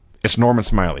Bagwell, it's Norman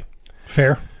Smiley.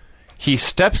 Fair. He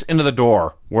steps into the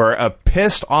door where a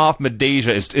pissed off Medeja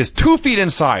is 2 feet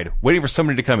inside, waiting for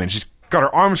somebody to come in. She's got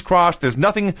her arms crossed. There's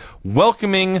nothing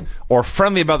welcoming or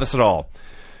friendly about this at all.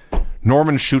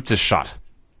 Norman shoots his shot.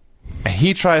 And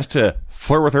he tries to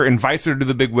flirt with her, invites her to do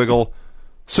the big wiggle.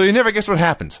 So you never guess what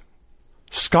happens.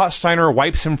 Scott Steiner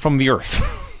wipes him from the earth.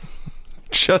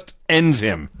 Just ends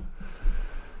him.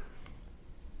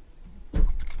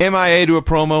 MIA do a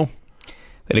promo.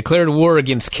 They declared war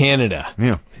against Canada.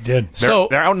 Yeah. They did.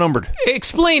 They're outnumbered.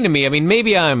 Explain to me. I mean,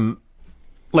 maybe I'm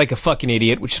like a fucking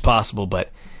idiot, which is possible, but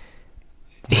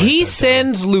he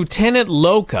sends Lieutenant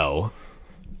Loco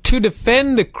to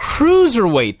defend the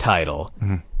cruiserweight title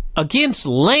against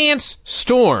Lance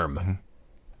Storm,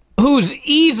 who's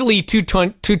easily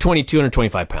 220,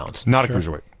 225 pounds. Not a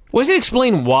cruiserweight. Was it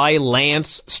explain why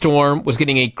Lance Storm was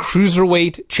getting a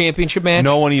cruiserweight championship match?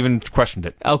 No one even questioned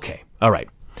it. Okay, all right.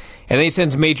 And then he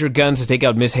sends Major Guns to take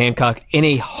out Miss Hancock in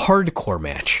a hardcore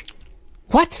match.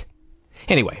 What?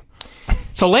 Anyway,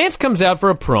 so Lance comes out for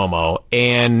a promo,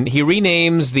 and he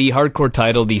renames the hardcore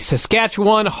title the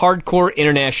Saskatchewan Hardcore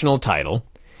International title.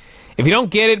 If you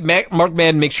don't get it, Mark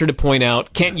Madden makes sure to point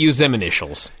out, can't use them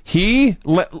initials.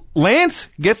 Lance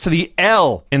gets to the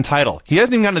L in title. He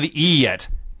hasn't even gotten to the E yet.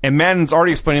 And Madden's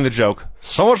already explaining the joke.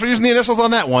 So much for using the initials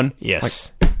on that one.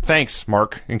 Yes. Thanks,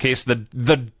 Mark, in case the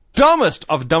dumbest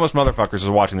of dumbest motherfuckers is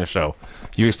watching this show.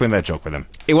 You explain that joke for them.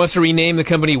 He wants to rename the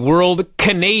company World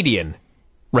Canadian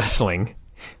Wrestling,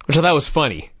 which I thought was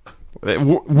funny.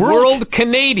 World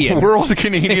Canadian. World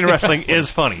Canadian Wrestling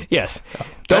is funny. Yes.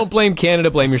 Don't blame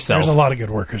Canada, blame yourself. There's a lot of good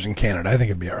workers in Canada. I think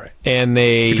it'd be all right. And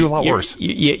they do a lot worse.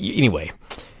 Anyway.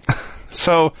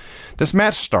 So, this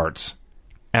match starts,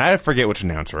 and I forget which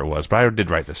announcer it was, but I did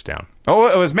write this down. Oh,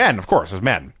 it was Madden, of course. It was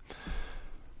Madden.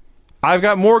 I've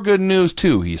got more good news,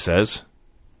 too, he says.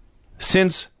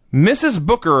 Since Mrs.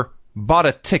 Booker bought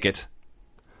a ticket,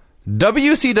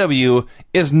 WCW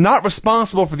is not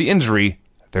responsible for the injury.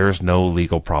 There's no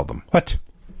legal problem. What?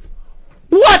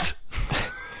 What?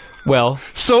 Well,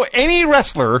 so any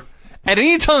wrestler at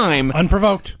any time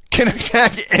Unprovoked. can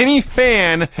attack any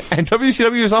fan, and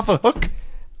WCW is off the hook?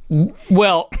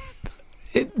 well,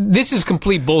 this is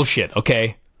complete bullshit,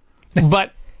 okay?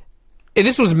 But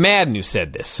this was Madden who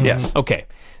said this. Yes. Okay.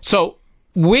 So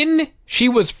when she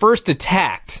was first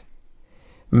attacked,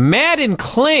 Madden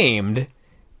claimed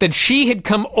that she had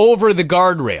come over the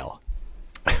guardrail,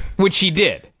 which she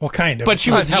did. Well, kind of. But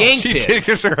she was yanked She in. did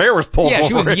because her hair was pulled Yeah,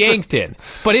 she was over. yanked in.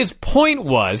 But his point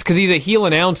was, because he's a heel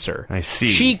announcer, I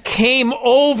see. she came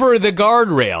over the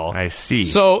guardrail. I see.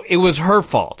 So it was her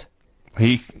fault.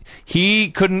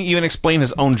 He couldn't even explain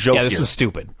his own joke Yeah, this here. was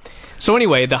stupid. So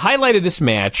anyway, the highlight of this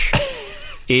match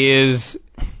is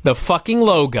the fucking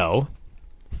logo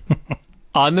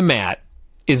on the mat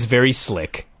is very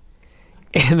slick.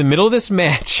 In the middle of this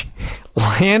match,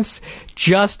 Lance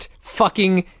just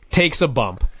fucking takes a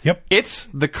bump. Yep. It's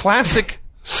the classic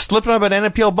slip on a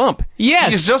banana peel bump.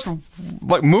 Yes. He's just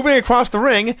like moving across the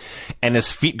ring, and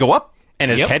his feet go up, and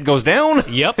his Yep. head goes down,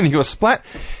 Yep. and he goes splat.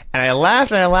 And I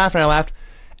laughed, and I laughed, and I laughed,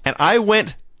 and I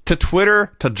went to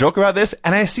Twitter to joke about this,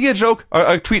 and I see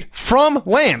a tweet from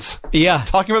Lance Yeah.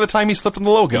 talking about the time he slipped on the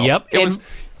logo. Yep. It was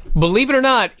believe it or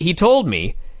not, he told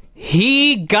me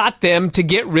he got them to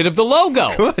get rid of the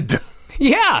logo. good.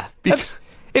 Yeah.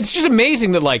 It's just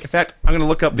amazing that, like, In fact, I'm going to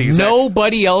look up the exact...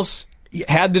 nobody else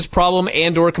had this problem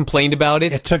and or complained about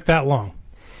it. It took that long.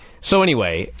 So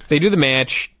anyway, they do the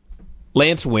match.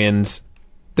 Lance wins.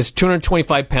 This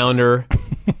 225-pounder.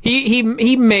 he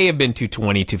may have been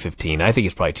 220, 215. I think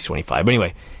he's probably 225. But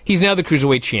anyway, he's now the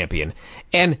Cruiserweight champion.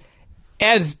 And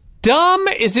as dumb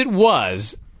as it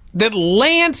was that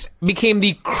Lance became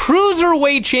the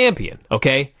Cruiserweight champion,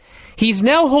 okay? He's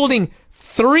now holding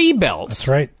 3 belts. That's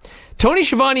right. Tony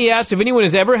Schiavone asked if anyone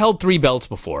has ever held 3 belts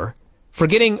before,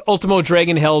 forgetting Ultimo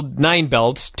Dragon held 9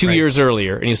 belts 2 years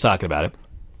earlier, and he was talking about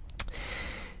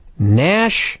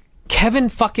it. Kevin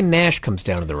fucking Nash comes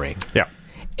down to the ring. Yeah.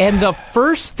 And the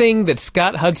first thing that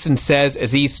Scott Hudson says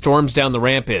as he storms down the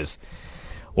ramp is,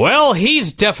 well,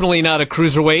 he's definitely not a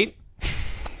cruiserweight.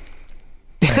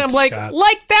 And I'm like, Scott.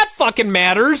 like that fucking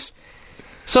matters.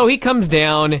 So he comes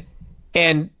down,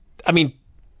 and, I mean,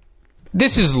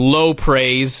 this is low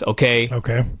praise, okay?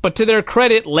 Okay. But to their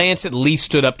credit, Lance at least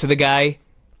stood up to the guy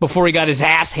before he got his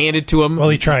ass handed to him. Well,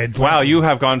 he tried. Wow, you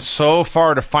have gone so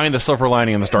far to find the silver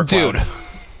lining in this dark cloud.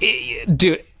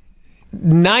 Dude,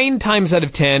 9 times out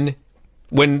of 10,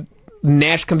 when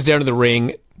Nash comes down to the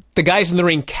ring, the guys in the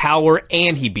ring cower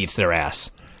and he beats their ass.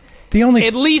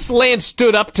 At least Lance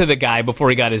stood up to the guy before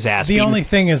he got his ass beaten. The only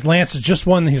thing is Lance has just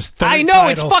won his third I know,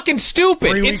 title. it's fucking stupid.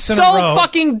 3 It's weeks in so a row.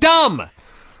 fucking dumb.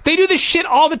 They do this shit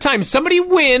all the time. Somebody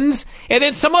wins, and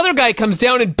then some other guy comes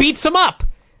down and beats him up.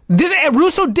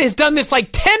 Russo has done this like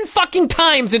 10 fucking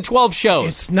times in 12 shows.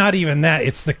 It's not even that.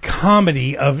 It's the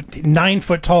comedy of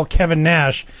 9-foot-tall Kevin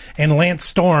Nash and Lance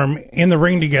Storm in the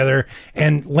ring together,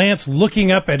 and Lance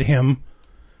looking up at him.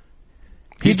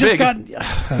 He's just big.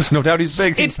 There's no doubt he's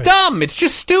big. It's dumb. It's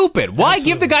just stupid. Why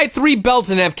give the guy 3 belts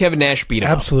and have Kevin Nash beat him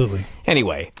Absolutely. up?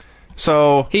 Anyway,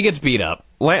 So he gets beat up.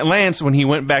 Lance, when he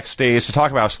went backstage to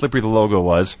talk about how slippery the logo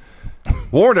was,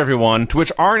 warned everyone, to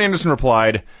which Arn Anderson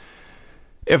replied,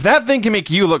 if that thing can make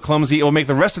you look clumsy, it will make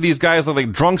the rest of these guys look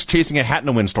like drunks chasing a hat in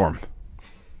a windstorm.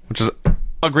 Which is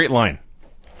a great line.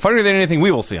 Funnier than anything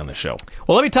we will see on this show.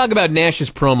 Well, let me talk about Nash's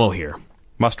promo here.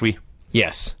 Must we?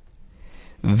 Yes.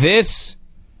 This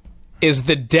is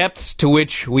the depths to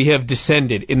which we have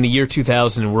descended in the year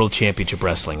 2000 in World Championship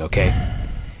Wrestling, okay?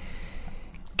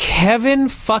 Kevin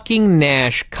fucking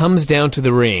Nash comes down to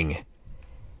the ring,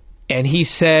 and he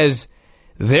says,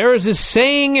 there is a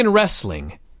saying in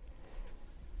wrestling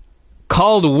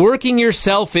called working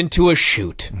yourself into a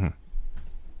shoot. Mm-hmm.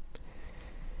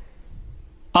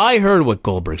 I heard what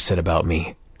Goldberg said about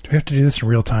me. Do we have to do this in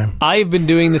real time? I've been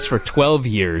doing this for 12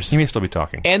 years. He may still be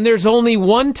talking. And there's only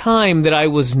one time that I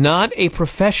was not a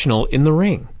professional in the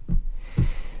ring.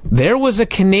 There was a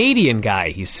Canadian guy,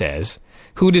 he says,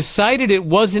 who decided it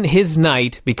wasn't his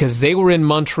night because they were in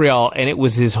Montreal and it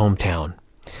was his hometown.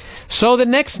 So the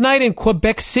next night in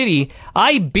Quebec City,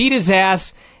 I beat his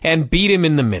ass and beat him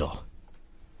in the middle.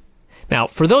 Now,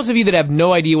 for those of you that have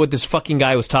no idea what this fucking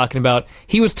guy was talking about,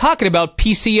 he was talking about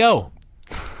PCO.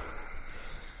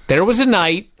 There was a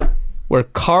night where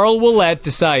Carl Ouellet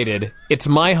decided, it's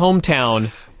my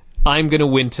hometown, I'm going to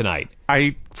win tonight.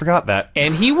 I forgot that.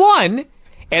 And he won,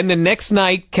 and the next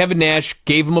night, Kevin Nash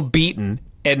gave him a beating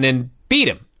and then beat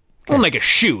him. Wasn't like a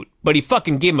shoot, but he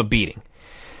fucking gave him a beating.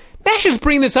 Nash is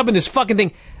bringing this up in this fucking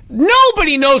thing.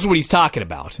 Nobody knows what he's talking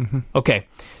about. Mm-hmm. Okay,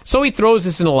 so he throws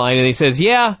this in a line, and he says,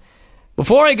 yeah,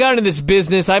 before I got into this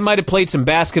business, I might have played some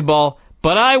basketball,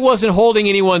 but I wasn't holding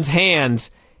anyone's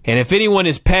hands. And if anyone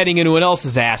is patting anyone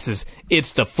else's asses,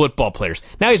 it's the football players.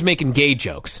 Now he's making gay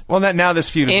jokes. Well, now this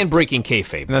feud... And breaking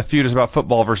kayfabe. And that feud is about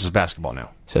football versus basketball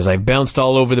now. Says, I bounced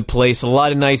all over the place. A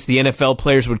lot of nights the NFL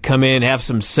players would come in, have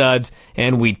some suds,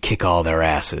 and we'd kick all their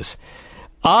asses.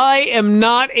 I am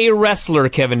not a wrestler,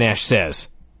 Kevin Nash says.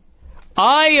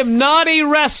 I am not a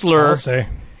wrestler. I'll say.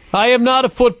 I am not a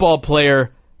football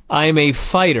player. I am a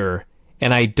fighter,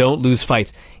 and I don't lose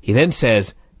fights. He then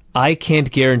says, I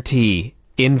can't guarantee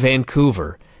in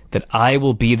Vancouver that I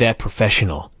will be that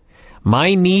professional.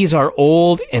 My knees are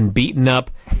old and beaten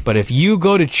up, but if you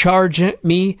go to charge at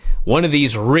me, one of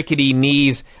these rickety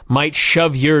knees might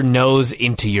shove your nose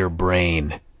into your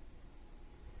brain.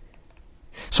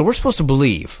 So we're supposed to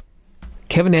believe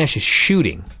Kevin Nash is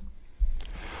shooting.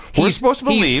 We're supposed to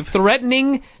believe... He's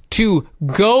threatening to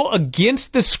go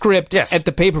against the script Yes. at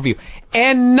the pay-per-view.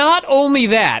 And not only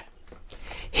that,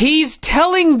 he's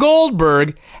telling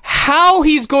Goldberg how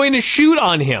he's going to shoot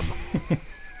on him.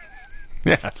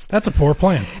 Yes. That's a poor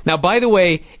plan. Now, by the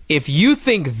way, if you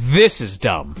think this is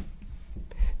dumb,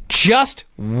 just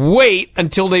wait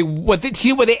until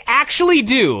see what they actually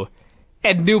do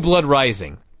at New Blood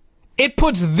Rising. It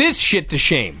puts this shit to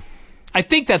shame. I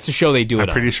think that's the show they do it on.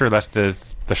 I'm pretty sure that's the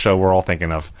show we're all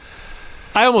thinking of.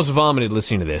 I almost vomited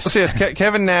listening to this. Let's see this.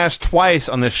 Kevin Nash twice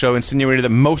on this show insinuated that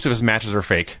most of his matches are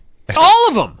fake. All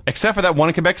of them! Except for that one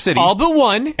in Quebec City. All but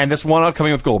one. And this one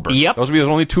upcoming with Goldberg. Yep. Those will be the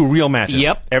only 2 real matches.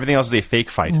 Yep. Everything else is a fake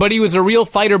fight. But he was a real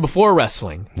fighter before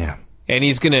wrestling. Yeah. And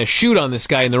he's going to shoot on this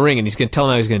guy in the ring, and he's going to tell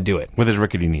him how he's going to do it. With his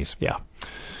rickety knees. Yeah.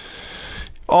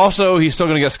 Also, he's still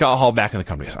going to get Scott Hall back in the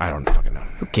company. I don't fucking know.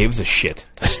 Who gives a shit?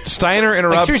 Steiner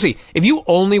interrupts. Like, seriously, if you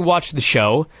only watch the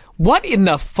show, what in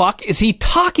the fuck is he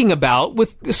talking about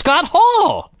with Scott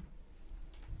Hall?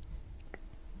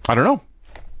 I don't know.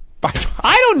 I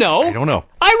don't know. I don't know.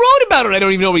 I wrote about it. I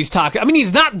don't even know what he's talking. I mean,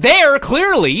 he's not there,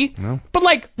 clearly. No. But,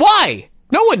 like, why?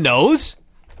 No one knows.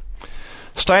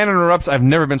 Steiner interrupts. I've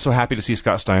never been so happy to see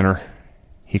Scott Steiner.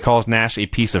 He calls Nash a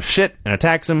piece of shit and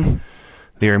attacks him.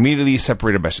 They are immediately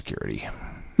separated by security.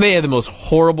 They had the most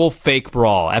horrible fake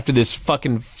brawl after this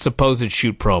fucking supposed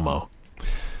shoot promo.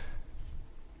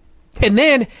 And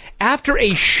then, after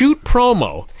a shoot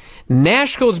promo,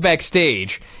 Nash goes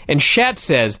backstage, and Shat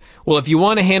says, well, if you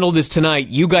want to handle this tonight,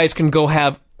 you guys can go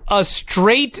have a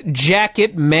straight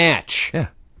jacket match. Yeah.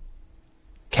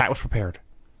 Cat was prepared.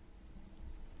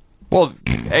 Well,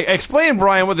 explain,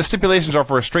 Brian, what the stipulations are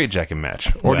for a straitjacket match.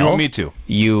 Or do you want me to?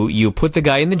 You put the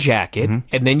guy in the jacket,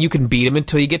 and then you can beat him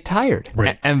until you get tired.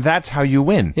 Right. And that's how you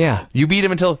win. Yeah. You beat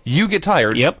him until you get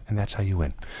tired. Yep. And that's how you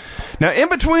win. Now, in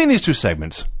between these two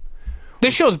segments...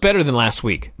 This show's better than last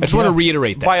week. I just want to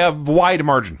reiterate that. By a wide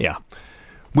margin. Yeah.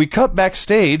 We cut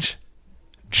backstage.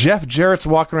 Jeff Jarrett's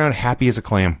walking around happy as a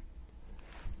clam.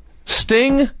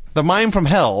 Sting, the mime from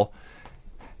hell,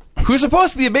 who's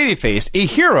supposed to be a babyface, a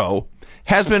hero,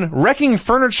 has been wrecking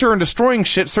furniture and destroying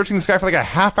shit, searching this guy for like a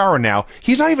half hour now.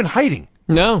 He's not even hiding.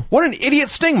 No. What an idiot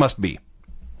Sting must be.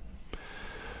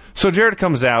 So Jarrett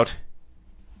comes out,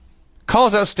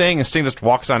 calls out Sting, and Sting just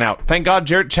walks on out. Thank God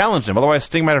Jarrett challenged him, otherwise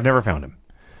Sting might have never found him.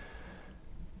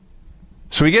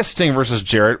 So we get Sting versus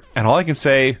Jarrett, and all I can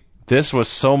say, this was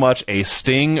so much a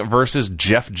Sting versus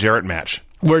Jeff Jarrett match.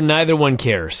 Where neither one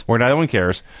cares. Where neither one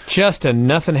cares. Just a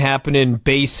nothing happening,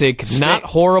 basic, not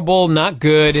horrible, not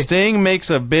good. Sting makes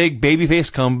a big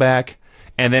babyface comeback,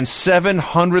 and then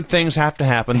 700 things have to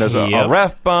happen. There's a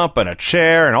ref bump and a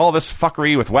chair and all this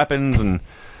fuckery with weapons, and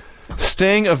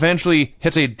Sting eventually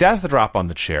hits a death drop on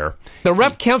the chair. The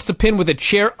ref counts the pin with a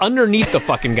chair underneath the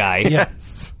fucking guy.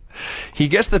 Yes. He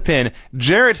gets the pin.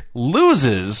 Jarrett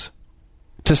loses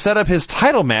to set up his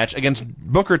title match against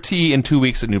Booker T in 2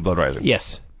 weeks at New Blood Rising.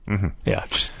 Yes. Yeah.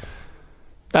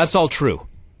 That's all true.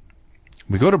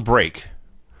 We go to break.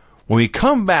 When we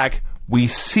come back, we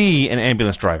see an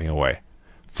ambulance driving away.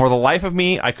 For the life of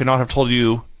me, I could not have told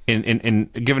you,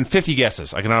 in given 50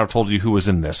 guesses, I could not have told you who was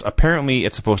in this. Apparently,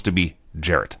 it's supposed to be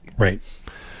Jarrett. Right.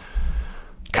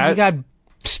 Because he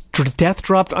got death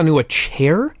dropped onto a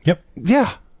chair? Yep.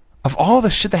 Yeah. Of all the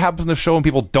shit that happens in the show and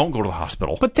people don't go to the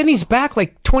hospital. But then he's back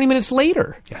like 20 minutes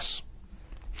later. Yes.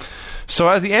 So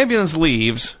as the ambulance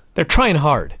leaves... They're trying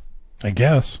hard. I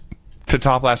guess. To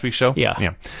top last week's show?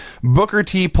 Yeah. Booker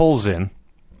T pulls in.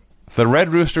 The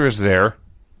Red Rooster is there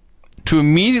to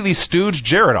immediately stooge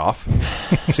Jarrett off.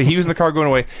 So he was in the car going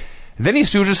away. Then he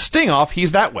stooges Sting off.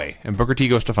 He's that way. And Booker T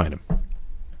goes to find him.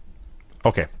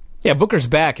 Okay. Yeah, Booker's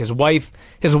back. His wife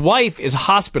is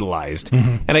hospitalized.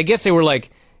 And I guess they were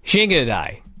like, she ain't gonna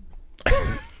die.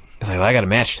 It's like, well, I got a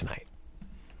match tonight.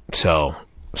 So,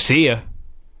 see ya.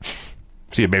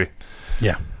 See ya, baby.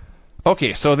 Yeah.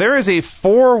 Okay, so there is a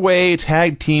 4-way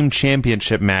tag team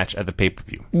championship match at the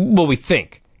pay-per-view. Well, we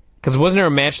think. Because wasn't there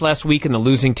a match last week and the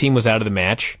losing team was out of the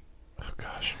match? Oh,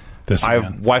 gosh.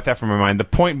 I've wiped that from my mind. The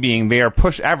point being, they are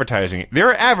advertising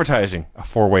a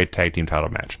 4-way tag team title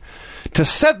match. To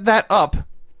set that up,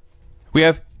 we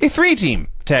have a 3-team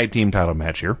tag team title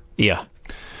match here. Yeah.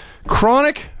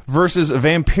 Chronic versus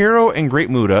Vampiro and Great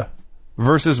Muta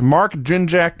versus Mark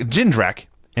Jindrak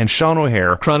and Sean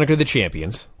O'Hare. Chronic are the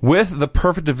champions. With the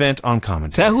perfect event on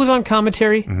commentary. Is that who's on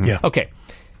commentary? Yeah. Okay.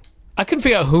 I couldn't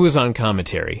figure out who was on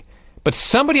commentary, but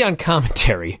somebody on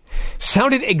commentary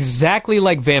sounded exactly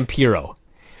like Vampiro,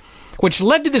 which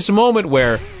led to this moment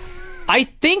where I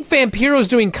think Vampiro's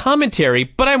doing commentary,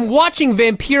 but I'm watching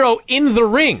Vampiro in the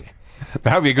ring.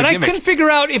 That would be a good and gimmick. I couldn't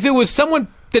figure out if it was someone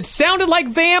that sounded like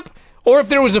Vamp or if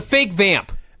there was a fake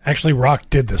Vamp. Actually, Rock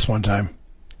did this one time.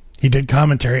 He did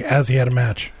commentary as he had a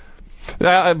match.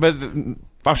 But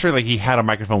I'm sure he had a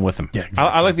microphone with him. Yeah, exactly.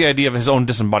 I like the idea of his own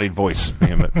disembodied voice.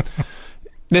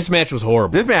 This match was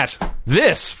horrible.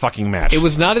 This fucking match. It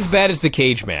was not as bad as the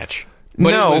cage match,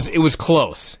 but No. it was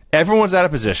close. Everyone's out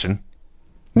of position.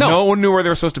 No. No one knew where they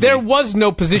were supposed to There be. was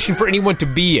no position for anyone to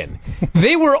be in.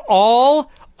 They were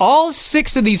all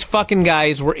 6 of these fucking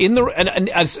guys were in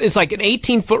it's like an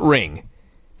 18-foot ring,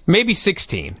 maybe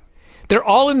 16. They're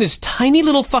all in this tiny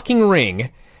little fucking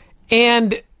ring,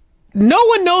 and no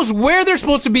one knows where they're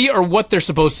supposed to be or what they're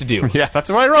supposed to do. Yeah, that's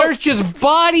what I wrote. There's just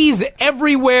bodies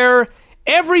everywhere.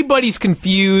 Everybody's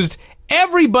confused.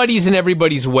 Everybody's in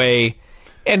everybody's way.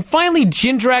 And finally,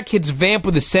 Jindrak hits Vamp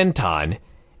with a senton.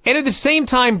 And at the same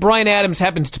time, Bryan Adams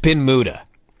happens to pin Muta.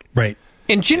 Right.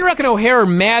 And Jindrak and O'Hare are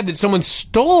mad that someone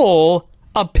stole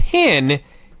a pin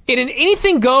in an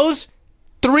anything goes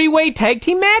 3-way tag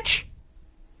team match?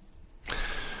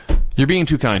 You're being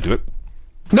too kind to it.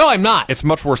 No, I'm not. It's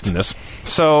much worse than this.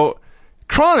 So,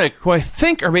 Chronic, who I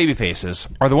think are babyfaces,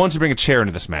 are the ones who bring a chair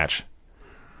into this match.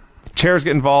 Chairs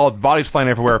get involved, bodies flying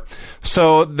everywhere.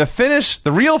 So the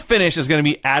real finish is going to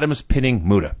be Adams pinning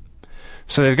Muta.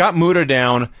 So they've got Muta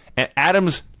down, and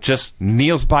Adams just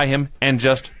kneels by him and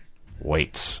just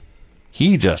waits.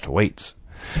 He just waits.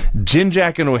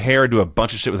 Jindrak and O'Hare do a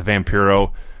bunch of shit with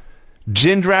Vampiro.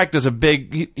 Jindrak does a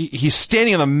big... He's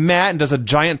standing on the mat and does a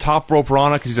giant top rope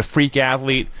Rana because he's a freak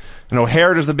athlete. And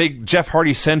O'Hare does the big Jeff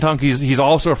Hardy senton because he's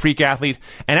also a freak athlete.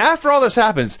 And after all this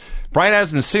happens, Bryan Adams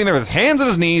has been sitting there with his hands on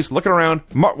his knees, looking around,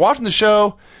 watching the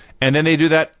show, and then they do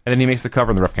that, and then he makes the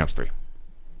cover and the ref counts 3.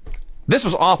 This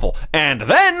was awful. And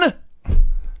then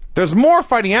there's more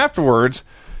fighting afterwards.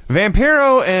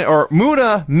 Vampiro or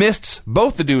Muta missed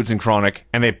both the dudes in Chronic,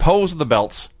 and they pose with the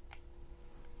belts.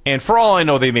 And for all I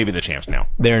know, they may be the champs now.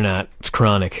 They're not. It's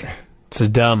Chronic. It's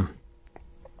dumb.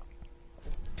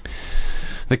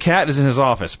 The cat is in his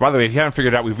office. By the way, if you haven't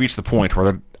figured it out, we've reached the point where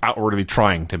they're outwardly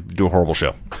trying to do a horrible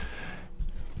show.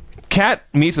 Cat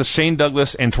meets with Shane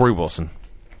Douglas and Tori Wilson.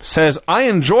 Says, I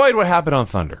enjoyed what happened on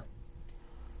Thunder.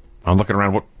 I'm looking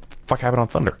around, what the fuck happened on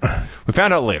Thunder? We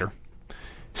found out later.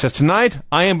 Says, tonight,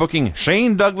 I am booking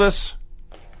Shane Douglas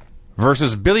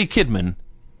versus Billy Kidman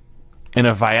in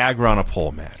a Viagra on a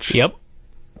pole match. Yep.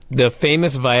 The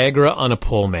famous Viagra on a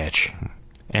pole match.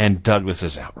 And Douglas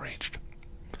is outraged.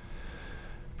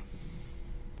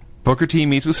 Booker T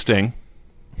meets with Sting.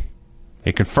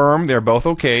 They confirm they're both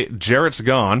okay. Jarrett's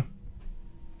gone.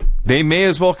 They may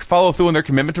as well follow through on their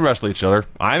commitment to wrestle each other.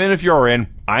 I'm in if you're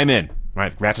in. I'm in. All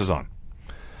right, match is on.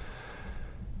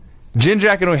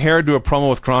 Jindrak and O'Hare do a promo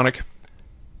with Chronic.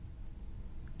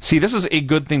 See, this is a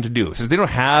good thing to do. Since they don't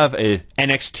have a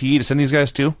NXT to send these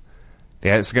guys to,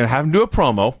 they're going to have them do a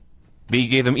promo. They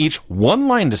gave them each one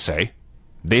line to say.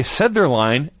 They said their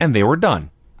line, and they were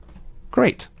done.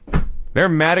 Great. They're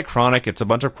mad at Chronic. It's a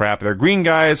bunch of crap. They're green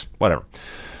guys. Whatever.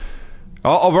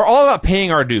 We're all about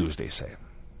paying our dues, they say.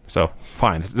 So,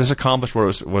 fine. This accomplished what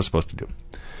it was supposed to do.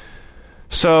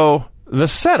 So, the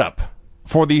setup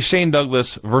for the Shane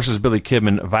Douglas versus Billy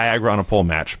Kidman Viagra on a pole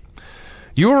match.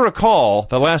 You will recall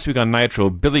that last week on Nitro,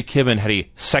 Billy Kidman had a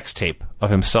sex tape of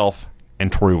himself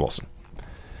and Tori Wilson.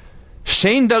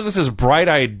 Shane Douglas's bright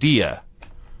idea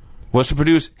was to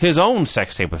produce his own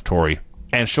sex tape with Tori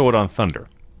and show it on Thunder.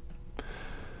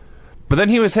 But then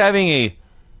he was having a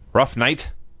rough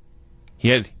night. He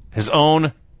had his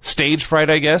own stage fright,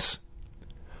 I guess.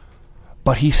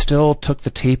 But he still took the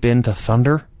tape into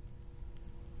Thunder.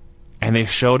 And they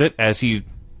showed it as he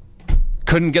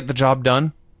couldn't get the job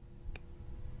done.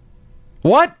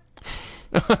 What?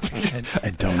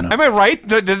 I don't know. Am I right?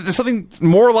 Did something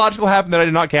more logical happen that I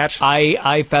did not catch?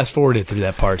 I fast-forwarded through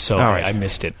that part, so right. I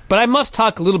missed it. But I must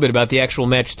talk a little bit about the actual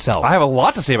match itself. I have a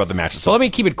lot to say about the match So itself. let me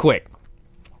keep it quick.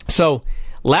 So,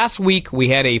 last week we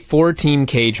had a 4-team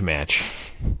cage match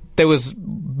that was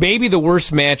maybe the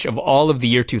worst match of all of the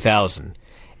year 2000.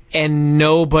 And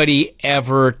nobody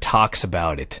ever talks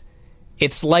about it.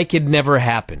 It's like it never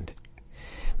happened.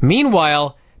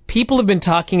 Meanwhile, people have been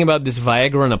talking about this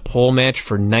Viagra on a pole match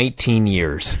for 19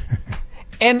 years.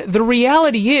 And the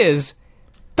reality is,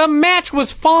 the match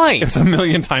was fine. It's a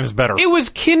million times better. It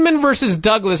was Kidman versus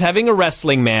Douglas having a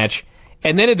wrestling match,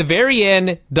 and then at the very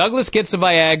end, Douglas gets the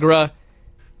Viagra,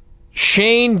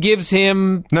 Shane gives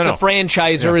him the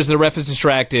franchiser as the ref is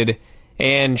distracted,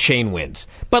 and Shane wins.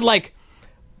 But, like,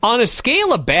 on a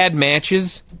scale of bad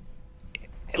matches,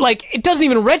 like, it doesn't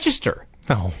even register.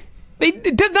 No. This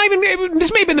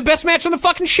may have been the best match on the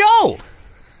fucking show.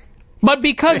 But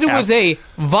because it was a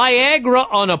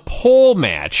Viagra on a pole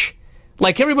match,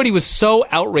 like, everybody was so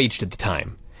outraged at the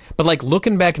time. But, like,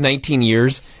 looking back 19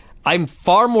 years, I'm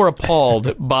far more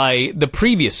appalled by the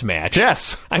previous match.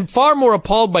 Yes. I'm far more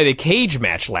appalled by the cage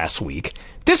match last week.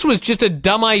 This was just a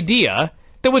dumb idea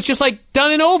that was just, like,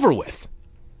 done and over with.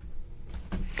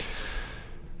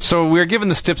 So we're given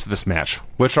the steps of this match,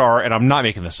 which are, and I'm not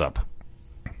making this up,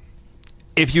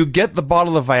 if you get the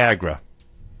bottle of Viagra,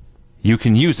 you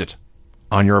can use it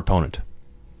on your opponent.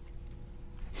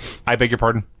 I beg your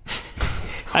pardon?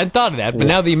 I hadn't thought of that, but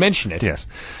now that you mention it, Yes.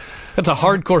 that's a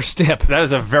hardcore step. That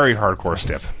is a very hardcore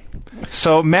step.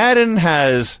 So Madden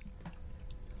has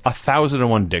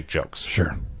 1,001 dick jokes.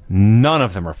 Sure. None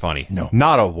of them are funny. No.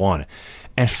 Not a one.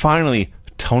 And finally,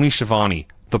 Tony Schiavone,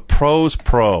 the pro's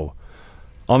pro,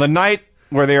 on the night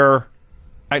where they're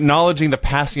acknowledging the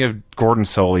passing of Gordon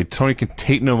Soley, Tony can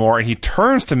take no more, and he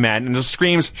turns to Matt and just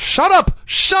screams, "Shut up!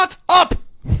 Shut up!"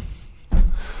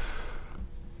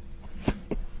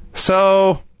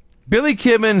 So, Billy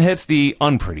Kidman hits the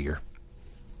unprettier,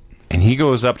 and he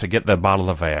goes up to get the bottle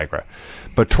of Viagra.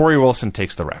 But Tori Wilson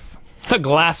takes the ref. A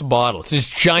glass bottle. It's this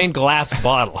giant glass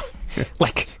bottle.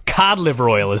 Like cod liver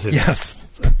oil is in it.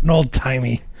 Yes, it's an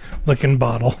old-timey looking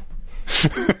bottle.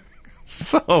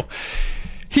 So,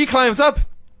 he climbs up.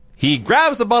 He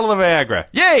grabs the bottle of Viagra.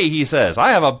 "Yay," he says.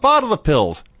 "I have a bottle of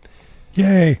pills."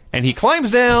 Yay. And he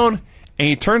climbs down, and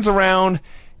he turns around,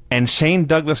 and Shane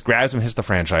Douglas grabs him and hits the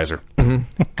franchiser.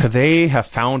 Mm-hmm. Could they have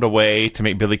found a way to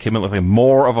make Billy Kidman look like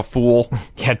more of a fool?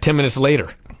 Yeah, 10 minutes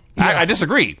later. I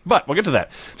disagree, but we'll get to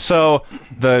that. So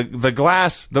the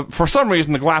glass, for some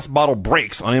reason, the glass bottle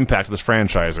breaks on impact of this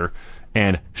franchiser,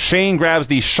 and Shane grabs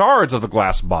the shards of the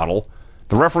glass bottle.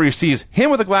 The referee sees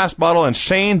him with the glass bottle, and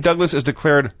Shane Douglas is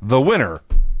declared the winner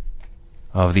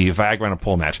of the Viagra and a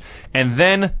pole match. And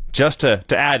then, just to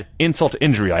add insult to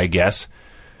injury, I guess,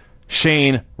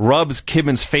 Shane rubs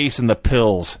Kidman's face in the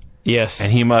pills. Yes.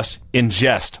 And he must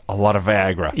ingest a lot of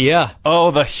Viagra. Yeah.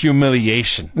 Oh, the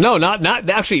humiliation. No, not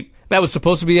actually. That was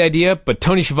supposed to be the idea, but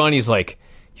Tony Schiavone is like,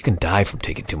 you can die from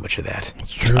taking too much of that.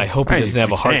 That's true. I hope he doesn't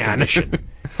have a heart condition.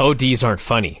 ODs aren't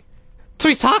funny. That's what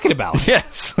he's talking about.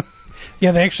 Yes.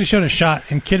 Yeah, they actually showed a shot,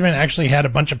 and Kidman actually had a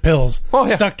bunch of pills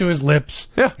stuck to his lips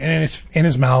and in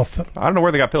his mouth. I don't know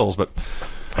where they got pills, but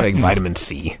I think vitamin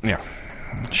C. Yeah.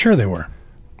 Sure they were.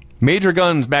 Major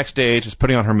Guns backstage is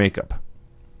putting on her makeup.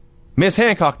 Miss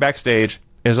Hancock backstage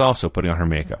is also putting on her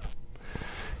makeup.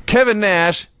 Kevin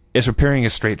Nash is preparing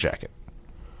his straitjacket.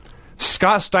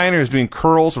 Scott Steiner is doing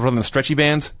curls with one of the stretchy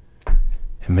bands.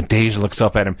 And Medeja looks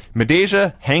up at him.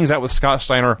 Medeja hangs out with Scott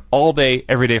Steiner all day,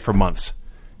 every day for months.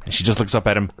 And she just looks up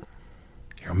at him.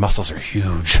 "Your muscles are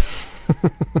huge."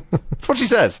 That's what she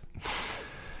says.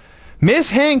 Miss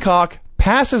Hancock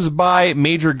passes by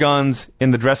Major Guns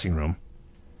in the dressing room.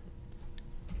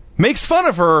 Makes fun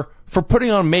of her for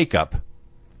putting on makeup.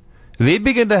 They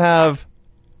begin to have,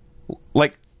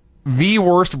 like, the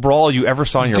worst brawl you ever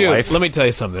saw in your life. Let me tell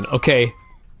you something, okay?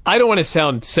 I don't want to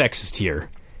sound sexist here,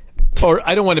 or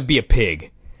I don't want to be a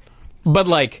pig, but,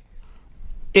 like,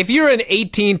 if you're an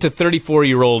 18 to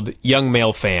 34-year-old young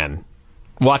male fan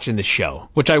watching the show,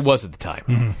 which I was at the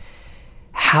time,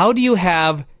 how do you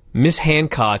have Miss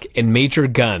Hancock and Major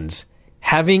Guns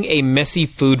having a messy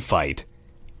food fight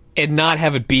and not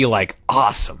have it be, like,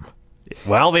 awesome?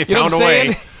 Well, they found a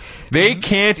way. They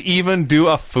can't even do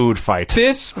a food fight.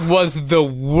 This was the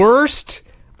worst,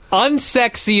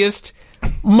 unsexiest,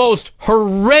 most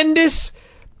horrendous,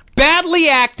 badly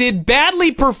acted,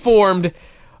 badly performed.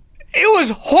 It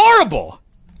was horrible.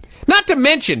 Not to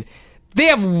mention, they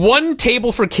have one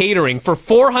table for catering for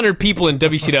 400 people in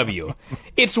WCW.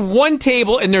 It's one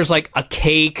table, and there's like a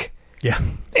cake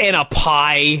and a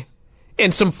pie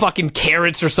and some fucking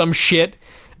carrots or some shit.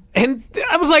 And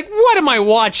I was like, what am I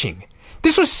watching?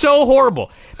 This was so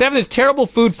horrible. They're having this terrible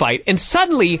food fight, and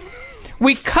suddenly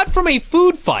we cut from a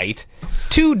food fight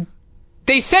to,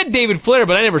 they said David Flair,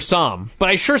 but I never saw him. But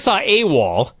I sure saw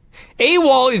AWOL.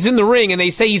 AWOL is in the ring, and they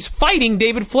say he's fighting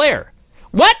David Flair.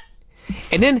 What?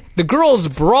 And then the girls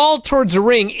brawl towards the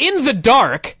ring in the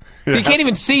dark. You can't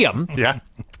even see them. Yeah.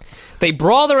 They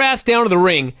brawl their ass down to the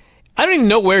ring. I don't even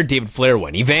know where David Flair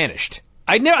went. He vanished.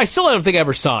 I still don't think I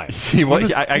ever saw him. He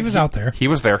was out there. He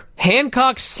was there.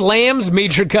 Hancock slams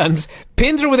Major Guns,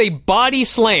 pins her with a body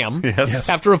slam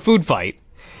after a food fight.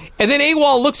 And then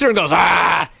AWOL looks at her and goes,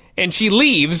 "Ah!" And she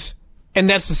leaves, and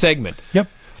that's the segment. Yep.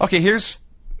 Okay, here's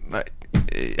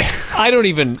I don't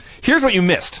even... Here's what you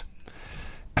missed.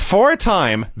 For a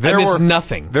time, I missed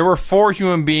nothing. There were 4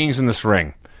 human beings in this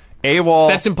ring. AWOL.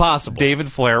 That's impossible.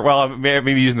 David Flair. Well,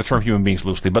 maybe using the term human beings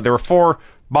loosely, but there were 4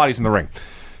 bodies in the ring.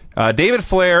 David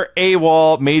Flair,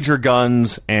 AWOL, Major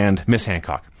Guns, and Miss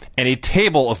Hancock. And a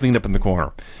table is leaned up in the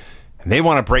corner. And they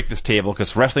want to break this table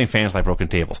because wrestling fans like broken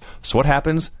tables. So what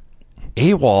happens?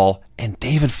 AWOL and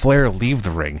David Flair leave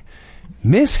the ring.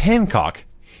 Miss Hancock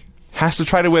has to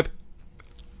try to whip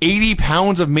 80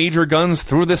 pounds of Major Guns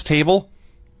through this table.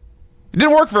 It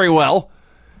didn't work very well.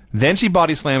 Then she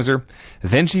body slams her.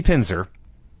 Then she pins her.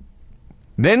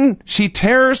 Then she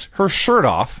tears her shirt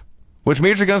off, which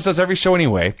Major Guns does every show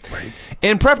anyway,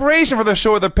 in preparation for the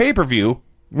show of the pay-per-view,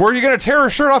 where you're going to tear her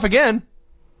shirt off again.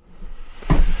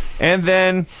 And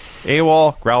then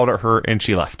AWOL growled at her, and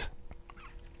she left.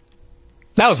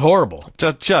 That was horrible.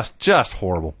 Just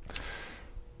horrible.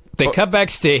 They cut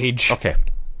backstage. Okay.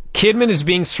 Kidman is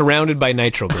being surrounded by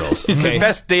Nitro girls. Okay? The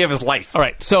best day of his life. All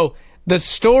right, so the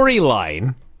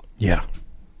storyline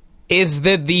is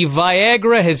that the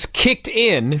Viagra has kicked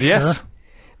in. Yes. Sure.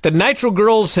 The Nitro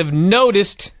girls have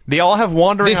noticed They all have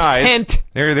wandering this eyes. tent,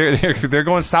 They're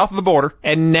going south of the border.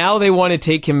 and now they want to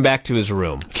take him back to his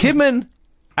room. Kidman,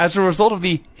 as a result of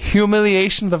the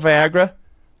humiliation of the Viagra,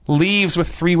 leaves with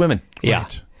 3 women. Yeah.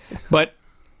 Right. But,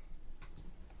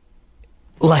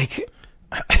 like,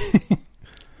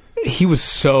 he was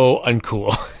so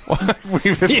uncool. We've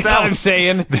You know what I'm established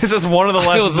saying? this is one of the I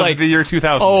lessons was like, of the year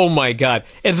 2000. Oh my god.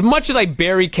 As much as I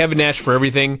bury Kevin Nash for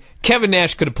everything, Kevin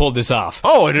Nash could have pulled this off.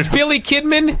 Oh, it is. Billy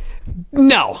Kidman?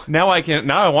 No. Now I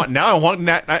want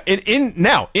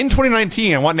in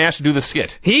 2019 I want Nash to do the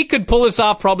skit. He could pull this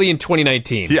off probably in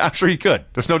 2019. Yeah, I'm sure he could.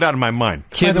 There's no doubt in my mind.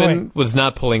 By the way, Kidman was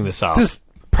not pulling this off. This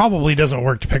probably doesn't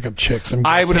work to pick up chicks.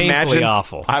 I would painfully imagine.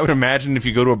 awful. I would imagine if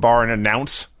you go to a bar and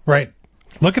announce, Right.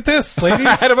 Look at this, ladies.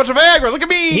 I had a bunch of Viagra. Look at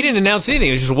me. He didn't announce anything.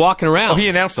 He was just walking around. Oh, he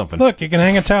announced something. Look, you can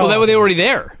hang a towel. Well, they were already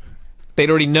there. They'd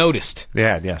already noticed.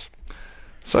 Yeah, yes.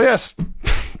 So yes,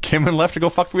 Kimman left to go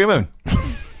fuck 3 women.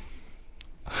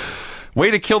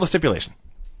 Way to kill the stipulation.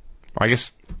 I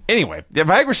guess. Anyway, yeah,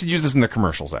 Viagra should use this in their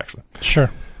commercials. Actually, Sure.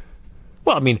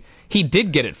 Well, I mean, he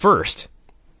did get it first.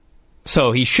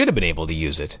 So he should have been able to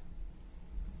use it.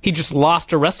 He just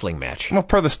lost a wrestling match. well,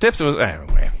 per the stips, it was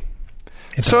anyway.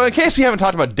 So, in case we haven't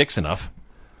talked about dicks enough,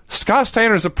 Scott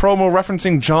Steiner is a promo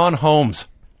referencing John Holmes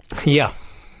Yeah.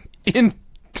 in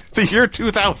the year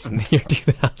 2000. You're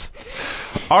doing that.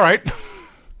 All right.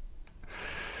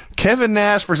 Kevin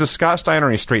Nash versus Scott Steiner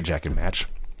in a straitjacket match.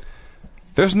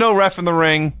 There's no ref in the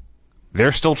ring.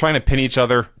 They're still trying to pin each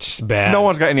other. Just bad. No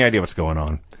one's got any idea what's going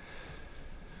on.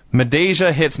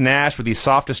 Medeja hits Nash with the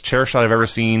softest chair shot I've ever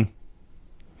seen.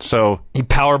 So, He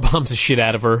power bombs the shit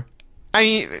out of her. I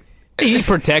mean, He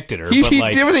protected her, he but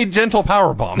like did with a gentle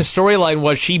power bomb. the storyline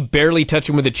was she barely touched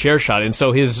him with a chair shot, and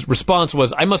so his response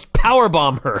was, "I must power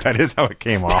bomb her." That is how it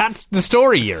came off. That's the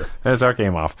story here. That's how it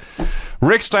came off.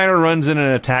 Rick Steiner runs in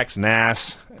and attacks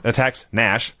Nash.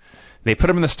 They put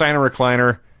him in the Steiner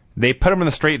recliner. They put him in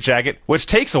the straitjacket, which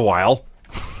takes a while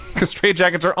because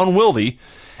straitjackets are unwieldy.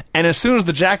 And as soon as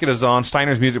the jacket is on,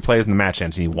 Steiner's music plays and the match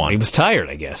ends and he won. He was tired,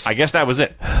 I guess. I guess that was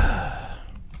it.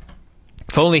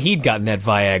 If only he'd gotten that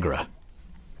Viagra.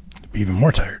 Even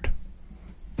more tired.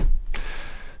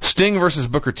 Sting versus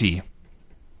Booker T.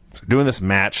 So doing this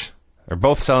match. They're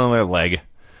both selling their leg.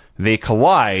 They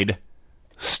collide.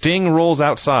 Sting rolls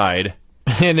outside.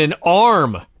 And an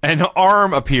arm. An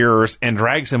arm appears and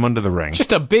drags him under the ring.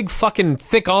 Just a big fucking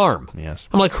thick arm. Yes.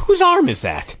 I'm like, whose arm is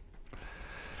that?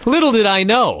 Little did I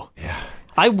know. Yeah.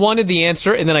 I wanted the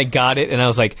answer, and then I got it, and I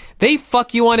was like, they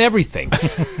fuck you on everything.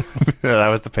 That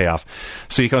was the payoff.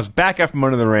 So he comes back up from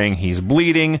under the ring. He's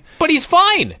bleeding. But he's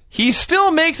fine. He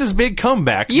still makes his big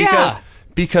comeback. Yeah.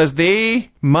 Because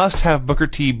they must have Booker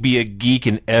T be a geek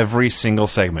in every single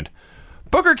segment.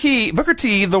 Booker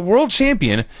T, the world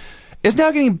champion, is now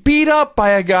getting beat up by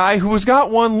a guy who has got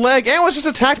one leg and was just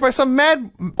attacked by some mad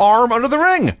arm under the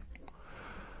ring.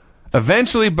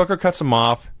 Eventually, Booker cuts him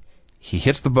off. He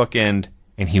hits the bookend,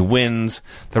 and he wins.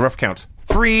 The ref counts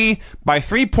 3. By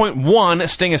 3.1,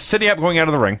 Sting is sitting up going out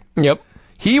of the ring. Yep.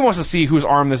 He wants to see whose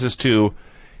arm this is too.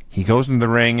 He goes into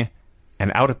the ring,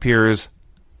 and out appears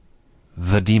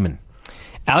the Demon.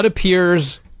 Out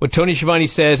appears what Tony Schiavone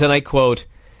says, and I quote,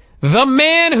 "The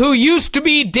man who used to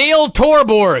be Dale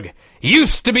Torborg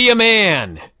used to be a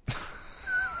man."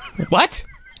 What?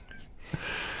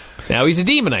 Now he's a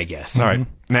demon, I guess. All right.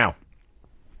 Now,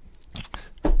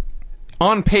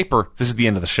 on paper, this is the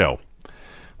end of the show.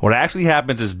 What actually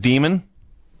happens is Demon,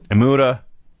 Emuda,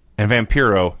 and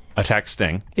Vampiro attack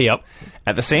Sting. Yep.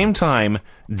 At the same time,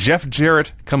 Jeff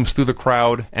Jarrett comes through the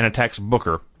crowd and attacks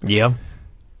Booker. Yeah.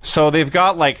 So they've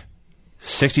got like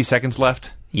 60 seconds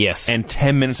left Yes. and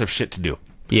 10 minutes of shit to do.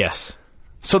 yes.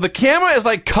 So the camera is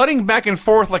like cutting back and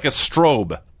forth like a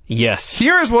strobe. Yes.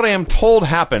 Here's what I am told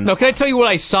happens. Now, can I tell you what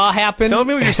I saw happen? Tell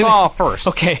me what you saw first.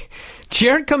 Okay.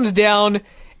 Jarrett comes down,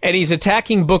 and he's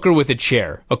attacking Booker with a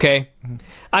chair, okay?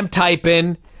 I'm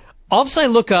typing. All of a sudden,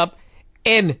 I look up,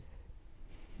 and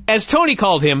as Tony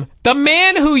called him, the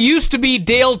man who used to be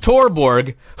Dale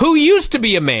Torborg, who used to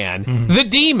be a man, the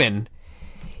demon,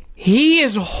 he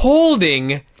is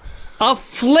holding a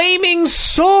flaming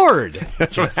sword.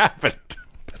 That's what happened.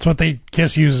 That's what they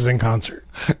Kiss uses in concert.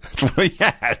 That's what he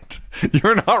had.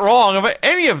 You're not wrong about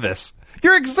any of this.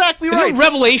 You're exactly Is right. it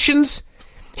Revelations?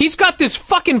 He's got this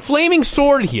fucking flaming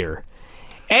sword here,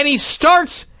 and he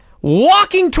starts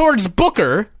walking towards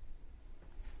Booker.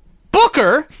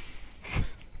 Booker?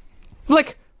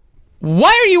 Like, why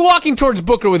are you walking towards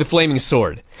Booker with a flaming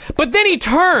sword? But then he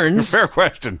turns, Fair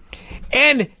question.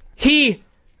 and he,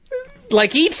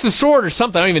 like, eats the sword or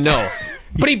something. I don't even know.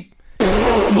 But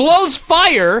blows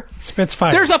fire. Spits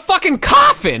fire. There's a fucking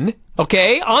coffin,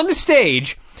 okay, on the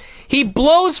stage. He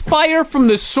blows fire from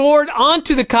the sword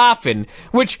onto the coffin,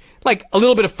 which, like, a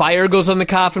little bit of fire goes on the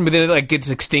coffin, but then it, like, gets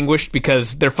extinguished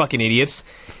because they're fucking idiots.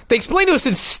 They explain to us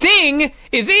that Sting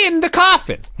is in the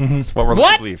coffin. That's what we're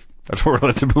led to believe. That's what we're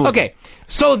led to believe. Okay,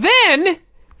 so then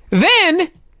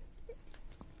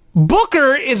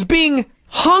Booker is being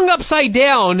hung upside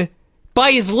down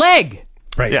by his leg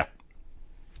Right. Yeah.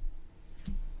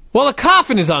 while the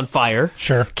coffin is on fire.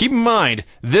 Sure. Keep in mind,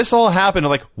 this all happened in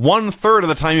like 1/3 of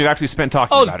the time you've actually spent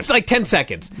talking Oh, about it. like 10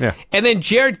 seconds. Yeah. And then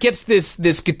Jarrett gets this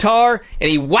guitar, and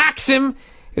he whacks him.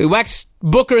 He whacks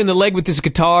Booker in the leg with this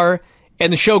guitar,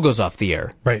 and the show goes off the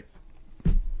air. Right.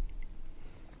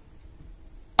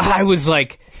 I was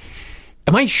like,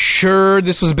 am I sure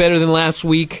this was better than last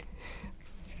week?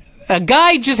 A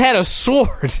guy just had a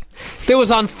sword that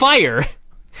was on fire.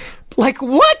 Like,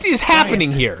 what is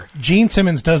happening here? Gene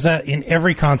Simmons does that in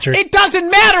every concert. It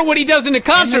doesn't matter what he does in a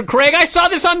concert, Craig. I saw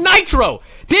this on Nitro.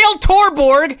 Dale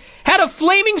Torborg had a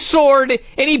flaming sword,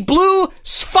 and he blew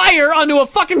fire onto a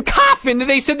fucking coffin that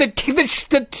they said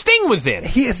that Sting was in.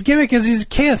 His gimmick is his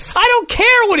kiss. I don't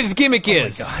care what his gimmick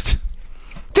is. God.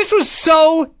 This was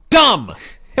so dumb.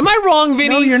 Am I wrong, Vinny?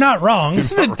 No, you're not wrong.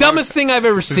 This is the dumbest thing I've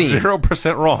ever seen.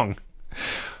 0% wrong.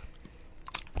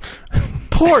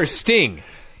 Poor Sting.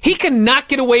 He cannot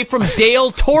get away from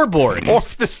Dale Torborg Or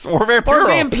Vampiro. or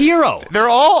Vampiro. They're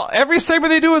all, every segment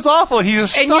they do is awful. He's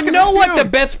just And stuck you in know this what the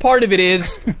feud. best part of it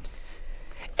is?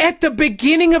 At the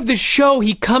beginning of the show,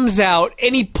 he comes out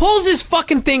and he pulls his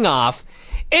fucking thing off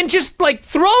and just, like,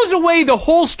 throws away the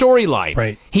whole storyline.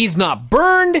 Right. He's not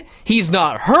burned. He's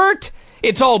not hurt.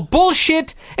 It's all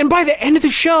bullshit. And by the end of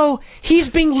the show, he's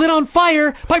being lit on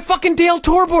fire by fucking Dale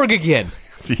Torborg again.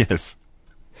 Yes.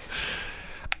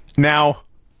 Now,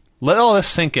 let all this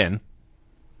sink in,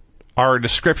 our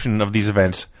description of these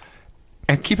events,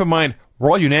 and keep in mind, we're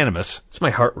all unanimous. It's my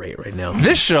heart rate right now.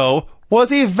 This show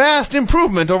was a vast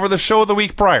improvement over the show of the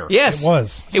week prior. Yes. It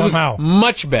was, somehow. It was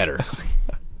much better.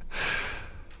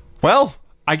 Well,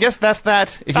 I guess that's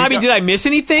that. If I mean, did I miss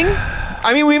anything?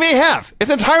 I mean, we may have.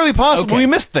 It's entirely possible Okay. we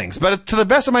missed things, but to the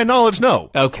best of my knowledge,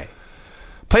 no. Okay.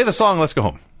 Play the song, let's go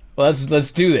home. Well,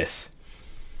 let's do this.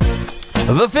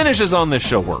 The finishes on this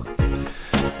show were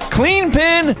clean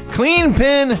pin,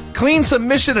 clean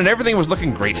submission, and everything was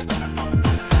looking great.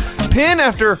 Pin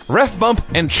after ref bump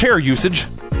and chair usage.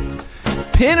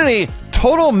 Pin in a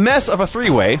total mess of a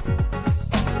three-way.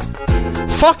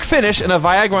 Fuck finish in a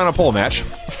Viagra on a pole match.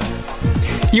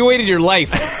 You waited your life.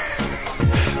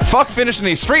 Fuck finish in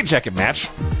a straitjacket match,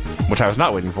 which I was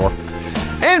not waiting for.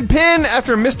 And pin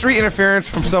after mystery interference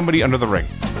from somebody under the ring.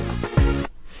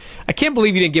 I can't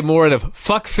believe you didn't get more out of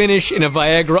fuck finish in a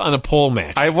Viagra on a pole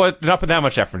match. I did not put that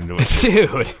much effort into it.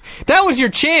 Dude, that was your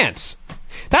chance.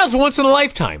 That was once in a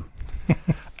lifetime.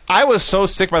 I was so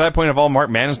sick by that point of all Mark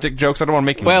Mann's dick jokes, I don't want to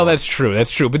make any Well, more. that's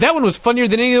true. But that one was funnier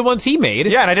than any of the ones he made.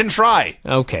 Yeah, and I didn't try.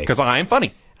 Okay. Because I'm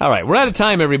funny. All right, we're out of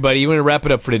time, everybody. You want to wrap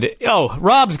it up for today? Oh,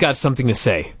 Rob's got something to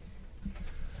say.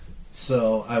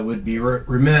 So I would be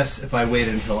remiss if I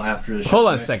waited until after the show. Hold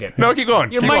on a second. No, keep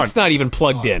going. Your keep mic's going. not even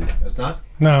plugged in. It's not?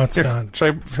 No, it's Here, not.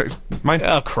 should I, mine?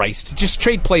 Oh, Christ. Just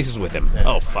trade places with him.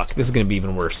 Oh, fuck. This is going to be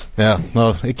even worse. Yeah,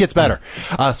 well, it gets better.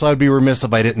 So I'd be remiss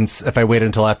if I waited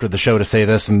until after the show to say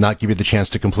this and not give you the chance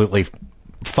to completely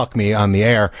fuck me on the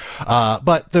air.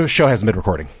 But the show hasn't been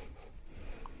recording.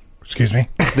 Excuse me.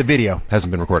 The video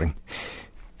hasn't been recording.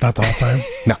 Not the whole time.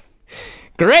 No.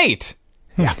 Great.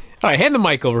 Yeah. All right, hand the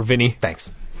mic over, Vinny.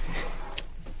 Thanks.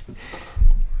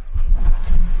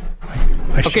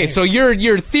 Okay, so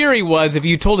your theory was if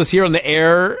you told us here on the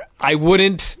air, I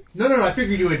wouldn't. No, I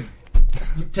figured you would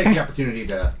take the opportunity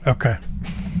to, Okay.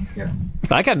 you know.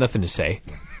 I got nothing to say.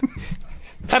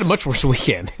 I had a much worse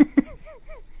weekend.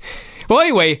 Well,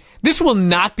 anyway, this will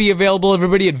not be available,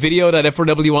 everybody, at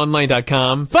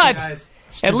video.f4wonline.com. But guys.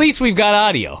 at least we've got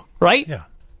audio, right? Yeah.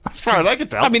 As far as I can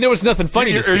tell. I mean, there was nothing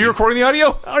funny to Are see. you recording the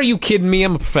audio? Are you kidding me?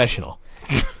 I'm a professional.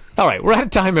 All right, we're out of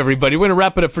time, everybody. We're going to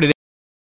wrap it up for today.